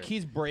character. sounds like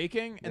he's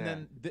breaking,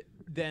 and Yeah.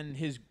 then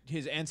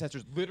his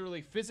ancestors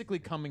literally physically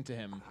coming to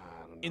him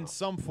in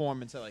some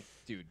form and say like,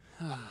 "Dude,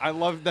 I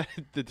love that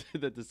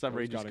the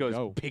summary Bro's just gotta goes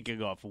go.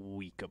 picking off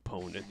weak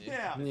opponent.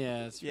 Yeah.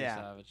 Yeah, it's pretty Yeah,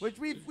 savage. which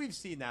we've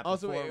seen that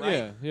Also, before,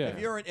 wait, right? yeah.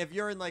 If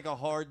you're in like a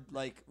hard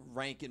like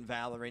rank in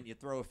Valorant, you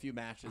throw a few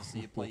matches so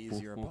you play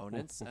easier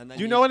opponents, and then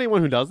Do you know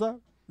anyone who does that?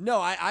 No,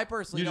 I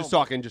personally You're just don't.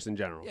 talking just in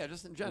general. Yeah,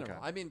 just in general. Okay.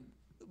 I mean,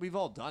 we've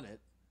all done it.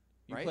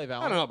 you Right? play Valorant."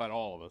 I don't know about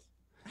all of us.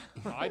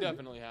 I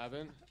definitely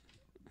haven't.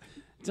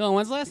 Dylan,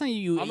 when's the last time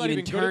you I'm not even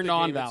even good at turned the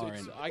on game.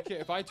 Valorant? I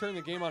can't, if I turn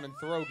the game on and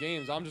throw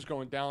games, I'm just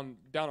going down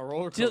a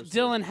roller coaster.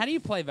 Dylan, how do you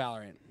play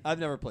Valorant? I've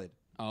never played.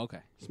 Oh, okay.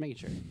 Just making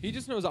sure. He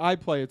just knows I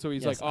play it, so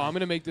he's Yes, like, "Oh, I'm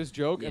gonna make this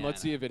joke, and Yeah,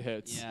 let's I see know. if it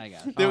hits." Yeah, I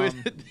got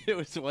it. There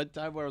was one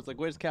time where I was like,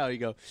 "Where's Cal?"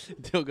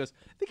 Dill goes,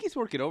 "I think he's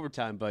working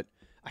overtime, but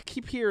I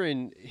keep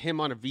hearing him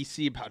on a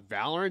VC about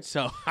Valorant,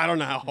 so I don't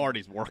know how hard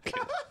he's working."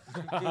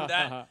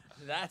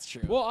 That's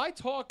true. Well,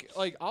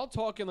 I'll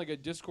talk in like a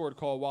Discord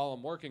call while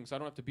I'm working, so I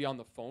don't have to be on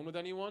the phone with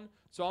anyone.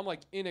 So I'm like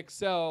in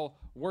Excel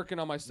working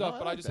on my stuff, I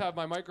but I like just that. have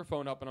my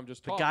microphone up and I'm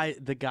just talking.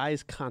 The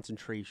guy's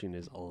concentration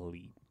is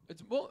elite.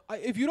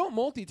 If you don't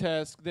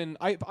multitask, then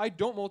if I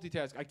don't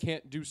multitask, I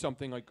can't do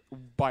something like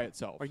by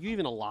itself. Are you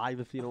even alive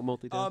if you don't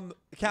multitask?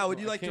 Cal, would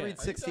you I like to can't. read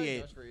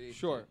 68?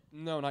 Sure.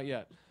 No, not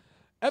yet.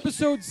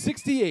 Episode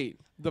 68,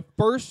 the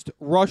first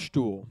rush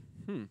duel.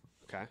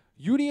 Okay.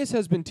 UDS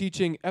has been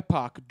teaching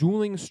Epoch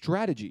dueling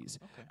strategies,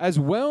 as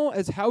well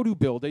as how to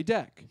build a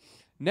deck.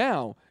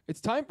 Now,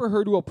 it's time for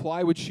her to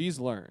apply what she's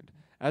learned.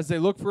 As they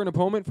look for an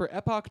opponent for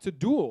Epoch to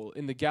duel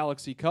in the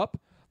Galaxy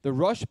Cup, the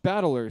Rush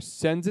Battler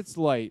sends its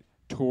light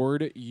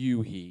toward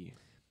Yuhi.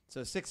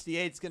 So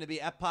 68 is going to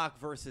be Epoch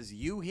versus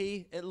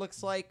Yuhi, it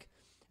looks like.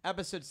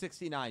 Episode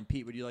 69.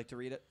 Pete, would you like to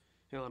read it?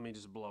 Here, let me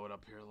just blow it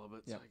up here a little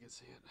bit so Yep. I can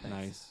see it.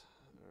 Nice.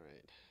 All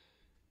right.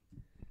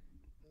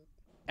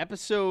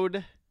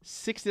 Episode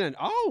 69.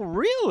 Oh,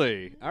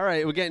 really? All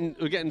right, we're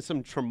getting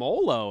some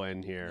Tremolo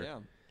in here. Yeah.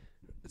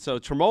 So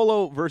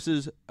Tremolo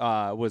versus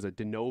was it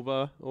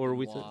Denova or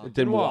we Denois.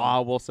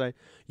 Denois, we'll say.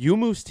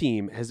 Yumu's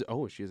team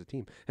she has a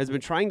team, has been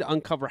trying to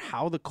uncover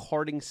how the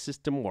carding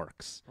system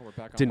works. Oh, we're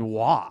back on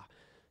Denois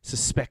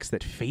suspects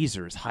that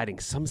Phaser is hiding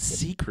some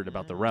secret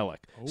about the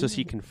relic, so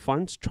he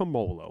confronts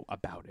Tremolo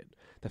about it.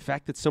 The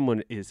fact that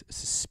someone is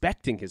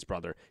suspecting his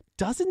brother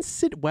doesn't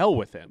sit well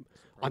with him.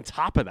 On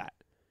top of that,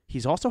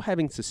 he's also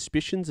having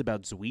suspicions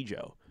about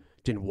Zuijo,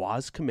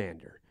 Denois'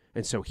 commander,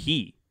 and so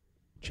he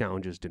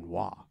challenges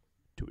Denois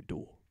to a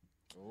duel.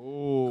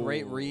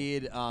 Great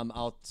read.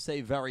 I'll say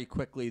very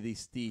quickly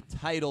the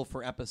title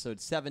for episode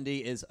 70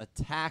 is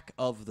Attack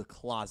of the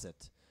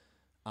Closet.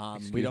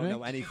 We don't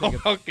know anything.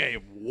 Okay,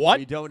 what?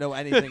 We don't know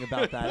anything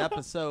about that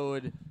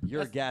episode.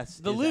 Your guess.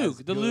 the is Luke. as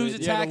The good Luke's as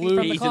attacking Luke-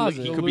 from the He's in the-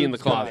 closet. he could be in the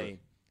Luke's could closet. be.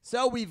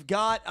 So we've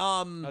got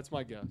That's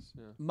my guess.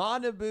 Yeah.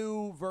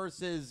 Manabu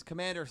versus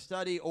Commander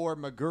Study or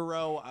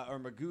Maguro or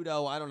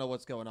Magudo. I don't know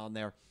what's going on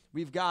there.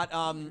 We've got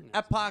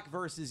Epoch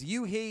versus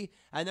Yuhi,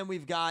 and then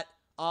we've got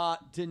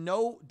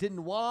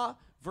Denois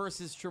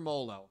versus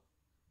Tremolo.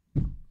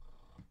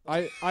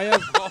 I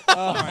have.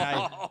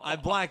 I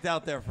blacked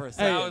out there for a Hey,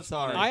 second.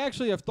 Sorry. I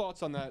actually have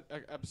thoughts on that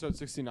episode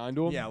 69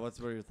 duel. Yeah, what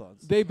are your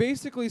thoughts? They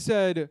basically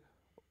said,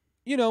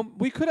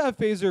 we could have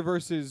Phaser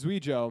versus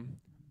Zuijo,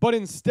 but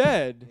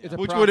instead,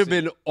 Which would have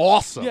been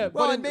awesome. yeah,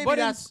 Well, but, and maybe but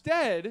that's-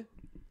 instead,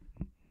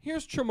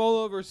 here's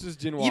Tremolo versus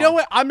Jinhua. You know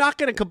what? I'm not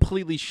going to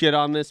completely shit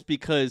on this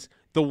because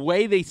the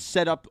way they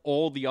set up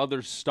all the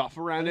other stuff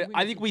around it,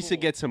 I think we should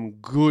get some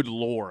good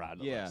lore out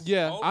of this.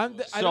 Yeah, I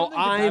So don't think the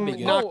I'm battle-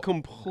 not No.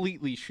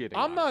 completely shitting.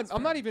 I'm on it. not.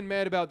 I'm not even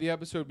mad about the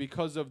episode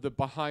because of the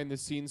behind the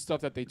scenes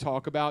stuff that they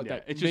talk about. Yeah,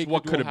 that it's make just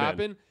what the duel could have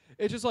been. happen.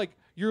 It's just like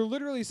you're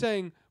literally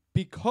saying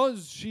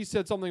because she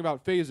said something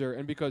about Phaser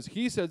and because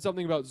he said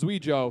something about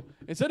Zuijo,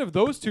 instead of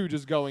those two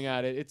just going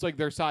at it, it's like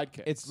their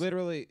sidekicks. It's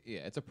literally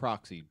it's a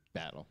proxy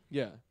battle.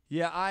 yeah.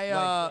 Yeah,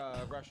 I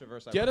Russia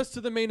versus Get us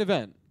to the main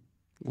event.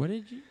 What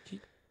did you?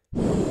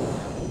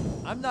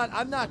 I'm not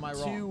Am I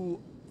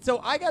too. So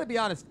I got to be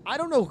honest. I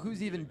don't know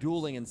who's even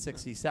dueling in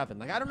 67.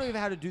 Like I don't know even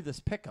how to do this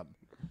pick'em.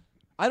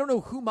 I don't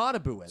know who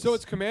Manabu is. So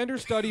it's Commander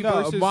Study No,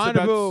 versus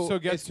Manabu is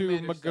Sogetsu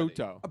Commander Study.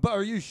 Magoto. But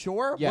are you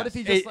sure? Yes. What if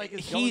he just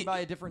is He- going by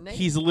a different name?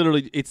 He's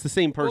literally, it's the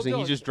same person. Dylan-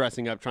 He's just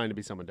dressing up, trying to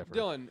be someone different.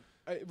 Dylan,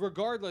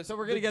 regardless. so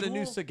we're gonna the get a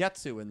new duel-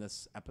 Sugetsu in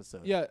this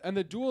episode. Yeah, and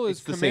the duel is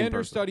It's the same Commander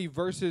person. Study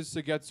versus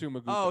Sogetsu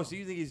Magoto. Oh, so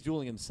you think he's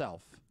dueling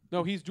himself?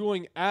 No, he's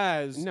dueling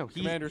as No,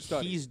 Commander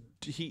Study. He's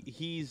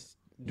He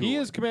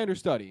dueling. is Commander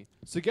Study.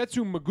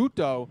 Sugetsu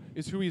Magoto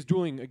is who he's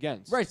dueling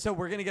against. Right. So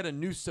we're gonna get a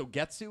new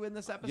Sogetsu in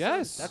this episode.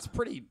 Yes. That's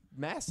pretty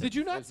massive. Did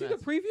you not see the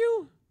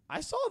preview? I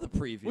saw the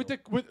preview.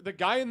 With the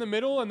guy in the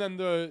middle and then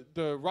the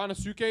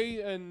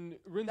Ranosuke and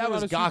Rinzo that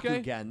was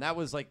Ranosuke? Gakugen. That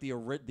was like the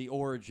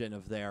origin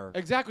of their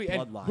Exactly.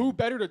 And bloodline. who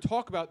better to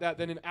talk about that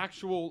than an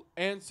actual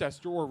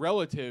ancestor or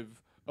relative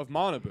of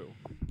Manabu?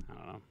 I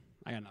don't know.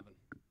 I got nothing.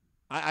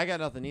 I got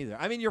nothing either.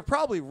 I mean, you're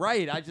probably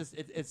right. I just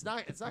it's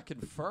not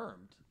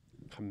confirmed,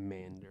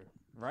 Commander.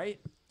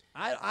 right?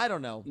 I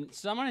don't know.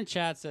 Someone in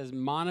chat says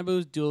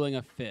Manabu's dueling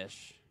a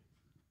fish.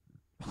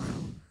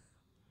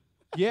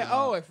 Yeah.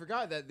 Oh, I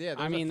forgot that. Yeah.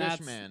 I mean, a that's.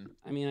 fish man.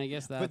 I mean, I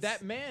guess that's. But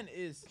that man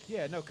is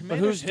But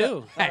Commander. who's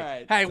who?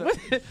 Hey, right,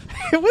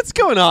 what's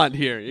going on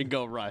here in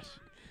Go Rush?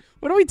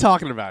 What are we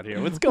talking about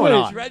here? What's going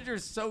on? Dredger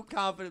so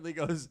confidently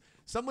goes.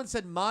 Someone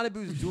said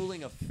Manabu's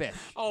dueling a fish.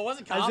 Oh, it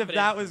wasn't As confident. if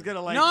that was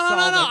gonna like. No. solve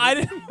I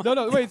everything. didn't.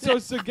 No, wait. So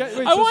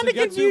Sugetsu I wanted to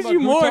Sugetsu confuse you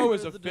Magoto more.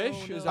 is a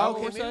fish? Is that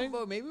what we're saying?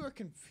 Maybe we're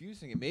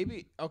confusing it.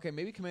 Maybe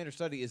Commander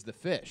Study is the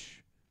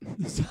fish.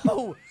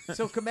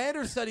 So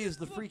Commander Study is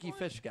the freaky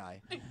fish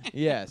guy.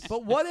 Yes.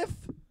 But what if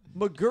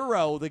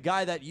Maguro, the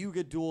guy that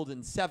Yuga dueled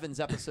in Seven's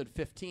episode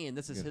 15,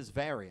 this is his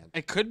variant,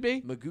 It could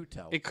be.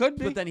 Maguto. It could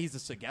be. But then he's a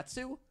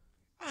Sugetsu?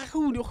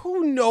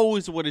 Who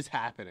knows what is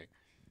happening?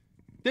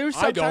 There's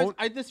I sometimes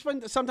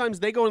don't. sometimes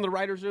they go in the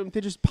writer's room,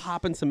 they're just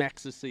popping some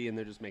ecstasy and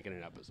they're just making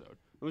an episode.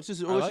 Let's just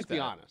be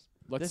that. honest.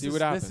 Let's This see is,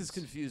 what happens. This is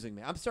confusing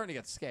me. I'm starting to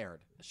get scared.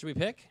 Should we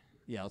pick?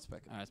 Yeah, let's pick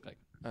it. All right, let's pick.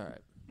 All right.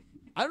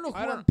 I don't know who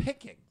I I'm don't-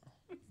 picking.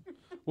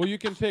 Well, you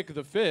can pick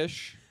the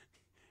fish.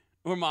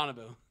 Or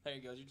Manabu. There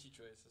you go. Your two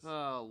choices.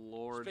 Oh Just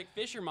Lord. pick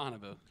fish or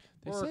Manabu.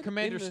 They or said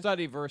Commander in the-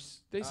 Study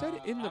versus. They said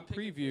in the I'm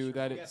picking preview fish or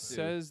that it Sugetsu.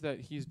 says that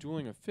he's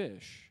dueling a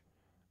fish.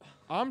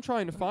 I'm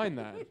trying to find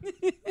that.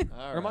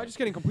 All Or am I right. just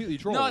getting completely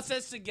trolled? No, it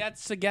says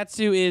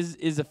Sugetsu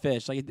is a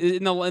fish. Like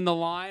in the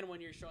line when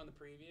you're showing the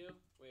preview.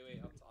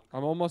 Wait.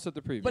 I'm almost at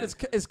the preview. But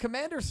is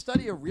Commander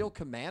Study a real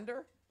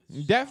commander?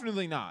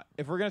 Definitely not.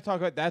 If we're gonna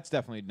talk about that's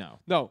definitely no.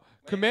 no,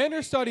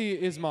 Commander Study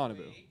is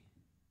Manabu.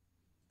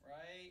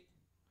 Right.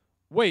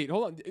 Wait,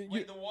 hold on.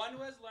 Wait, the one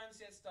who has learned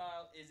set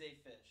style is a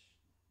fish.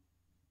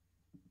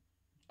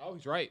 Oh,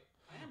 he's right.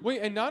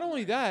 Wait, and not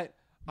only that,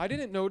 I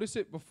didn't notice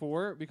it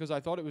before because I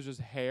thought it was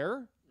just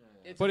hair.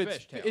 It's But a it's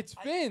fish tail. it's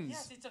fins.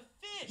 Yes, it's a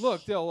fish.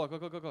 Look, Dale, look. Why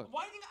do you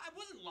think I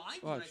wasn't lying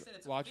when I Watch, said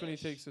it's a watch fish? when he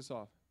takes this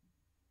off.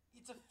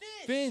 It's a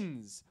fish.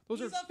 Fins. Those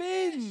He's are a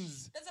fish.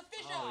 fins. That's a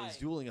fish Oh, eye. he's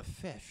dueling a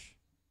fish.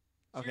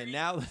 Okay, You're-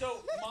 now.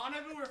 So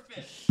Manabu or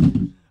fish?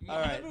 All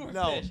right, Manabu or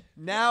no. fish?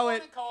 Now Pick it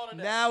one and call it a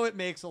day. now it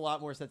makes a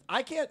lot more sense.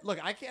 I can't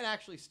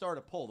actually start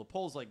a poll. The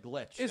poll's like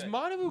glitched. Is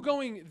Manabu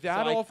going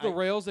that So off the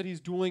rails that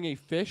he's dueling a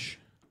fish?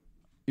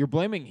 You're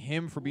blaming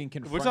him for being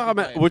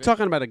confronted. We're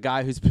talking about a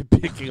guy who's been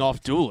picking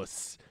off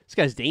duelists. This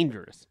guy's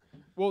dangerous.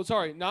 Well,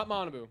 sorry, not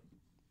Manabu.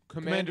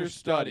 Commander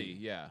Study.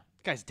 Yeah.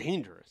 This guy's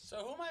dangerous. So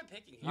who am I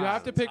picking? You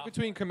have to pick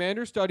between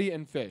Commander Study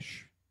and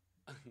fish.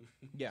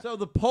 Yeah. So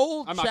the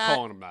poll I'm chat, not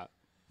calling him that.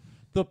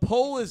 the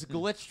poll is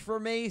glitched for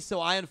me, so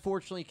I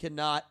unfortunately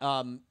cannot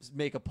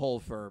make a poll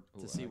to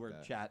see like where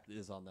that. chat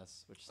is on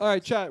this. Which All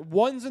right, sucks. chat.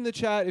 One's in the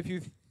chat if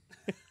you.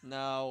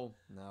 No.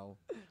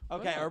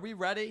 Okay, are we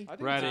ready? I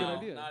think Ready. it's a No,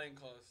 good idea. not even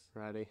close.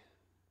 Ready?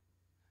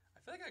 I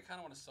feel like I kind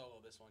of want to solo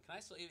this one.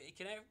 Can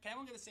can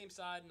everyone get the same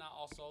side and not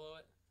all solo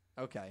it?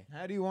 Okay.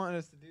 How do you want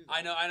us to do that?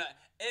 I know.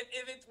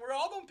 If it's we're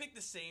all gonna pick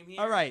the same here.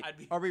 All right. I'd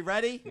be, Are we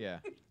ready? Yeah.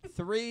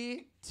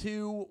 3,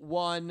 2,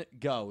 1,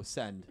 go.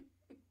 Send.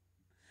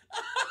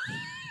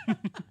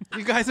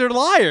 You guys are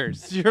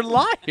liars. You're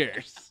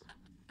liars.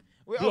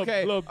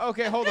 Okay, blub.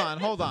 okay, hold on.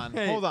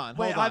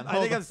 Wait, I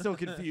think I'm still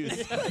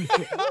confused.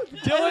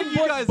 Dylan,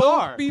 you guys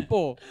both are.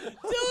 people.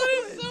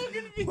 Dylan is so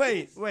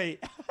confused.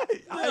 Wait.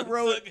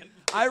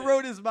 I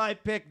wrote as my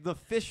pick the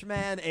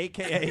Fishman,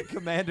 aka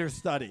Commander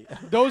Study.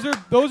 Those are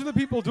the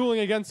people dueling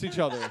against each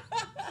other.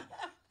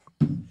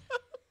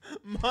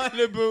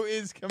 Manabu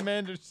is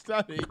Commander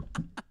Study.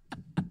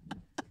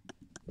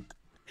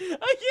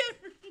 I can't.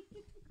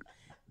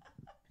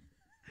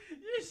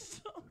 You're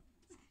so.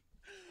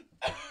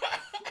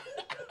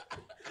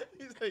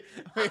 He's like,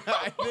 wait,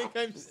 I think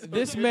I'm.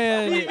 This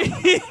man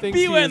thinks P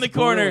he went is in the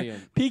corner.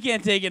 brilliant. P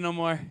can't take it no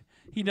more.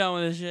 He done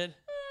with this shit.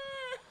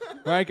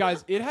 All right,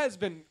 guys, it has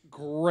been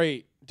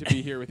great to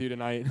be here with you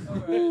tonight.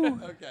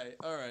 Okay,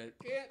 all right.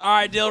 All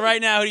right, Dill.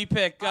 Right now, who do you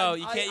pick? Go.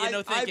 You can't. I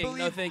No thinking. No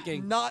believe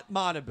thinking. Not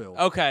Manabu.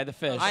 Okay, the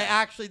fish. I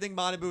actually think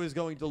Manabu is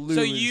going to lose.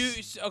 So you.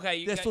 Okay.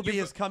 You This got- will be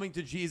you're- his coming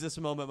to Jesus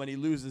moment when he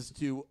loses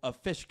to a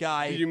fish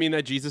guy Did you mean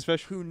that Jesus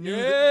fish? who knew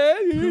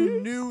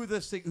who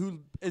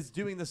is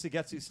doing the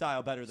Sugetsu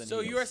style better than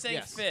So he you are is. saying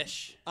Yes.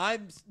 fish.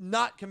 I'm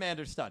not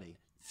Commander Study.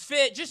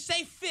 Fish. Just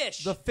say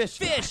fish. The fish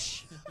guy.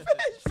 Fish.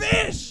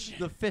 Fish.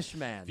 The fish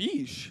man.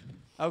 Yeesh.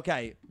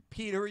 Okay,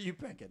 Pete, who are you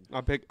picking?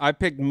 I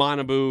picked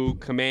Manabu,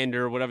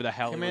 Commander, whatever the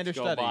hell. Commander let's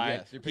go Study, by.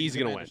 yes, you're picking He's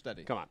gonna Commander win.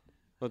 Study. Come on,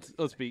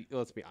 let's be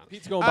honest.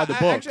 Pete's going by the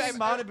books. actually,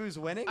 Manabu's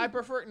winning? I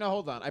prefer. No,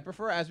 hold on. I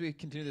prefer as we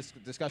continue this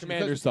discussion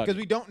Commander Study. because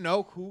we don't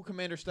know who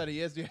Commander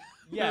Study is.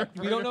 Yeah,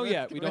 we don't know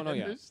yet. We don't know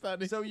Commander yet.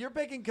 Study. So you're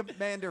picking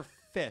Commander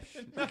Fish.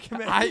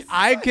 Commander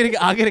I'm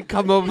gonna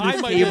come over to I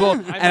this might- table I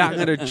and might- I'm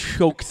gonna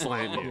choke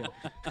slam you.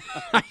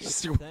 I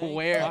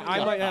swear.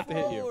 I might have to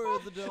hit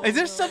you. Is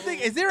there something?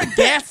 Is there a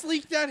gas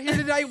leak down here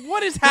tonight?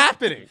 What is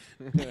happening?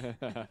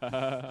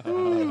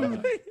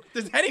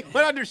 Does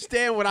anyone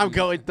understand what I'm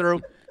going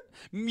through?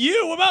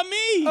 You. What about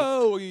me?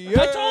 Oh, I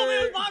yeah. told him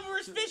it was mine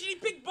versus fish, and he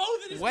picked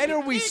both of his. When are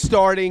we picks.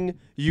 starting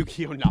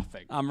Yu-Gi-Oh!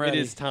 Nothing? I'm ready.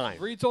 It is time.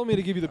 Bree told me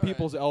to give you the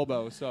people's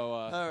elbow, so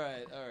All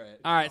right.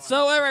 All right.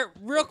 So, all right,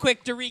 real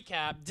quick to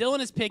recap, Dylan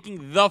is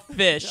picking the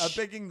fish, I'm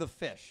picking the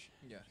fish.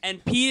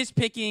 and Pete is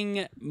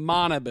picking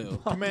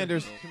Manabu. Commander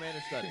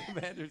Study.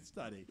 Commander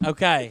Study.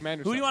 Okay.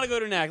 Commander Who do you Study. want to go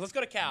to next? Let's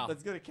go to Cal.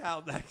 Let's go to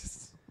Cal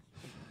next.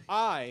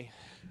 I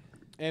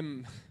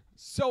am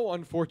so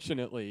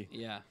unfortunately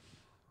Yeah.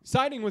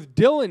 siding with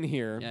Dylan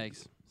here,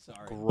 Yikes.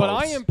 Sorry. but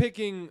I am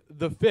picking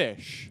the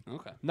fish,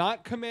 Okay.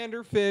 not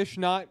Commander Fish,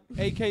 not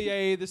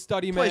AKA the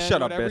Study Play Man,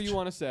 shut up, whatever bitch. you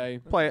want to say.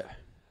 Play it.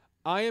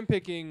 I am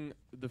picking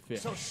the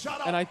fish.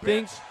 And I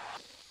think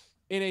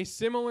in a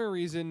similar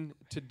reason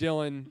to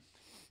Dylan,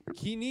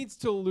 he needs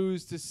to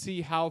lose to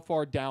see how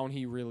far down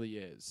he really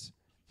is.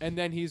 And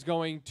then he's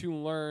going to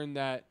learn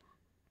that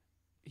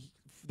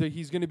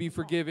he's going to be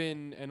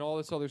forgiven and all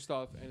this other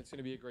stuff, and it's going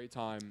to be a great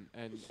time,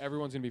 and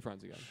everyone's going to be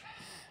friends again.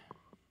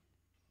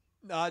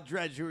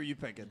 Dredge, who are you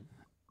picking?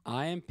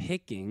 I am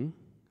picking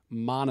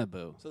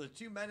Manabu. So the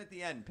two men at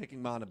the end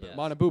picking Manabu. Yeah.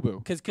 Mana Boo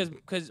Boo.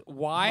 Cause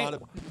why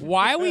Manabu.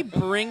 why are we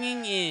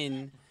bringing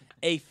in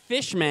a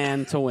fish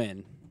man to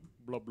win?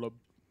 Blub, blub.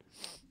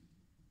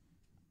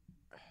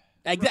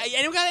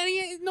 Anyone got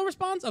any no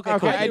response? Okay, Okay,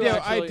 cool. I do.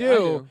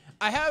 actually.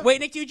 I have. Wait,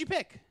 Nick, who'd you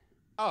pick?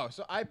 Oh,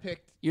 so I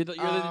picked. You're the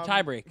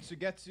tiebreak.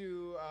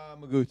 Sugetsu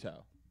Maguto,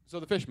 So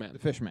the fish man. the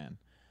Fishman.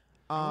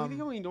 Are we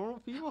the only normal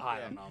people? I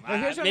don't know. Well,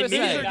 here's what I'm Maybe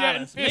saying. they got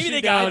us. Maybe fishy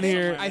they got down us.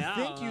 here. I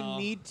think you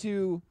need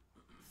to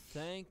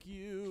Thank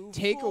you.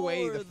 take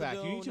away for the fact.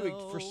 You need to,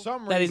 for dono. some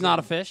reason, That he's not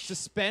a fish?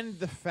 Suspend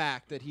the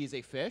fact that he's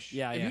a fish.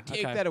 Yeah, If yeah, you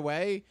take okay. that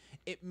away,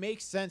 it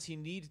makes sense. He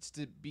needs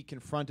to be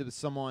confronted with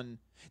someone.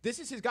 This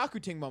is his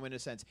Gakuting moment in a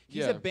sense.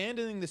 He's Yeah.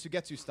 abandoning the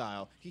Sugetsu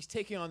style. He's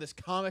taking on this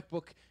comic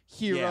book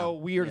hero Yeah,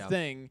 weird yeah.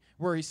 thing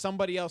where he's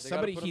somebody else, They gotta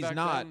somebody put him he's back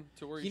not. down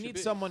to where He he should needs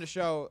be. someone to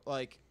show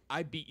like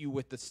I beat you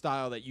with the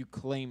style that you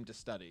claim to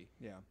study.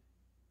 Yeah,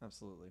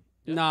 absolutely.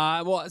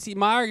 Nah, well, see,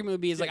 my argument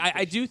would be is like Yeah,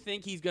 I do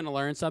think he's gonna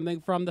learn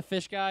something from the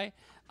fish guy.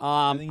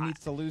 I think he needs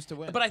to lose to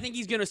win. But I think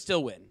he's gonna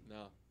still win.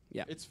 No.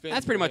 Yeah, It's Finn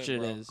that's pretty for much him,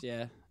 what it bro. is.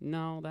 Yeah,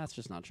 no, that's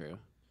just not true.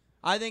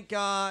 I think he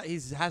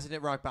hasn't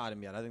hit rock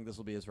bottom yet. I think this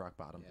will be his rock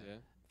bottom. Yeah.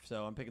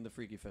 So I'm picking the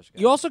freaky fish guy.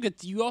 You also could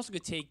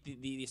take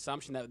the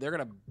assumption that they're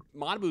gonna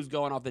Manabu's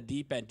going off the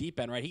deep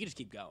end, right? He could just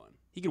keep going.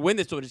 He could win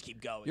this, so just keep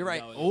going. You're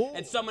right. going. Oh.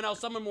 And someone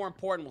more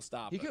important will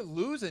stop. he it. could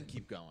lose and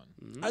keep going.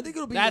 I think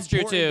it'll be That's true,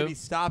 important too. to be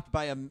stopped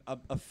by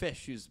a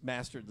fish who's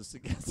mastered the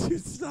Sugetsu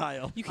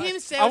style. You can't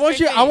even say. I it with want a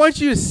you. straight I face.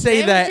 want you to say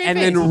with a that straight and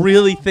face. then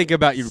really think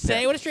about your Say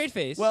pick. it with a straight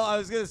face. Well, I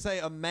was gonna say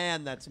a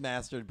man that's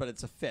mastered, but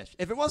it's a fish.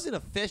 If it wasn't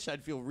a fish,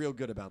 I'd feel real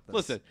good about this.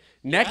 Listen,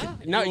 next. Yeah?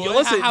 No, You you would?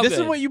 listen. How This is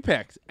good? what you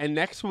picked, and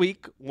next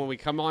week when we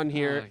come on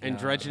here Oh, and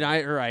God. Dredge and I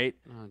are right,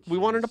 Oh, we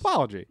want an jeez.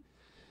 apology.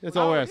 That's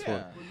all we're asking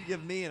yeah. for. Will you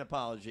give me an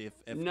apology if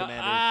no,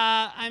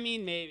 Commander? I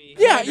mean maybe.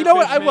 Yeah, you know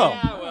what? I will.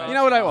 Yeah, I will. You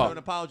know what? I So an will.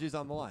 apology's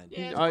on the line.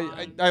 Yeah, it's I,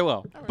 fine. I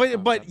will.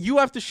 But you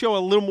have to show a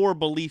little more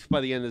belief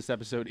by the end of this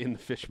episode in the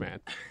fish man,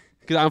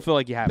 because I don't feel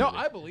like you have. No, any.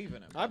 I believe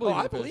in him. I Oh, believe I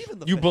in the believe fish. in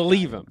the You fish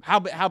believe guy. him.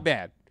 How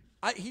bad?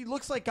 He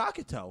looks like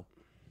Gakuto.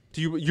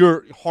 Do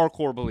you're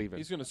hardcore believing?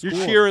 He's gonna You're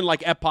school him. cheering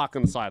like Epoch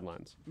on the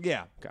sidelines.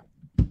 Yeah. Okay.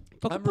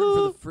 I'm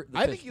rooting for the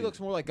I fish think he dude. looks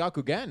more like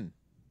Gakugen.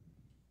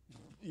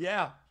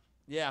 Yeah.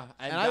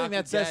 And I think Gaku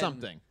that says Ken-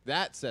 something.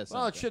 That says something.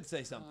 Well, it should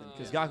say something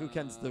because Gaku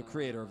Ken's the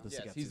creator of the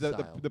Yes, Suigetsu he's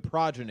style. the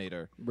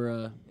progenitor.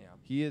 Bruh. Yeah.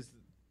 He is.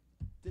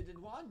 Did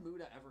Juan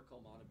Muda ever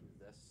call Manabu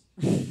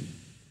this?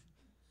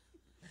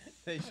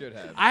 They should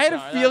have. I had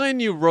a feeling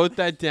you wrote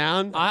that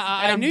down.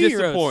 I I'm knew you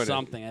wrote disappointed.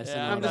 something. I just didn't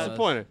know Yeah, what I'm it was.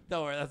 disappointed.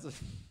 Don't worry, that's I'm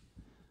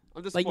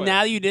Like disappointed.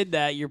 now that you did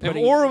that, you're if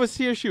putting. Aura was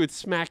here, she would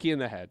smack you in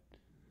the head.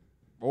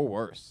 Or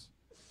worse.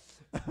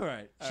 all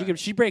right.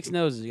 She breaks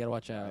noses. You gotta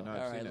watch out. know. All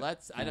I've right, seen it.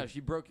 let's. I know she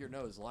broke your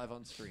nose live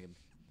on stream.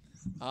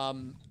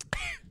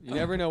 You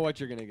never know what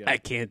you're gonna get. I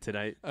can't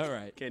tonight. All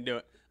right. Can't do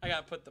it. I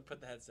gotta put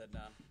the headset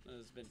down.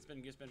 It's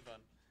been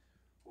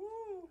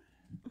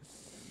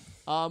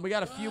fun. We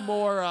got a few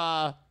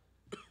more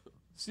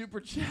super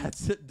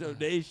chats and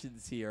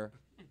donations here.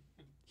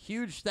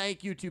 Huge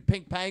thank you to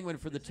Pink Penguin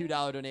for the $2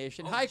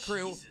 donation. Hi,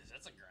 crew. Jesus,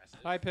 that's aggressive.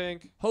 Hi,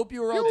 Pink. Hope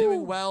you are all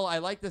doing well. I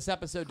like this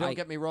episode. Don't Hi.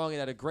 get me wrong. It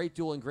had a great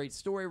duel and great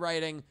story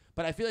writing,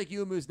 but I feel like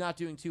Yuumu's not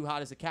doing too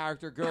hot as a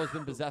character. Girl has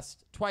been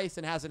possessed twice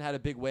and hasn't had a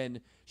big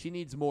win. She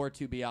needs more,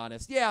 to be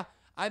honest. Yeah,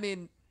 I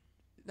mean,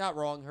 not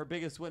wrong. Her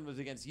biggest win was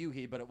against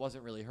Yuhi, but it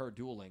wasn't really her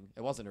dueling.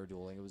 It wasn't her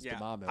dueling. It was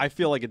Damamu. I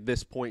feel like at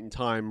this point in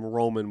time,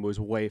 Roman was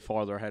way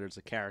farther ahead as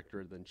a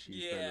character than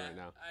she's been right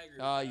now.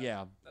 I agree.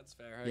 Yeah. That's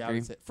fair. Yeah, I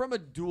would say, from a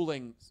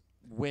dueling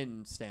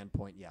win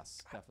standpoint,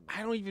 yes, definitely.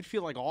 I don't even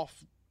feel like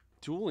off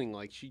dueling.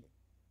 Like she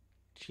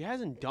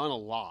hasn't done a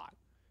lot.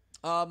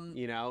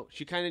 You know,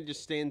 she kind of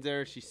just stands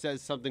there. She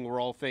says something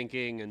we're all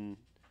thinking, and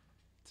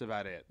that's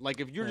about it. Like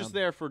if you're just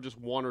there for just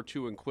one or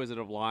two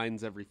inquisitive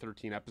lines every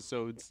 13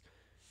 episodes,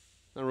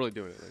 not really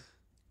doing anything.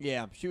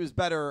 Yeah, she was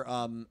better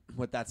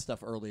with that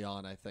stuff early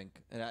on, I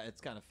think. And it's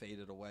kind of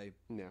faded away.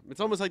 Yeah, it's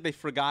almost like they've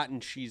forgotten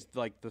she's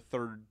like the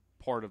third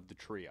part of the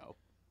trio.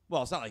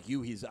 Well, it's not like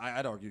Yuhi's.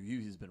 I'd argue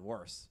Yuhi's been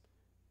worse.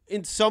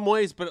 In some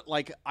ways, but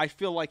like I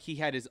feel like he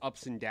had his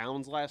ups and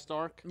downs last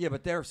arc. Yeah,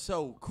 but they're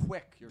so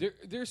quick.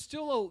 There's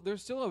still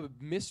a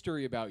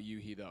mystery about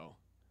Yuhi though.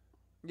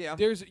 Yeah.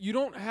 You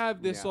don't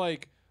have this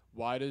like,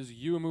 why does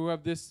Yuumu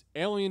have this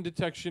alien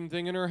detection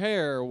thing in her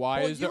hair?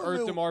 Why Well, is the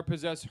Earth Damar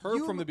possess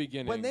her from the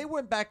beginning? When they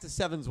went back to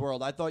Seven's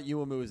World, I thought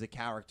Yuumu as a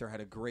character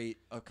had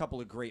a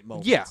couple of great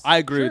moments. Yeah, I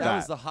agree with that that.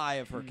 was the high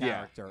of her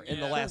character in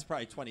the last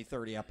probably 20,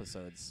 30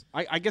 episodes.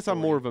 I guess I'm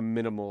more of a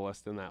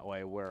minimalist in that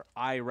way, where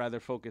I rather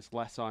focus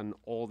less on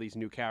all these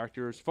new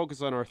characters,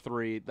 focus on our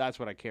three. That's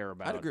what I care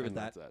about. I'd agree with and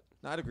that. that's it.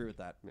 I'd agree with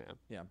that.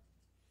 Yeah.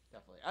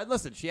 Definitely.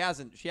 Listen, she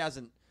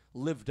hasn't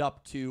lived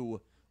up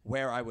to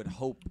where I would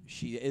hope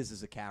she is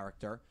as a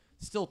character.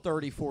 Still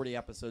 30, 40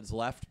 episodes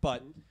left,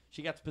 but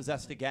she gets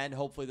possessed again.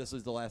 Hopefully this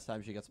is the last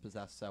time she gets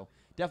possessed, so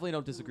definitely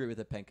don't disagree with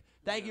it, Pink.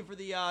 Thank you for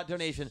the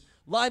donation.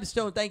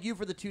 Limestone, thank you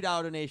for the $2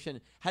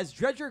 donation. Has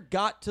Dredger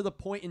got to the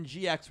point in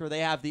GX where they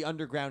have the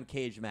underground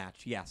cage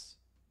match? Yes.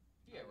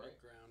 Yeah, right.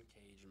 Underground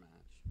cage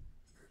match.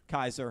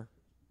 Kaiser,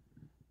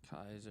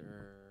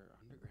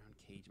 Underground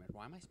cage match.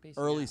 Why am I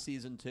spacing early out?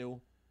 season 2.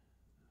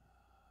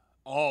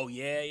 Oh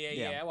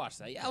yeah. I watched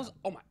that. Yeah, I was.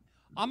 Oh my.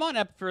 I'm on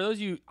for those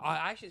of you.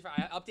 I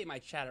update my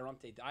chat.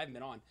 I haven't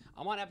been on.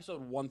 I'm on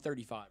episode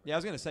 135. Yeah, I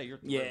was going to say you're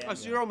Yeah. Oh,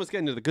 so you're almost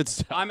getting to the good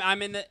stuff.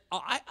 I'm in the.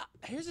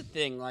 Here's the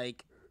thing.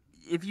 Like,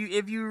 if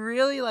you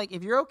really like,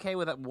 if you're okay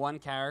with that one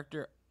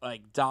character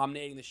like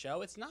dominating the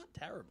show, it's not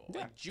terrible.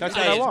 Yeah, Like, that's Judai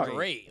what I is want.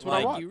 great. That's what I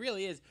Like, want. he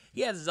really is.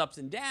 He has his ups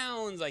and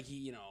downs. Like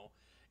he,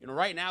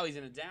 right now he's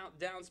in a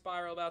down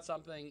spiral about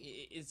something.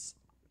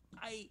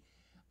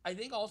 I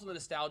think also the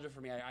nostalgia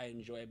for me I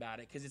enjoy about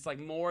it because it's like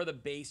more the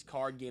base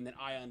card game that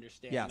I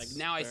understand. Yes, like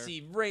now I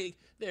see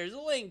there's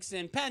links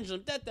and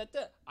pendulum.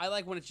 I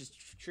like when it's just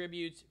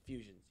tributes,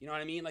 fusions. You know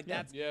what I mean? Like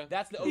that's the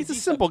OG He's a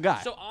stuff. simple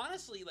guy. So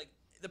honestly, like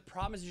the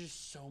problem is there's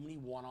just so many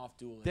one-off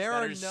duelists. There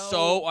that are just no-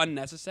 so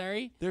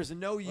unnecessary. There's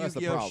no that's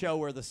the Yu-Gi-Oh problem. show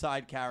where the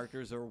side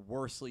characters are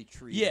worsely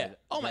treated. Yeah.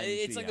 Oh my! than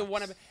It's like the GX.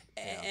 one of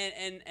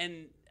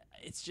and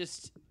it's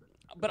just.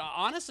 But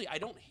honestly, I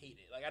don't hate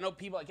it. Like I know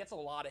people, it gets a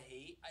lot of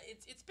hate.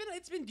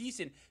 It's been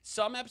decent.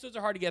 Some episodes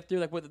are hard to get through.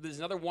 Like there's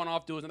another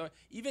one-off duels.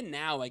 Even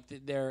now, like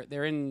they're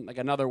in like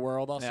another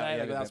world. I'll say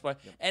like that's why.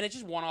 And it's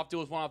just one-off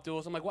duels.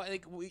 I'm like, what?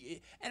 Like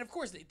and of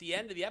course, at the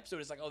end of the episode,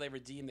 it's like, oh, they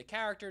redeemed the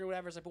character or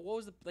whatever. It's like, but what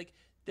was the like?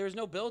 There was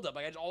no build-up.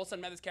 Like I just all of a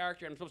sudden met this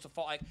character and I'm supposed to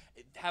fall, like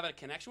have a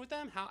connection with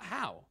them.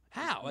 How?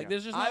 Like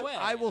there's just no way.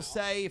 I will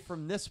say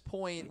from this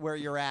point where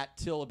you're at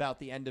till about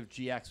the end of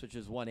GX, which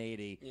is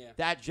 180,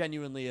 that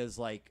genuinely is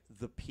like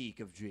the peak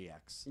of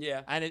GX.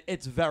 Yeah. And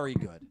it's very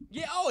good.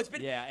 Yeah. Oh, it's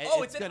been. Yeah.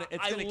 it's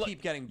gonna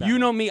keep getting better. You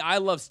know me. I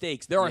love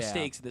stakes. There are Yeah.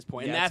 stakes at this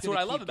point, Yeah, and it's that's what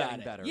gonna I love keep about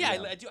getting it. better, Yeah,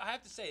 yeah. I do. I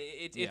have to say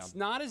it's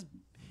not as.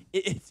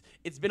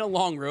 It's been a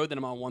long road that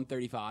I'm on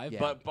 135,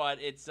 Yeah. but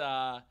it's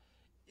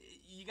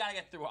you gotta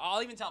get through.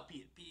 I'll even tell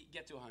Pete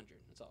get to 100.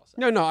 That's all I'll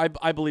say. No,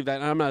 I believe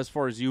that. And I'm not as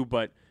far as you,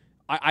 but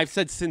I've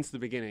said since the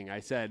beginning,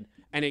 and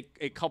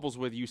it couples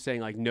with you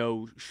saying like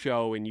no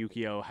show in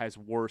Yu-Gi-Oh has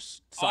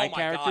worse side oh my God,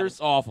 characters.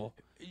 it's awful.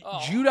 Oh.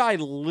 Judai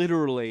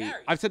literally,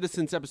 Carry. I've said this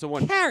since episode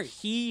 1. Carry.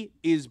 He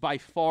is by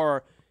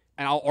far,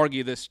 and I'll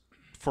argue this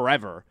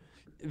forever,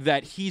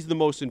 that he's the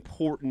most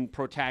important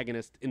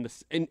protagonist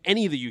in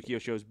any of the Yu-Gi-Oh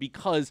shows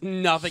because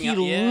Nothing he else,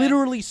 yeah.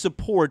 literally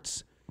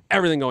supports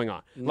everything going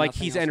on. Like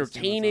Nothing he's else is doing its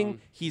entertaining,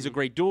 own. he's a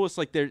great duelist.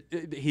 Like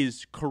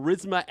his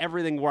charisma,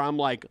 everything. Where I'm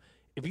like,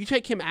 if you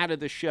take him out of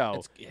the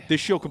show, the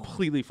show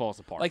completely falls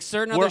apart. Like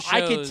certain where other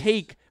shows,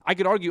 I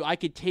could argue I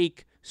could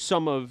take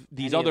some of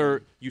these Any of other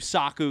them.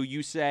 Yusaku,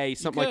 Yusei,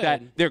 something like that.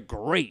 could. They're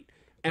great.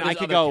 And There's I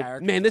could other go,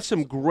 characters man, there's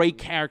some great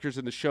characters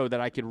in the show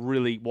that I could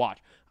really watch.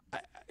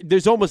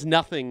 There's almost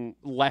nothing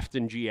left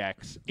in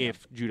GX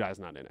if Judai's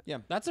not in it. Yeah.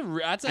 that's a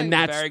And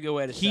that's very good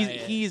way to say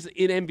it. he's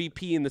in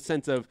MVP in the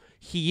sense of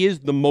he is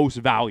the most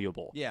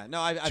valuable. Yeah,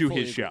 no, I To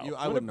fully his agree. show.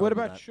 I What, wouldn't what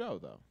argue about that. show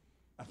though?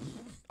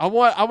 I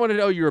want to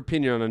know your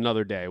opinion on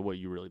another day. What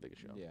you really think of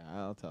show? Yeah,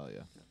 I'll tell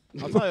you.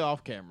 I'll tell you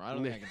off camera. I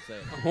don't think I can say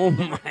it. Oh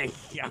my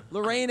god.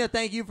 Lorena,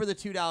 thank you for the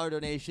 $2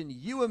 donation.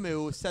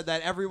 Uemu said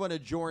that everyone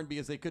adjourned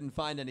because they couldn't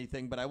find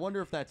anything, but I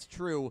wonder if that's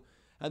true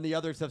and the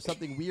others have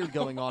something weird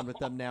going on with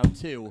them now,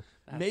 too.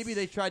 Maybe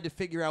they tried to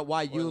figure out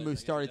why Uemu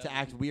started to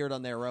act weird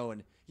on their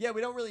own. Yeah,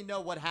 we don't really know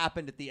what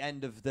happened at the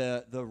end of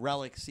the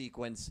relic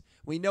sequence.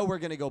 We know we're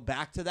going to go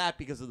back to that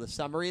because of the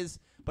summaries,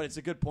 but it's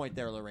a good point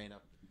there, Lorena.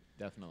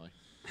 Definitely.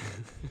 You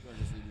want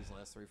to just read these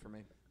last three for me?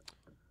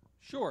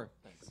 Sure.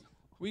 Thanks.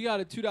 We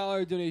got a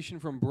 $2 donation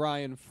from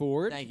Brian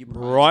Ford. Thank you,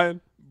 Brian.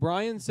 Brian.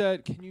 Brian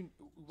said, "Can you?"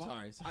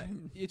 Sorry.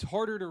 It's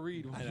harder to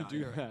read when I you know, do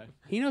you're right. that.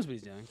 He knows what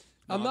he's doing.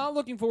 I'm not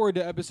looking forward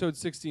to episode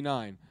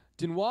 69.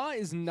 Denois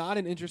is not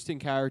an interesting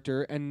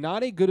character and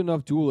not a good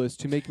enough duelist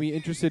to make me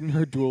interested in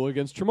her duel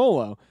against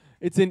Tremolo.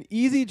 It's an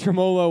easy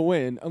Tremolo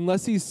win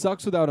unless he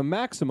sucks without a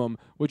maximum,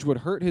 which would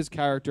hurt his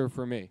character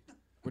for me.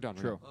 We're done.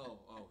 True. Oh,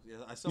 yeah.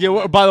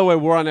 Yeah. By the way,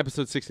 we're on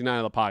episode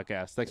 69 of the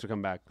podcast. Thanks for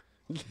coming back.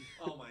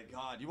 Oh my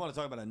God! You want to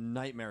talk about a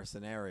nightmare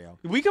scenario?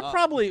 We could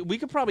probably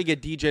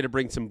get DJ to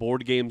bring some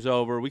board games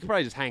over. We could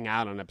probably just hang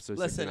out on episode.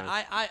 Listen,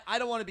 69. I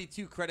don't want to be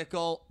too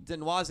critical.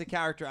 Denois is a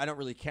character I don't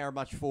really care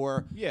much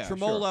for. Yeah,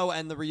 Tremolo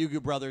and the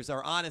Ryugu brothers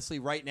are honestly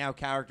right now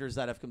characters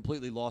that have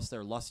completely lost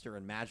their luster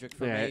and magic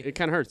for yeah, me. it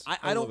kind of hurts.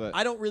 I love don't it.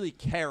 I don't really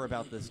care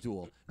about this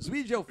duel.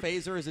 Sweet Joe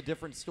Phaser is a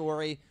different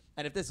story,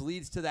 and if this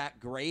leads to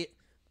that, great.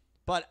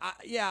 But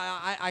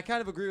I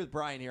kind of agree with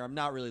Brian here. I'm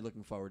not really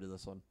looking forward to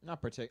this one.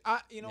 Not particular.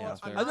 You know Yeah. what?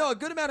 I'm I know a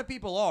good amount of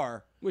people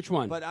are, Which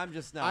one? but I'm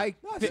just not. I-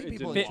 No, I've seen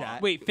people in the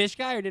chat. Wait, Fish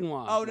Guy or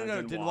Denois? Oh no,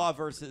 Denois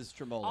versus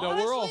Tremolo. No,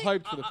 we're all Honestly,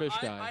 hyped for the Fish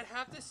Guy. I'd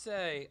have to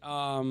say,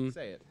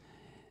 say it.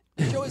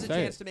 The show is a Say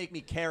chance it. to make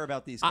me care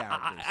about these characters.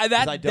 'Cause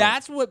I don't.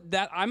 that's what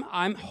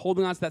I'm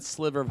holding on to that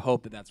sliver of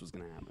hope that's what's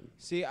gonna happen.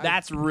 See,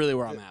 That's really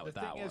where I'm at the with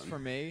thing that is, one. for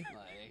me,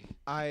 Like,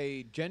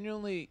 I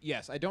genuinely,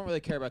 yes, I don't really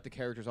care about the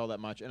characters all that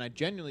much, and I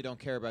genuinely don't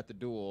care about the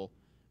duel.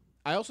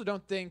 I also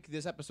don't think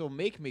this episode will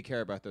make me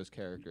care about those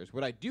characters.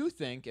 What I do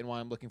think, and why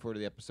I'm looking forward to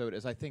the episode,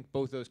 is I think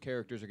both those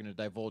characters are going to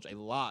divulge a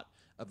lot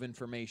of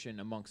information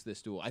amongst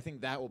this duel. I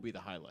think that will be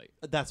the highlight.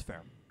 That's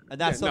fair. And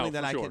that's Yeah, no, something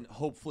that for I sure. can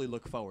hopefully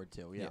look forward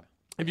to. Yeah.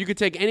 If you could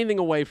take anything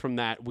away from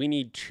that, we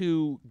need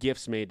 2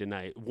 gifts made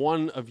tonight.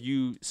 One of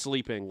you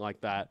sleeping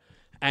like that,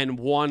 and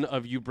one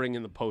of you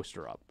bringing the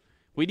poster up.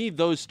 We need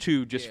those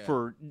 2 just Yeah.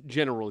 for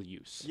general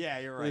use. Yeah,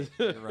 you're right.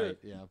 You're right.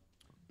 Yeah.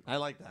 I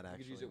like that, You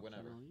actually. could use it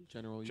whenever.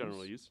 General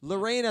General use.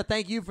 Lorena,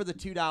 thank you for the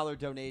 $2 You want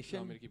me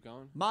donation. to keep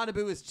going?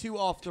 Manabu is too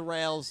off the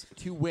rails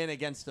to win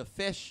against a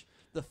fish.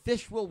 The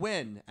fish will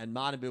win, and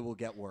Manabu will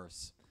get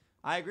worse.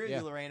 I agree with Yeah.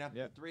 you, Lorena.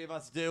 Yeah. The 3 of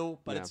us do,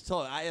 but Yeah. it's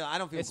tough. I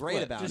don't feel It's great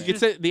split. about Just it. You could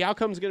say the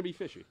outcome's going to be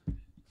fishy.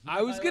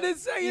 I was gonna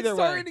say Either it's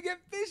way. starting to get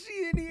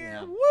fishy in here.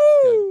 Yeah.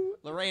 Woo!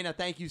 Lorena,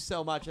 thank you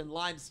so much. And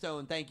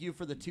Limestone, thank you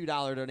for the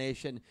 $2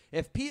 donation.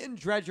 If Pete and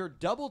Dredger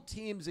double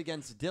teams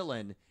against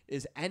Dylan,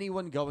 is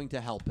anyone going to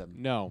help him?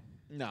 No.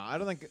 No, I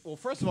don't think. Well,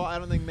 first of all, I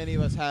don't think many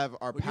of us have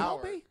our Would you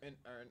help power. me?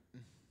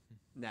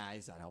 Nah,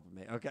 He's not helping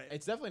me. Okay.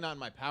 it's definitely not in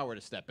my power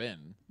to step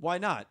in. Why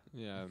not?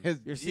 Yeah.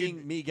 You're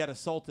seeing me get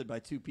assaulted by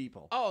 2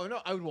 people. Oh no,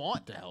 I would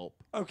want to help.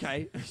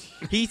 Okay. I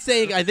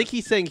think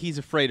he's saying he's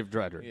afraid of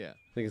Dredger. Yeah.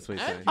 I think that's what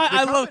he's And-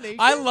 saying.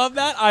 I love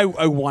that. I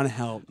want to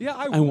help. Yeah,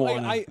 I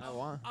want. I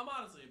want. I'm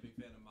honestly a big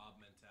fan of mob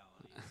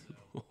mentality,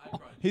 so I'd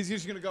probably He's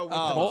just gonna go with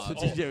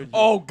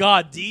Oh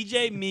God,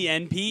 DJ, me,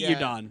 and Pete, Yeah. you're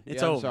done.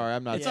 It's Yeah, over. I'm sorry,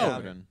 I'm not It's stepping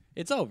over. in.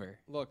 It's over.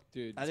 Look,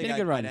 dude. I been think a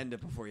good I'd run. end it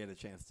before you had a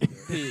chance to do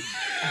it.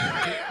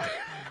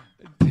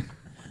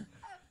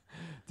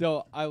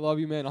 Dill, I love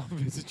you, man. I'll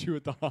visit you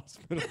at the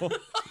hospital.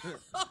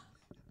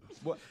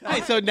 Hey,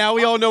 so now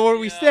we all know where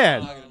we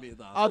stand. I'm not gonna be at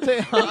the I'll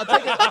take. I'll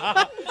take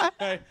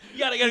it. You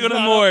gotta go to the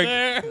morgue.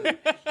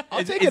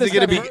 I'll take Is it a it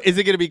gonna step be? fur- Is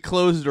it gonna be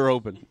closed or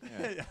open?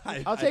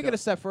 I'll take it a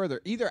step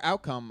further. Either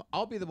outcome,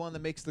 I'll be the one that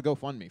makes the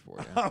GoFundMe for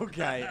you.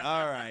 Okay,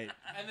 all right.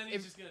 and then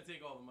he's just gonna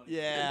take all the money.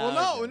 Yeah. Well,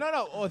 no, okay.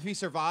 no. Well, if he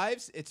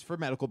survives, it's for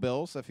medical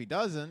bills. If he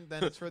doesn't,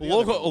 then it's for the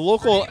other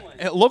bills.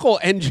 Local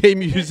NJ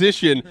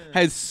musician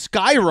has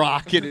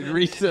skyrocketed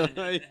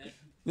recently.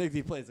 Nick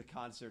D plays a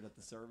concert at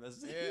the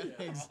service.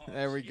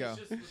 There we go.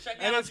 Check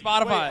me out on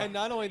Spotify. Wait, and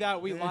not only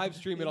that, we live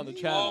stream it on the Oh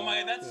channel.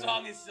 my, that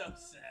song is so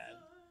sad.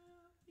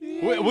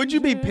 Would you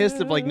be pissed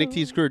if like Nick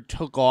T's career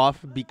took off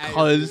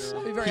because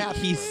I'd be very happy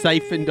he for it.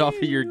 siphoned off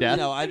of your death?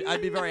 No,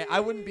 I'd be very. I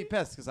wouldn't be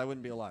pissed because I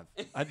wouldn't be alive.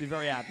 I'd be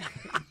very happy.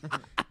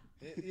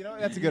 You know,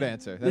 that's a good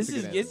answer. That's This a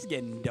is good answer. it's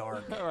getting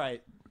dark. All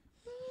right.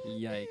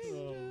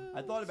 Yikes.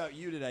 I thought about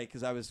you today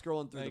because I was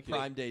scrolling through Thank the you.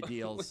 Prime Day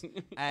deals. Oh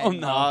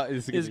And, no,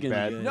 this is It's gonna be gonna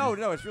bad. be good.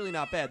 No, it's really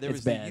not bad. There It's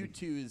was bad. the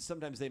U2s.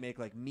 Sometimes they make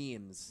like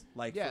memes,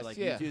 like Yes, for like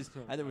yeah. U2s,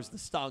 and there was the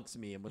Stonks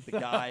meme with the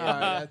guy. All right,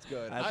 that's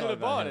good. I I thought should've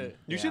about bought him. it.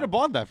 You Yeah. should have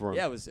bought that for him.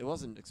 Yeah, it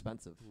wasn't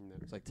expensive.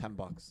 It was like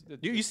 $10.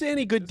 You see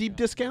any good deep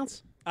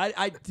discounts?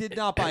 I did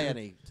not buy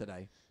any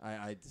today.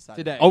 I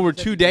decided Today. Over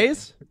 2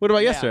 days? What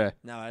about Yeah. yesterday?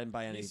 No, I didn't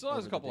buy any. He still has over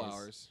a the couple days.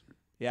 hours.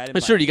 Yeah, I didn't.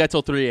 But buy sure, any. you got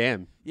till 3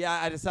 a.m. Yeah,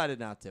 I decided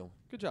not to.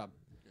 Good job.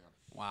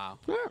 Wow.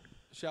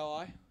 Shall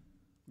I?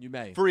 You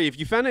may. Free. If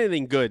you found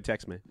anything good,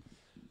 text me.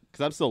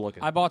 Because I'm still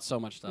looking. I bought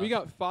so much stuff. We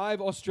got $5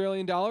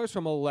 Australian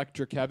from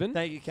Electra Kevin.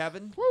 Thank you,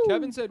 Kevin.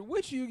 Kevin said,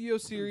 which Yu-Gi-Oh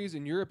series,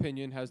 in your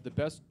opinion, has the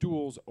best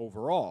duels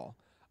overall?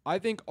 I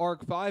think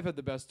Arc 5 had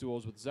the best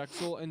duels, with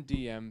Zexal and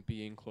DM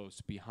being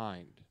close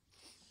behind.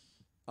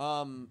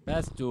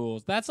 Best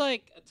duels. That's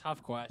like a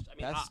tough question. I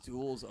mean, Best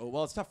duels. Oh,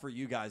 well, it's tough for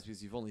you guys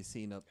because you've only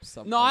seen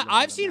some. No, unlimited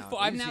I've seen amount.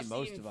 four- I've You've now seen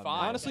most seen of them.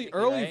 five. Honestly,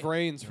 technically, early right?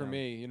 Vrains for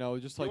me, you know,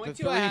 just The like only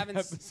the two I 3 haven't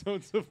s-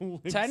 episodes of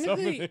Link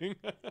Technically- summoning.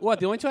 what?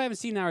 The only two I haven't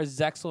seen now are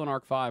Zexal and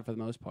Arc 5 for the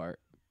most part.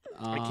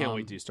 I can't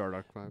wait to start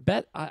Arc 5.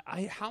 Bet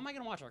I how am I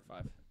gonna watch Arc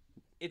 5?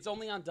 It's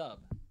only on dub.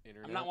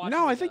 I'm not watching.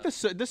 No, I the think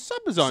dub. the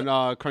sub is on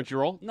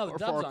Crunchyroll. No, the or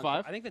for dub's Arc on.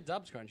 5. I think the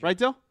dub's Crunchyroll. Right,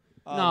 Dill?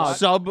 No, what?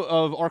 Sub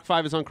of Arc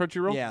 5 is on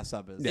Crunchyroll? Yeah,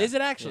 sub is. Is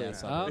it actually? Yeah,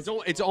 sub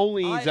Oh. It's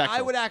only Zexal. I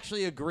would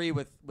actually agree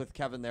with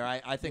Kevin there.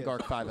 I think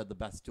Arc 5 had the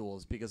best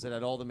duels because it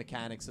had all the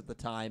mechanics at the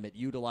time. It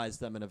utilized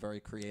them in a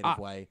very creative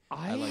way.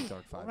 I liked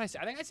Arc 5. What did I say?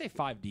 I think I say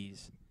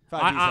 5Ds. 5Ds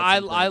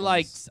had some great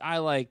ones. I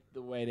like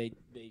the way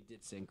they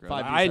did synchros. 5Ds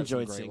I had some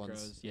enjoyed great synchros.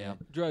 ones. Yeah.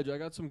 Dredge, I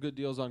got some good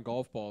deals on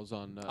golf balls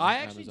on I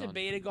actually Amazon.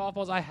 debated golf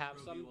balls. I have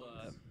some.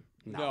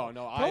 No,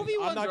 Pro V I'm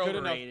ones not are good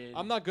enough. overrated.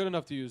 I'm not good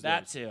enough to use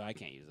That those. too. I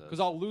can't use those. Because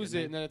I'll lose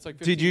it, and then it's like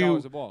 $15 Did you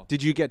a ball.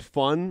 did you get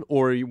fun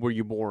or were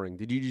you boring?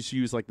 Did you just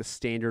use like the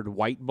standard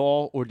white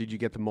ball or did you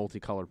get the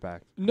multicolor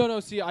pack? No.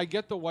 See, I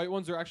get the white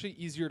ones. They're actually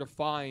easier to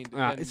find.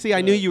 than See,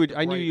 I knew you would. the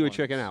I knew bright you would ones.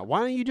 check it out. Why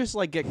don't you just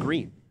like get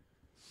green?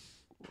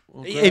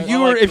 Okay. If you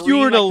Oh, were like if you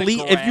were an green, like the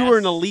elite if you were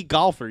an grass? elite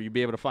golfer, you'd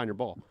be able to find your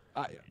ball.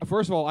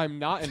 First of all, I'm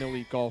not an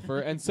elite golfer,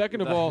 and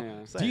second of all,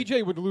 Yeah, same.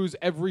 DJ would lose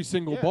every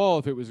single Yeah. ball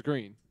if it was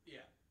green.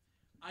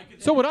 I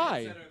could So would hit the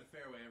I. center of the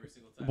fairway every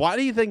single time. Why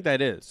do you think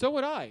that is? So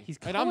would I. He's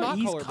and I'm not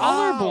he's colorblind.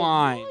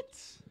 colorblind.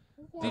 That's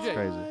DJ,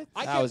 crazy.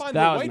 I That can't was- find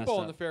that the was white messed ball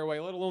in up. the fairway,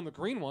 let alone the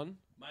green one.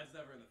 Mine's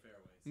never in the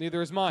fairways.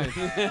 Neither is mine.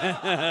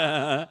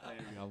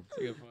 That's a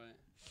good point.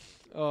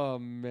 Oh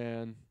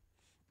man.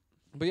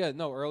 But yeah,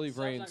 no, early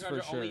Vrains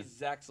for sure. Only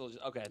Zexal.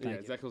 Okay,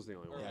 thank you. Zexal's the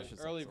only one. Yeah, I should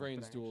say Early so.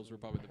 Vrains duels were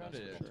probably the best.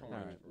 All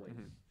right.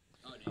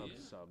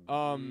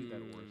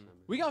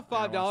 We got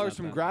 $5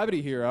 from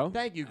Gravity Hero,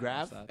 Thank you,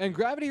 Grav. and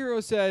Gravity Hero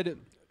said,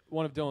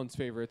 one of Dylan's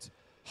favorites,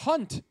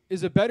 Hunt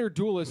is a better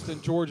duelist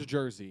than George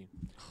Jersey.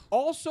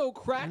 Also,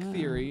 crack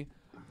theory,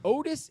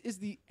 Otis is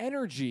the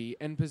energy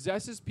and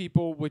possesses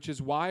people, which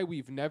is why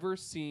we've never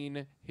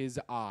seen his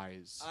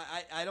eyes.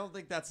 I don't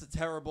think that's a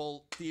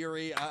terrible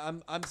theory.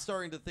 I'm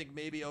starting to think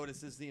maybe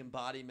Otis is the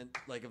embodiment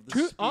like of the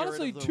spirit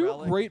Honestly, of the two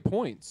relic. great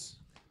points.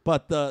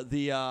 But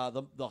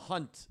the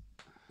Hunt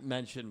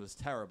mention was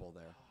terrible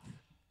there.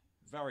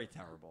 Very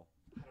terrible.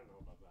 I don't know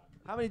about that.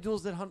 How many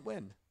duels did Hunt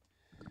win?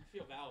 I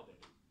feel validated.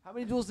 How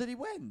many duels did he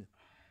win?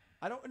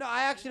 I don't know.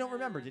 I actually don't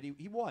remember. Did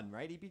he won,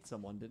 right? He beat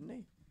someone, didn't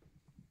he?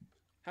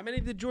 How many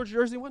did George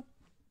Jersey win?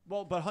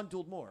 Well, but Hunt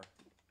dueled more.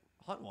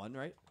 Hunt won,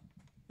 right?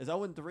 Is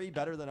 0-3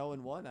 better than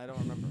 0-1? I don't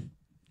remember.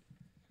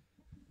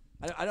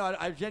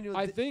 I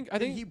genuinely I did think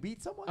he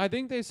beat someone? I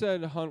think they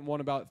said Hunt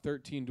won about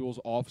 13 duels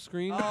off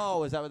screen.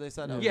 Oh, is that what they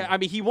said? Okay. Yeah, I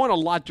mean he won a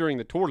lot during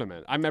the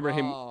tournament. I remember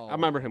him. Oh. I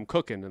remember him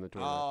cooking in the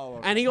tournament. Oh,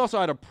 okay. And he also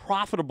had a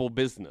profitable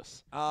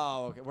business.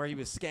 Oh, okay. Where he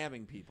was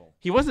scamming people.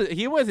 He wasn't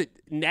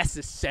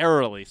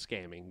necessarily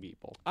scamming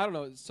people. I don't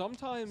know.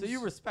 Sometimes So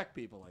you respect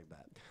people like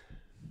that.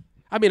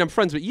 I mean, I'm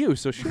friends with you,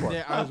 so sure.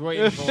 Yeah, I was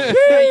waiting for Set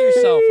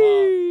yourself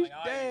up. Like,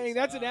 Dang,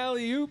 that's an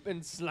alley oop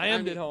and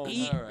slammed it home.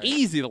 All right.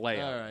 Easy to lay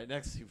All out. right,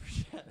 next super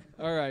chat.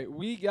 All right,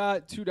 we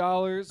got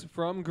 $2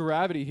 from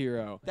Gravity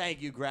Hero.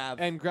 Thank you, Grav.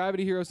 And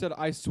Gravity Hero said,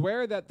 I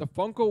swear that the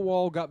Funko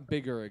wall got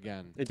bigger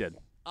again. It did.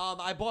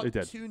 I bought It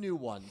did. 2 new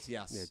ones,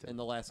 yes, Yeah, it did. in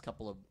the last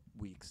couple of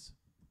weeks.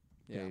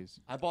 Yeah. Days.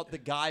 I bought the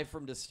guy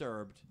from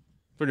Disturbed.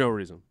 For no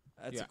reason.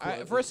 That's Yeah, a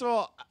cool, first of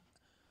all,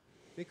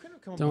 they couldn't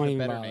have come up Don't with a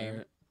even better bother.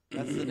 name.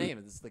 that's the name.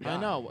 It's the guy. I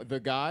know the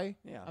guy.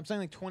 Yeah. I'm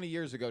saying like 20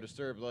 years ago,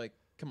 Disturbed. Like,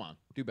 come on,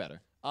 do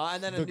better.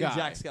 And then a The new guy.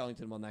 Jack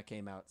Skellington one that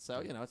came out.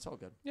 So, it's all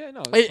good. Yeah,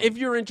 no. If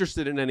you're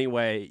interested in any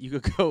way, you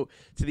could go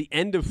to the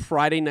end of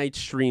Friday night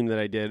stream that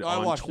I did Oh, I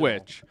on watched it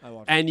Twitch, all. I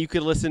watched and you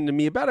could listen to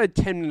me about a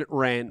 10-minute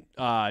rant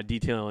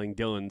detailing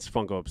Dylan's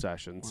Funko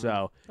obsession.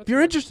 So if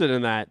you're interested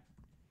in that,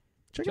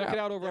 check Check it it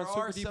out. out over There on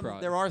Super are, Deep some,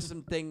 Prod. there are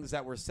some things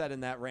that were said in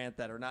that rant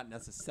that are not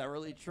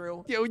necessarily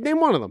true. Yeah, name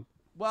one of them.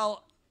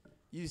 Well,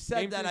 You said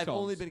Name that 3 I've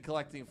only films. been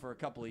collecting for a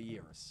couple of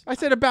years. I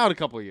said about a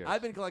couple of years.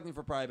 I've been collecting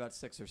for probably about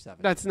 6 or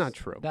 7. That's years. not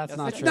true. That's Yes,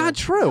 not it's true. Not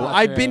true. Not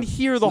I've true. been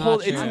here the It's whole.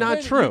 not It's true. not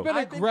You've true. been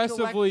I've been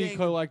aggressively collecting-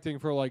 collecting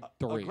for like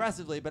 3.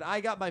 Aggressively, but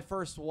I got my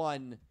first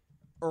one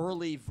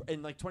early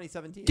in like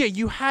 2017. Yeah,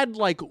 you had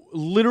like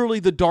literally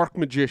the Dark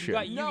Magician,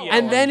 got Yu-Gi-Oh!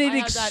 and then I it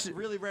had that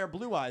really rare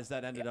blue eyes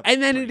that ended up.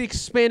 and then it free.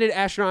 expanded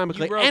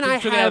astronomically. You broke And I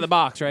it, took it out of the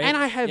box, right? And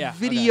I have Yeah, okay.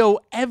 video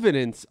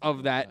evidence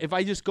of that. If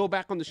I just go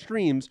back on the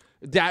streams,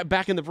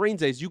 back in the Brains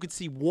days, you could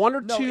see 1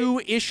 or No,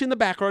 2 ish in the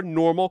background,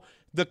 normal.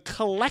 The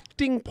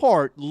collecting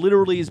part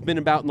literally has been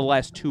about in the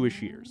last 2-ish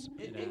years.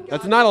 It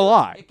That's got- not a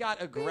lie. It got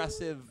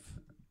aggressive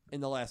in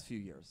the last few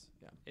years.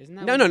 Yeah. Isn't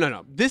that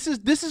No. This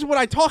is what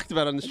I talked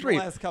about on the stream.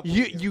 last couple of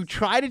You years. you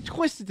try to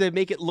twist it to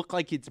make it look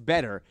like it's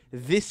better.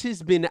 This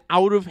has been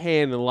out of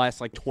hand in the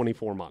last like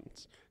 24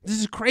 months. This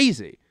is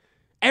crazy.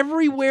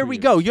 Everywhere we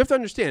go, you have to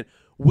understand.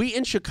 We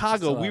in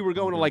Chicago, we were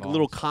going to like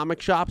little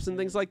comic shops and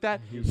things like that.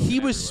 He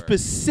was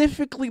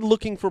specifically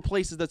looking for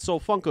places that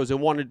sold Funkos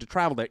and wanted to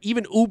travel there.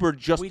 Even Uber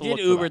just We to did look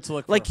for Uber that. to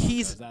look for like Funkos,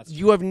 he's. that's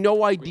You have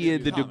no idea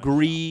the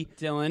degree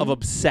Dylan, of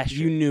obsession.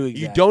 you knew You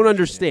exactly don't what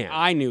understand.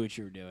 I knew what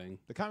you were doing.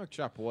 The comic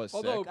shop was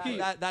Although sick. Pete,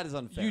 That is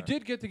unfair. you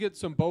did get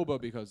some boba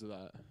because of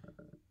that.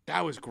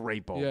 That was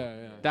great, Bo.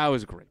 Yeah. That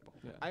was great, Bo.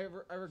 I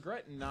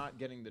regret not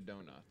getting the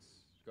donuts.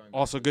 Going back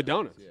Also to good the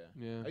donuts. Yeah.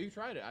 Yeah. Oh, you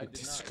tried it? I did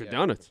It's not. good yeah.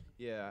 donuts.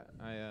 Yeah,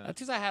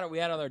 That's because we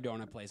had other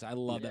donut place. I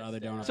love that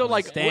other donut. So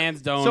place. like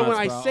Stan's donuts. So when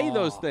I bro. say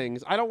those Oh.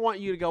 things, I don't want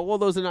you to go, well,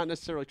 those are not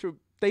necessarily true.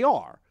 They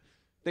are.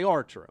 They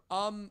are true.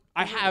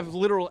 I have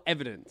literal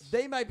evidence.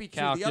 They might be true.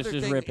 Cal, The other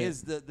just thing rip it.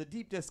 is the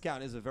deep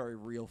discount is a very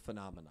real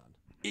phenomenon.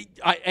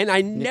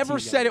 I never you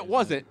said guys. it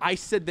wasn't. I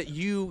said that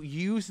you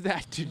use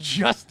that to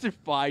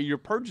justify your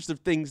purchase of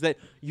things that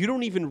you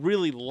don't even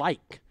really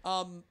like.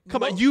 Come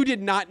on, you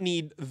did not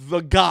need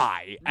the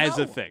guy as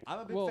a No, thing. I'm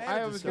a big Well, fan I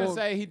of was the going to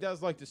store. say he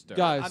does like to stir.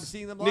 Guys, I'm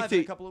seeing them Nick live in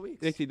a T- couple of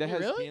weeks. Nick T, that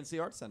has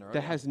PNC Art Center.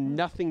 that has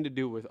nothing to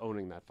do with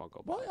owning that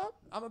Funko Pop. Well, yeah,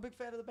 I'm a big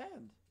fan of the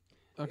band.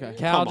 Okay.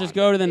 Cal, just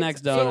go to the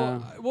next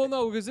donut. So, well,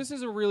 no, because this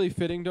is a really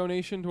fitting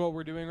donation to what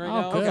we're doing right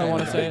Oh, now. good. I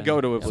want to say it.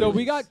 Go to it. So please.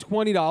 we got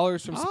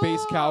 $20 from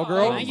Space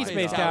Cowgirl. Thank you,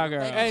 Space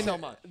Cowgirl. Thank you And so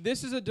much.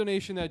 this is a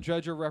donation that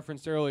Judger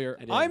referenced earlier.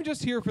 did. I'm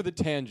just here for the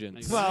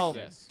tangents. Well,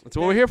 That's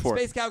what we're here for.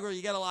 Space Cowgirl,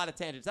 you get a lot of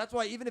tangents. That's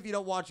why even if you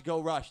don't watch Go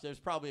Rush, there's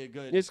probably a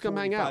good Just come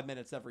hang 45 out.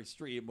 minutes every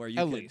stream where you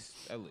At can. least.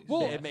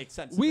 Well, It makes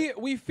sense. to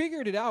We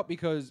figured it out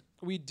because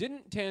we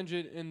didn't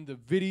tangent in the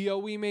video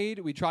we made.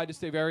 We tried to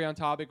stay very on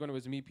topic when it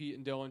was me, Pete,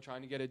 and Dylan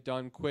trying to get it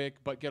done quick,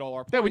 but get all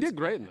our points. Yeah, we did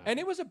great in that. And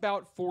it was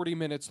about 40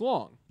 minutes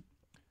long.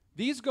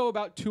 These go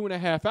about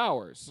 2.5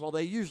 hours. Well,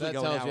 they usually That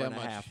go an tells you hour how and a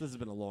much. half. This has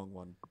been a long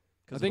one.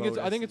 I think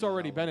it's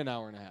already been an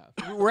hour and a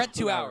half. We're at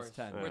 2 2 hours, hours.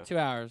 10. We're at 2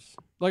 hours.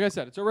 Like I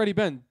said, it's already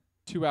been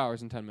 2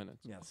 hours and 10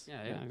 minutes. Yes.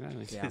 Yeah,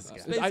 exactly. Yeah.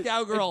 Space Space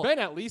Cowgirl. It's been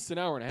at least an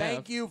hour and a half.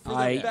 Thank you for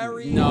the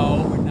very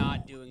No, we're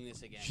not doing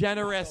this again.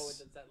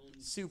 generous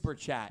super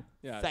chat.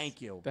 Yes.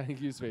 Thank you.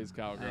 Thank you, Space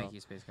Cowgirl. Thank you,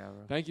 Space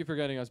Cowgirl. Thank you for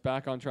getting us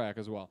back on track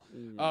as well.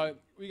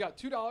 We got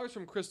 $2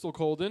 from Crystal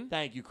Colden.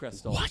 Thank you,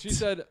 Crystal. She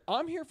said,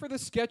 I'm here for the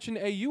sketch and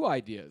AU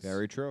ideas.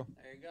 Very true.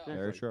 There you go.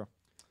 Very true.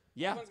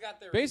 Yeah. Everyone's got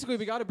their Basically,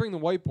 we got to bring the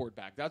whiteboard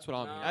back. That's what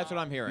I'm hearing. That's what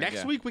I'm hearing. Next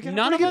yeah. week we can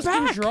None of bring us it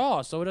back. can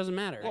draw, so it doesn't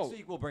matter. Whoa. Next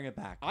week we'll bring it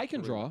back. I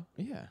can draw.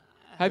 Yeah.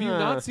 Have you Uh.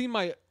 not seen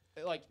my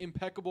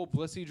impeccable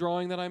Blissy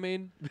drawing that I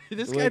made?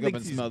 This Wake guy up thinks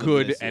and he's smell the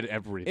good bliss. at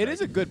everything. It is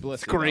a good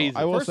bliss. crazy.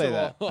 I will First say of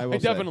that. all, I will I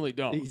say. definitely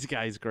don't. These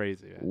guys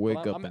crazy. Man. Wake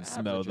Well, up I'm and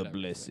smell average the at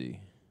everything. blissy.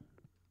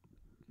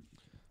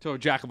 So a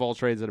jack of all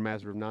trades and a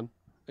master of none.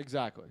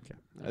 Exactly.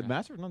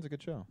 Master of None's a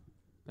good show.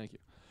 Thank you.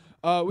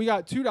 We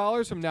got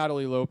 $2 from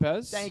Natalie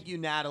Lopez. Thank you,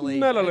 Natalie.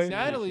 Natalie. And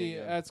Natalie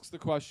asks the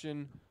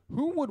question,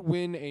 who would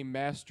win a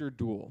master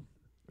duel?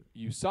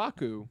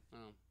 Yusaku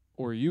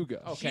or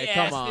Yuga? Okay, She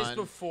come asked this on.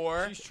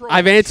 before.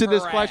 I've answered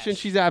this Trash. question.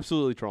 She's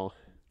absolutely trolling.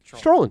 She's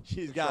trolling.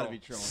 She's got to be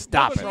trolling.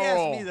 Stop She it.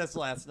 asked me this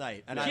last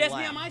night, and She I asked me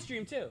on laughed. my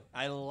stream, too.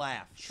 I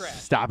laughed. Trash.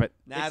 Stop it.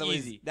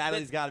 Natalie's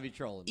got to be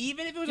trolling.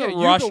 Even if it was Yeah, a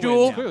Yuga rush wins,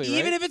 duel, clearly, right?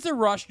 even if it's a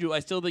rush duel, I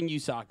still think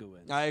Yusaku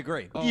wins. I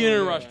agree. Oh, Even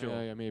in a yeah, rush yeah,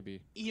 duel. Yeah, maybe.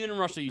 Even in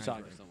rush duel, Yusaku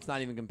still It's wins.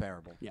 not even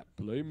comparable. Yeah,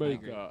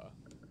 Playmaker.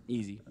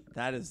 easy.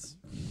 That is.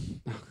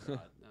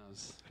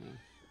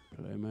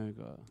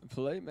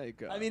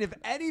 Playmaker. I mean, if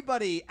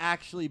anybody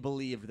actually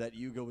believed that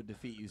Yuga would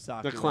defeat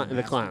Yusaku The in a clan. The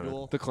master clowning.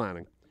 duel, The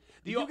clowning.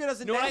 Yuga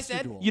doesn't know what I master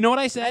said? duel. You know what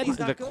I said? He's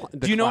not The good. cl-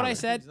 Do you know what I clowning.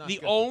 said? He's not The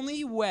good.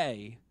 only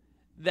way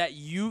that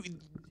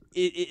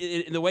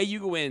the way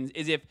Yuga wins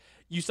is if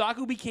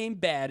Yusaku became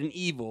bad and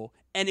evil,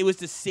 and it was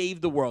to save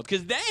the world.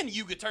 Because then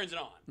Yuga turns it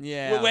on.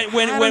 Yeah. I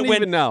don't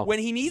even know. When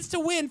he needs to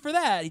win for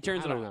that, he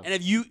turns I it don't on. know. And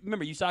if you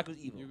remember, Yusaku's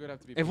evil. You're gonna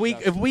have to be If we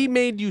possessed.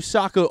 made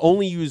Yusaku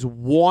only use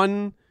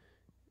one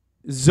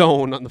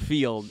zone on the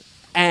field,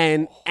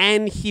 and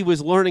he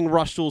was learning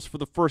rush duels for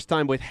the first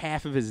time with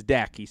half of his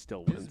deck, he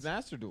still His wins.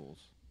 master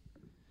duels.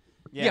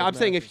 Yeah, I'm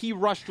saying if he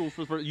rush duels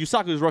for the first,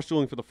 Yusaku was rush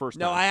dueling for the first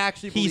No, time. I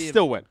actually he believe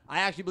still win. I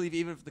actually believe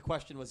even if the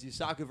question was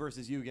Yusaku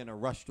versus Yuga in a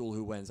rush duel,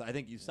 who wins? I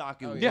think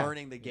Yusaku yeah.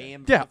 learning the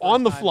game. Yeah, for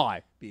on the first time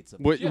fly. beats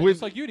him. With, yeah, with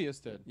just like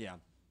Udius did. Yeah.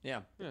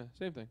 Yeah. Yeah,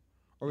 same thing.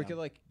 Or we could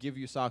like give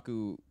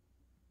Yusaku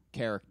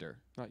character.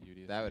 Not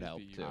Udius. That would it'd help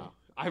be too. Udius.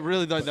 I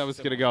really thought that was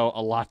going to go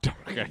a lot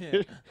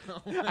darker.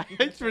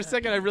 For a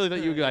second, I really thought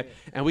you would be like,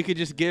 and we could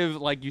just give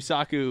like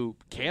Yusaku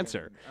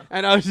cancer.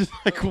 And I was just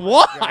like,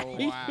 why?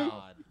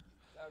 Wow.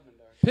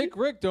 Pick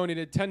Rick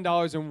donated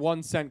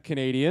 $10.01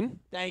 Canadian.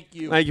 Thank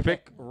you. Thank you,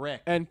 Pick.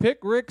 Rick. And Pick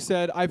Rick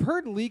said, I've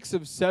heard leaks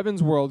of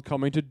Seven's World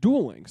coming to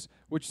Duel Links,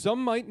 which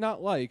some might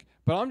not like,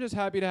 but I'm just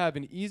happy to have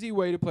an easy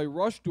way to play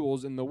Rush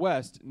duels in the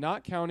West,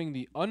 not counting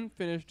the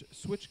unfinished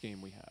Switch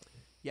game we have.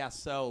 Yes,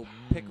 so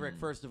Pick Rick,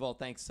 first of all,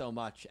 thanks so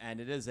much. And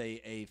it is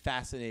a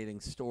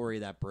fascinating story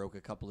that broke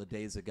a couple of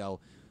days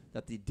ago,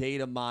 that the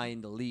data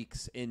mined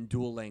leaks in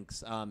Duel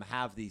Links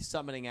have the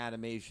summoning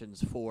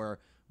animations for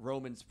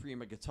Roman's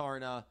Prima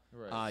Guitarna,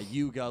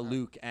 Yuga,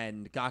 Luke,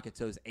 and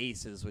Gakuto's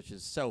Aces, which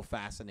is so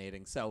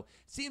fascinating. So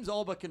it seems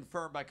all but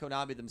confirmed by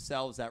Konami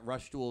themselves that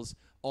Rush duels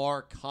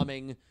are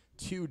coming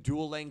to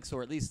Duel Links,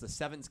 or at least the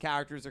Sevens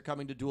characters are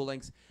coming to Duel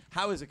Links.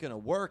 How is it going to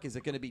work? Is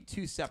it going to be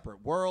two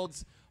separate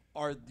worlds?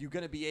 Are you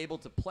going to be able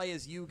to play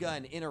as Yuga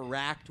and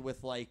interact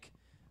with, like,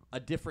 a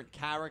different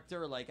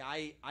character? Like,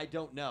 I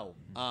don't know.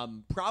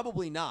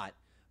 Probably not.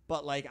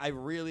 But, like, I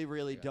really,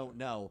 really don't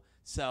know.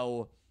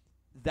 So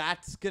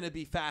that's going to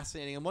be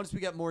fascinating. And once we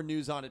get more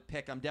news on it,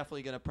 Pick, I'm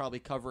definitely going to probably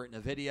cover it in a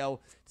video.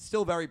 It's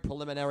still very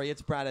preliminary.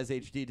 It's Brad as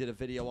HD did a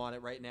video on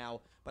it right now.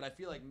 But I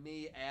feel like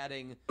me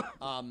adding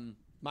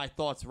my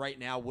thoughts right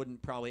now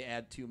wouldn't probably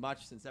add too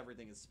much since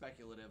everything is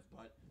speculative.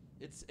 But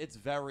it's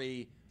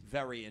very,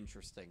 very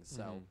interesting.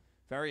 So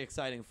very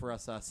exciting for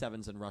us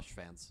Sevens and Rush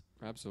fans.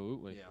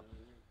 Absolutely.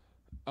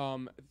 Yeah.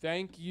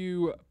 Thank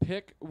you,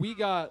 Pick. We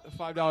got a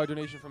 $5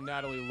 donation from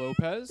Natalie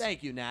Lopez.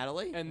 Thank you,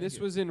 Natalie. And this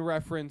was in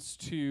reference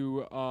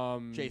to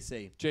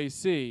JC.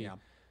 JC. Yeah.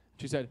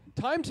 She said,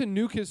 time to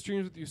nuke his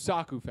streams with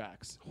Yusaku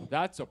facts.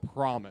 That's a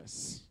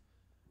promise.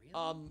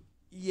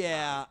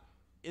 Yeah,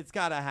 it's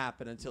got to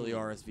happen until he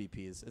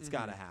RSVPs. It's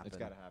got to happen. It's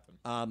got to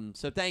happen.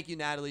 So thank you,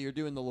 Natalie. You're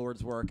doing the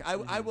Lord's work.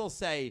 I will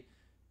say,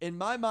 in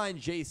my mind,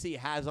 JC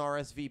has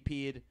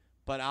RSVP'd,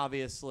 but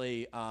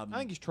obviously, I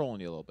think he's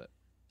trolling you a little bit.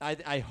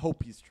 I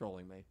hope he's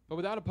trolling me. But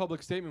without a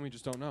public statement, we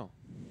just don't know.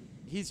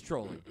 He's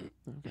trolling.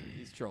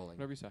 He's trolling.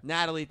 Whatever you say.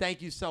 Natalie,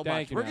 thank you so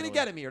Thank much. you, We're gonna Natalie.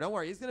 get him here. Don't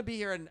worry. He's gonna be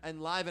here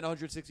and live in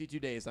 162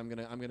 days. I'm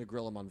gonna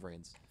grill him on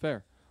Vrains.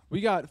 Fair. We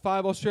got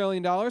 $5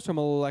 Australian from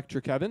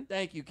Electra Kevin.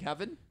 Thank you,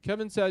 Kevin.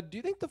 Kevin said, do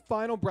you think the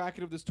final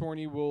bracket of this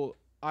tourney will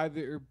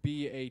either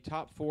be a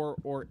top 4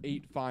 or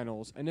 8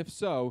 finals? And if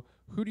so,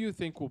 who do you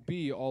think will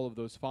be all of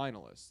those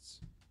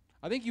finalists?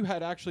 I think you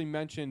had actually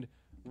mentioned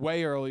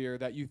way earlier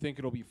that you think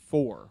it'll be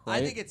 4,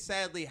 right? I think it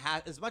sadly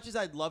has. As much as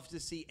I'd love to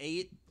see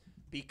 8,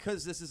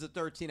 because this is a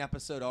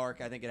 13-episode arc,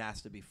 I think it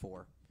has to be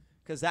 4.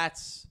 Because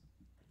that's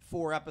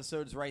 4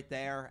 episodes right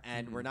there,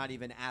 and we're not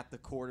even at the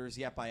quarters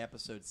yet by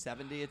episode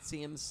 70, it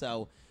seems.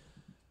 So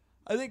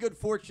I think,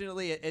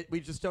 unfortunately, we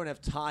just don't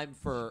have time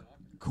for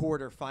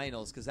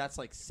quarterfinals because that's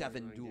like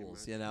 7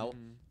 duels, you know?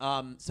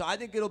 So I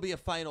think it'll be a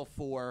Final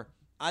 4.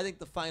 I think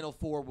the Final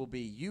 4 will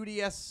be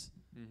UDS.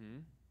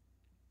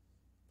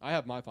 I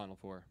have my final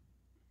 4.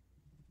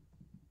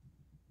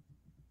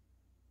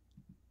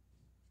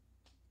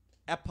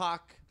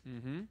 Epoch,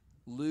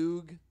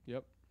 Lug,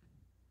 Yep.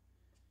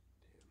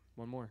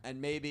 One more. and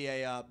maybe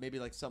maybe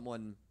like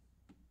someone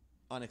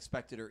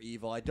unexpected or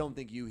evil. I don't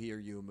think Yuhi or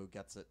Yuumu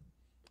gets it.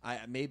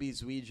 Maybe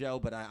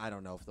Zuijo, but I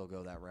don't know if they'll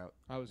go that route.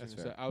 I was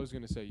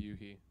gonna say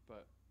Yuhi,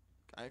 but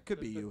It could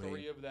be the Yuhi.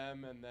 3 of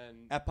them, and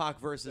then Epoch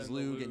versus then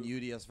the Lug and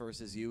Lug. UDS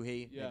versus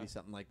Yuhi. Yeah. Maybe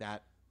something like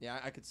that. Yeah,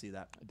 I could see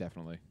that.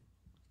 Definitely.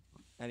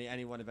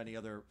 Anyone of any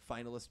other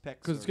finalist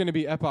picks? because it's or- gonna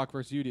be Epoch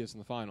versus Udius in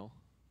the final.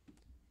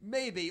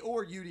 Maybe,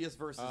 or UDS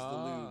versus the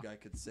Lug, I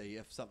could see,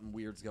 if something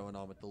weird's going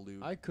on with the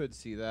Lug. I could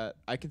see that.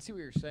 I can see what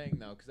you're saying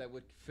though, because that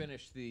would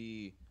finish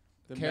the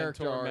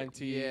character mentor arc.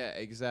 mentee. Yeah,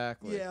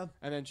 exactly. Yeah.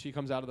 And then she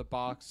comes out of the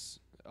box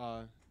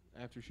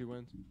after she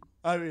wins.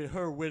 I mean,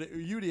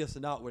 UDS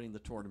not winning the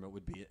tournament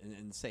would be an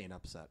insane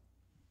upset.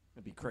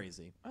 It'd be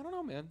crazy. I don't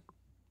know, man.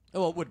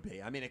 Oh, it would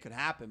be. I mean, it could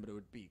happen, but it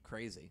would be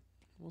crazy.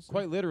 We'll see.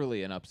 Quite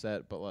literally an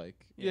upset, but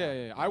like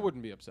Yeah. I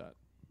wouldn't be upset.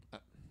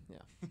 Yeah.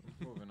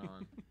 moving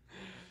on.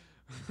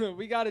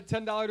 We got a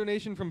 $10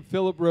 donation from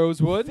Philip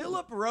Rosewood.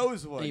 Philip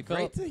Rosewood. Hey, Great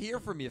Philip. to hear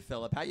from you,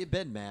 Philip. How you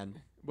been,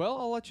 man? Well,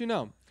 I'll let you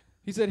know.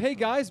 He said, hey,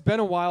 guys, been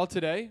a while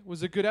today.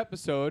 Was a good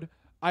episode.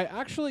 I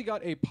actually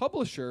got a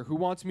publisher who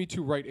wants me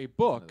to write a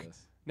book.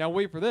 Now,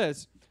 wait for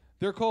this.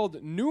 They're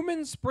called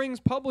Newman Springs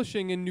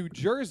Publishing in New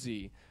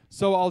Jersey.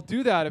 So I'll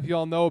do that if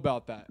y'all know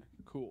about that.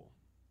 Cool.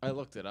 I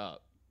looked it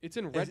up. It's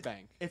in Red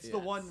Bank. It's the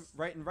one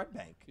right in Red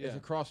Bank. Yeah. It's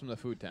across from the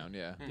food town.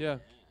 Yeah. Yeah.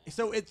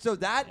 So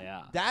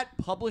that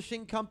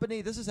publishing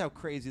company, this is how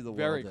crazy the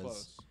Very world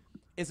close.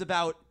 is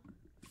about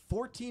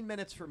 14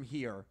 minutes from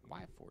here,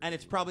 Why 14? and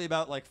it's probably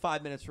about like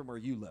 5 minutes from where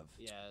you live.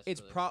 Yeah,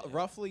 It's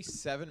roughly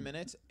 7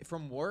 minutes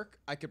from work.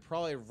 I could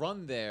probably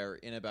run there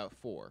in about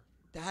 4.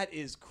 That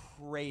is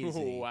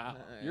crazy. Wow.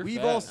 You're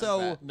We've fast. also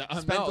I'm fast. No,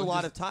 spent no, a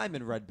lot just- of time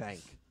in Red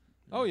Bank.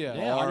 Oh yeah.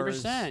 Yeah,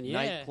 bars, 100%,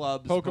 yeah.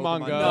 nightclubs,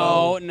 Pokemon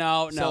Go.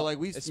 No. So like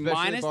we Especially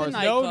minus the bars.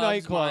 No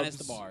nightclubs, minus nightclubs.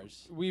 the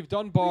bars. We've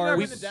done You've bars.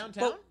 never been to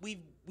downtown? But we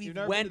You've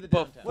never went been to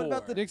downtown? before. What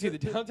about the Nixie, the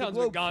downtown's been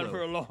Globe gone flu?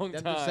 for a long I'm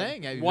just time.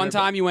 saying. have you One never-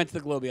 time you went to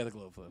the Globe, yeah, the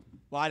Globe flu.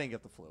 Well, I didn't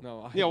get the flu.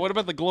 No. Yeah, what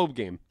about the Globe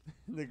game?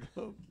 The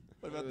Globe.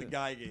 What about the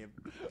guy game?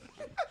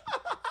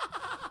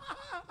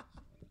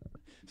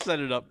 Set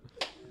it up.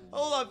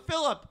 Hold on,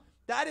 Philip.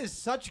 That is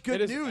such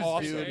good It is news,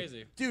 awesome. dude.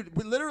 Crazy. Dude,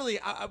 we literally,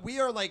 we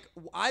are like,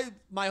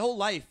 my whole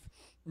life,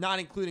 not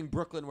including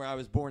Brooklyn, where I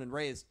was born and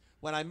raised.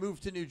 When I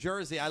moved to New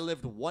Jersey, I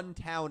lived one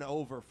town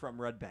over from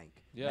Red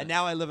Bank, Yeah. and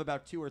now I live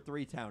about 2 or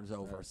 3 towns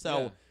over. So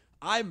Yeah.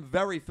 I'm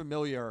very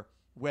familiar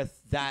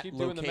with that Keep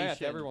location. doing the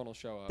math. Everyone will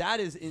show up. That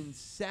is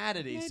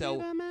insanity. Can I So do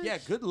that, Matt? yeah,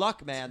 good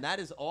luck, man. That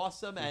is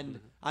awesome, and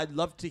I'd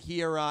love to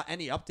hear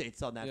any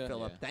updates on that, Yeah.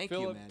 Philip. Yeah. Thank you,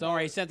 Philip, man. Don't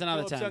worry, he sent another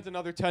Philip 10. sent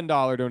another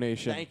 $10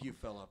 donation. Thank you,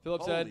 Philip.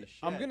 Philip Holy said, shit.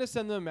 I'm going to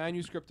send them a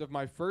manuscript of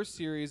my first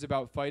series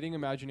about fighting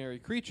imaginary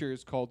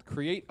creatures called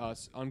Create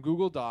Us on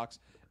Google Docs,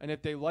 and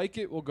if they like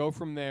it, we'll go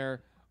from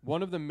there.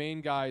 One of the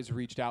main guys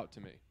reached out to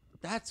me.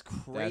 That's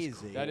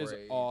crazy. That is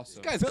Crazy.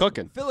 awesome. Guy's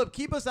cooking. Philip,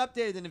 keep us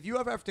updated, and if you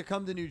ever have to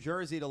come to New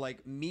Jersey to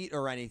like meet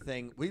or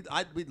anything, we'd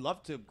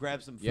love to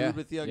grab some food Yeah.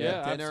 with you, Yeah,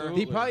 get dinner.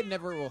 absolutely. He probably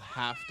never will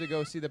have to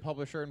go see the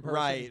publisher in person.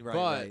 Right, but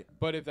right.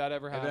 But if that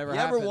ever If it happens, ever If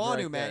you ever happens want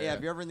right to, man, there, yeah, yeah.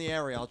 if you're ever in the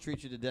area, I'll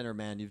treat you to dinner,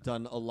 man. You've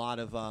done a lot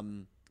of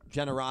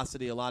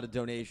generosity, a lot of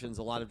donations,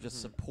 a lot of just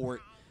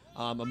support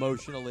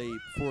emotionally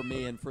for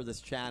me and for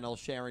this channel,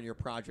 sharing your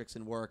projects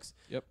and works.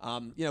 Yep.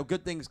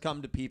 Good things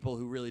come to people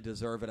who really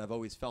deserve it. I've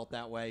always felt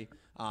that way.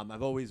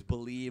 I've always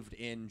believed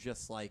in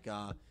just like,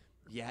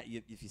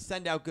 if you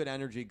send out good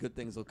energy, good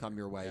things will come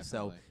your way.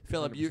 Definitely. So,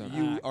 Philip, you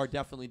 100%. are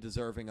definitely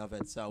deserving of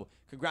it. So,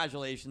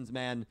 congratulations,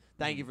 man.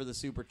 Thank you for the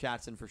super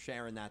chats and for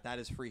sharing that. That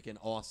is freaking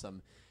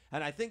awesome.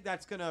 And I think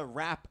that's going to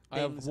wrap I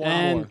have things one up.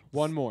 And- more.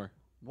 One more.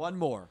 One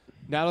more.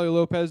 Natalie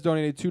Lopez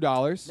donated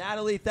 $2.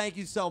 Natalie, thank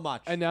you so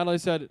much. And Natalie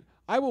said,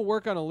 I will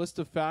work on a list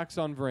of facts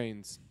on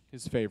Vrains,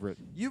 his favorite.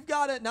 You've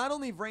got to not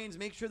only Vrains,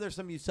 make sure there's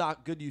some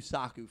good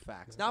Yusaku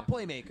facts. Not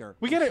Playmaker.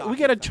 We gotta Yusaku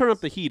turn facts.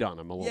 up the heat on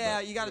him a little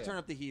Yeah, bit. you got to turn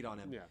up the heat on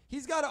him. Yeah.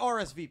 He's got to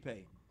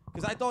RSVP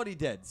because I thought he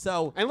did.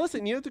 So, And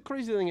listen, you know what the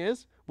crazy thing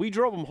is? We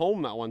drove him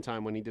home that one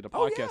time when he did a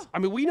Oh, podcast. yeah. I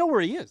mean, we know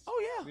where he is. oh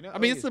We yeah, know- I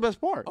mean, it's the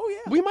best part. Oh,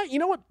 yeah. We might, you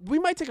know what? We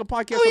might take a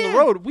podcast Oh, on yeah. the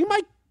road. We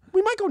might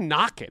go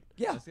knock it.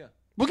 yeah. Yeah.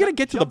 We're gonna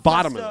get to the Jump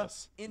bottom Festa of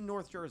this. in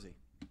North Jersey.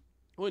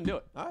 We're gonna do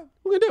it. All right.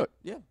 We're gonna do it.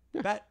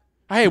 Yeah. Bet.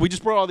 Hey, we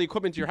just brought all the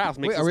equipment to your house.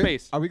 Make Wait, some are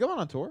space. we going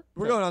on tour?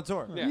 We're going on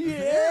tour. Yeah.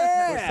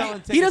 We're selling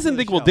tickets He doesn't to the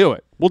think we'll show. do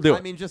it. We'll do it.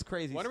 I mean, just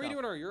crazy When are we stuff.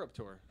 doing our Europe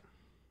tour?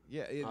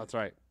 Yeah. Oh, that's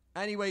right.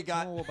 Anyway,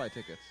 We'll buy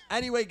tickets.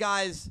 Anyway,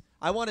 guys,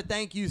 I want to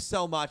thank you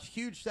so much.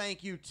 Huge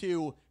thank you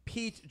to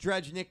Pete,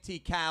 Dredge, Nick T,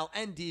 Cal,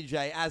 and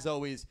DJ, as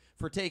always,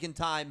 for taking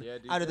time Yeah,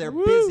 out of their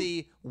Woo.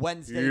 busy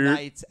Wednesday Yeah.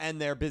 nights and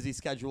their busy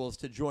schedules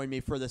to join me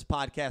for this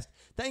podcast.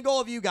 Thank all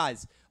of you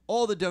guys.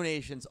 All the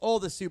donations, all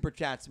the super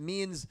chats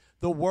means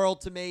the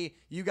world to me.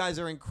 You guys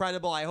are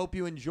incredible. I hope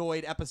you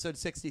enjoyed episode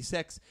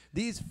 66.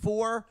 These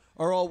 4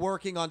 are all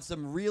working on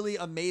some really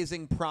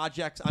amazing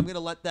projects. I'm going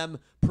to let them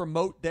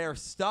promote their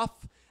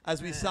stuff as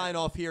we sign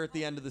off here at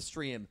the end of the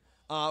stream.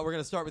 We're going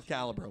to start with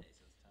Calibro.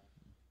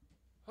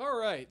 All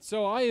right.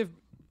 So I have.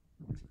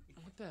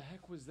 What the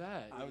heck was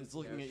that? I was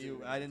looking at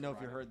you. I didn't know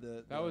if you heard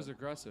the. That was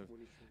aggressive.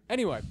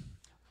 Anyway,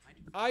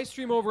 I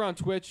stream over on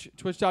Twitch,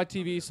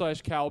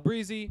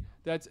 twitch.tv/CalBreezy.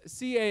 That's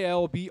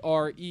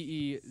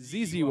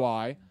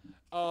CalBreeZzy.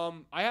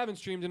 I haven't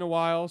streamed in a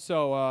while,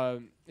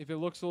 so if it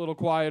looks a little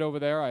quiet over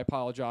there, I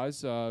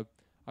apologize.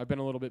 I've been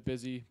a little bit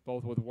busy,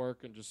 both with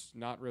work and just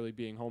not really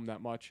being home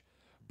that much.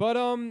 But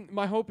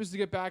my hope is to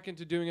get back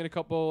into doing it a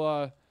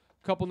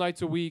couple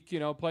nights a week,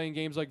 playing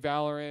games like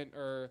Valorant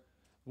or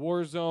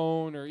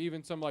Warzone or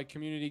even some like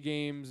community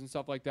games and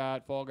stuff like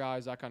that, Fall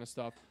Guys, that kind of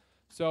stuff.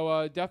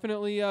 So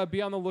definitely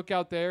be on the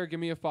lookout there. Give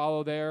me a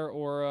follow there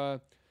or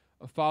a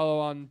follow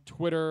on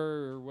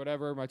Twitter or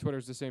whatever. My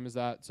Twitter's the same as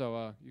that,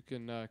 so you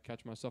can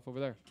catch my stuff over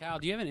there. Cal,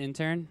 do you have an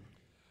intern?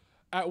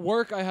 At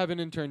work, I have an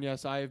intern,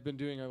 yes. I have been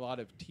doing a lot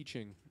of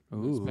teaching.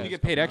 Ooh. Do you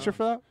get paid extra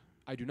for that?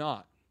 I do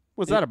not.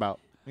 What's that about?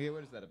 Yeah,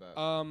 what is that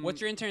about?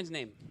 What's your intern's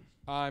name?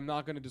 I'm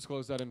not going to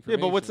disclose that Yeah,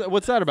 information. but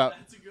what's that about?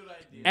 That's a good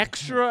idea.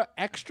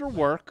 Extra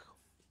work.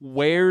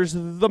 Where's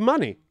the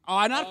money?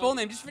 Oh, not full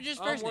name, just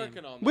first I'm name.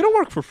 working on that. We don't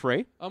work for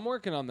free. I'm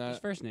working on that.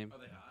 Just first name. Are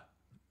they hot?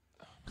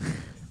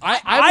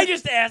 I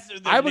just asked.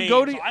 I would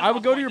go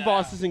to your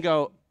bosses and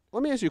go,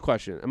 let me ask you a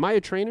question. Am I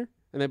a trainer?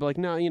 And they'd be like,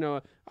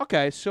 no,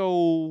 okay,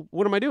 so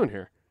what am I doing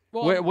here?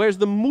 Well, Where's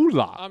the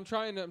moolah? I'm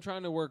trying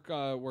to work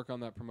on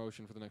that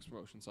promotion for the next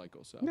promotion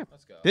cycle. So, Yeah.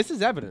 Let's go. This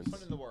is evidence.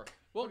 Put in the work.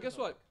 well, guess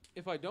what?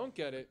 If I don't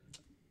get it,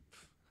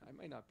 I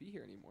might not be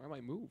here anymore. I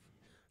might move.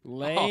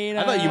 Later.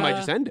 I thought you might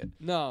just end it.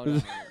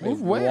 No.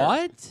 Move where?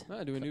 What?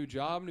 I do a new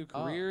job, new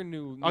career,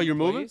 new. Oh, you're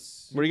moving?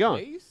 place. Where are you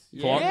going? Place?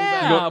 Yeah.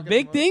 Yeah,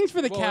 big things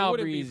for the Well, Cal it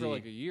wouldn't be for Breezy.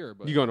 like a year,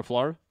 but You going to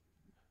Florida?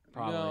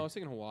 Probably. No, I was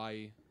thinking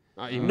Hawaii.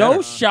 Even No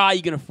better. shot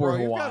you can afford Bro,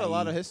 you've Hawaii. got a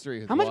lot of history.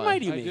 with How much Hawaii. money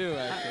do you I make? do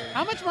actually.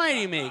 How much money do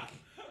you make?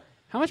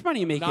 How much money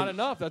are you making? Not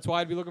enough. That's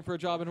why I'd be looking for a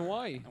job in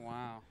Hawaii.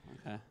 Wow.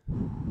 Okay.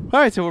 All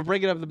right, so we're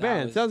breaking up the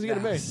band. Sounds good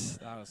to me.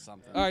 That was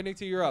something. All right, Nick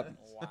T, you're up.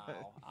 Wow.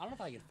 I don't know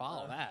if I can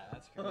follow that.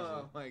 That's crazy.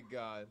 Oh my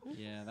God.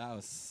 Yeah, that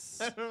was.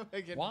 I don't know if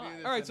I can Why? do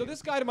this All right, so anymore.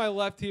 this guy to my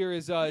left here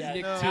is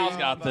Nick No, T. Al's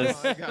got no,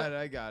 this. I got it.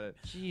 I got it.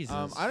 Jesus.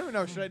 I don't even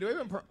know. Should I do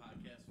even?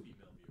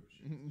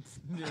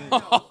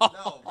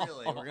 No,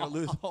 really. We're gonna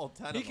lose all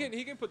 10 He of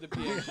them. can put the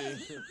PNG.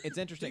 It's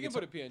He interesting. can It's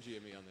put a PNG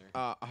of me on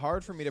there.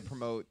 hard for me to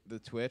promote the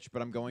Twitch,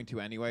 but I'm going to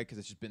anyway because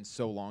it's just been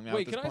so long now.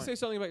 Wait, at this can I point. say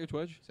something about your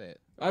Twitch? Say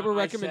it? I have a I said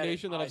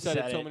recommendation it. that I I've said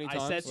it so many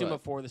times. I said to him What?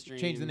 before the stream.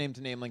 Change the name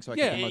to Namelink so I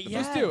Yeah, can promote the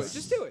just podcast. do it.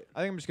 Just do it.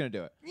 I think I'm just gonna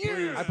do it.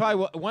 I probably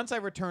will, once I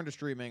return to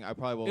streaming, I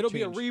probably will. It'll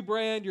be a change.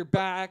 rebrand. You're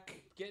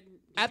back.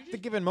 At the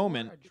given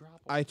moment,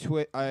 I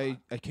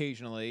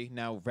occasionally,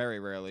 now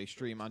very rarely,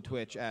 stream on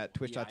Twitch at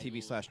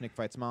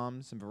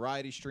twitch.tv/NickFightsMom. Some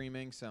variety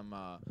streaming, some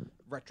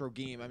retro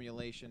game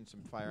emulation,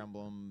 some Fire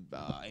Emblem,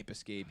 Ape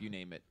Escape, you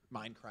name it,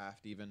 Minecraft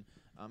even,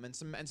 and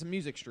some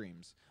music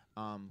streams.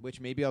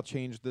 Which maybe I'll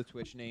change the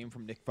Twitch name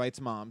from Nick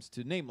Fights Moms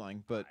to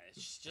Nameling, but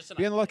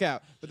be on the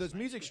lookout. But those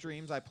music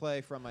streams I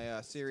play from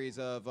a series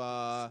of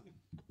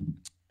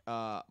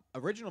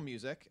original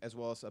music as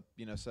well as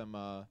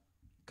some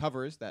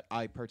covers that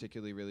I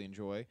particularly really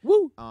enjoy.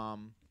 Woo!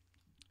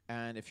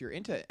 And if you're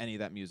into any of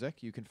that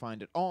music, you can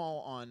find it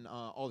all on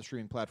all the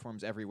streaming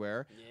platforms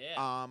everywhere.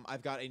 Yeah.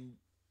 I've got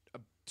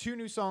 2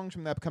 new songs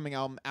from the upcoming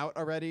album out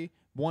already.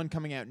 One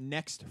coming out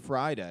next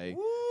Friday.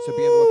 So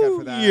be on the lookout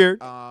for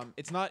that.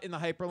 It's not in the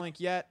hyperlink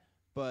yet,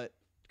 but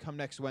come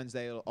next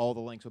Wednesday, all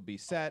the links will be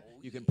set.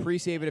 You can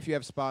pre-save it if you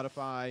have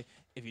Spotify.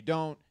 If you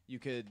don't, you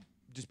could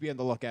just be on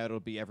the lookout. It'll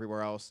be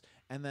everywhere else.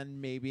 And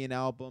then maybe an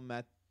album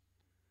at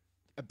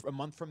a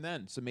month from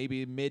then. So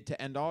maybe mid to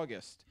end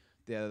August,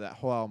 that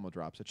whole album will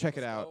drop. So check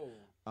it out.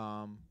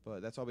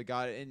 But that's all we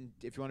got. And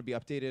if you want to be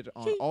updated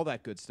on all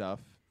that good stuff,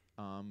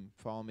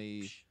 follow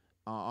me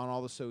on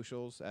all the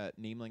socials at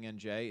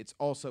NamelingNJ. It's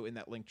also in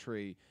that link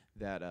tree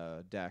that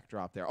Dak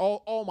dropped there.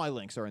 All my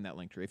links are in that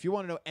link tree. If you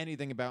want to know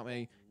anything about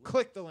me,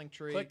 click the link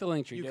tree. Click the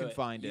link tree. You do can it.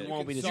 find it. You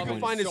won't be You can You can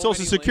disappointed. find his So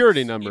social many security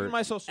links. number. Even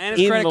my social And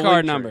his in credit the card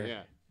link number. tree.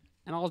 Yeah.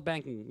 And all his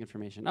banking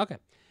information. Okay.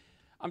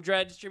 I'm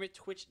Dredge. Stream at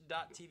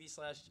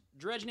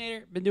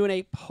twitch.tv/Dredgenator. Been doing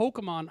a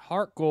Pokemon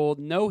Heart Gold,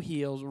 no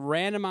heals,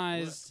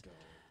 randomized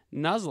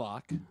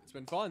Nuzlocke. It's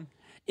been fun.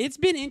 It's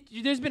been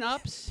there's been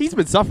ups. He's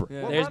been suffering.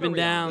 Yeah. There's run been are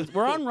we on? downs.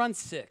 We're on run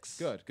 6.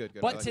 Good. I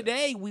But like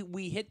today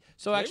we hit.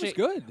 So Today was actually,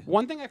 good.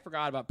 one thing I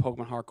forgot about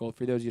Pokemon Heart Gold,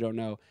 for those of you who don't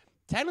know,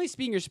 technically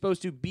speaking, you're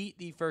supposed to beat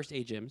the first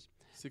 8 gyms,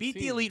 beat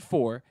the 16. Elite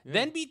 4,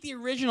 then beat the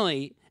original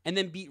 8, and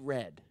then beat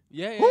Red.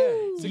 Yeah.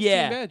 16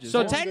 Yeah. badges. So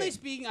That's technically good.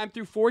 speaking, I'm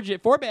through 4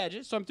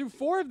 badges. So I'm through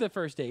 4 of the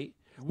first 8.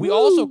 We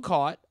also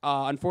caught.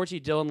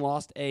 Unfortunately, Dylan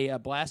lost a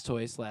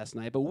Blastoise last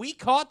night, but we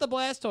caught the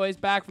Blastoise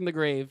back from the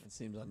grave. It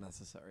seems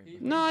unnecessary.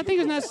 No, I think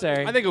it was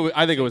necessary. I think it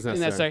was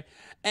necessary.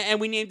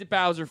 And we named it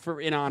Bowser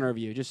in honor of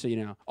you, just so you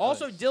know.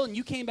 Also, Dylan,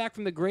 you came back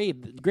from the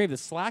grave. The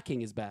Slack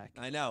King is back.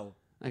 I know.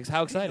 Like, how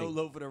No exciting!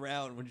 loafing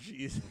around when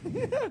she's.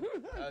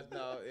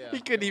 He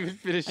couldn't even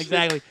finish.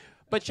 Exactly.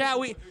 But chat,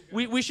 we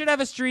should have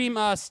a stream.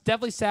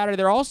 Definitely Saturday.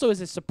 There also is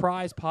a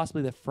surprise,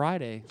 possibly the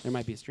Friday. There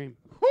might be a stream.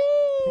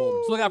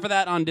 So look out for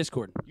that on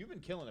Discord. You've been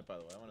killing it, by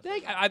the way. I want to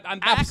say. I'm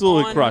back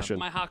Absolutely on crushing.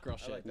 my hot girl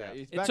shit. that.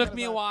 He's It back took on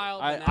me the a back. while.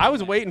 but now I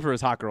was I'm waiting for his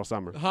hot girl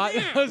summer.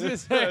 I was gonna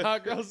say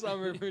Hot Girl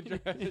Summer for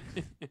Dredge.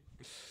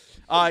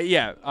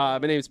 My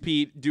name's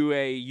Pete. Do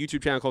a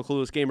YouTube channel called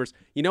Clueless Gamers.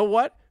 You know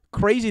what?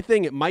 Crazy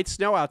thing. It might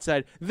snow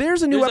outside.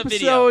 There's a new There's a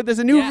video. episode. There's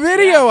a new Yeah,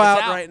 video it's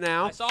out out. right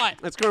now. I saw it.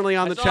 It's currently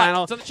on I the saw it.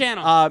 channel. It's on the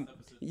channel.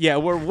 Yeah,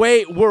 we're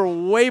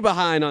way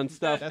behind on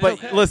stuff. That's but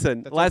okay.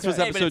 listen, That's last okay. was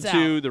Hey, but episode it's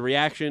 2. out. The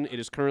reaction. It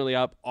is currently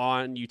up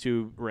on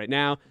YouTube right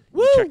now.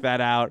 You check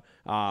that out.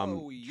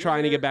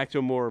 Trying to get back to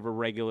a more of a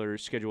regular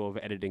schedule of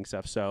editing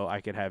stuff, so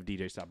I could have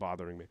DJ stop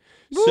bothering me.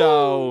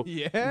 So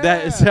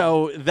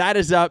that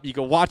is up. You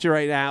can watch it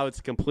right now.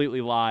 It's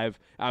completely live.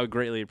 I would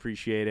greatly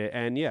appreciate it.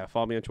 And yeah,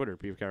 follow me on Twitter,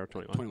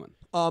 PFCarrow21.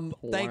 21.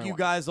 Thank you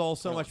guys all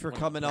so much for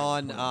coming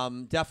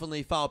on.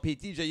 Definitely follow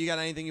Pete. DJ, you got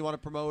anything you want to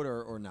promote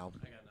or no? I got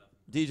nothing.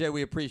 DJ,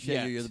 we appreciate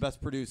Yes. you. You're the best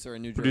producer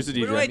in New Producer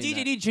Jersey. DJ. Wait, I mean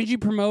that. DJ, should you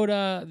promote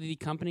the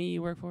company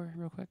you work for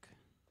real quick?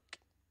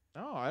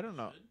 Oh, I don't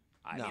know.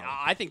 No.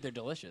 I think they're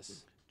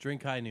delicious.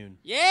 Drink high noon.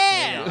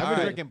 Yeah. I've been All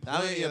right. drinking That would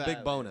plenty be a of big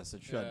that bonus.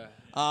 It should.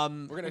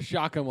 We're gonna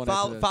shock him one after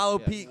Follow, this. follow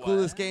Yes. Pete,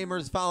 Clueless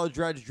Gamers. Follow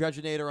Dredge,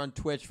 Dredgenator on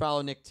Twitch.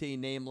 Follow Nick T,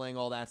 Nameling,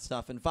 all that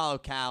stuff. And follow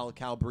Cal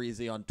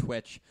Breezy on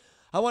Twitch.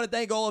 I want to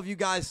thank all of you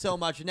guys so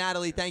much.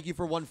 Natalie, thank you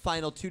for one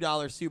final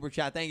 $2 super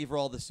chat. Thank you for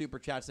all the super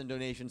chats and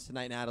donations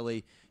tonight,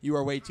 Natalie. You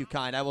are way too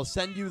kind. I will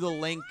send you the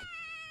link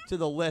to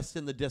the list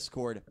in the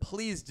Discord.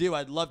 Please do.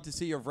 I'd love to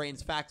see your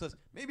Vrains facts list.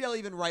 Maybe I'll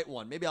even write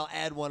one. Maybe I'll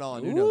add one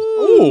on. Who knows?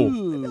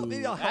 Ooh.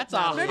 Maybe I'll help That's a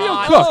Natalie. Maybe you'll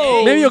hot cook.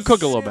 take. Maybe you'll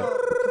cook a little bit.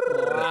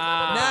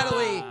 Wow.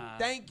 Natalie,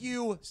 thank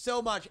you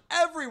so much.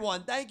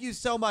 Everyone, thank you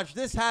so much.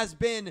 This has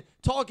been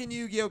Talking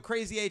Yu-Gi-Oh!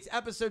 Crazy 8's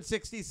episode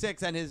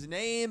 66, and his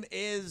name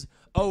is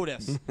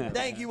Otis.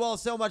 Thank you all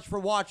so much for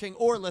watching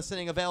or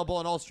listening. Available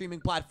on all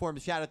streaming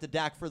platforms. Shout out to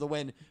Dak for the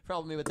win for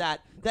helping me with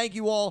that. Thank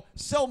you all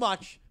so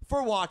much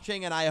for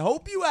watching, and I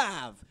hope you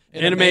have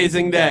An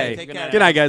amazing day. Take care. Good night, guys.